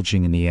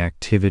indulging in the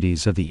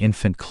activities of the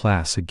infant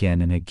class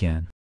again and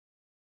again.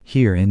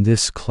 Here in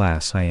this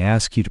class I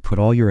ask you to put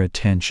all your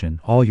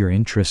attention, all your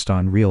interest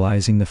on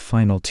realizing the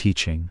final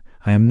teaching.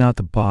 I am not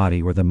the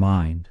body or the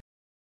mind.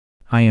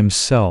 I am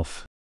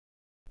self.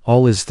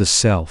 All is the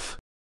self.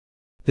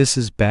 This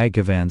is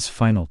Bhagavan's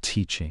final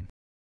teaching.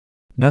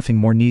 Nothing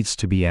more needs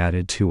to be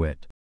added to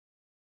it.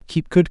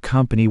 Keep good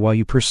company while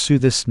you pursue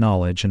this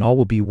knowledge and all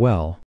will be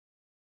well.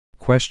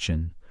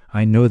 Question: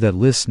 I know that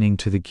listening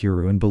to the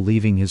Guru and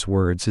believing his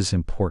words is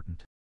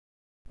important.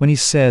 When he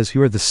says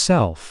you are the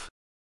self,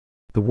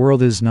 the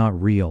world is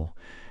not real,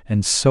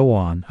 and so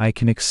on, I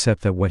can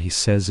accept that what he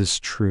says is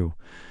true,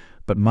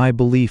 but my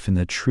belief in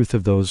the truth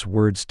of those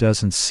words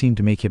doesn't seem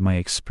to make it my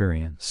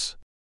experience.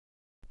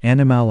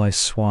 Annamalai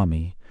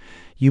Swami: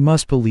 you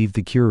must believe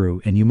the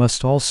Guru and you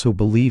must also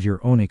believe your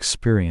own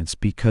experience,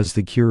 because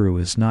the Guru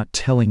is not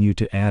telling you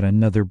to add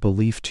another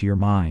belief to your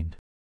mind.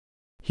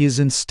 He is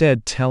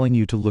instead telling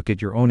you to look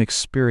at your own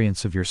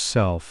experience of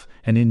yourself,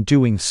 and in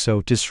doing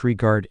so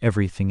disregard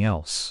everything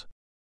else.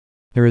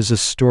 There is a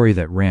story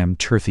that Ram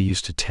Tirtha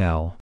used to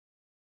tell.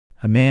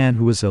 A man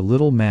who was a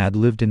little mad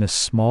lived in a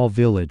small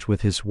village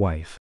with his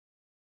wife.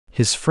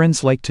 His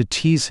friends liked to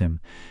tease him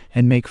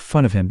and make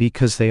fun of him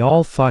because they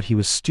all thought he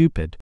was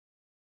stupid.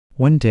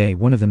 One day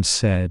one of them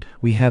said,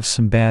 "We have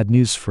some bad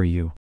news for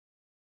you.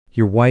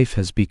 Your wife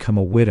has become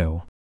a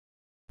widow."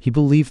 He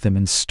believed them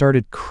and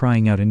started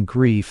crying out in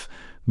grief,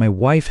 "My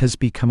wife has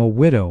become a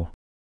widow.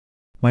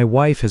 My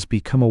wife has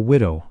become a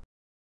widow."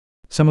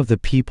 Some of the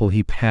people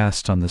he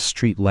passed on the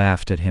street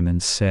laughed at him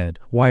and said,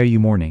 "Why are you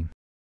mourning?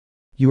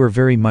 You are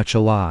very much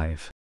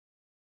alive.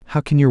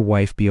 How can your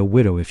wife be a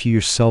widow if you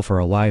yourself are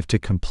alive to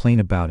complain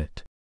about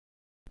it?"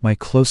 "My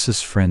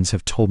closest friends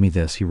have told me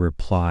this," he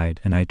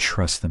replied, "and I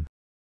trust them.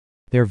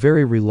 They are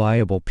very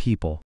reliable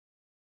people.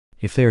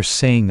 If they are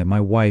saying that my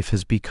wife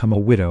has become a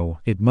widow,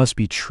 it must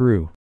be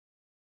true."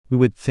 We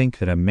would think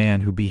that a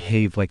man who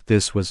behaved like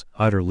this was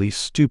utterly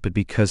stupid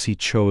because he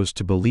chose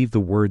to believe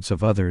the words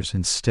of others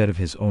instead of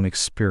his own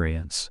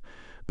experience.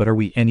 But are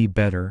we any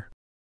better?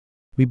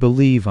 We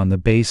believe on the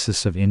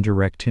basis of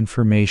indirect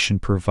information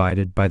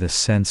provided by the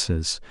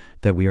senses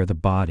that we are the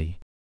body.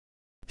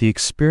 The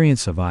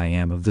experience of I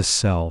am, of the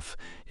self,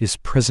 is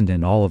present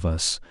in all of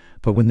us,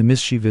 but when the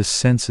mischievous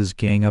senses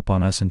gang up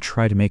on us and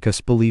try to make us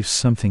believe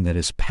something that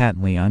is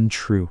patently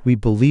untrue, we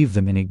believe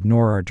them and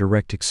ignore our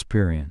direct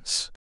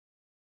experience.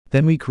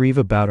 Then we grieve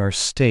about our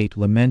state,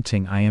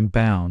 lamenting, "I am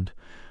bound,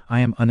 I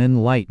am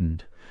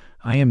unenlightened,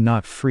 I am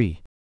not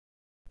free."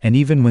 And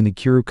even when the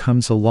Guru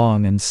comes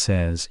along and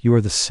says, "You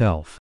are the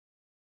self,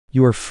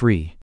 you are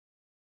free,"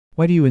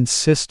 why do you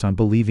insist on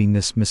believing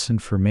this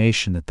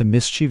misinformation that the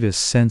mischievous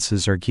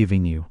senses are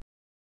giving you?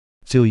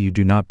 Still you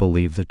do not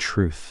believe the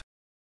truth.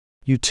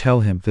 You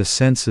tell him, "The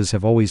senses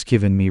have always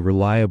given me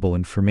reliable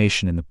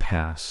information in the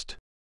past.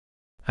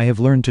 I have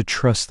learned to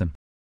trust them.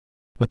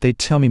 What they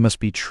tell me must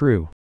be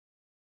true."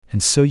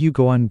 And so you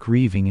go on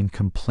grieving and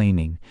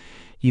complaining,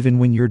 even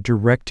when your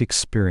direct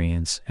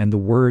experience and the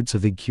words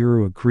of the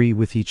Guru agree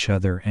with each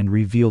other and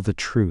reveal the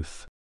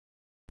truth.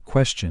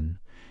 Question: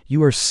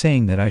 you are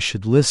saying that I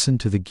should listen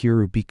to the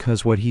Guru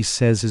because what he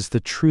says is the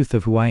truth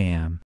of who I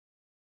am.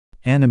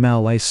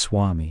 Annamalai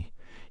Swami: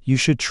 you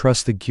should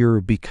trust the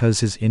Guru because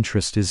his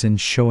interest is in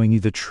showing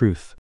you the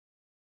truth.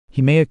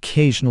 He may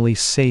occasionally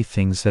say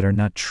things that are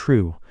not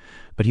true,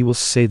 but he will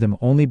say them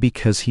only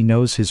because he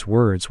knows his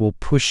words will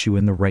push you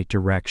in the right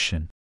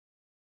direction.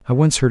 I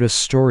once heard a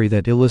story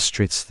that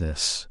illustrates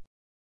this.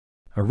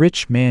 A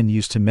rich man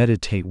used to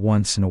meditate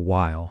once in a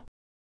while.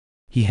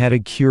 He had a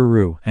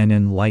guru, an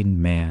enlightened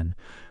man,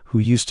 who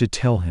used to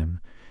tell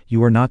him,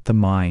 "You are not the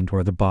mind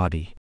or the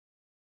body.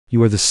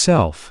 You are the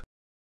self.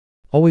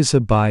 Always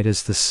abide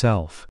as the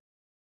self.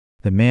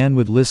 The man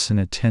would listen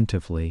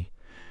attentively,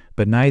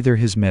 but neither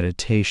his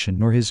meditation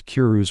nor his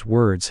guru's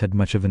words had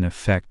much of an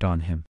effect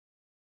on him.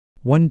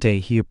 One day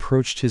he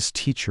approached his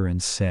teacher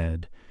and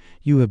said,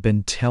 "You have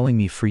been telling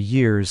me for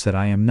years that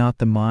I am not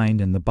the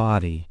mind and the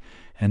body,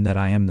 and that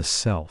I am the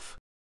self.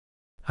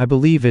 I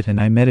believe it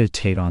and I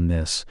meditate on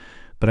this,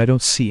 but I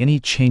don't see any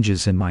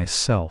changes in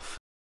myself.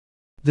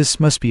 This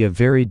must be a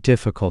very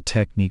difficult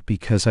technique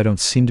because I don't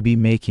seem to be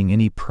making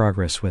any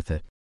progress with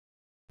it."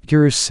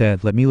 Guru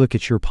said, "Let me look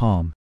at your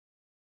palm.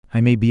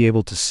 I may be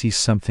able to see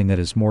something that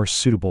is more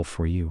suitable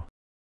for you."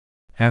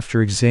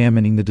 After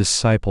examining the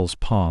disciple's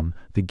palm,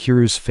 the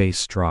Guru's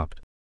face dropped.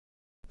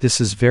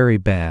 "This is very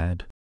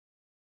bad.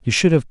 You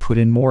should have put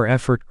in more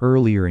effort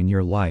earlier in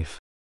your life.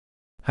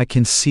 I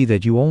can see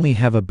that you only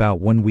have about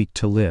 1 week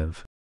to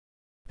live.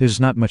 There's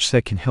not much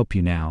that can help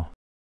you now."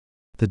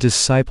 The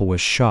disciple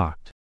was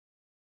shocked.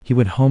 He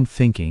went home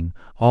thinking,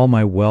 "All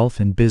my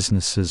wealth and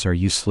businesses are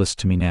useless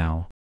to me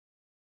now.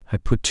 I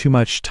put too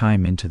much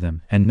time into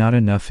them and not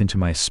enough into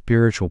my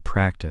spiritual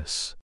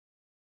practice.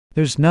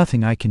 There's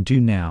nothing I can do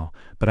now,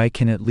 but I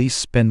can at least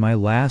spend my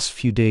last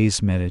few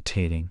days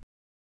meditating."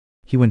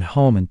 He went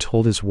home and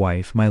told his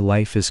wife, "My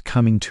life is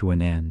coming to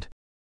an end.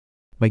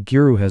 My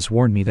Guru has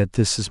warned me that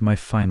this is my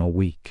final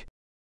week.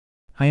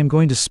 I am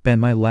going to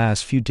spend my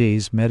last few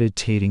days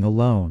meditating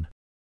alone.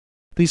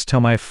 Please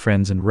tell my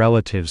friends and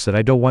relatives that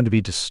I don't want to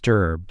be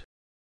disturbed."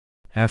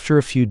 After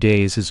a few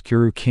days his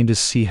Guru came to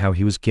see how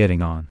he was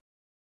getting on.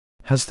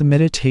 "How's the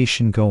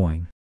meditation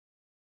going?"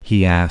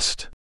 he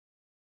asked.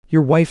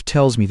 "Your wife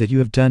tells me that you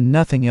have done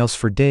nothing else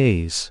for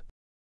days."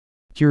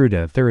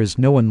 "Gurudev, there is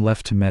no one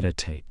left to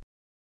meditate.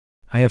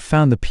 I have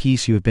found the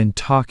peace you have been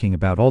talking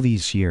about all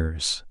these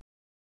years."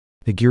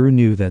 The Guru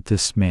knew that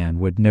this man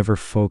would never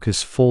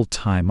focus full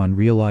time on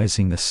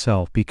realizing the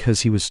self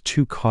because he was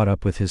too caught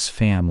up with his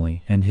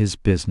family and his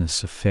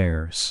business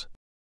affairs.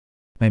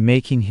 By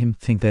making him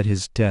think that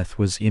his death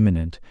was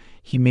imminent,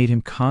 he made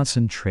him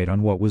concentrate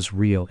on what was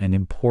real and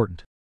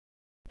important.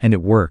 And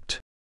it worked.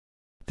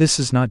 This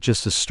is not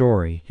just a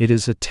story, it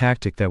is a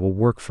tactic that will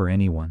work for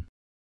anyone.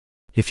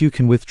 If you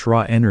can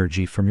withdraw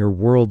energy from your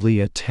worldly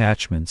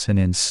attachments and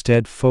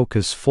instead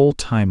focus full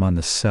time on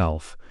the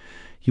self,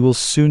 you will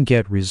soon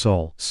get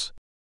results.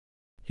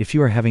 If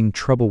you are having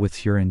trouble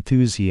with your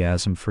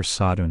enthusiasm for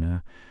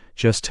sadhana,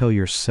 just tell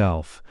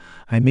yourself,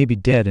 "I may be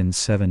dead in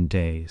 7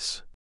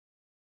 days."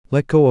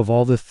 Let go of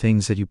all the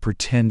things that you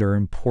pretend are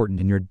important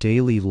in your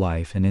daily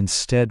life and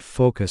instead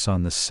focus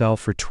on the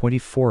self for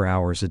 24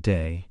 hours a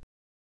day.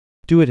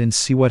 Do it and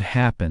see what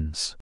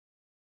happens.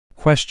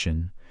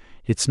 Question: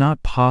 It's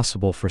not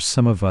possible for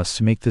some of us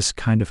to make this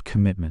kind of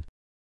commitment.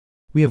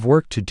 We have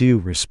work to do,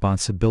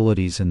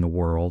 responsibilities in the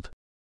world.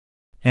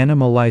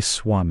 Annamalai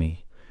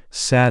Swami: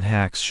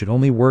 Sadhaks should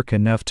only work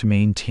enough to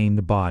maintain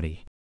the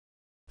body.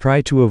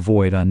 Try to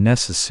avoid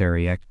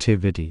unnecessary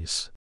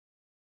activities.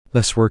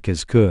 Less work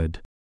is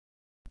good.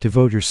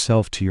 Devote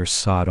yourself to your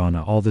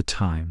sadhana all the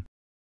time.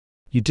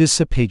 You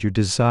dissipate your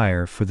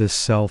desire for the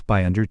self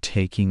by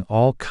undertaking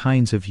all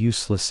kinds of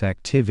useless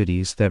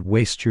activities that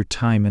waste your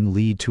time and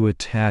lead to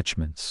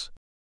attachments.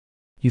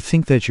 You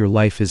think that your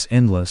life is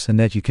endless and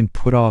that you can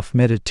put off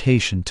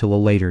meditation till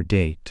a later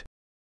date.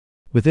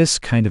 With this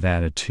kind of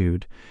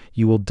attitude,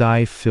 you will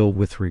die filled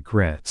with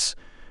regrets,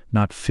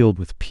 not filled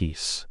with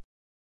peace.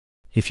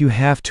 If you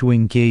have to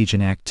engage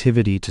in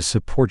activity to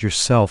support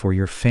yourself or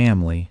your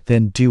family,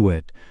 then do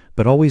it,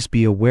 but always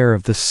be aware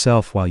of the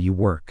self while you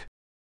work.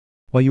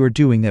 While you are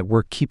doing that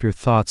work, keep your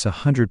thoughts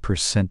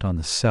 100% on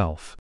the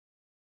self.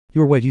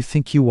 You are what you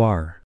think you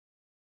are.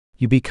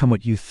 You become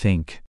what you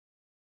think.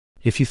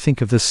 If you think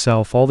of the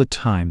self all the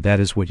time, that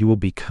is what you will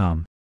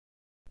become.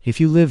 If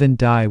you live and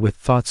die with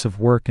thoughts of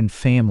work and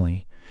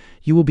family,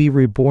 you will be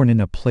reborn in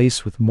a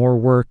place with more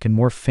work and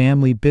more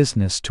family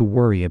business to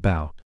worry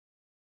about.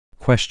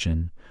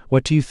 Question: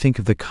 What do you think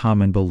of the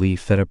common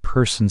belief that a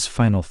person's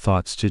final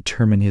thoughts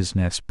determine his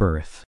next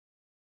birth?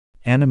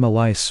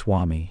 Annamalai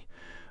Swami,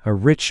 a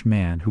rich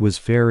man who was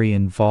very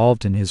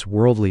involved in his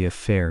worldly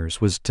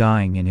affairs, was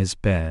dying in his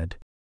bed.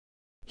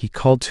 He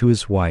called to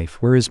his wife,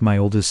 "Where is my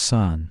oldest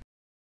son?"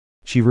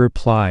 She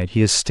replied,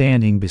 "He is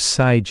standing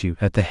beside you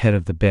at the head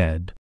of the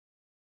bed."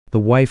 The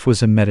wife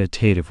was a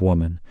meditative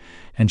woman,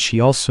 and she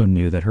also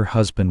knew that her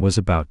husband was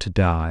about to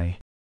die.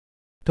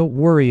 "Don't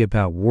worry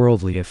about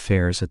worldly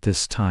affairs at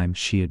this time,"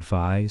 she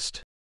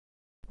advised.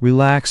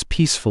 "Relax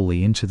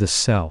peacefully into the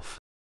self.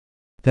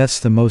 That's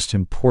the most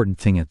important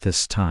thing at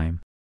this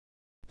time."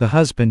 The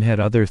husband had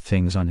other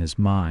things on his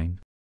mind.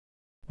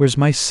 "Where's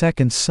my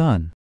second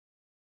son?"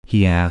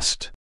 he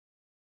asked.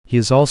 "He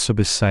is also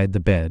beside the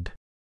bed.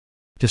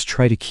 Just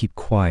try to keep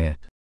quiet."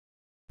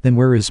 "Then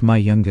where is my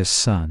youngest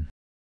son?"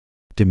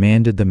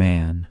 demanded the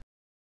man.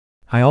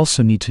 "I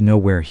also need to know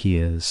where he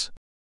is."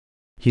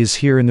 "He is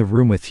here in the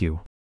room with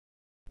you."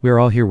 "We are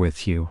all here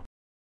with you."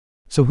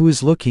 "So who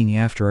is looking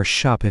after our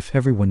shop if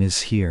everyone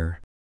is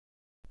here?"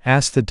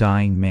 asked the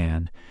dying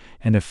man,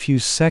 and a few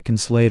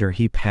seconds later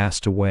he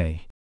passed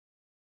away.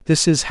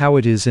 This is how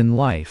it is in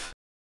life.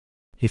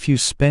 If you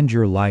spend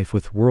your life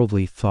with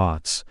worldly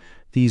thoughts,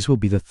 these will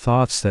be the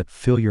thoughts that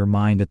fill your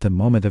mind at the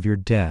moment of your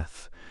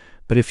death.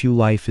 But if your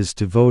life is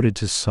devoted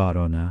to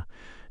sadhana,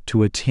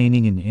 to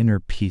attaining an inner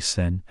peace,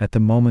 then, at the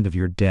moment of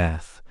your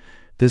death,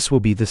 this will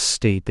be the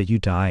state that you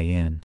die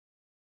in.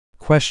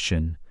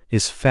 Question: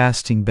 is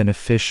fasting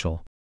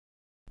beneficial?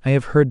 I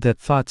have heard that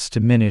thoughts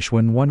diminish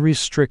when one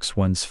restricts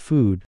one's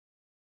food.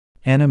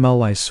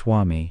 Annamalai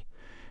Swami: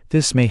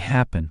 this may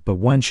happen, but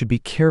one should be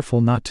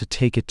careful not to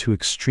take it to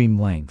extreme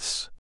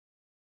lengths.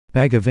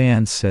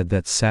 Bhagavan said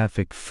that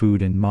sattvic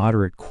food in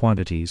moderate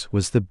quantities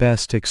was the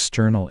best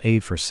external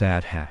aid for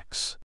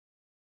sadhaks.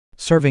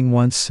 Starving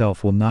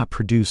oneself will not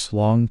produce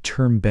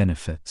long-term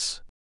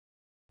benefits.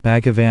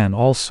 Bhagavan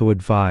also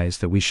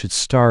advised that we should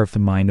starve the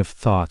mind of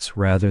thoughts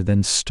rather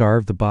than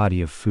starve the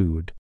body of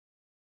food.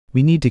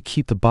 We need to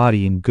keep the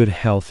body in good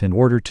health in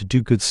order to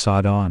do good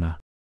sadhana.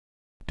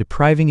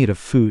 Depriving it of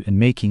food and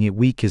making it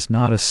weak is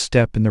not a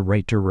step in the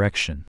right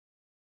direction.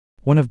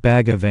 One of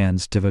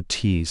Bhagavan's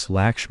devotees,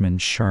 Lakshman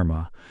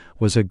Sharma,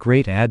 was a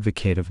great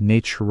advocate of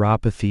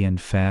naturopathy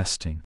and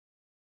fasting.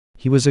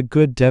 He was a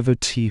good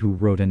devotee who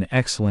wrote an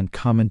excellent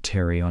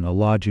commentary on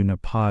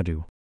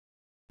Audiobook.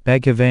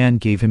 Bhagavan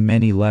gave him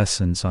many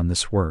lessons on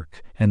this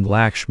work, and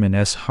Lakshman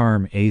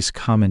Sharma's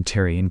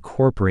commentary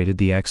incorporated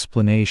the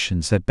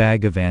explanations that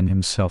Bhagavan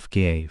himself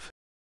gave.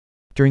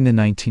 During the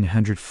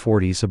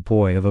 1940s, a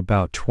boy of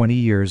about 20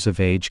 years of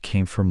age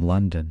came from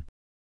London.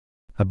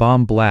 A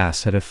bomb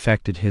blast had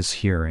affected his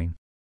hearing.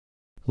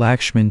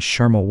 Lakshman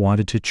Sharma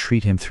wanted to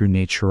treat him through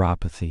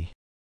naturopathy.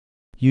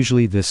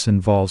 Usually this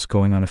involves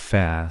going on a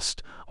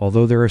fast,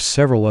 although there are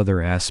several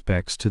other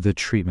aspects to the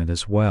treatment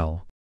as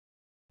well.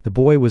 The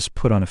boy was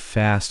put on a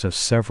fast of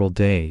several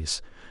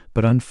days,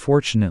 but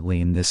unfortunately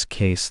in this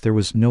case there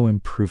was no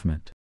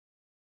improvement.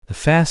 The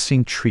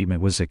fasting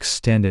treatment was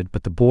extended,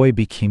 but the boy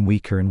became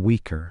weaker and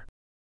weaker.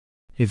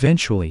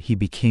 Eventually he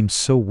became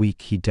so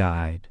weak he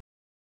died.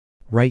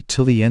 Right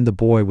till the end the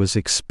boy was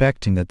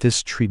expecting that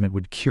this treatment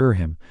would cure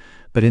him,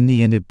 but in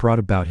the end it brought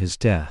about his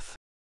death.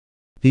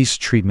 These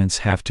treatments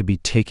have to be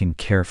taken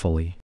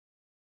carefully.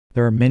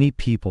 There are many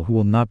people who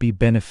will not be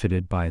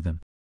benefited by them.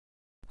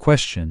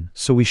 Question: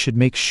 so we should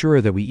make sure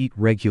that we eat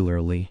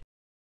regularly?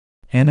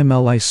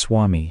 Annamalai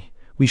Swami: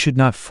 we should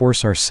not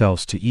force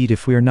ourselves to eat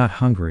if we are not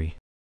hungry.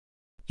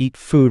 Eat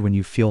food when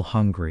you feel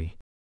hungry.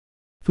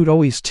 Food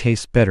always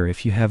tastes better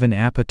if you have an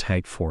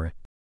appetite for it.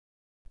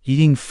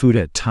 Eating food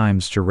at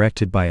times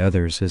directed by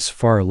others is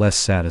far less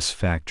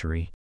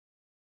satisfactory.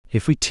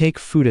 If we take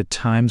food at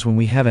times when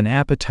we have an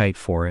appetite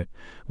for it,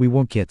 we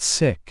won't get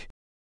sick.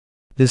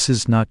 This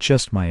is not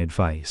just my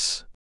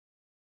advice.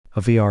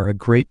 Avyar, a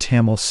great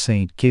Tamil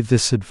saint, gave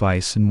this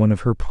advice in one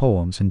of her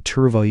poems, and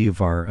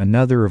Tiruvalluvar,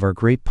 another of our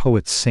great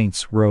poets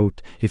saints,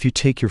 wrote, "If you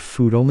take your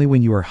food only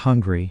when you are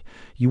hungry,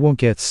 you won't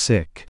get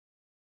sick.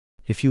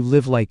 If you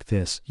live like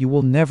this, you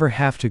will never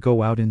have to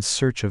go out in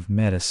search of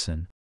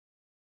medicine."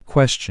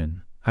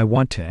 Question: I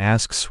want to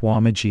ask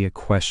Swamiji a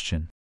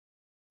question.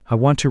 I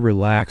want to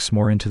relax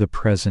more into the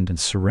present and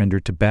surrender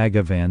to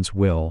Bhagavan's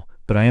will,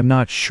 but I am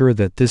not sure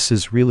that this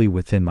is really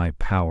within my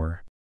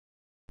power.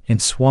 In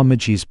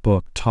Swamiji's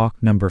book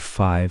Talk Number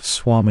 5,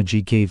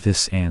 Swamiji gave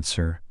this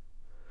answer.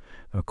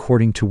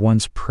 According to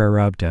one's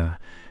prarabdha,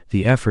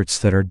 the efforts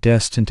that are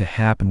destined to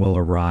happen will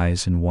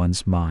arise in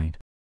one's mind.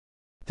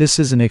 This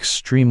is an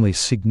extremely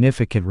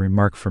significant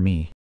remark for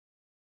me.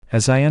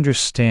 As I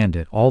understand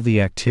it, all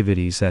the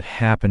activities that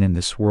happen in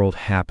this world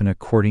happen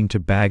according to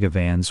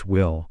Bhagavan's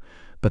will,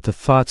 but the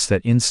thoughts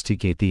that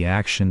instigate the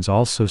actions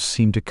also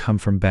seem to come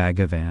from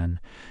Bhagavan,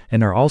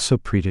 and are also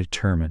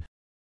predetermined.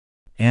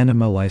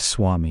 Annamalai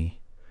Swami: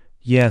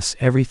 yes,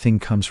 everything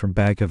comes from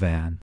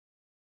Bhagavan.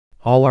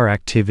 All our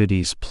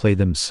activities play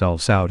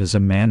themselves out as a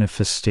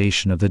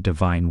manifestation of the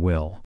divine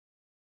will.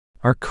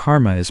 Our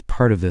karma is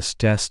part of this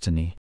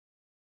destiny.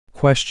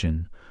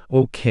 Question: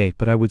 okay,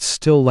 but I would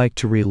still like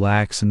to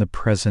relax in the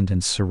present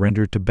and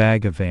surrender to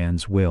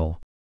Bhagavan's will.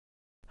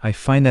 I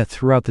find that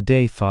throughout the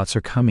day thoughts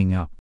are coming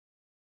up.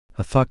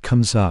 A thought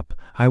comes up: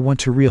 I want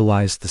to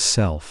realize the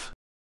self.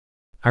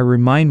 I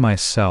remind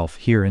myself,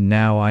 here and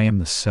now I am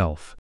the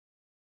self.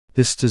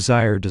 This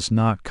desire does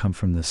not come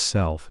from the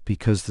self,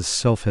 because the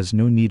self has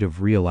no need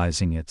of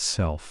realizing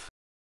itself.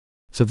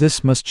 So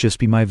this must just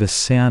be my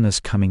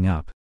vasanas coming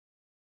up.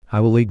 I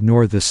will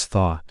ignore this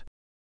thought.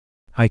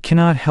 I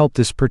cannot help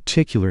this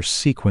particular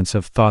sequence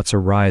of thoughts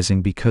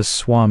arising because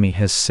Swami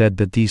has said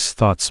that these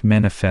thoughts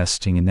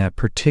manifesting in that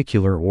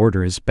particular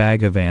order is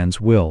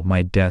Bhagavan's will,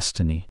 my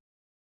destiny.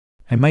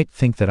 I might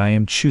think that I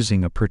am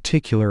choosing a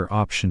particular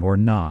option or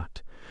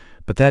not,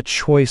 but that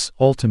choice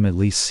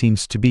ultimately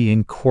seems to be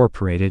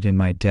incorporated in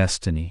my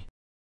destiny.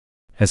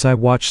 As I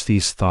watch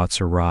these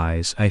thoughts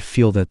arise, I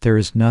feel that there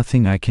is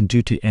nothing I can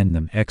do to end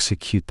them,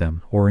 execute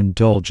them, or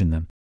indulge in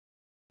them.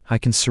 I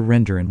can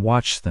surrender and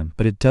watch them,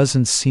 but it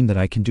doesn't seem that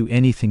I can do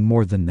anything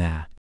more than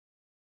that.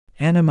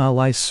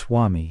 Annamalai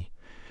Swami: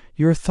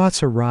 your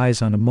thoughts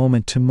arise on a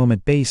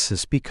moment-to-moment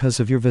basis because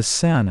of your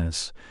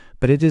vasanas,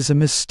 but it is a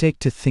mistake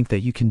to think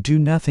that you can do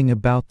nothing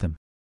about them.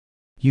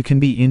 You can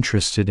be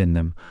interested in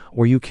them,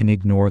 or you can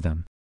ignore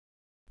them.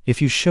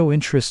 If you show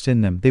interest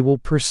in them, they will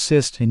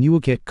persist and you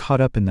will get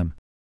caught up in them.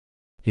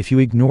 If you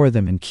ignore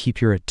them and keep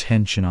your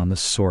attention on the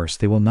source,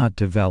 they will not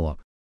develop.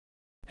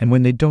 And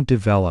when they don't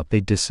develop, they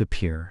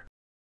disappear.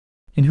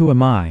 In Who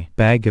Am I,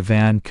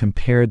 Bhagavan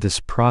compared this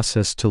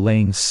process to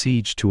laying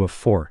siege to a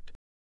fort.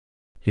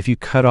 If you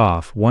cut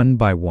off, one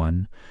by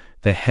one,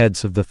 the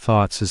heads of the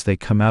thoughts as they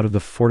come out of the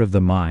fort of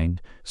the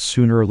mind,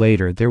 sooner or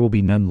later there will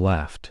be none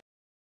left.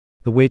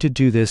 The way to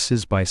do this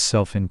is by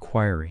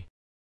self-inquiry.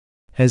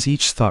 As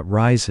each thought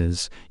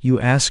rises, you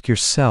ask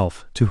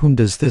yourself, to whom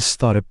does this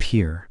thought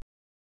appear?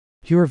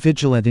 If you are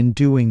vigilant in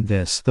doing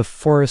this, the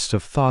forest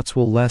of thoughts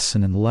will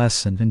lessen and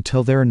lessen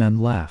until there are none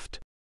left.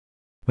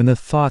 When the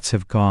thoughts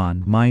have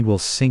gone, mind will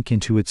sink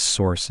into its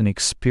source and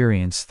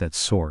experience that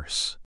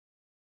source.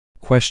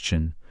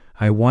 Question: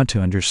 I want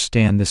to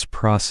understand this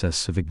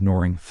process of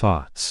ignoring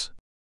thoughts.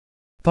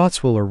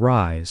 Thoughts will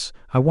arise.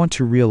 I want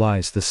to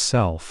realize the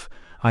self.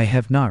 I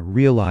have not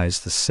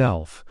realized the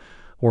self.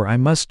 Or I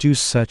must do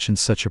such and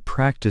such a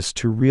practice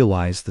to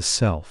realize the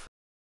self.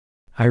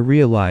 I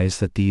realize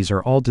that these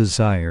are all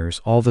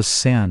desires, all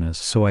vasanas,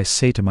 so I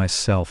say to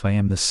myself, I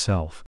am the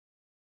self.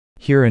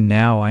 Here and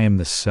now I am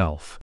the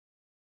self.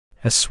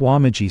 As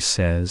Swamiji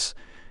says,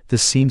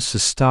 this seems to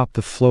stop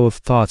the flow of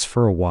thoughts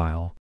for a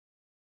while.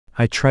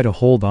 I try to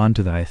hold on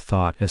to thy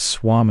thought as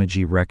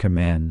Swamiji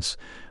recommends,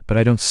 but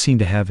I don't seem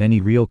to have any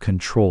real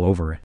control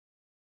over it.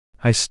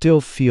 I still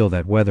feel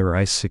that whether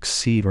I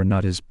succeed or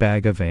not is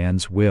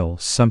Bhagavan's will,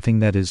 something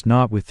that is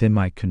not within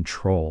my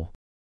control.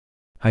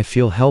 I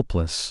feel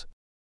helpless.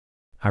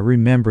 I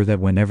remember that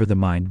whenever the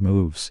mind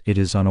moves, it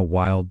is on a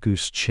wild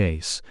goose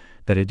chase,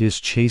 that it is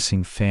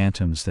chasing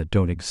phantoms that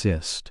don't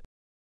exist.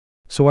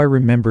 So I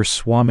remember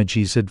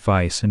Swamiji's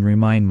advice and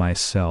remind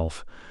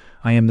myself,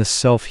 I am the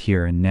self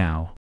here and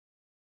now.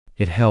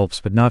 It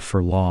helps, but not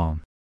for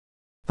long.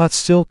 Thoughts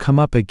still come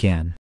up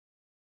again.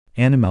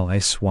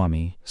 Annamalai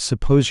Swami,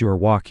 suppose you are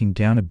walking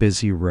down a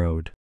busy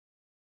road.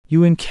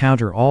 You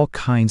encounter all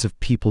kinds of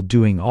people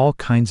doing all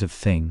kinds of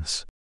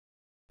things.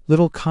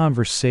 Little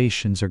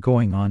conversations are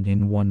going on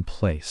in one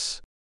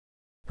place.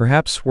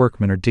 Perhaps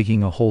workmen are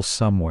digging a hole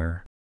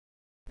somewhere.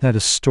 At a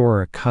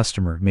store, a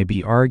customer may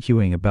be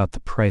arguing about the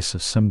price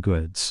of some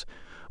goods,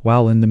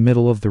 while in the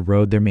middle of the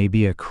road there may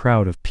be a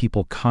crowd of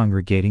people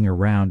congregating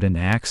around an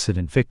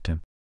accident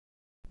victim.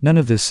 None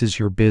of this is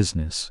your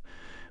business,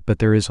 but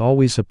there is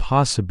always a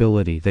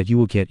possibility that you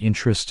will get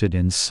interested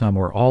in some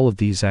or all of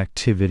these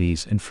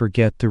activities and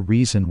forget the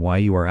reason why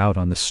you are out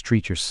on the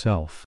street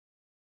yourself.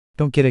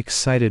 Don't get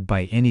excited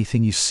by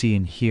anything you see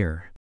and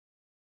hear.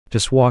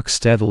 Just walk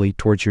steadily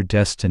towards your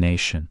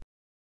destination.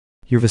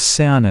 Your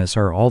vasanas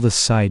are all the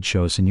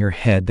sideshows in your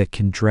head that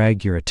can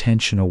drag your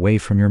attention away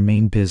from your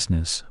main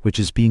business, which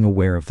is being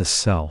aware of the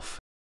self.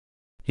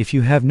 If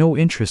you have no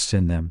interest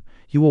in them,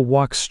 you will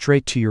walk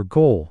straight to your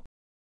goal.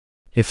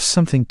 If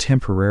something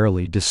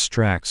temporarily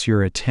distracts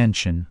your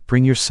attention,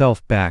 bring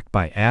yourself back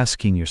by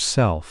asking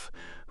yourself,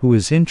 who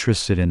is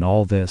interested in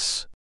all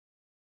this?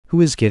 Who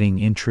is getting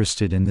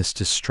interested in this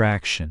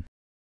distraction?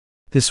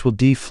 This will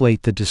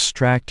deflate the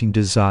distracting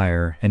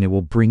desire and it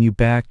will bring you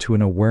back to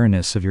an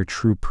awareness of your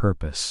true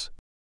purpose.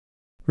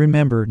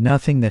 Remember,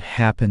 nothing that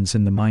happens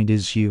in the mind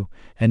is you,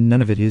 and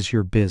none of it is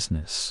your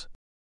business.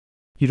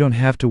 You don't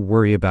have to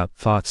worry about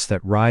thoughts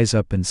that rise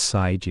up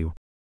inside you.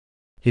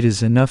 It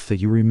is enough that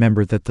you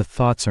remember that the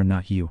thoughts are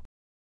not you.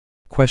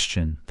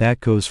 Question: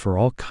 that goes for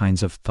all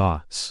kinds of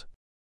thoughts.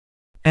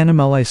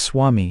 Annamalai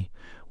Swami,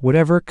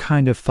 whatever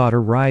kind of thought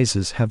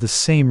arises have the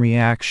same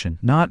reaction,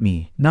 not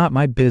me, not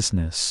my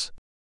business.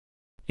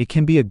 It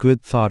can be a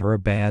good thought or a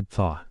bad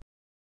thought.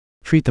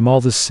 Treat them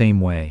all the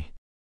same way.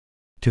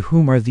 To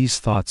whom are these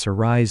thoughts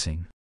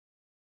arising?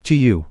 To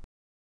you.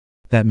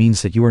 That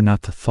means that you are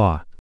not the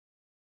thought.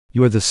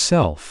 You are the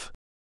self.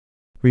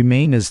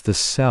 Remain as the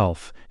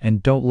self,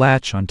 and don't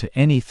latch onto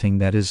anything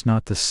that is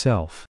not the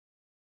self.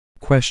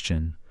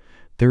 Question: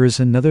 there is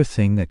another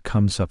thing that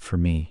comes up for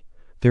me.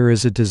 There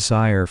is a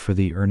desire for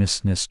the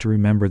earnestness to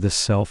remember the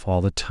self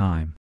all the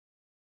time.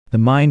 The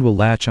mind will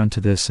latch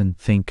onto this and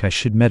think I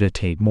should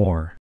meditate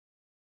more.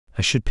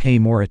 I should pay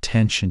more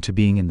attention to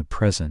being in the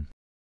present.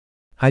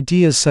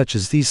 Ideas such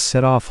as these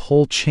set off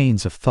whole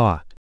chains of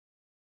thought.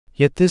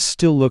 Yet this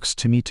still looks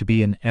to me to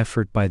be an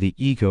effort by the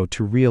ego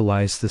to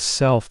realize the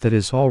self that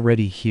is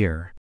already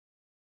here.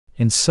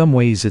 In some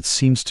ways it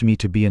seems to me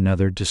to be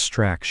another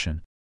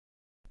distraction.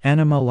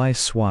 Annamalai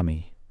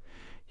Swami,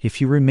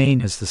 if you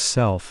remain as the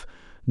self,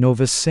 no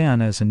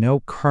vasanas and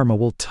no karma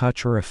will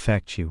touch or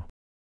affect you.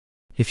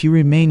 If you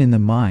remain in the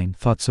mind,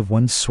 thoughts of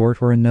one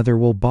sort or another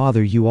will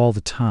bother you all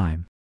the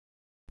time.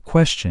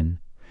 Question: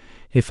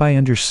 if I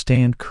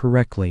understand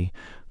correctly,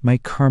 my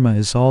karma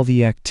is all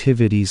the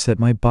activities that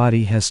my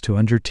body has to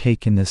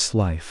undertake in this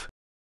life.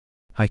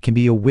 I can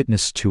be a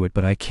witness to it,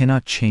 but I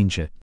cannot change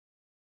it.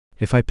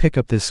 If I pick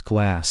up this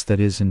glass that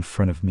is in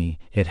front of me,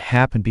 it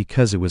happened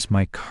because it was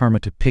my karma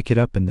to pick it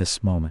up in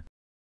this moment.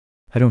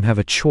 I don't have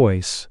a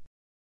choice.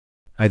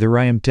 Either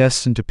I am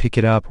destined to pick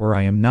it up or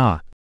I am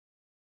not.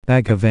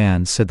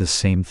 Bhagavan said the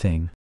same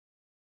thing.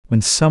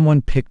 When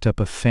someone picked up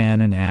a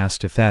fan and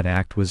asked if that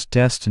act was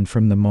destined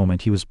from the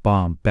moment he was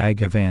born,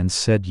 Bhagavan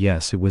said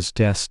yes, it was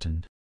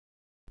destined.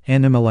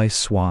 Annamalai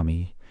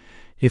Swami,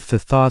 if the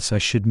thoughts I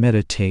should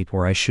meditate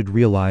or I should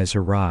realize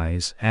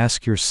arise,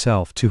 ask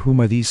yourself, to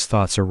whom are these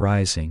thoughts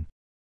arising?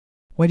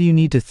 Why do you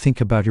need to think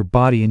about your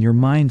body and your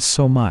mind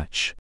so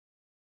much?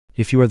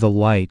 If you are the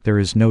light, there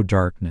is no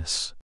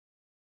darkness.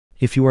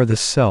 If you are the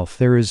self,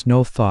 there is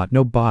no thought,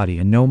 no body,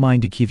 and no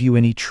mind to give you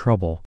any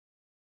trouble.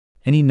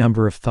 Any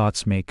number of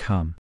thoughts may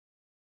come.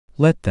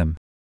 Let them.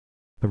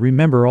 But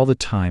remember all the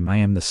time, I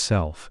am the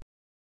self.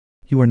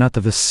 You are not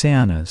the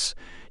vasanas,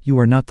 you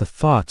are not the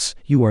thoughts,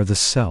 you are the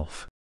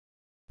self.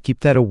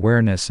 Keep that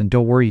awareness and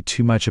don't worry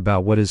too much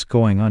about what is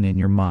going on in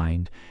your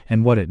mind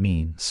and what it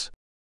means.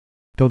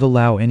 Don't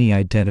allow any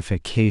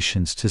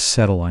identifications to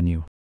settle on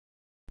you.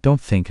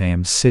 Don't think I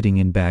am sitting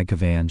in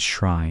Bhagavan's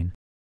shrine.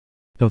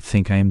 Don't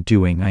think I am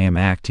doing, I am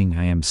acting,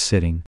 I am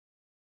sitting.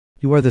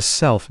 You are the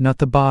self, not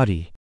the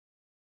body.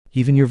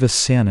 Even your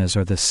vasanas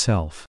are the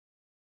self.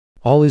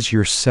 All is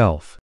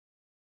yourself.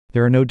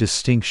 There are no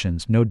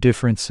distinctions, no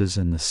differences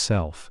in the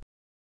self.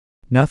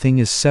 Nothing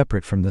is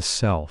separate from the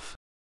self.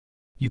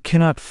 You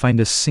cannot find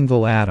a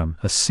single atom,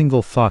 a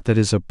single thought that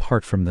is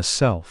apart from the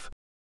self.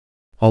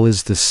 All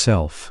is the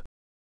self.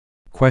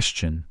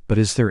 Question: but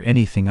is there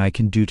anything I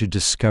can do to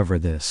discover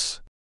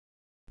this?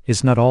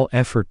 Is not all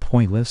effort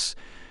pointless,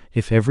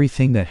 if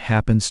everything that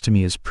happens to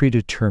me is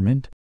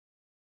predetermined?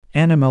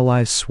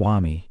 Annamalai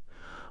Swami,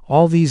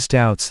 all these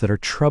doubts that are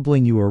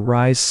troubling you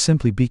arise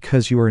simply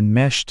because you are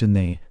enmeshed in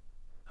the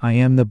I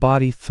am the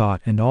body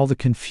thought and all the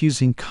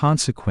confusing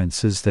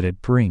consequences that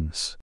it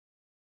brings.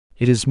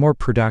 It is more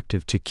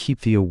productive to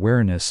keep the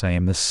awareness I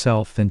am the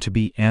self than to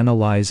be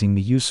analyzing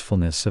the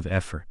usefulness of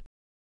effort.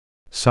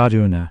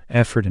 Sadhana,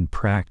 effort and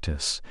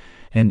practice,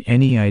 and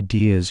any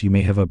ideas you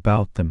may have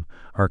about them,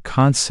 are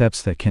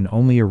concepts that can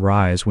only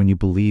arise when you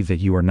believe that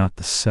you are not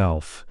the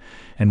self,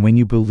 and when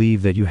you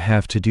believe that you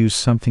have to do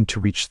something to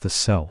reach the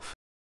self.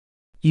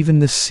 Even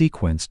this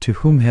sequence, to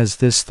whom has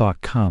this thought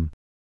come?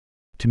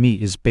 To me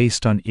is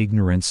based on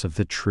ignorance of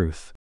the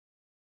truth.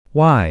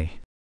 Why?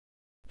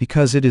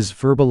 Because it is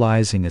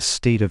verbalizing a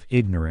state of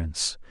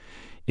ignorance.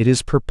 It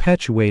is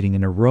perpetuating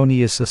an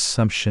erroneous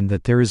assumption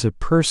that there is a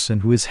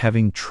person who is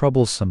having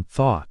troublesome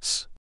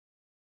thoughts.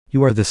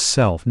 You are the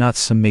self, not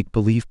some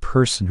make-believe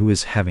person who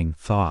is having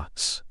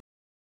thoughts.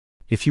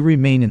 If you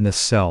remain in the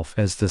self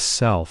as the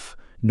self,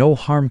 no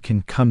harm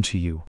can come to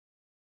you.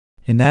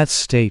 In that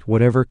state,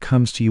 whatever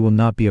comes to you will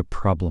not be a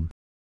problem.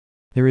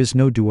 There is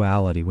no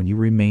duality when you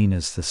remain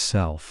as the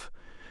self.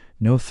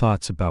 No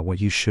thoughts about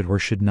what you should or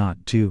should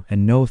not do,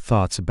 and no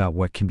thoughts about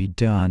what can be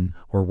done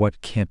or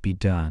what can't be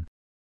done.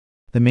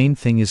 The main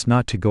thing is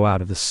not to go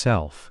out of the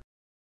self.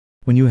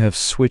 When you have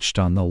switched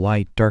on the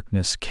light,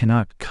 darkness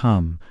cannot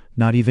come,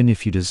 not even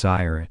if you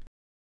desire it.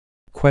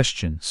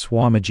 Question: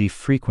 Swamiji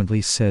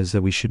frequently says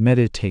that we should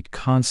meditate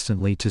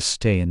constantly to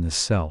stay in the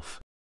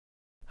self.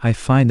 I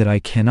find that I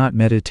cannot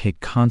meditate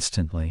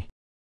constantly.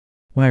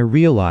 When I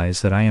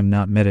realize that I am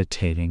not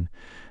meditating,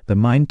 the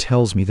mind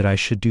tells me that I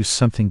should do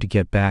something to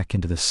get back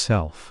into the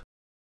self.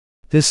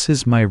 This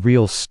is my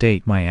real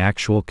state, my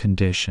actual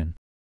condition.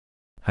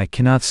 I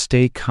cannot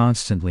stay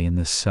constantly in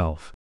the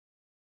self.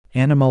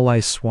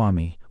 Annamalai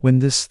Swami, when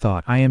this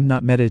thought, I am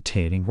not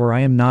meditating or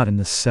I am not in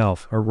the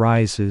self,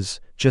 arises,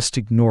 just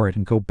ignore it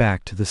and go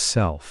back to the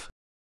self.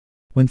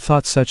 When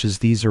thoughts such as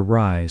these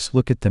arise,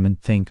 look at them and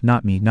think,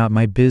 not me, not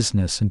my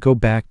business, and go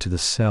back to the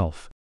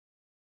self.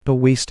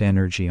 Don't waste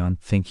energy on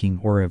thinking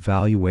or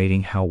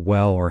evaluating how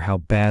well or how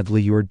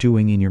badly you are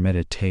doing in your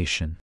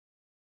meditation.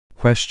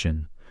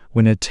 Question: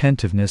 when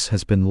attentiveness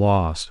has been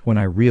lost, when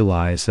I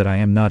realize that I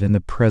am not in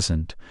the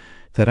present,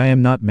 that I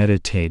am not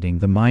meditating,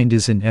 the mind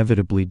is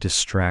inevitably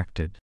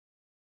distracted.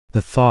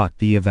 The thought,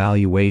 the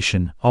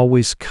evaluation,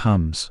 always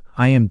comes,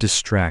 I am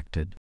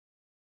distracted.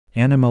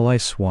 Annamalai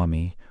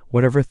Swami,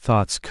 whatever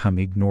thoughts come,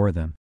 ignore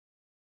them.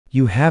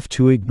 You have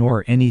to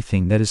ignore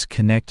anything that is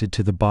connected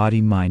to the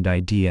body-mind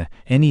idea,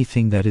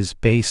 anything that is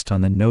based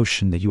on the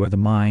notion that you are the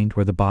mind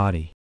or the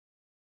body.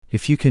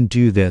 If you can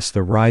do this,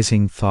 the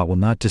rising thought will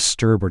not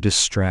disturb or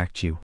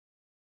distract you.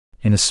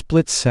 In a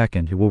split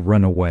second it will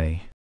run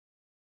away.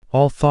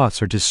 All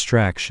thoughts are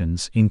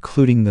distractions,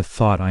 including the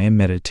thought I am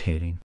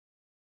meditating.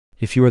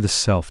 If you are the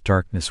self,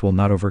 darkness will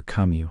not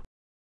overcome you.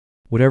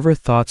 Whatever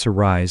thoughts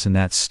arise in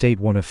that state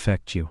won't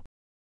affect you.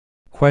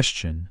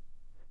 Question: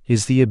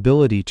 is the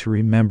ability to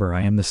remember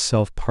I am the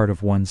self part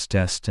of one's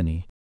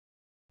destiny?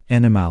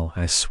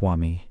 Annamalai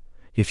Swami,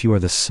 if you are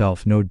the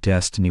self, no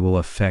destiny will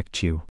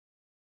affect you.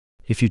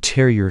 If you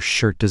tear your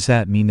shirt, does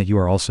that mean that you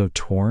are also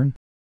torn?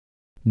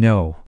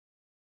 No.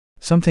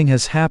 Something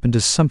has happened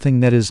to something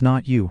that is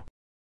not you.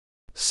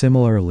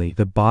 Similarly,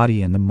 the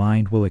body and the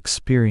mind will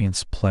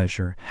experience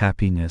pleasure,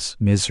 happiness,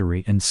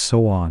 misery, and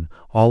so on,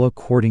 all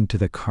according to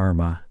the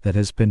karma that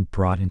has been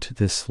brought into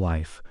this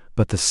life.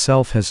 But the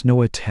self has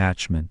no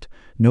attachment,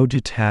 no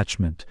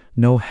detachment,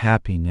 no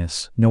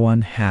happiness, no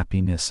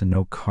unhappiness, and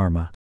no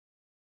karma.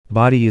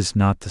 Body is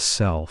not the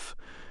self.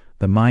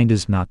 The mind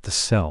is not the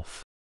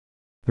self.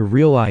 The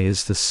real I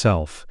is the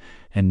self,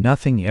 and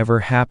nothing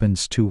ever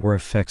happens to or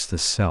affects the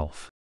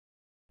self.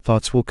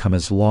 Thoughts will come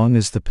as long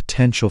as the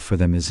potential for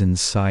them is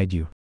inside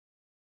you.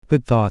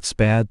 Good thoughts,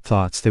 bad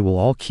thoughts, they will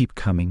all keep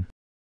coming.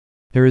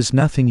 There is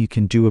nothing you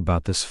can do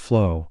about this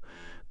flow,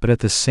 but at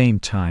the same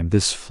time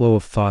this flow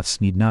of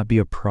thoughts need not be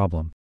a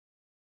problem.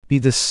 Be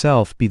the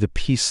self, be the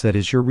peace that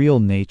is your real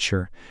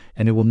nature,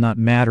 and it will not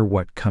matter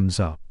what comes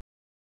up.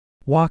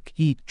 Walk,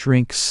 eat,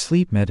 drink,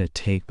 sleep,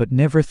 meditate, but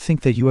never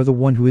think that you are the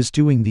one who is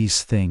doing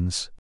these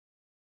things.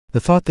 The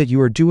thought that you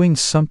are doing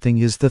something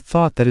is the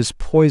thought that is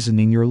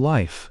poisoning your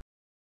life.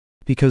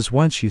 Because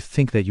once you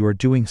think that you are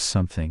doing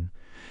something,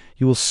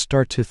 you will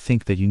start to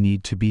think that you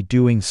need to be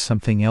doing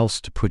something else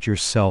to put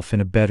yourself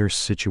in a better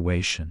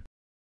situation.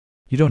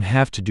 You don't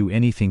have to do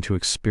anything to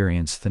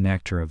experience the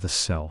nectar of the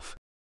self.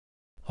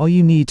 All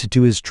you need to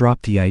do is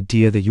drop the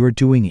idea that you are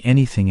doing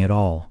anything at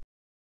all.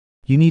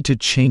 You need to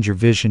change your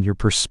vision, your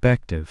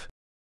perspective.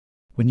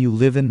 When you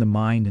live in the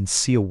mind and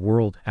see a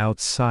world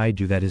outside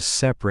you that is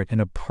separate and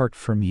apart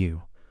from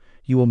you,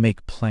 you will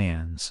make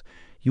plans,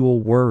 you will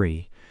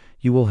worry,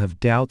 you will have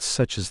doubts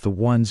such as the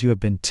ones you have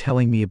been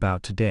telling me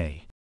about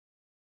today.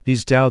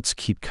 These doubts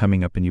keep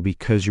coming up in you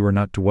because you are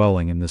not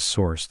dwelling in the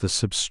source, the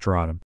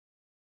substratum.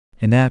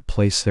 In that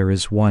place there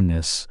is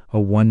oneness, a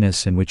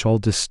oneness in which all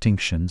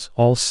distinctions,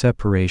 all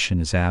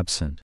separation is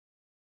absent.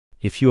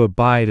 If you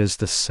abide as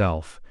the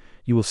self,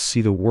 you will see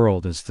the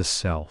world as the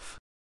self.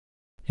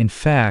 In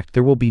fact,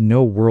 there will be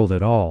no world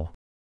at all.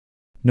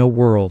 No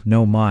world,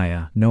 no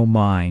Maya, no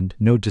mind,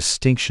 no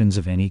distinctions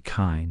of any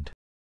kind.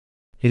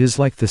 It is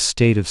like the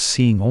state of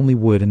seeing only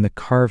wood in the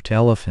carved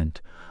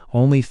elephant,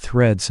 only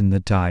threads in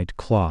the dyed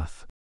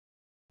cloth.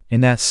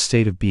 In that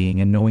state of being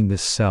and knowing the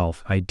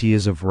self,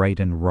 ideas of right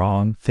and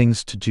wrong,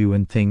 things to do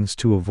and things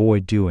to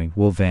avoid doing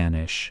will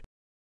vanish.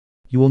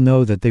 You will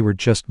know that they were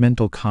just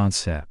mental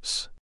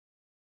concepts.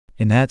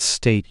 In that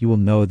state you will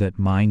know that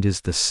mind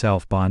is the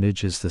self,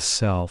 bondage is the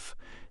self,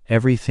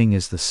 everything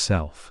is the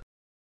self.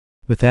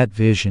 With that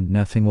vision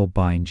nothing will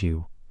bind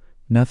you,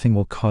 nothing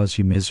will cause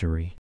you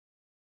misery.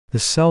 The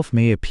self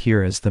may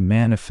appear as the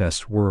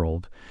manifest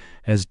world,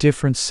 as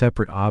different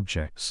separate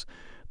objects,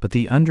 but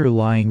the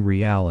underlying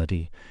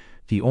reality,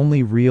 the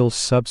only real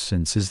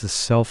substance is the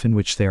self in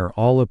which they are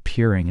all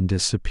appearing and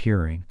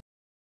disappearing.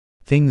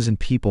 Things and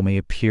people may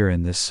appear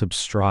in this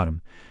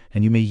substratum,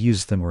 and you may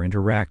use them or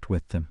interact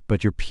with them,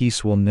 but your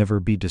peace will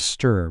never be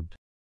disturbed.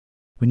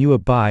 When you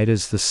abide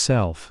as the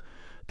self,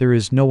 there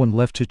is no one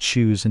left to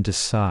choose and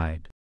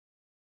decide.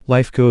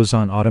 Life goes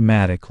on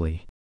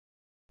automatically.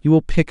 You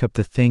will pick up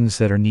the things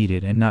that are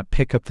needed and not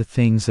pick up the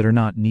things that are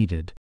not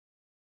needed.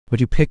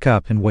 What you pick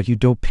up and what you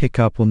don't pick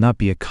up will not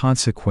be a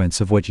consequence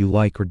of what you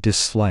like or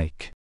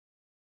dislike.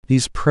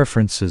 These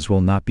preferences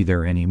will not be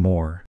there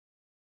anymore.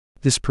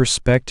 This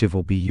perspective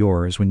will be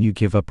yours when you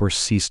give up or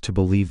cease to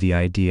believe the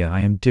idea I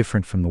am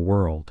different from the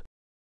world.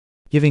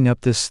 Giving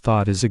up this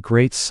thought is a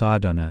great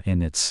sadhana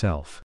in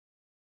itself.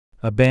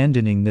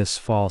 Abandoning this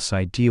false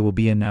idea will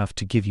be enough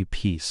to give you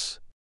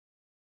peace.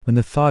 When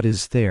the thought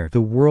is there,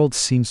 the world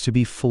seems to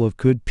be full of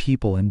good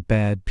people and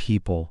bad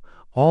people,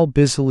 all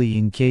busily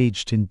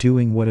engaged in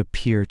doing what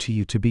appear to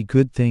you to be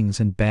good things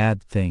and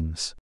bad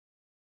things.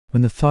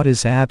 When the thought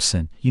is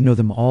absent, you know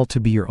them all to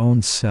be your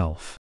own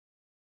self.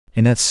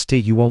 In that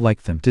state you won't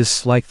like them,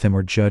 dislike them,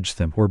 or judge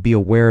them, or be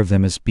aware of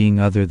them as being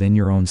other than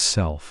your own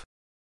self.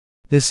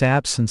 This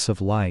absence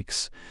of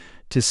likes,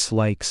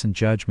 dislikes, and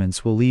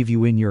judgments will leave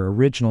you in your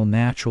original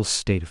natural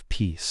state of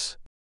peace.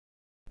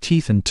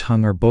 Teeth and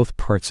tongue are both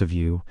parts of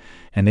you,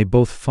 and they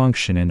both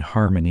function in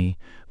harmony,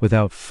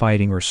 without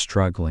fighting or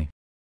struggling.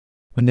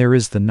 When there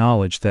is the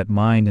knowledge that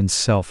mind and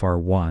self are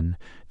one,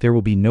 there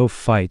will be no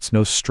fights,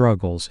 no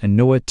struggles, and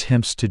no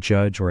attempts to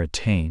judge or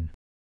attain.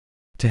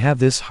 To have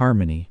this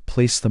harmony,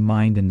 place the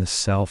mind in the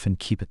self and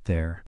keep it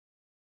there.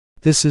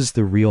 This is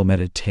the real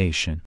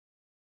meditation.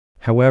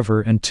 However,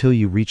 until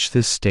you reach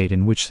this state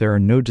in which there are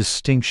no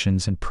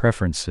distinctions and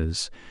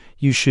preferences,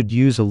 you should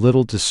use a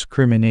little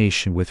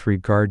discrimination with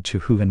regard to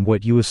who and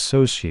what you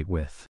associate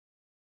with.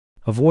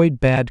 Avoid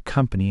bad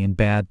company and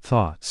bad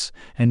thoughts,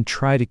 and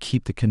try to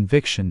keep the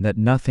conviction that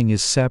nothing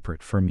is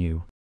separate from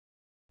you.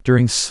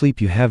 During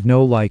sleep you have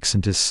no likes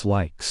and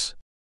dislikes.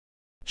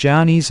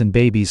 Johnnies and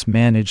babies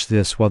manage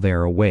this while they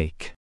are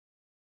awake.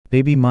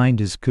 Baby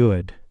mind is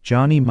good,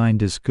 Johnny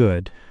mind is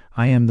good,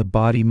 I am the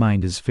body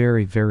mind is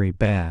very, very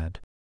bad.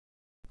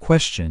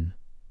 Question: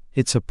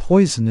 it's a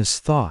poisonous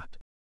thought.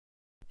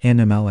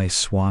 Annamalai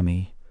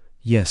Swami: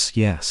 yes,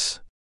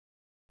 yes.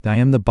 I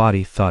am the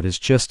body thought is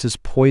just as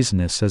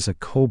poisonous as a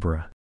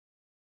cobra.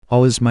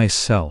 All is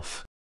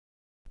myself.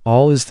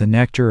 All is the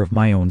nectar of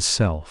my own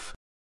self.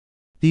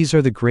 These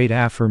are the great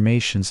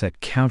affirmations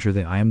that counter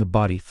the I am the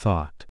body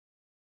thought.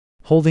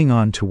 Holding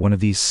on to one of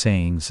these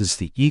sayings is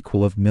the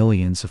equal of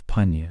millions of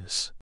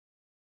punyas.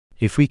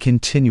 If we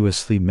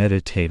continuously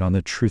meditate on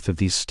the truth of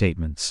these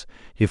statements,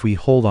 if we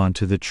hold on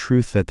to the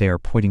truth that they are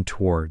pointing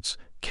towards,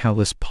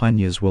 countless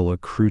punyas will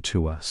accrue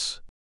to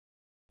us.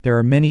 There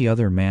are many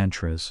other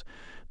mantras,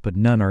 but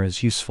none are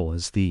as useful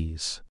as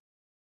these.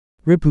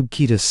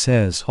 Ribhugita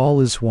says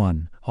all is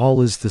one,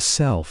 all is the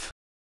self.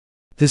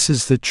 This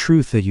is the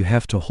truth that you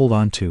have to hold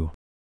on to.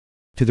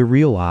 To the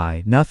real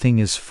eye, nothing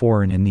is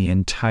foreign in the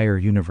entire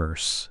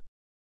universe.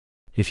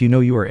 If you know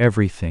you are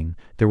everything,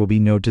 there will be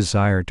no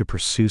desire to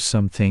pursue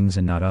some things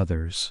and not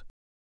others.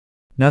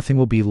 Nothing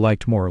will be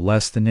liked more or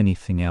less than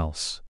anything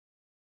else.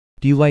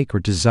 Do you like or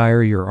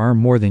desire your arm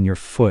more than your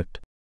foot?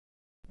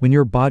 When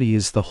your body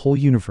is the whole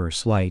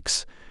universe,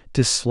 likes,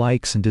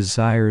 dislikes and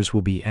desires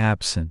will be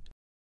absent.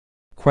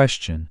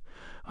 Question: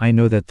 I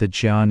know that the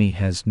jnani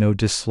has no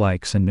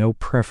dislikes and no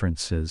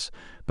preferences,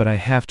 but I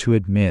have to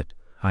admit,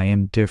 I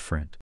am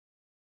different.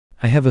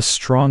 I have a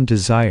strong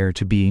desire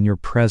to be in your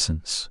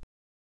presence.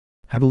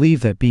 I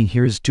believe that being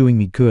here is doing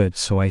me good,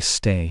 so I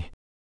stay.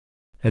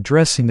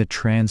 Addressing the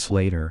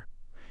translator: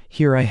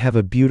 here I have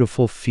a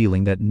beautiful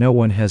feeling that no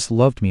one has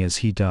loved me as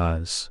he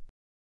does.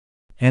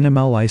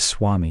 Annamalai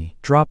Swami: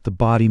 drop the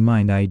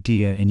body-mind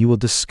idea and you will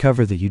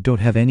discover that you don't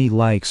have any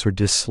likes or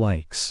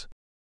dislikes.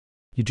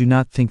 You do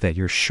not think that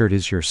your shirt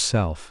is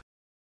yourself.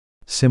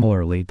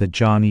 Similarly, the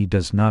jnani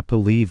does not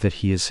believe that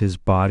he is his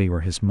body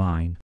or his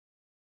mind.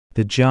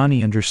 The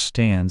jnani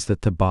understands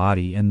that the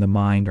body and the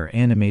mind are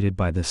animated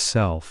by the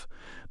self,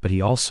 but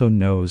he also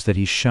knows that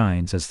he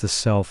shines as the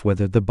self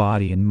whether the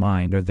body and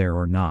mind are there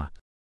or not.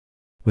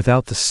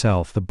 Without the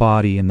self, the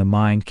body and the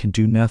mind can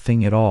do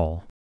nothing at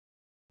all.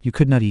 You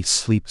could not eat,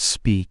 sleep,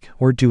 speak,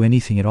 or do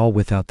anything at all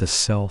without the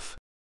self.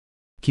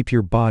 Keep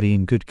your body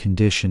in good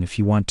condition if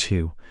you want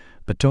to,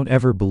 but don't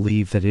ever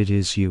believe that it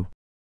is you.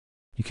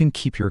 You can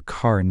keep your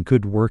car in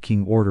good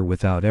working order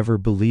without ever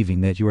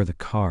believing that you are the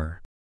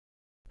car.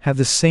 Have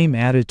the same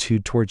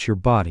attitude towards your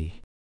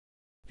body.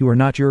 You are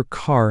not your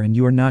car and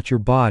you are not your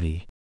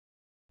body.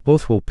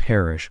 Both will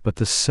perish, but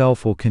the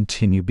self will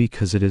continue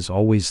because it is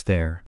always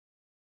there.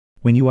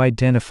 When you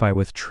identify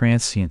with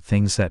transient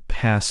things that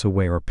pass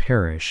away or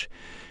perish,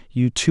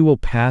 you too will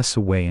pass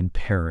away and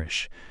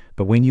perish,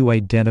 but when you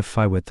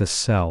identify with the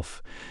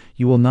self,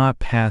 you will not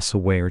pass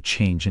away or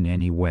change in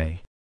any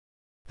way.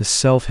 The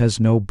self has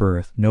no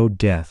birth, no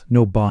death,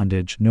 no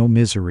bondage, no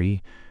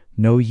misery,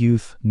 no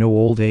youth, no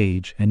old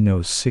age, and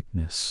no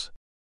sickness.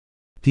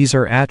 These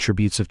are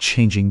attributes of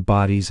changing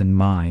bodies and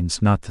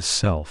minds, not the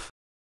self.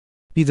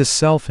 Be the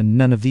self and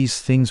none of these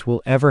things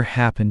will ever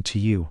happen to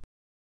you.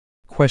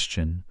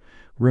 Question: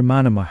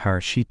 Ramana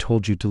Maharshi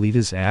told you to leave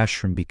his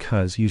ashram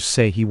because you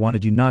say he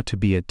wanted you not to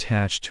be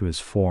attached to his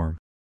form.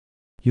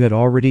 You had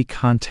already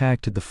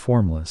contacted the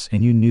formless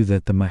and you knew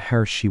that the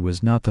Maharshi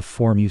was not the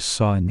form you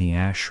saw in the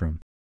ashram.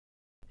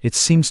 It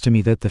seems to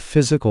me that the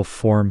physical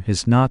form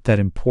is not that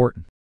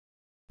important.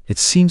 It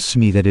seems to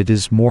me that it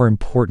is more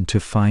important to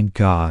find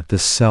God, the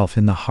self,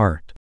 in the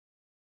heart.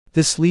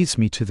 This leads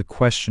me to the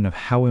question of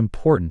how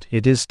important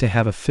it is to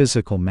have a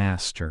physical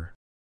master.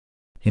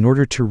 In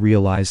order to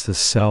realize the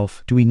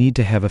self, do we need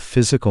to have a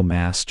physical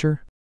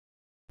master?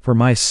 For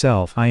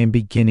myself, I am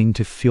beginning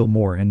to feel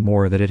more and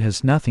more that it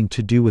has nothing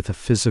to do with a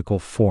physical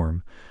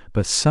form,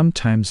 but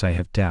sometimes I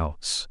have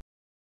doubts.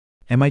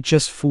 Am I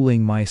just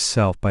fooling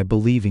myself by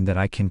believing that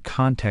I can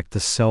contact the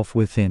self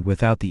within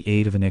without the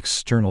aid of an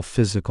external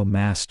physical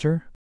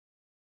master?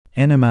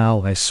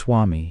 Annamalai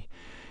Swami: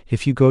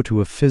 if you go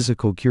to a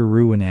physical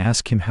guru and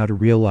ask him how to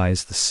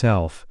realize the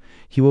self,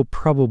 he will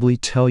probably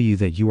tell you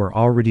that you are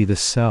already the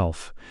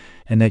self,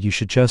 and that you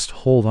should just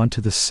hold on to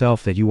the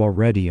self that you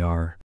already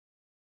are.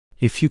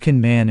 If you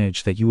can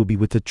manage that, you will be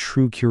with the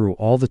true guru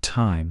all the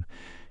time,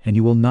 and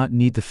you will not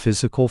need the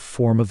physical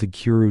form of the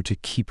guru to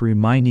keep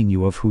reminding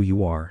you of who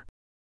you are.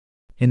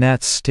 In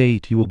that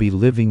state, you will be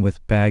living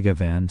with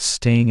Bhagavan,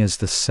 staying as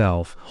the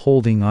self,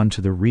 holding on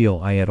to the real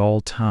I at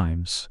all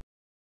times.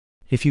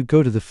 If you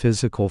go to the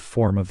physical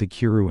form of the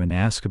guru and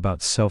ask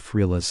about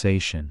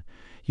self-realization,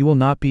 you will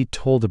not be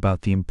told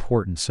about the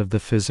importance of the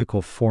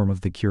physical form of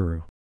the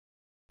guru.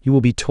 You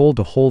will be told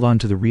to hold on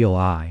to the real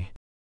I.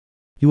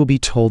 You will be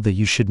told that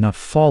you should not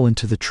fall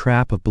into the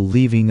trap of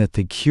believing that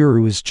the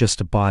guru is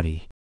just a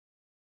body.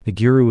 The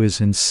guru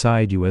is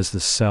inside you as the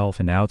self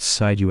and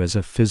outside you as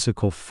a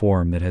physical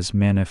form that has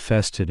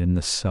manifested in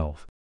the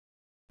self.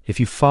 If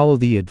you follow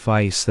the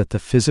advice that the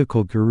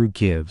physical guru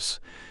gives,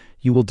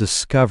 you will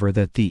discover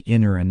that the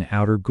inner and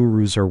outer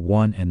gurus are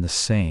one and the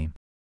same.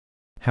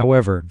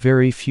 However,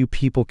 very few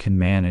people can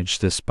manage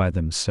this by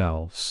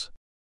themselves.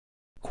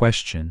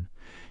 Question: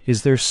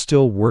 is there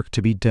still work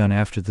to be done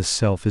after the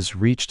self is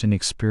reached and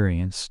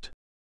experienced?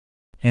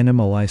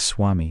 Annamalai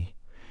Swami: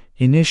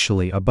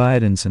 initially,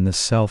 abidance in the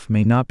self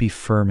may not be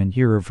firm and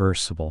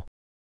irreversible.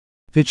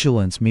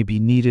 Vigilance may be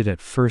needed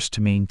at first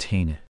to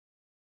maintain it.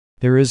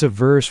 There is a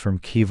verse from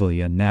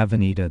Kaivalya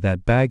Navanita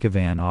that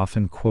Bhagavan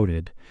often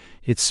quoted.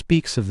 It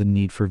speaks of the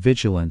need for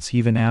vigilance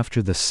even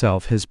after the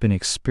self has been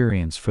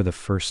experienced for the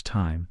first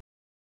time.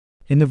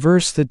 In the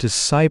verse, the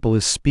disciple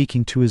is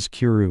speaking to his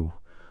guru: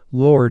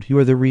 Lord, you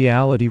are the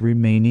reality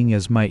remaining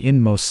as my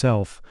inmost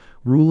self,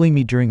 ruling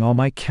me during all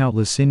my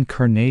countless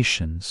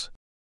incarnations.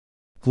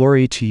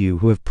 Glory to you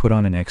who have put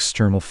on an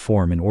external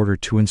form in order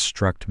to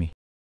instruct me.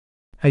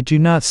 I do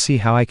not see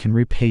how I can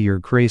repay your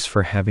grace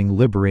for having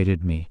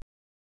liberated me.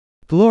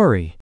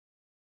 Glory!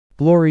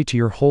 Glory to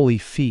your holy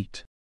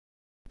feet!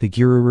 The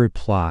Guru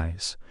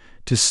replies,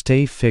 to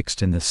stay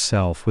fixed in the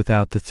self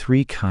without the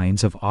three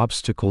kinds of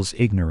obstacles: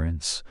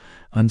 ignorance,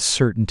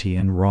 uncertainty,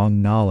 and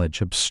wrong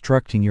knowledge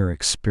obstructing your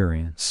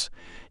experience,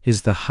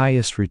 is the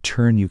highest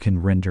return you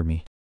can render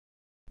me.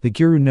 The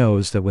Guru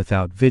knows that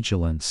without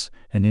vigilance,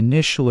 an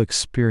initial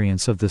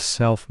experience of the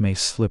self may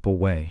slip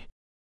away.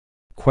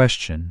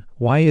 Question: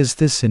 why is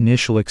this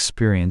initial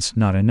experience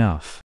not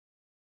enough?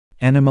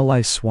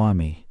 Annamalai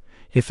Swami: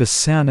 if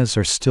asanas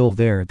are still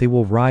there, they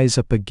will rise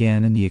up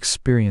again and the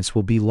experience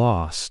will be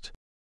lost.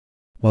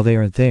 While they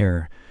are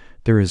there,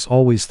 there is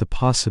always the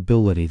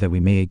possibility that we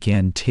may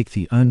again take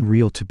the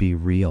unreal to be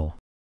real.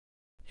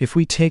 If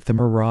we take the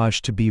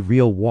mirage to be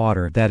real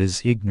water, that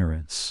is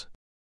ignorance.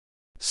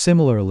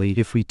 Similarly,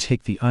 if we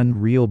take the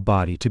unreal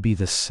body to be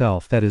the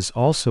self, that is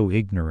also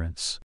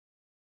ignorance.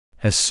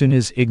 As soon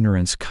as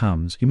ignorance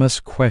comes, you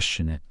must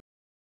question it.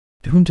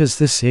 To whom does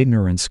this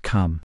ignorance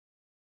come?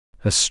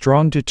 A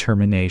strong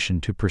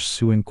determination to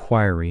pursue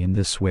inquiry in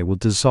this way will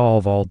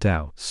dissolve all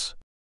doubts.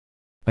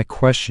 By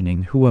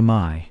questioning, who am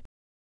I?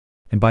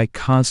 And by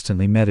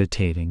constantly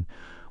meditating,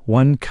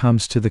 one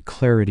comes to the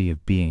clarity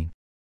of being.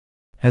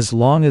 As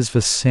long as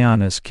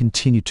vasanas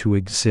continue to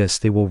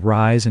exist, they will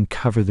rise and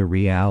cover the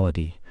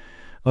reality,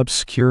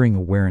 obscuring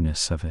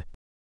awareness of it.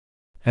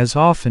 As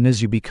often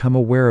as you become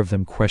aware of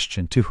them,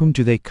 question, to whom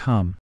do they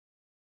come?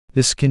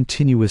 This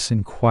continuous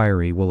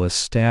inquiry will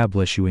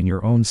establish you in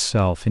your own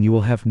self, and you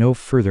will have no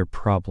further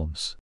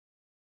problems.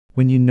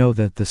 When you know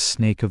that the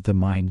snake of the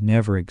mind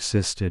never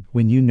existed,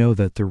 when you know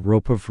that the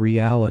rope of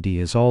reality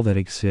is all that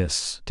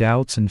exists,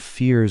 doubts and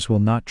fears will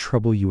not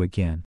trouble you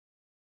again.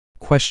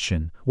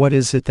 Question: what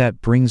is it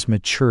that brings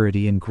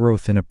maturity and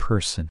growth in a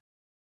person?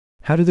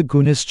 How do the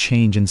gunas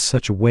change in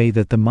such a way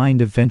that the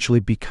mind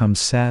eventually becomes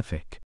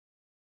sattvic?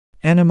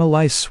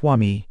 Annamalai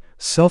Swami: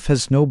 self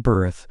has no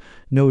birth,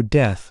 no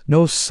death,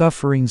 no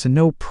sufferings, and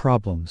no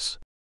problems.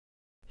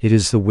 It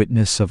is the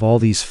witness of all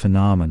these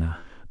phenomena,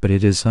 but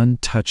it is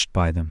untouched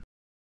by them.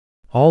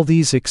 All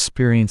these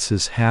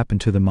experiences happen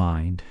to the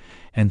mind,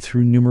 and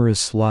through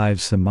numerous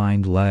lives the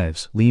mind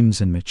lives,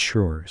 leaves, and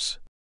matures.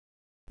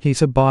 It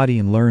takes a body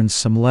and learns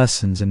some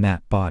lessons in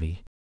that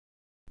body.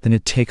 Then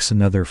it takes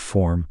another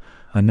form,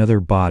 another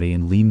body,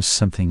 and leaves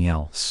something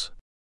else.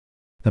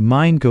 The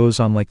mind goes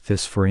on like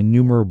this for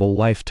innumerable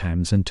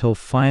lifetimes until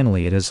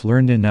finally it has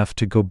learned enough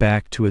to go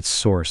back to its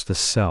source, the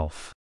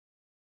self.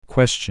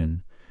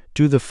 Question: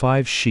 do the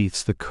 5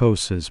 sheaths, the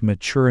kosas,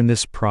 mature in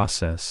this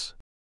process?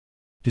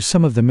 Do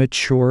some of them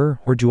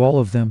mature, or do all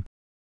of them?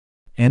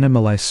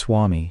 Annamalai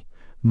Swami: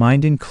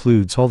 mind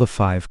includes all the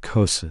 5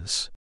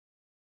 kosas.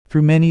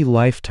 Through many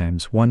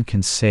lifetimes one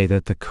can say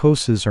that the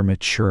kosas are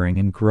maturing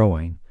and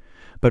growing,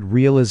 but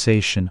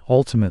realization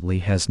ultimately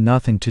has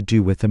nothing to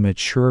do with the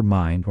mature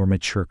mind or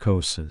mature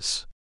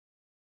kosas.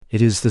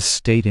 It is the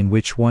state in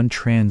which one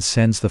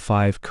transcends the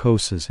 5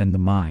 kosas and the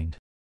mind.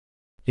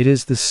 It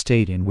is the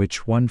state in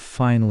which one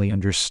finally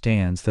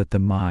understands that the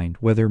mind,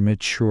 whether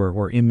mature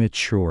or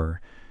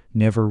immature,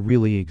 never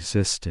really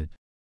existed.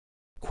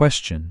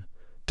 Question: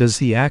 does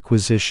the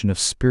acquisition of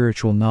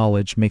spiritual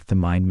knowledge make the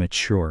mind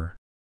mature?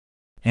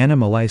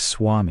 Annamalai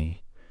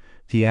Swami: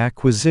 the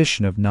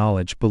acquisition of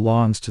knowledge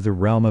belongs to the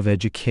realm of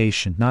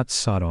education, not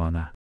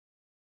sadhana.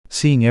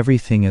 Seeing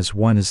everything as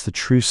one is the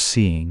true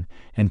seeing,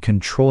 and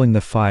controlling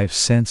the 5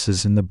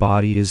 senses in the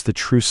body is the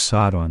true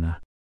sadhana.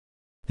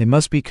 They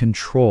must be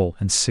control,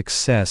 and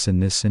success in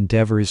this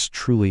endeavor is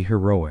truly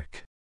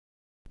heroic.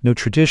 No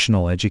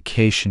traditional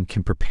education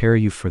can prepare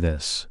you for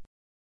this.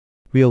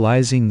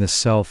 Realizing the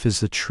self is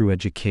the true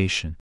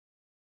education.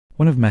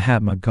 One of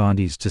Mahatma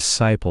Gandhi's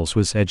disciples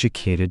was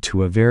educated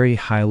to a very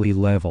highly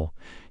level.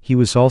 He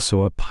was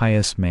also a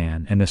pious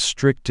man and a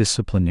strict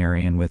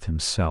disciplinarian with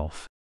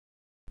himself.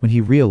 When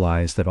he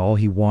realized that all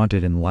he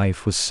wanted in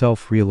life was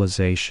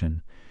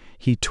self-realization,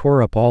 he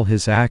tore up all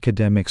his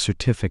academic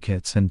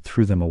certificates and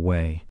threw them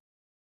away.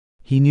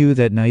 He knew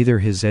that neither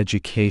his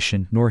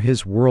education nor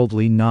his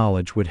worldly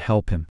knowledge would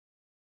help him.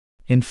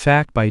 In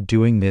fact, by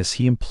doing this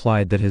he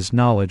implied that his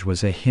knowledge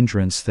was a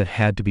hindrance that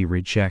had to be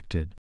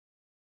rejected.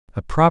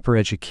 A proper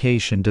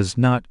education does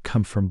not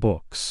come from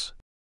books.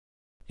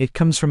 It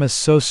comes from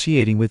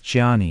associating with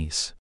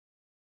jnanis.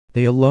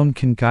 They alone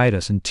can guide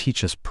us and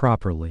teach us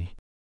properly.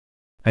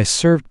 I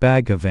served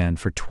Bhagavan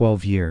for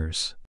 12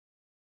 years.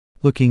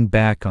 Looking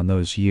back on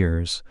those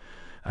years,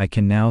 I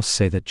can now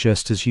say that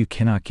just as you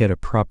cannot get a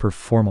proper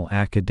formal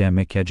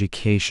academic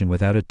education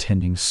without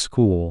attending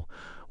school,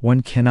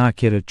 one cannot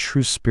get a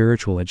true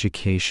spiritual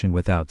education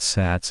without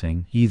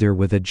satsang, either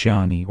with a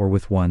jnani or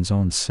with one's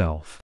own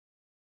self.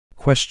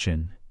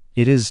 Question: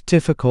 it is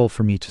difficult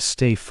for me to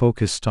stay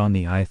focused on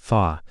the I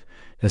thought,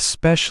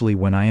 especially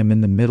when I am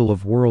in the middle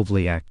of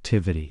worldly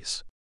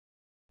activities.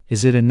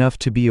 Is it enough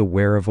to be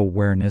aware of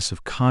awareness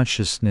of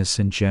consciousness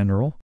in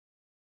general?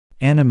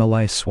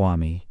 Annamalai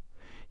Swami: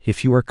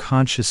 if you are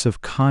conscious of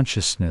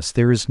consciousness,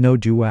 there is no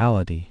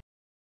duality.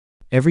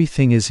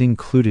 Everything is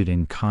included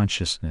in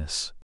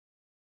consciousness.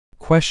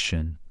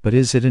 Question: but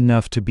is it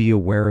enough to be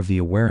aware of the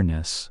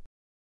awareness?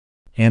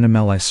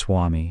 Annamalai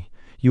Swami,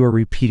 you are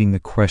repeating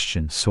the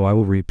question, so I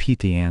will repeat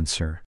the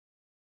answer.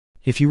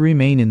 If you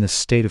remain in the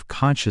state of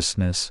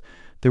consciousness,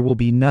 there will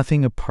be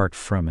nothing apart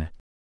from it.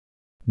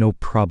 No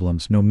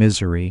problems, no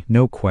misery,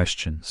 no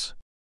questions.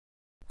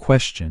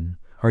 Question: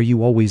 are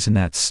you always in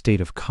that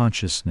state of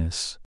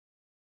consciousness?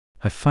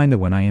 I find that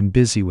when I am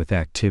busy with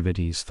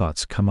activities,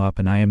 thoughts come up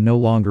and I am no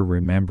longer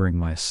remembering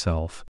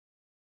myself.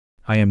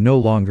 I am no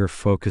longer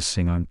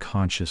focusing on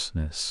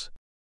consciousness.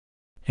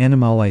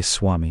 Annamalai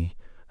Swami,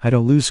 I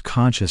don't lose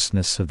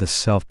consciousness of the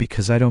self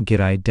because I don't get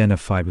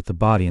identified with the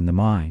body and the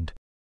mind.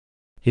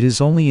 It is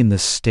only in the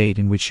state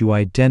in which you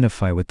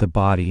identify with the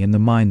body and the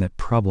mind that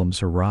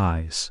problems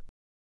arise.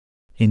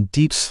 In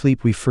deep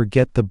sleep we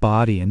forget the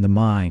body and the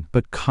mind,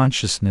 but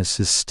consciousness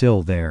is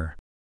still there.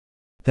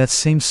 That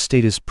same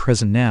state is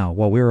present now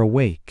while we're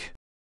awake.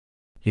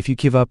 If you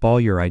give up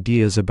all your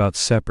ideas about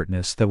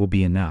separateness, that will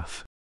be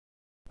enough.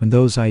 When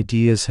those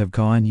ideas have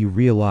gone, you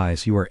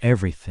realize you are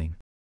everything.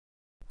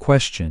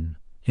 Question: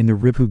 in the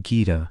Ripu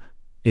Gita,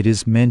 it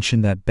is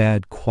mentioned that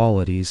bad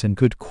qualities and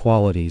good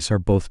qualities are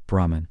both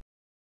Brahman.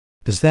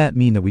 Does that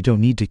mean that we don't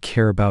need to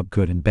care about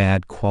good and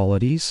bad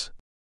qualities?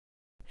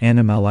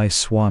 Annamalai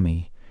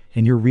Swami,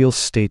 in your real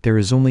state there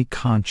is only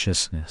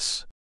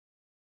consciousness.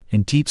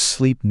 In deep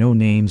sleep no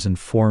names and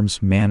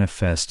forms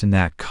manifest in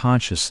that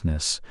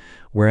consciousness,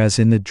 whereas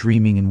in the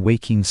dreaming and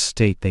waking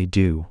state they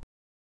do.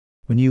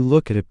 When you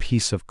look at a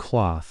piece of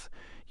cloth,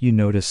 you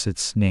notice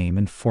its name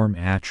and form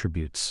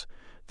attributes,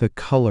 the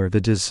color, the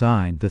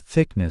design, the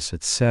thickness,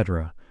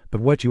 etc.,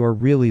 but what you are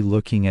really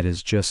looking at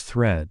is just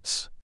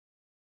threads.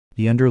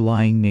 The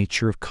underlying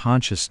nature of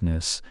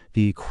consciousness,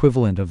 the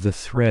equivalent of the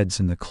threads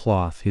in the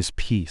cloth, is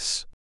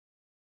peace.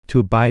 To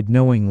abide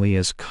knowingly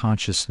as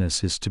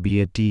consciousness is to be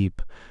a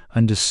deep,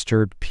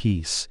 undisturbed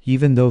peace,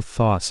 even though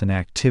thoughts and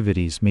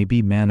activities may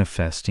be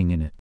manifesting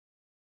in it.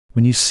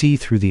 When you see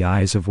through the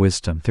eyes of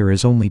wisdom, there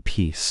is only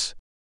peace.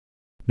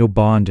 No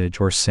bondage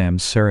or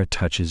samsara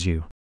touches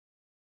you.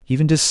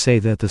 Even to say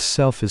that the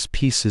self is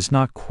peace is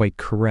not quite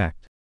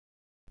correct.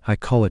 I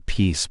call it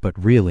peace,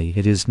 but really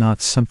it is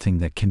not something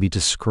that can be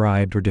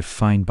described or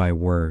defined by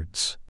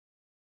words.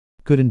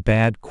 Good and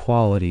bad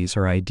qualities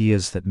are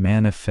ideas that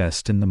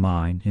manifest in the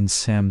mind in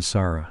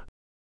samsara.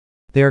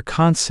 They are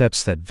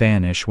concepts that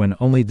vanish when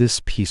only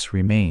this peace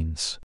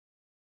remains.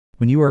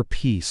 When you are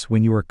peace,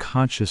 when you are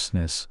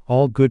consciousness,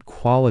 all good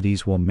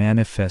qualities will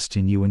manifest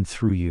in you and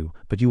through you,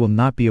 but you will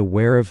not be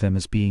aware of them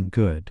as being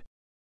good.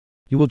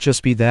 You will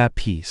just be that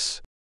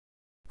peace.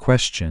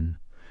 Question: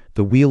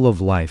 the wheel of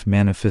life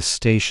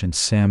manifestation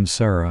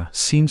samsara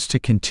seems to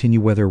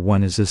continue whether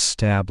one is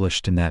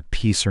established in that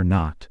peace or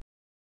not.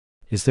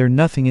 Is there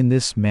nothing in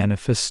this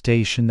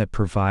manifestation that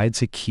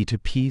provides a key to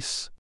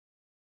peace?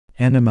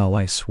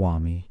 Annamalai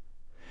Swami,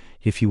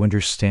 if you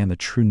understand the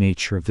true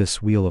nature of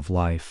this wheel of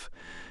life,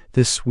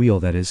 this wheel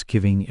that is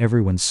giving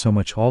everyone so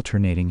much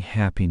alternating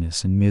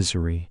happiness and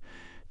misery,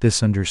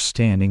 this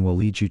understanding will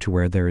lead you to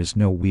where there is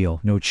no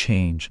wheel, no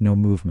change, no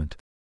movement.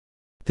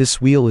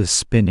 This wheel is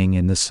spinning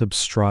in the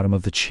substratum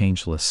of the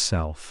changeless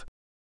self.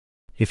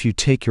 If you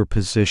take your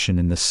position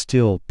in the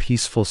still,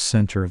 peaceful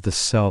center of the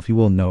self, you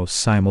will know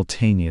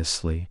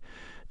simultaneously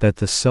that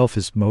the self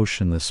is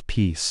motionless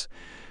peace,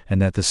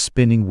 and that the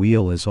spinning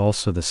wheel is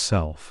also the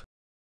self.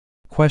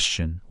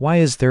 Question: why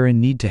is there a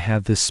need to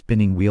have this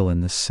spinning wheel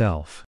in the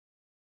self?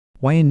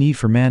 Why a need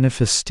for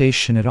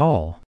manifestation at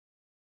all?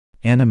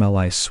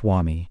 Annamalai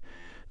Swami,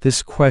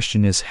 this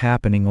question is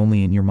happening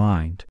only in your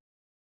mind.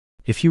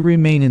 If you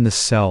remain in the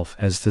self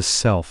as the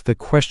self, the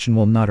question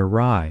will not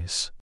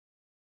arise.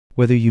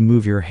 Whether you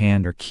move your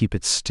hand or keep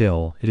it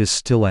still, it is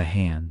still a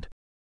hand.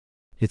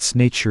 Its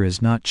nature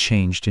is not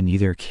changed in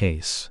either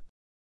case.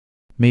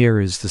 Mayor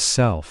is the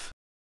self.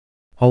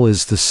 All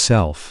is the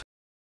self.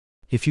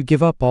 If you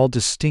give up all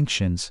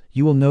distinctions,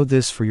 you will know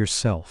this for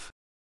yourself.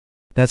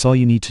 That's all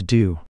you need to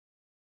do.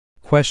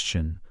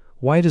 Question: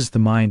 why does the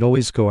mind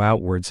always go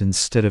outwards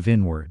instead of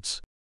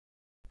inwards?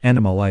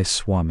 Annamalai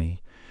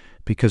Swami,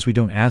 because we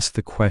don't ask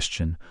the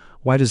question,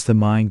 why does the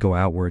mind go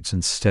outwards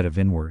instead of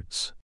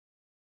inwards?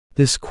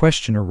 This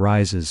question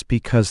arises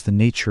because the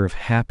nature of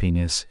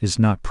happiness is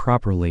not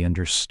properly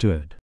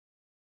understood.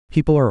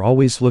 People are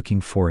always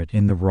looking for it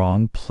in the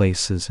wrong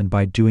places and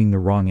by doing the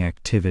wrong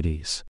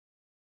activities.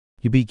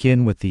 You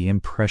begin with the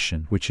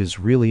impression, which is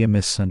really a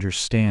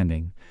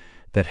misunderstanding,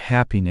 that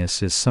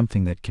happiness is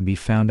something that can be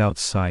found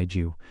outside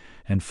you,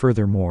 and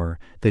furthermore,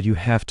 that you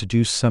have to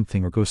do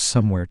something or go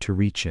somewhere to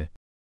reach it.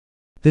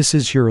 This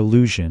is your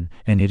illusion,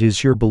 and it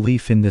is your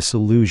belief in this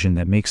illusion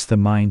that makes the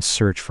mind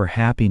search for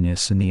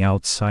happiness in the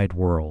outside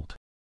world.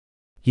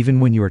 Even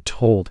when you are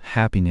told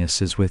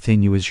happiness is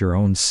within you as your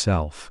own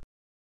self.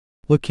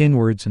 Look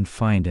inwards and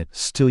find it,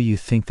 still you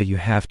think that you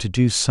have to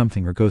do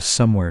something or go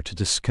somewhere to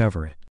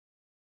discover it.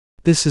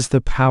 This is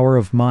the power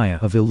of Maya,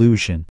 of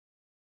illusion.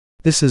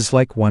 This is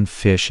like one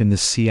fish in the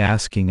sea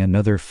asking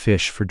another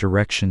fish for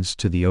directions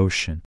to the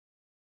ocean.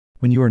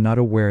 When you are not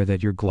aware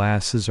that your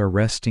glasses are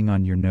resting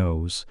on your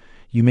nose,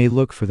 you may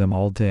look for them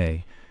all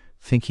day,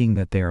 thinking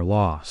that they are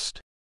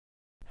lost.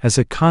 As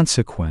a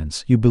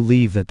consequence, you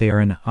believe that they are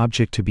an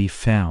object to be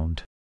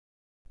found.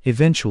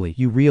 Eventually,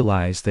 you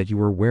realize that you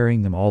were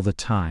wearing them all the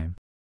time.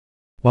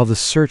 While the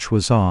search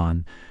was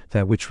on,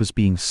 that which was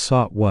being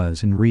sought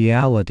was, in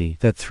reality,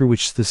 that through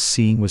which the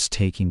seeing was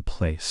taking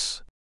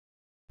place.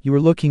 You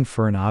were looking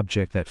for an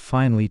object that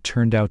finally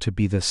turned out to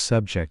be the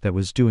subject that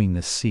was doing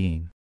the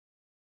seeing.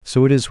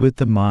 So it is with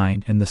the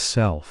mind and the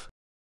self.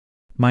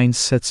 Mind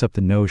sets up the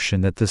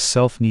notion that the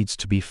self needs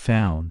to be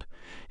found,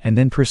 and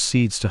then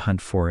proceeds to hunt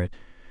for it,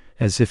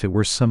 as if it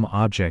were some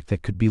object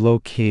that could be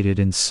located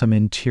in some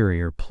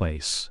interior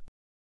place.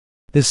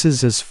 This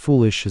is as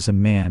foolish as a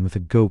man with a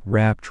goat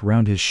wrapped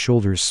round his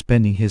shoulders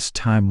spending his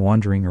time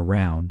wandering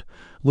around,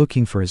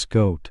 looking for his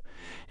goat,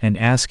 and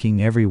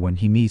asking everyone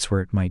he meets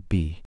where it might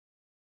be.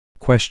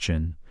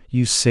 Question: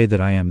 you say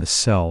that I am the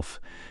self,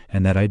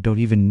 and that I don't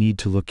even need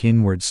to look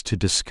inwards to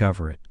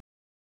discover it.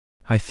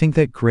 I think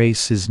that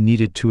grace is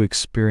needed to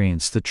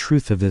experience the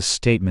truth of this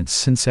statement,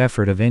 since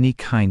effort of any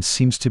kind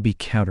seems to be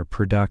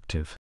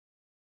counterproductive.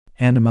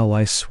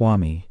 Annamalai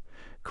Swami: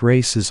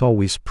 grace is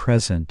always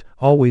present,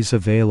 always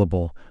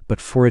available, but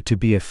for it to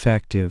be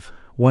effective,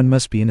 one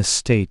must be in a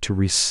state to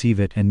receive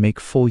it and make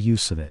full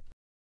use of it.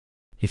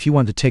 If you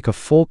want to take a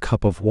full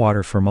cup of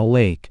water from a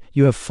lake,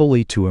 you have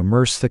fully to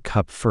immerse the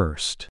cup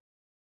first.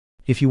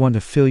 If you want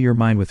to fill your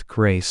mind with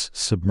grace,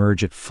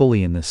 submerge it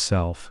fully in the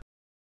self.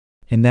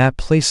 In that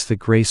place the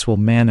grace will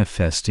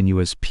manifest in you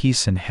as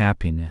peace and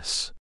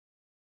happiness.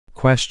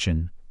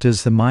 Question: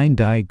 does the mind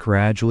die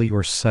gradually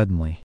or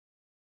suddenly?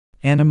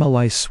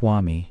 Annamalai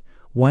Swami: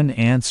 one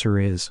answer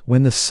is,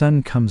 when the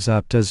sun comes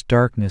up, does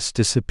darkness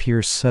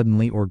disappear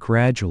suddenly or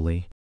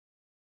gradually?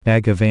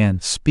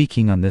 Bhagavan,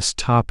 speaking on this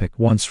topic,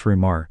 once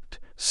remarked,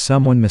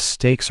 someone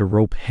mistakes a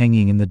rope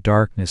hanging in the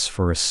darkness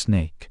for a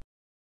snake.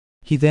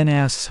 He then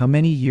asks how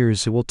many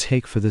years it will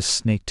take for the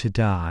snake to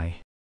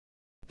die.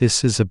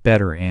 This is a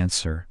better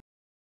answer.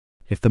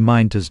 If the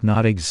mind does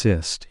not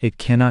exist, it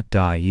cannot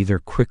die either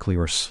quickly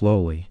or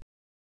slowly.